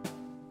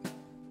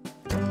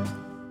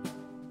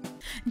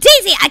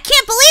 Daisy, I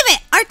can't believe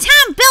it. Our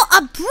town built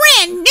a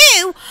brand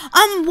new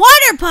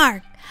water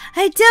park.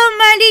 I told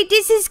Molly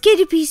this is going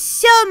to be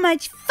so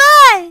much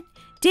fun.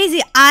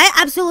 Daisy, I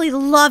absolutely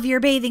love your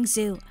bathing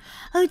suit.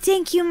 Oh,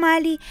 thank you,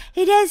 Molly.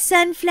 It has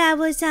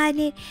sunflowers on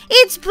it.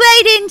 It's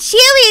bright and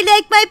cheery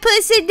like my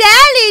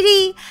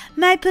personality.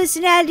 My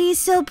personality is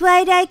so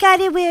bright I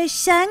gotta wear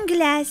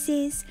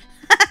sunglasses.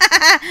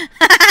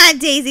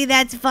 Daisy,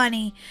 that's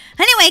funny.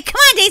 Anyway, come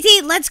on,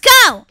 Daisy, let's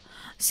go.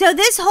 So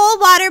this whole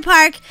water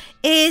park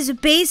is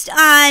based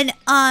on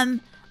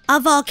a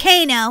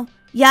volcano.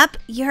 Yep,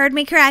 you heard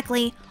me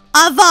correctly.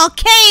 A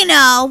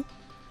volcano.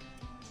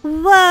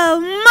 Whoa,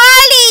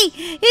 Molly,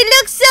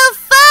 it looks so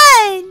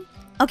fun.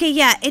 Okay,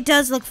 yeah, it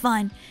does look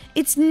fun.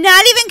 It's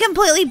not even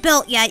completely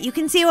built yet. You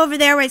can see over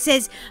there where it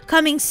says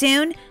coming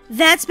soon.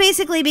 That's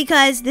basically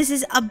because this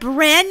is a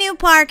brand new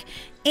park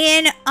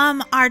in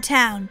our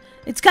town.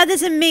 It's got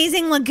this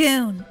amazing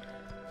lagoon.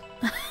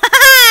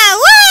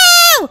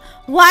 Woo!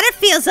 Water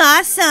feels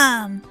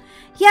awesome.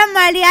 Yeah,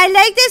 Molly, I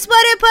like this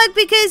water park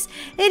because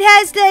it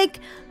has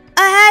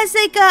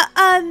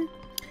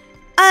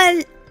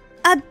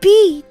a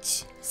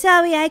beach.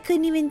 Sorry, I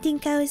couldn't even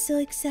think. I was so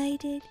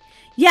excited.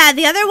 Yeah,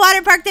 the other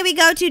water park that we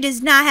go to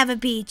does not have a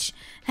beach.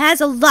 It has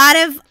a lot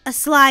of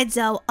slides,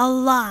 though. A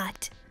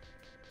lot.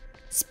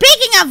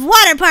 Speaking of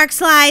water park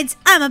slides,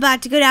 I'm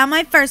about to go down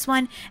my first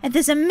one at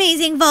this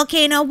amazing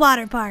volcano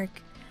water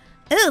park.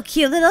 Ooh,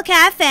 cute little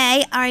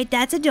cafe. All right,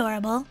 that's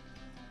adorable.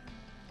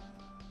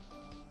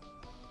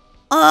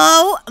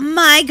 Oh,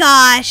 my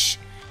gosh.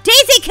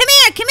 Daisy, come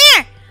here, come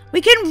here.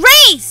 We can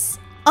race.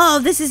 Oh,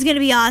 this is going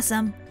to be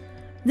awesome.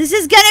 This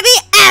is going to be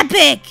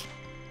epic.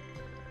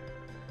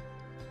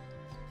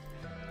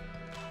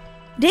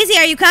 Daisy,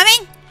 are you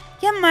coming?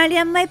 Yeah, Molly,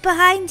 I'm right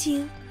behind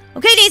you.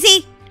 Okay,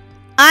 Daisy.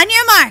 On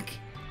your mark.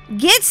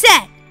 Get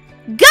set.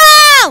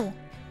 Go!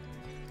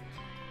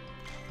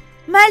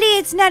 Molly,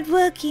 it's not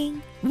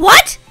working.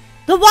 What?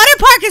 The water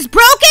park is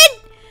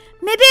broken?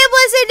 Maybe it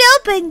wasn't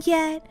open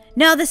yet.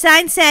 No, the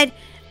sign said,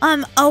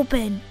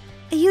 open.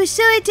 Are you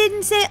sure it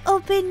didn't say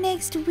open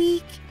next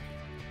week?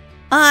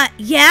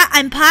 Yeah,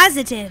 I'm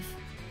positive.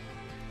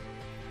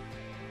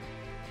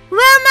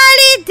 Well,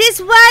 Molly, this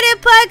water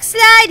park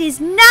slide is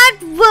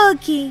not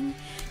working.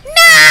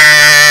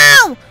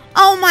 No!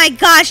 Oh my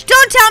gosh,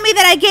 don't tell me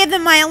that I gave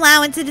them my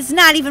allowance and it's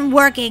not even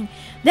working.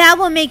 That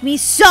will make me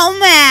so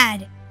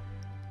mad.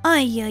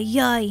 Ay, ay,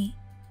 ay.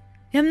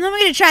 I'm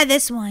going to try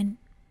this one.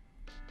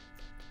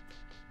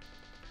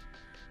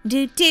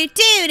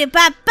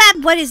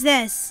 What is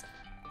this?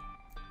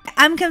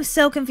 I'm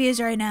so confused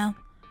right now.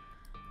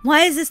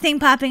 Why is this thing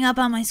popping up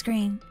on my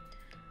screen?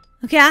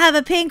 Okay, I'll have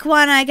a pink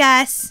one, I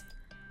guess.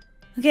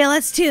 Okay,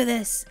 let's do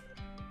this.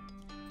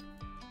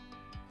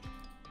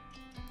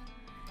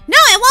 No,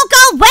 it won't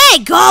go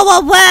away. Go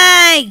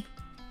away.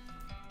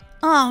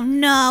 Oh,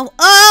 no.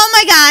 Oh,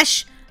 my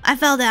gosh. I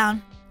fell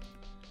down.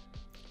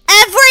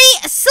 Every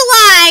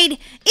slide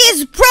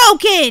is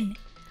broken.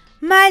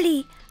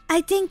 Marley,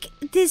 I think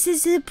this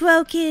is a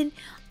broken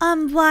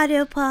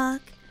water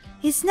park.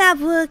 It's not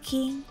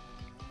working.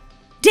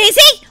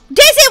 Daisy?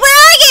 Daisy, where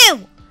are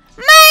you?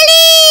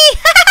 Marley!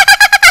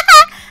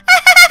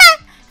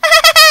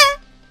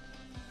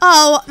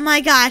 Oh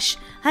my gosh.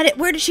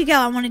 Where did she go?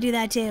 I want to do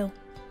that too.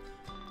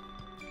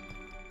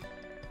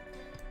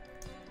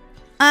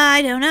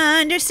 I don't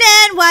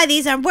understand why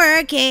these aren't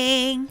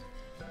working.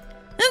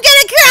 I'm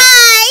gonna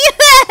cry!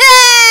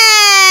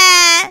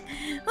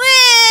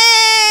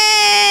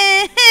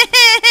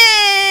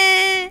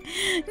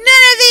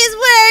 None of these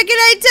work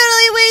and I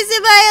totally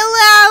wasted my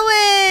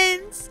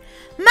allowance.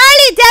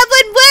 Marley, that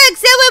one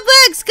works. That one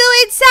works. Go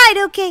inside.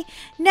 Okay,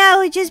 now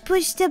we just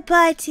push the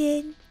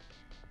button.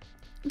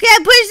 Okay,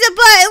 push the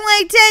button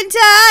like 10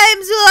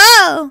 times.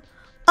 Whoa.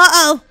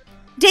 Uh-oh.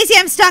 Daisy,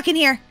 I'm stuck in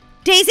here.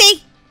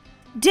 Daisy?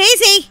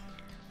 Daisy?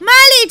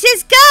 Marley,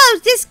 just go.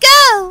 Just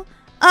go.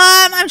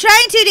 I'm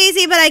trying to,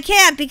 Daisy, but I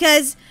can't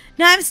because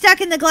now I'm stuck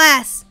in the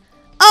glass.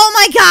 Oh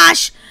my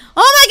gosh.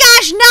 Oh my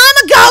gosh. Now I'm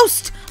a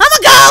ghost. I'm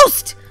a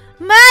ghost.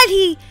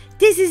 Marley,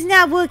 this is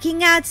not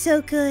working out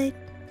so good.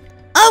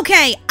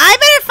 Okay, I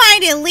better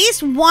find at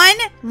least one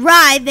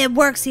ride that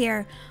works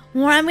here,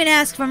 or I'm going to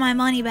ask for my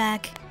money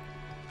back.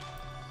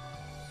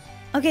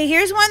 Okay,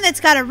 here's one that's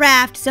got a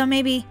raft, so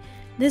maybe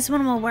this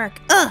one will work.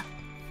 Ugh.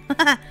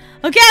 Okay,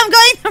 I'm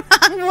going the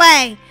wrong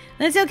way.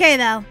 That's okay,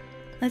 though.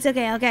 That's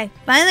okay, okay.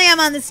 Finally, I'm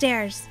on the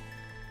stairs.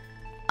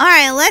 All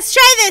right, let's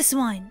try this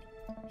one.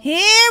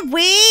 Here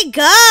we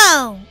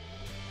go.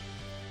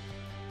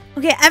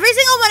 Okay, every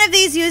single one of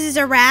these uses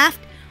a raft,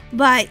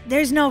 but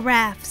there's no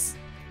rafts.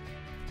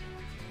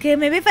 Okay,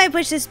 maybe if I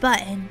push this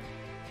button.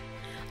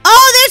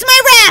 Oh, there's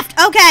my raft.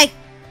 Okay.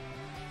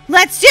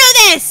 Let's do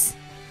this.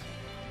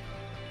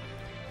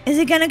 Is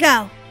it gonna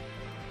go?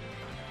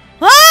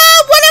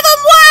 Oh, one of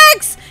them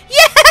works.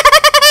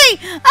 Yay!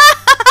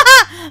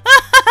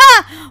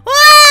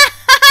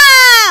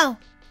 Wow!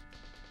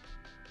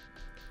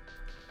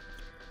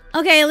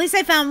 Okay, at least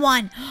I found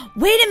one.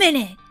 Wait a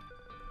minute.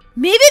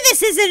 Maybe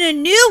this isn't a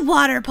new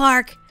water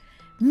park.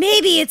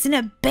 Maybe it's an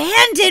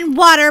abandoned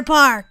water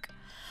park.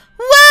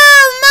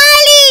 Whoa,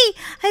 Marley!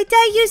 I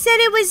thought you said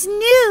it was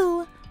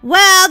new.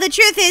 Well, the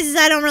truth is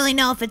I don't really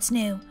know if it's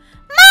new.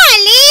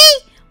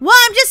 Marley! Well,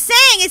 I'm just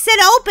saying it said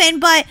open,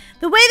 but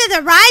the way that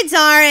the rides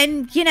are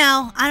and, you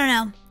know, I don't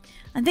know.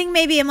 I think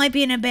maybe it might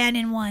be an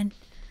abandoned one.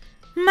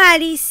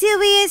 Marley,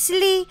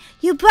 seriously?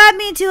 You brought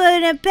me to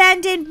an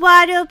abandoned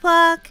water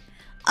park?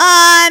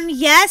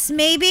 Yes,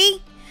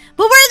 maybe.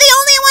 But we're the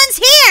only ones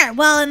here!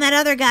 Well, and that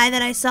other guy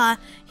that I saw,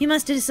 he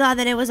must have saw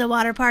that it was a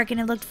water park and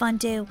it looked fun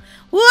too.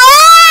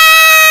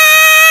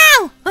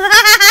 Whoa!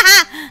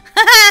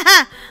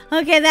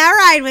 Okay, that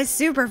ride was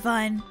super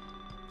fun.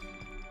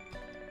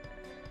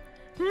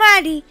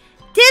 Marty,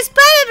 there's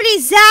probably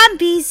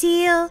zombies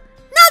here.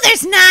 No,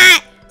 there's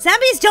not!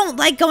 Zombies don't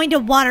like going to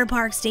water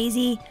parks,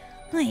 Daisy.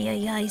 Ay,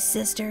 ay, ay,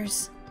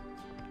 sisters.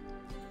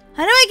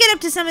 How do I get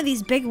up to some of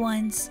these big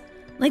ones?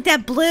 Like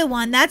that blue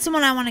one, that's the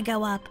one I want to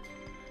go up.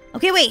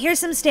 Okay, wait, here's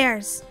some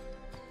stairs.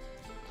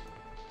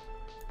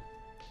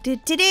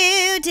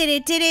 Do-do-do,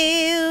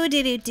 do-do-do-do,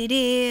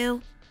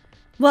 do-do-do-do.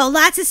 Whoa,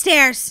 lots of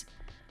stairs.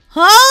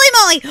 Holy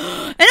moly!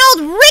 An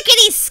old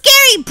rickety,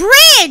 scary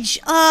bridge!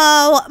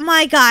 Oh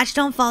my gosh,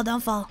 don't fall,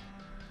 don't fall.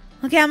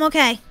 Okay, I'm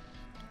okay.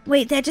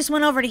 Wait, that just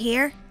went over to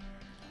here?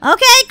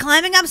 Okay,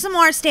 climbing up some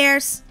more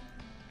stairs.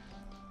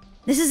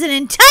 This is an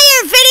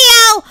entire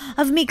video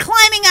of me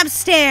climbing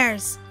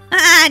upstairs.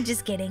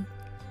 Just kidding.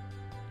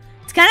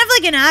 It's kind of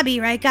like an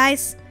obby, right,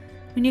 guys?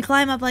 When you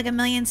climb up like a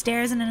million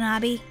stairs in an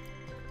obby.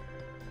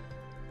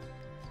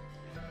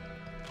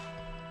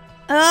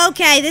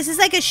 Okay, this is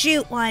like a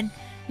chute one.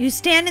 You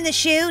stand in the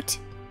chute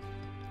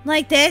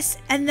like this,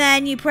 and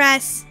then you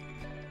press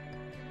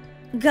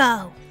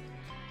go.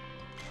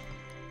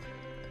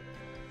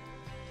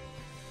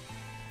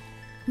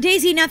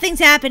 Daisy, nothing's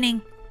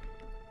happening.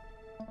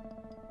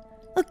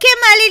 Okay,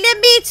 Marley, let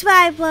me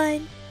try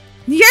one.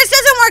 Yours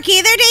doesn't work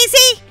either,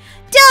 Daisy?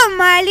 Don't,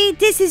 Marley.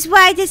 This is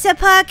why this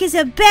park is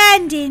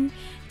abandoned.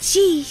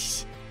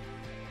 Jeez.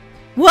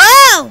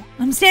 Whoa!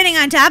 I'm standing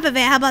on top of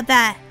it. How about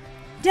that?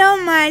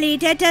 Don't, Marley.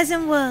 That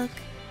doesn't work.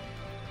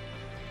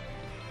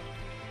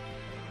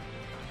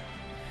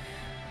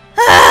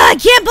 I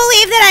can't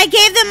believe that I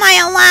gave them my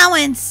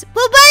allowance.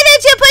 Well, why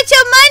did you put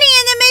your money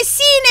in the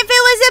machine if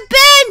it was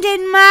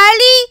abandoned,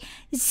 Marley?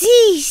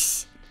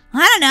 Zeesh.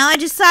 I don't know. I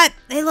just thought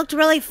they looked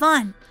really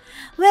fun.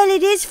 Well,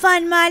 it is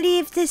fun, Marley,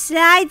 if the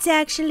slides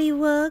actually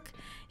work.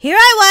 Here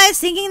I was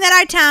thinking that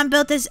our town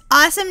built this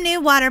awesome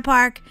new water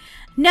park.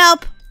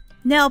 Nope.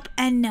 Nope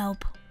and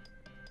nope.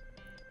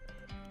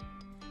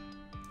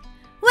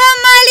 Well,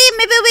 Marley,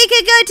 maybe we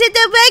could go to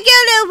the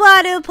regular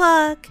water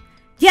park.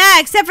 Yeah,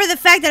 except for the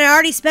fact that I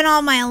already spent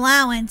all my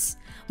allowance.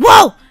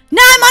 Whoa!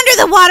 Now I'm under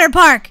the water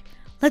park!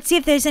 Let's see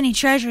if there's any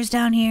treasures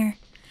down here.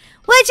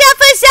 Watch out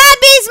for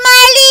zombies,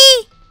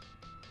 Miley!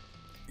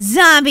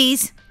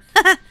 Zombies?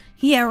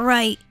 Yeah,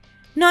 right.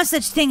 No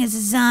such thing as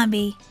a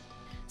zombie.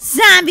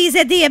 Zombies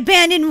at the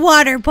abandoned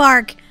water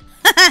park.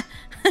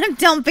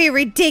 Don't be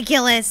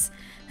ridiculous.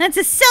 That's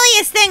the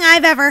silliest thing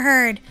I've ever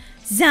heard.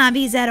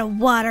 Zombies at a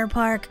water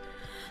park.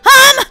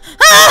 What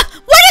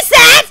is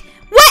that?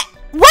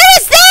 What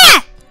is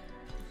that?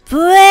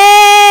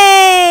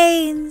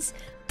 Planes!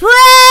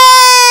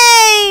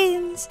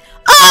 Planes!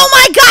 Oh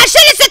my gosh,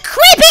 that is the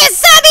creepiest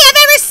zombie I've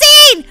ever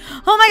seen!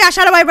 Oh my gosh,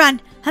 how do I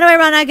run? How do I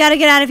run? I gotta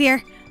get out of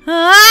here.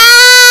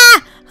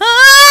 Oh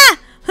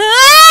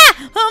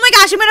my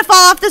gosh, I'm gonna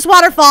fall off this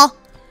waterfall.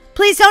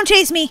 Please don't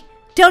chase me.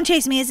 Don't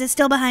chase me. Is it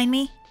still behind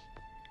me?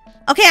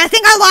 Okay, I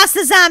think I lost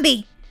the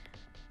zombie.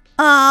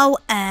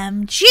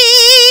 OMG.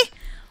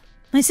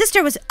 My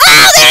sister was...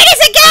 Oh, there it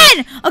is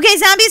again! Okay,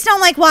 zombies don't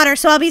like water,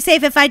 so I'll be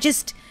safe if I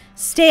just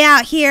stay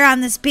out here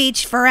on this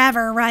beach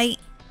forever, right?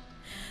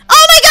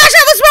 Oh my gosh,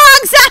 I was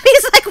wrong!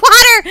 Zombies like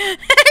water!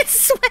 It's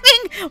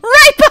swimming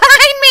right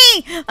behind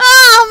me!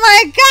 Oh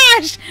my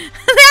gosh!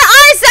 There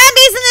are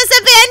zombies in this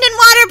abandoned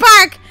water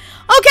park!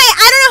 Okay,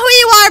 I don't know who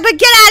you are, but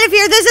get out of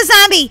here. There's a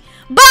zombie.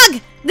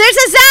 Bug! There's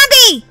a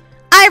zombie!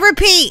 I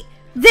repeat,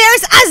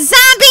 there's a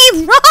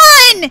zombie!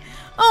 Run!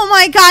 Oh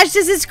my gosh,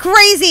 this is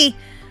crazy.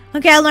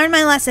 Okay, I learned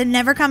my lesson.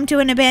 Never come to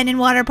an abandoned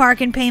water park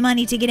and pay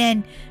money to get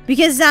in,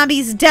 because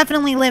zombies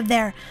definitely live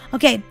there.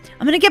 Okay,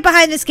 I'm gonna get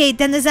behind this gate,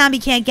 then the zombie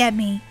can't get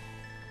me.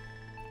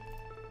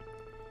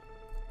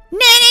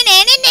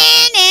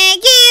 Na-na-na-na-na-na,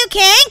 you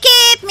can't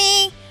get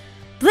me.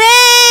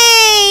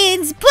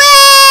 Planes!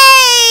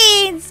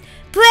 Planes!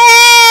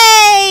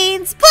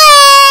 Planes!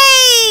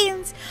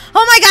 Planes!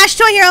 Oh my gosh,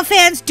 Toy Hero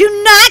fans, do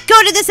not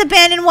go to this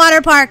abandoned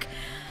water park.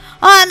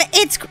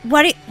 It's...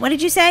 What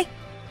did you say?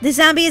 The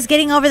zombie is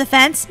getting over the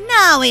fence?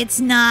 No, it's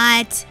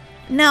not.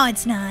 No,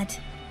 it's not.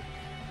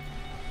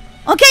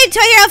 Okay,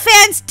 Toy Hero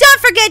fans,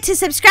 don't forget to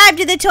subscribe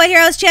to the Toy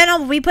Heroes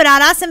channel. We put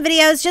out awesome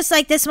videos just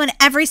like this one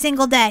every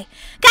single day.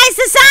 Guys,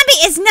 the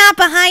zombie is not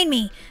behind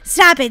me.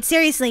 Stop it.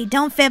 Seriously,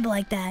 don't fib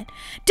like that.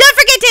 Don't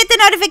forget to hit the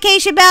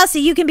notification bell so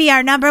you can be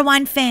our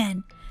 #1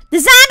 fan. The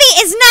zombie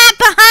is not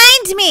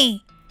behind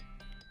me.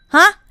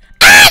 Huh?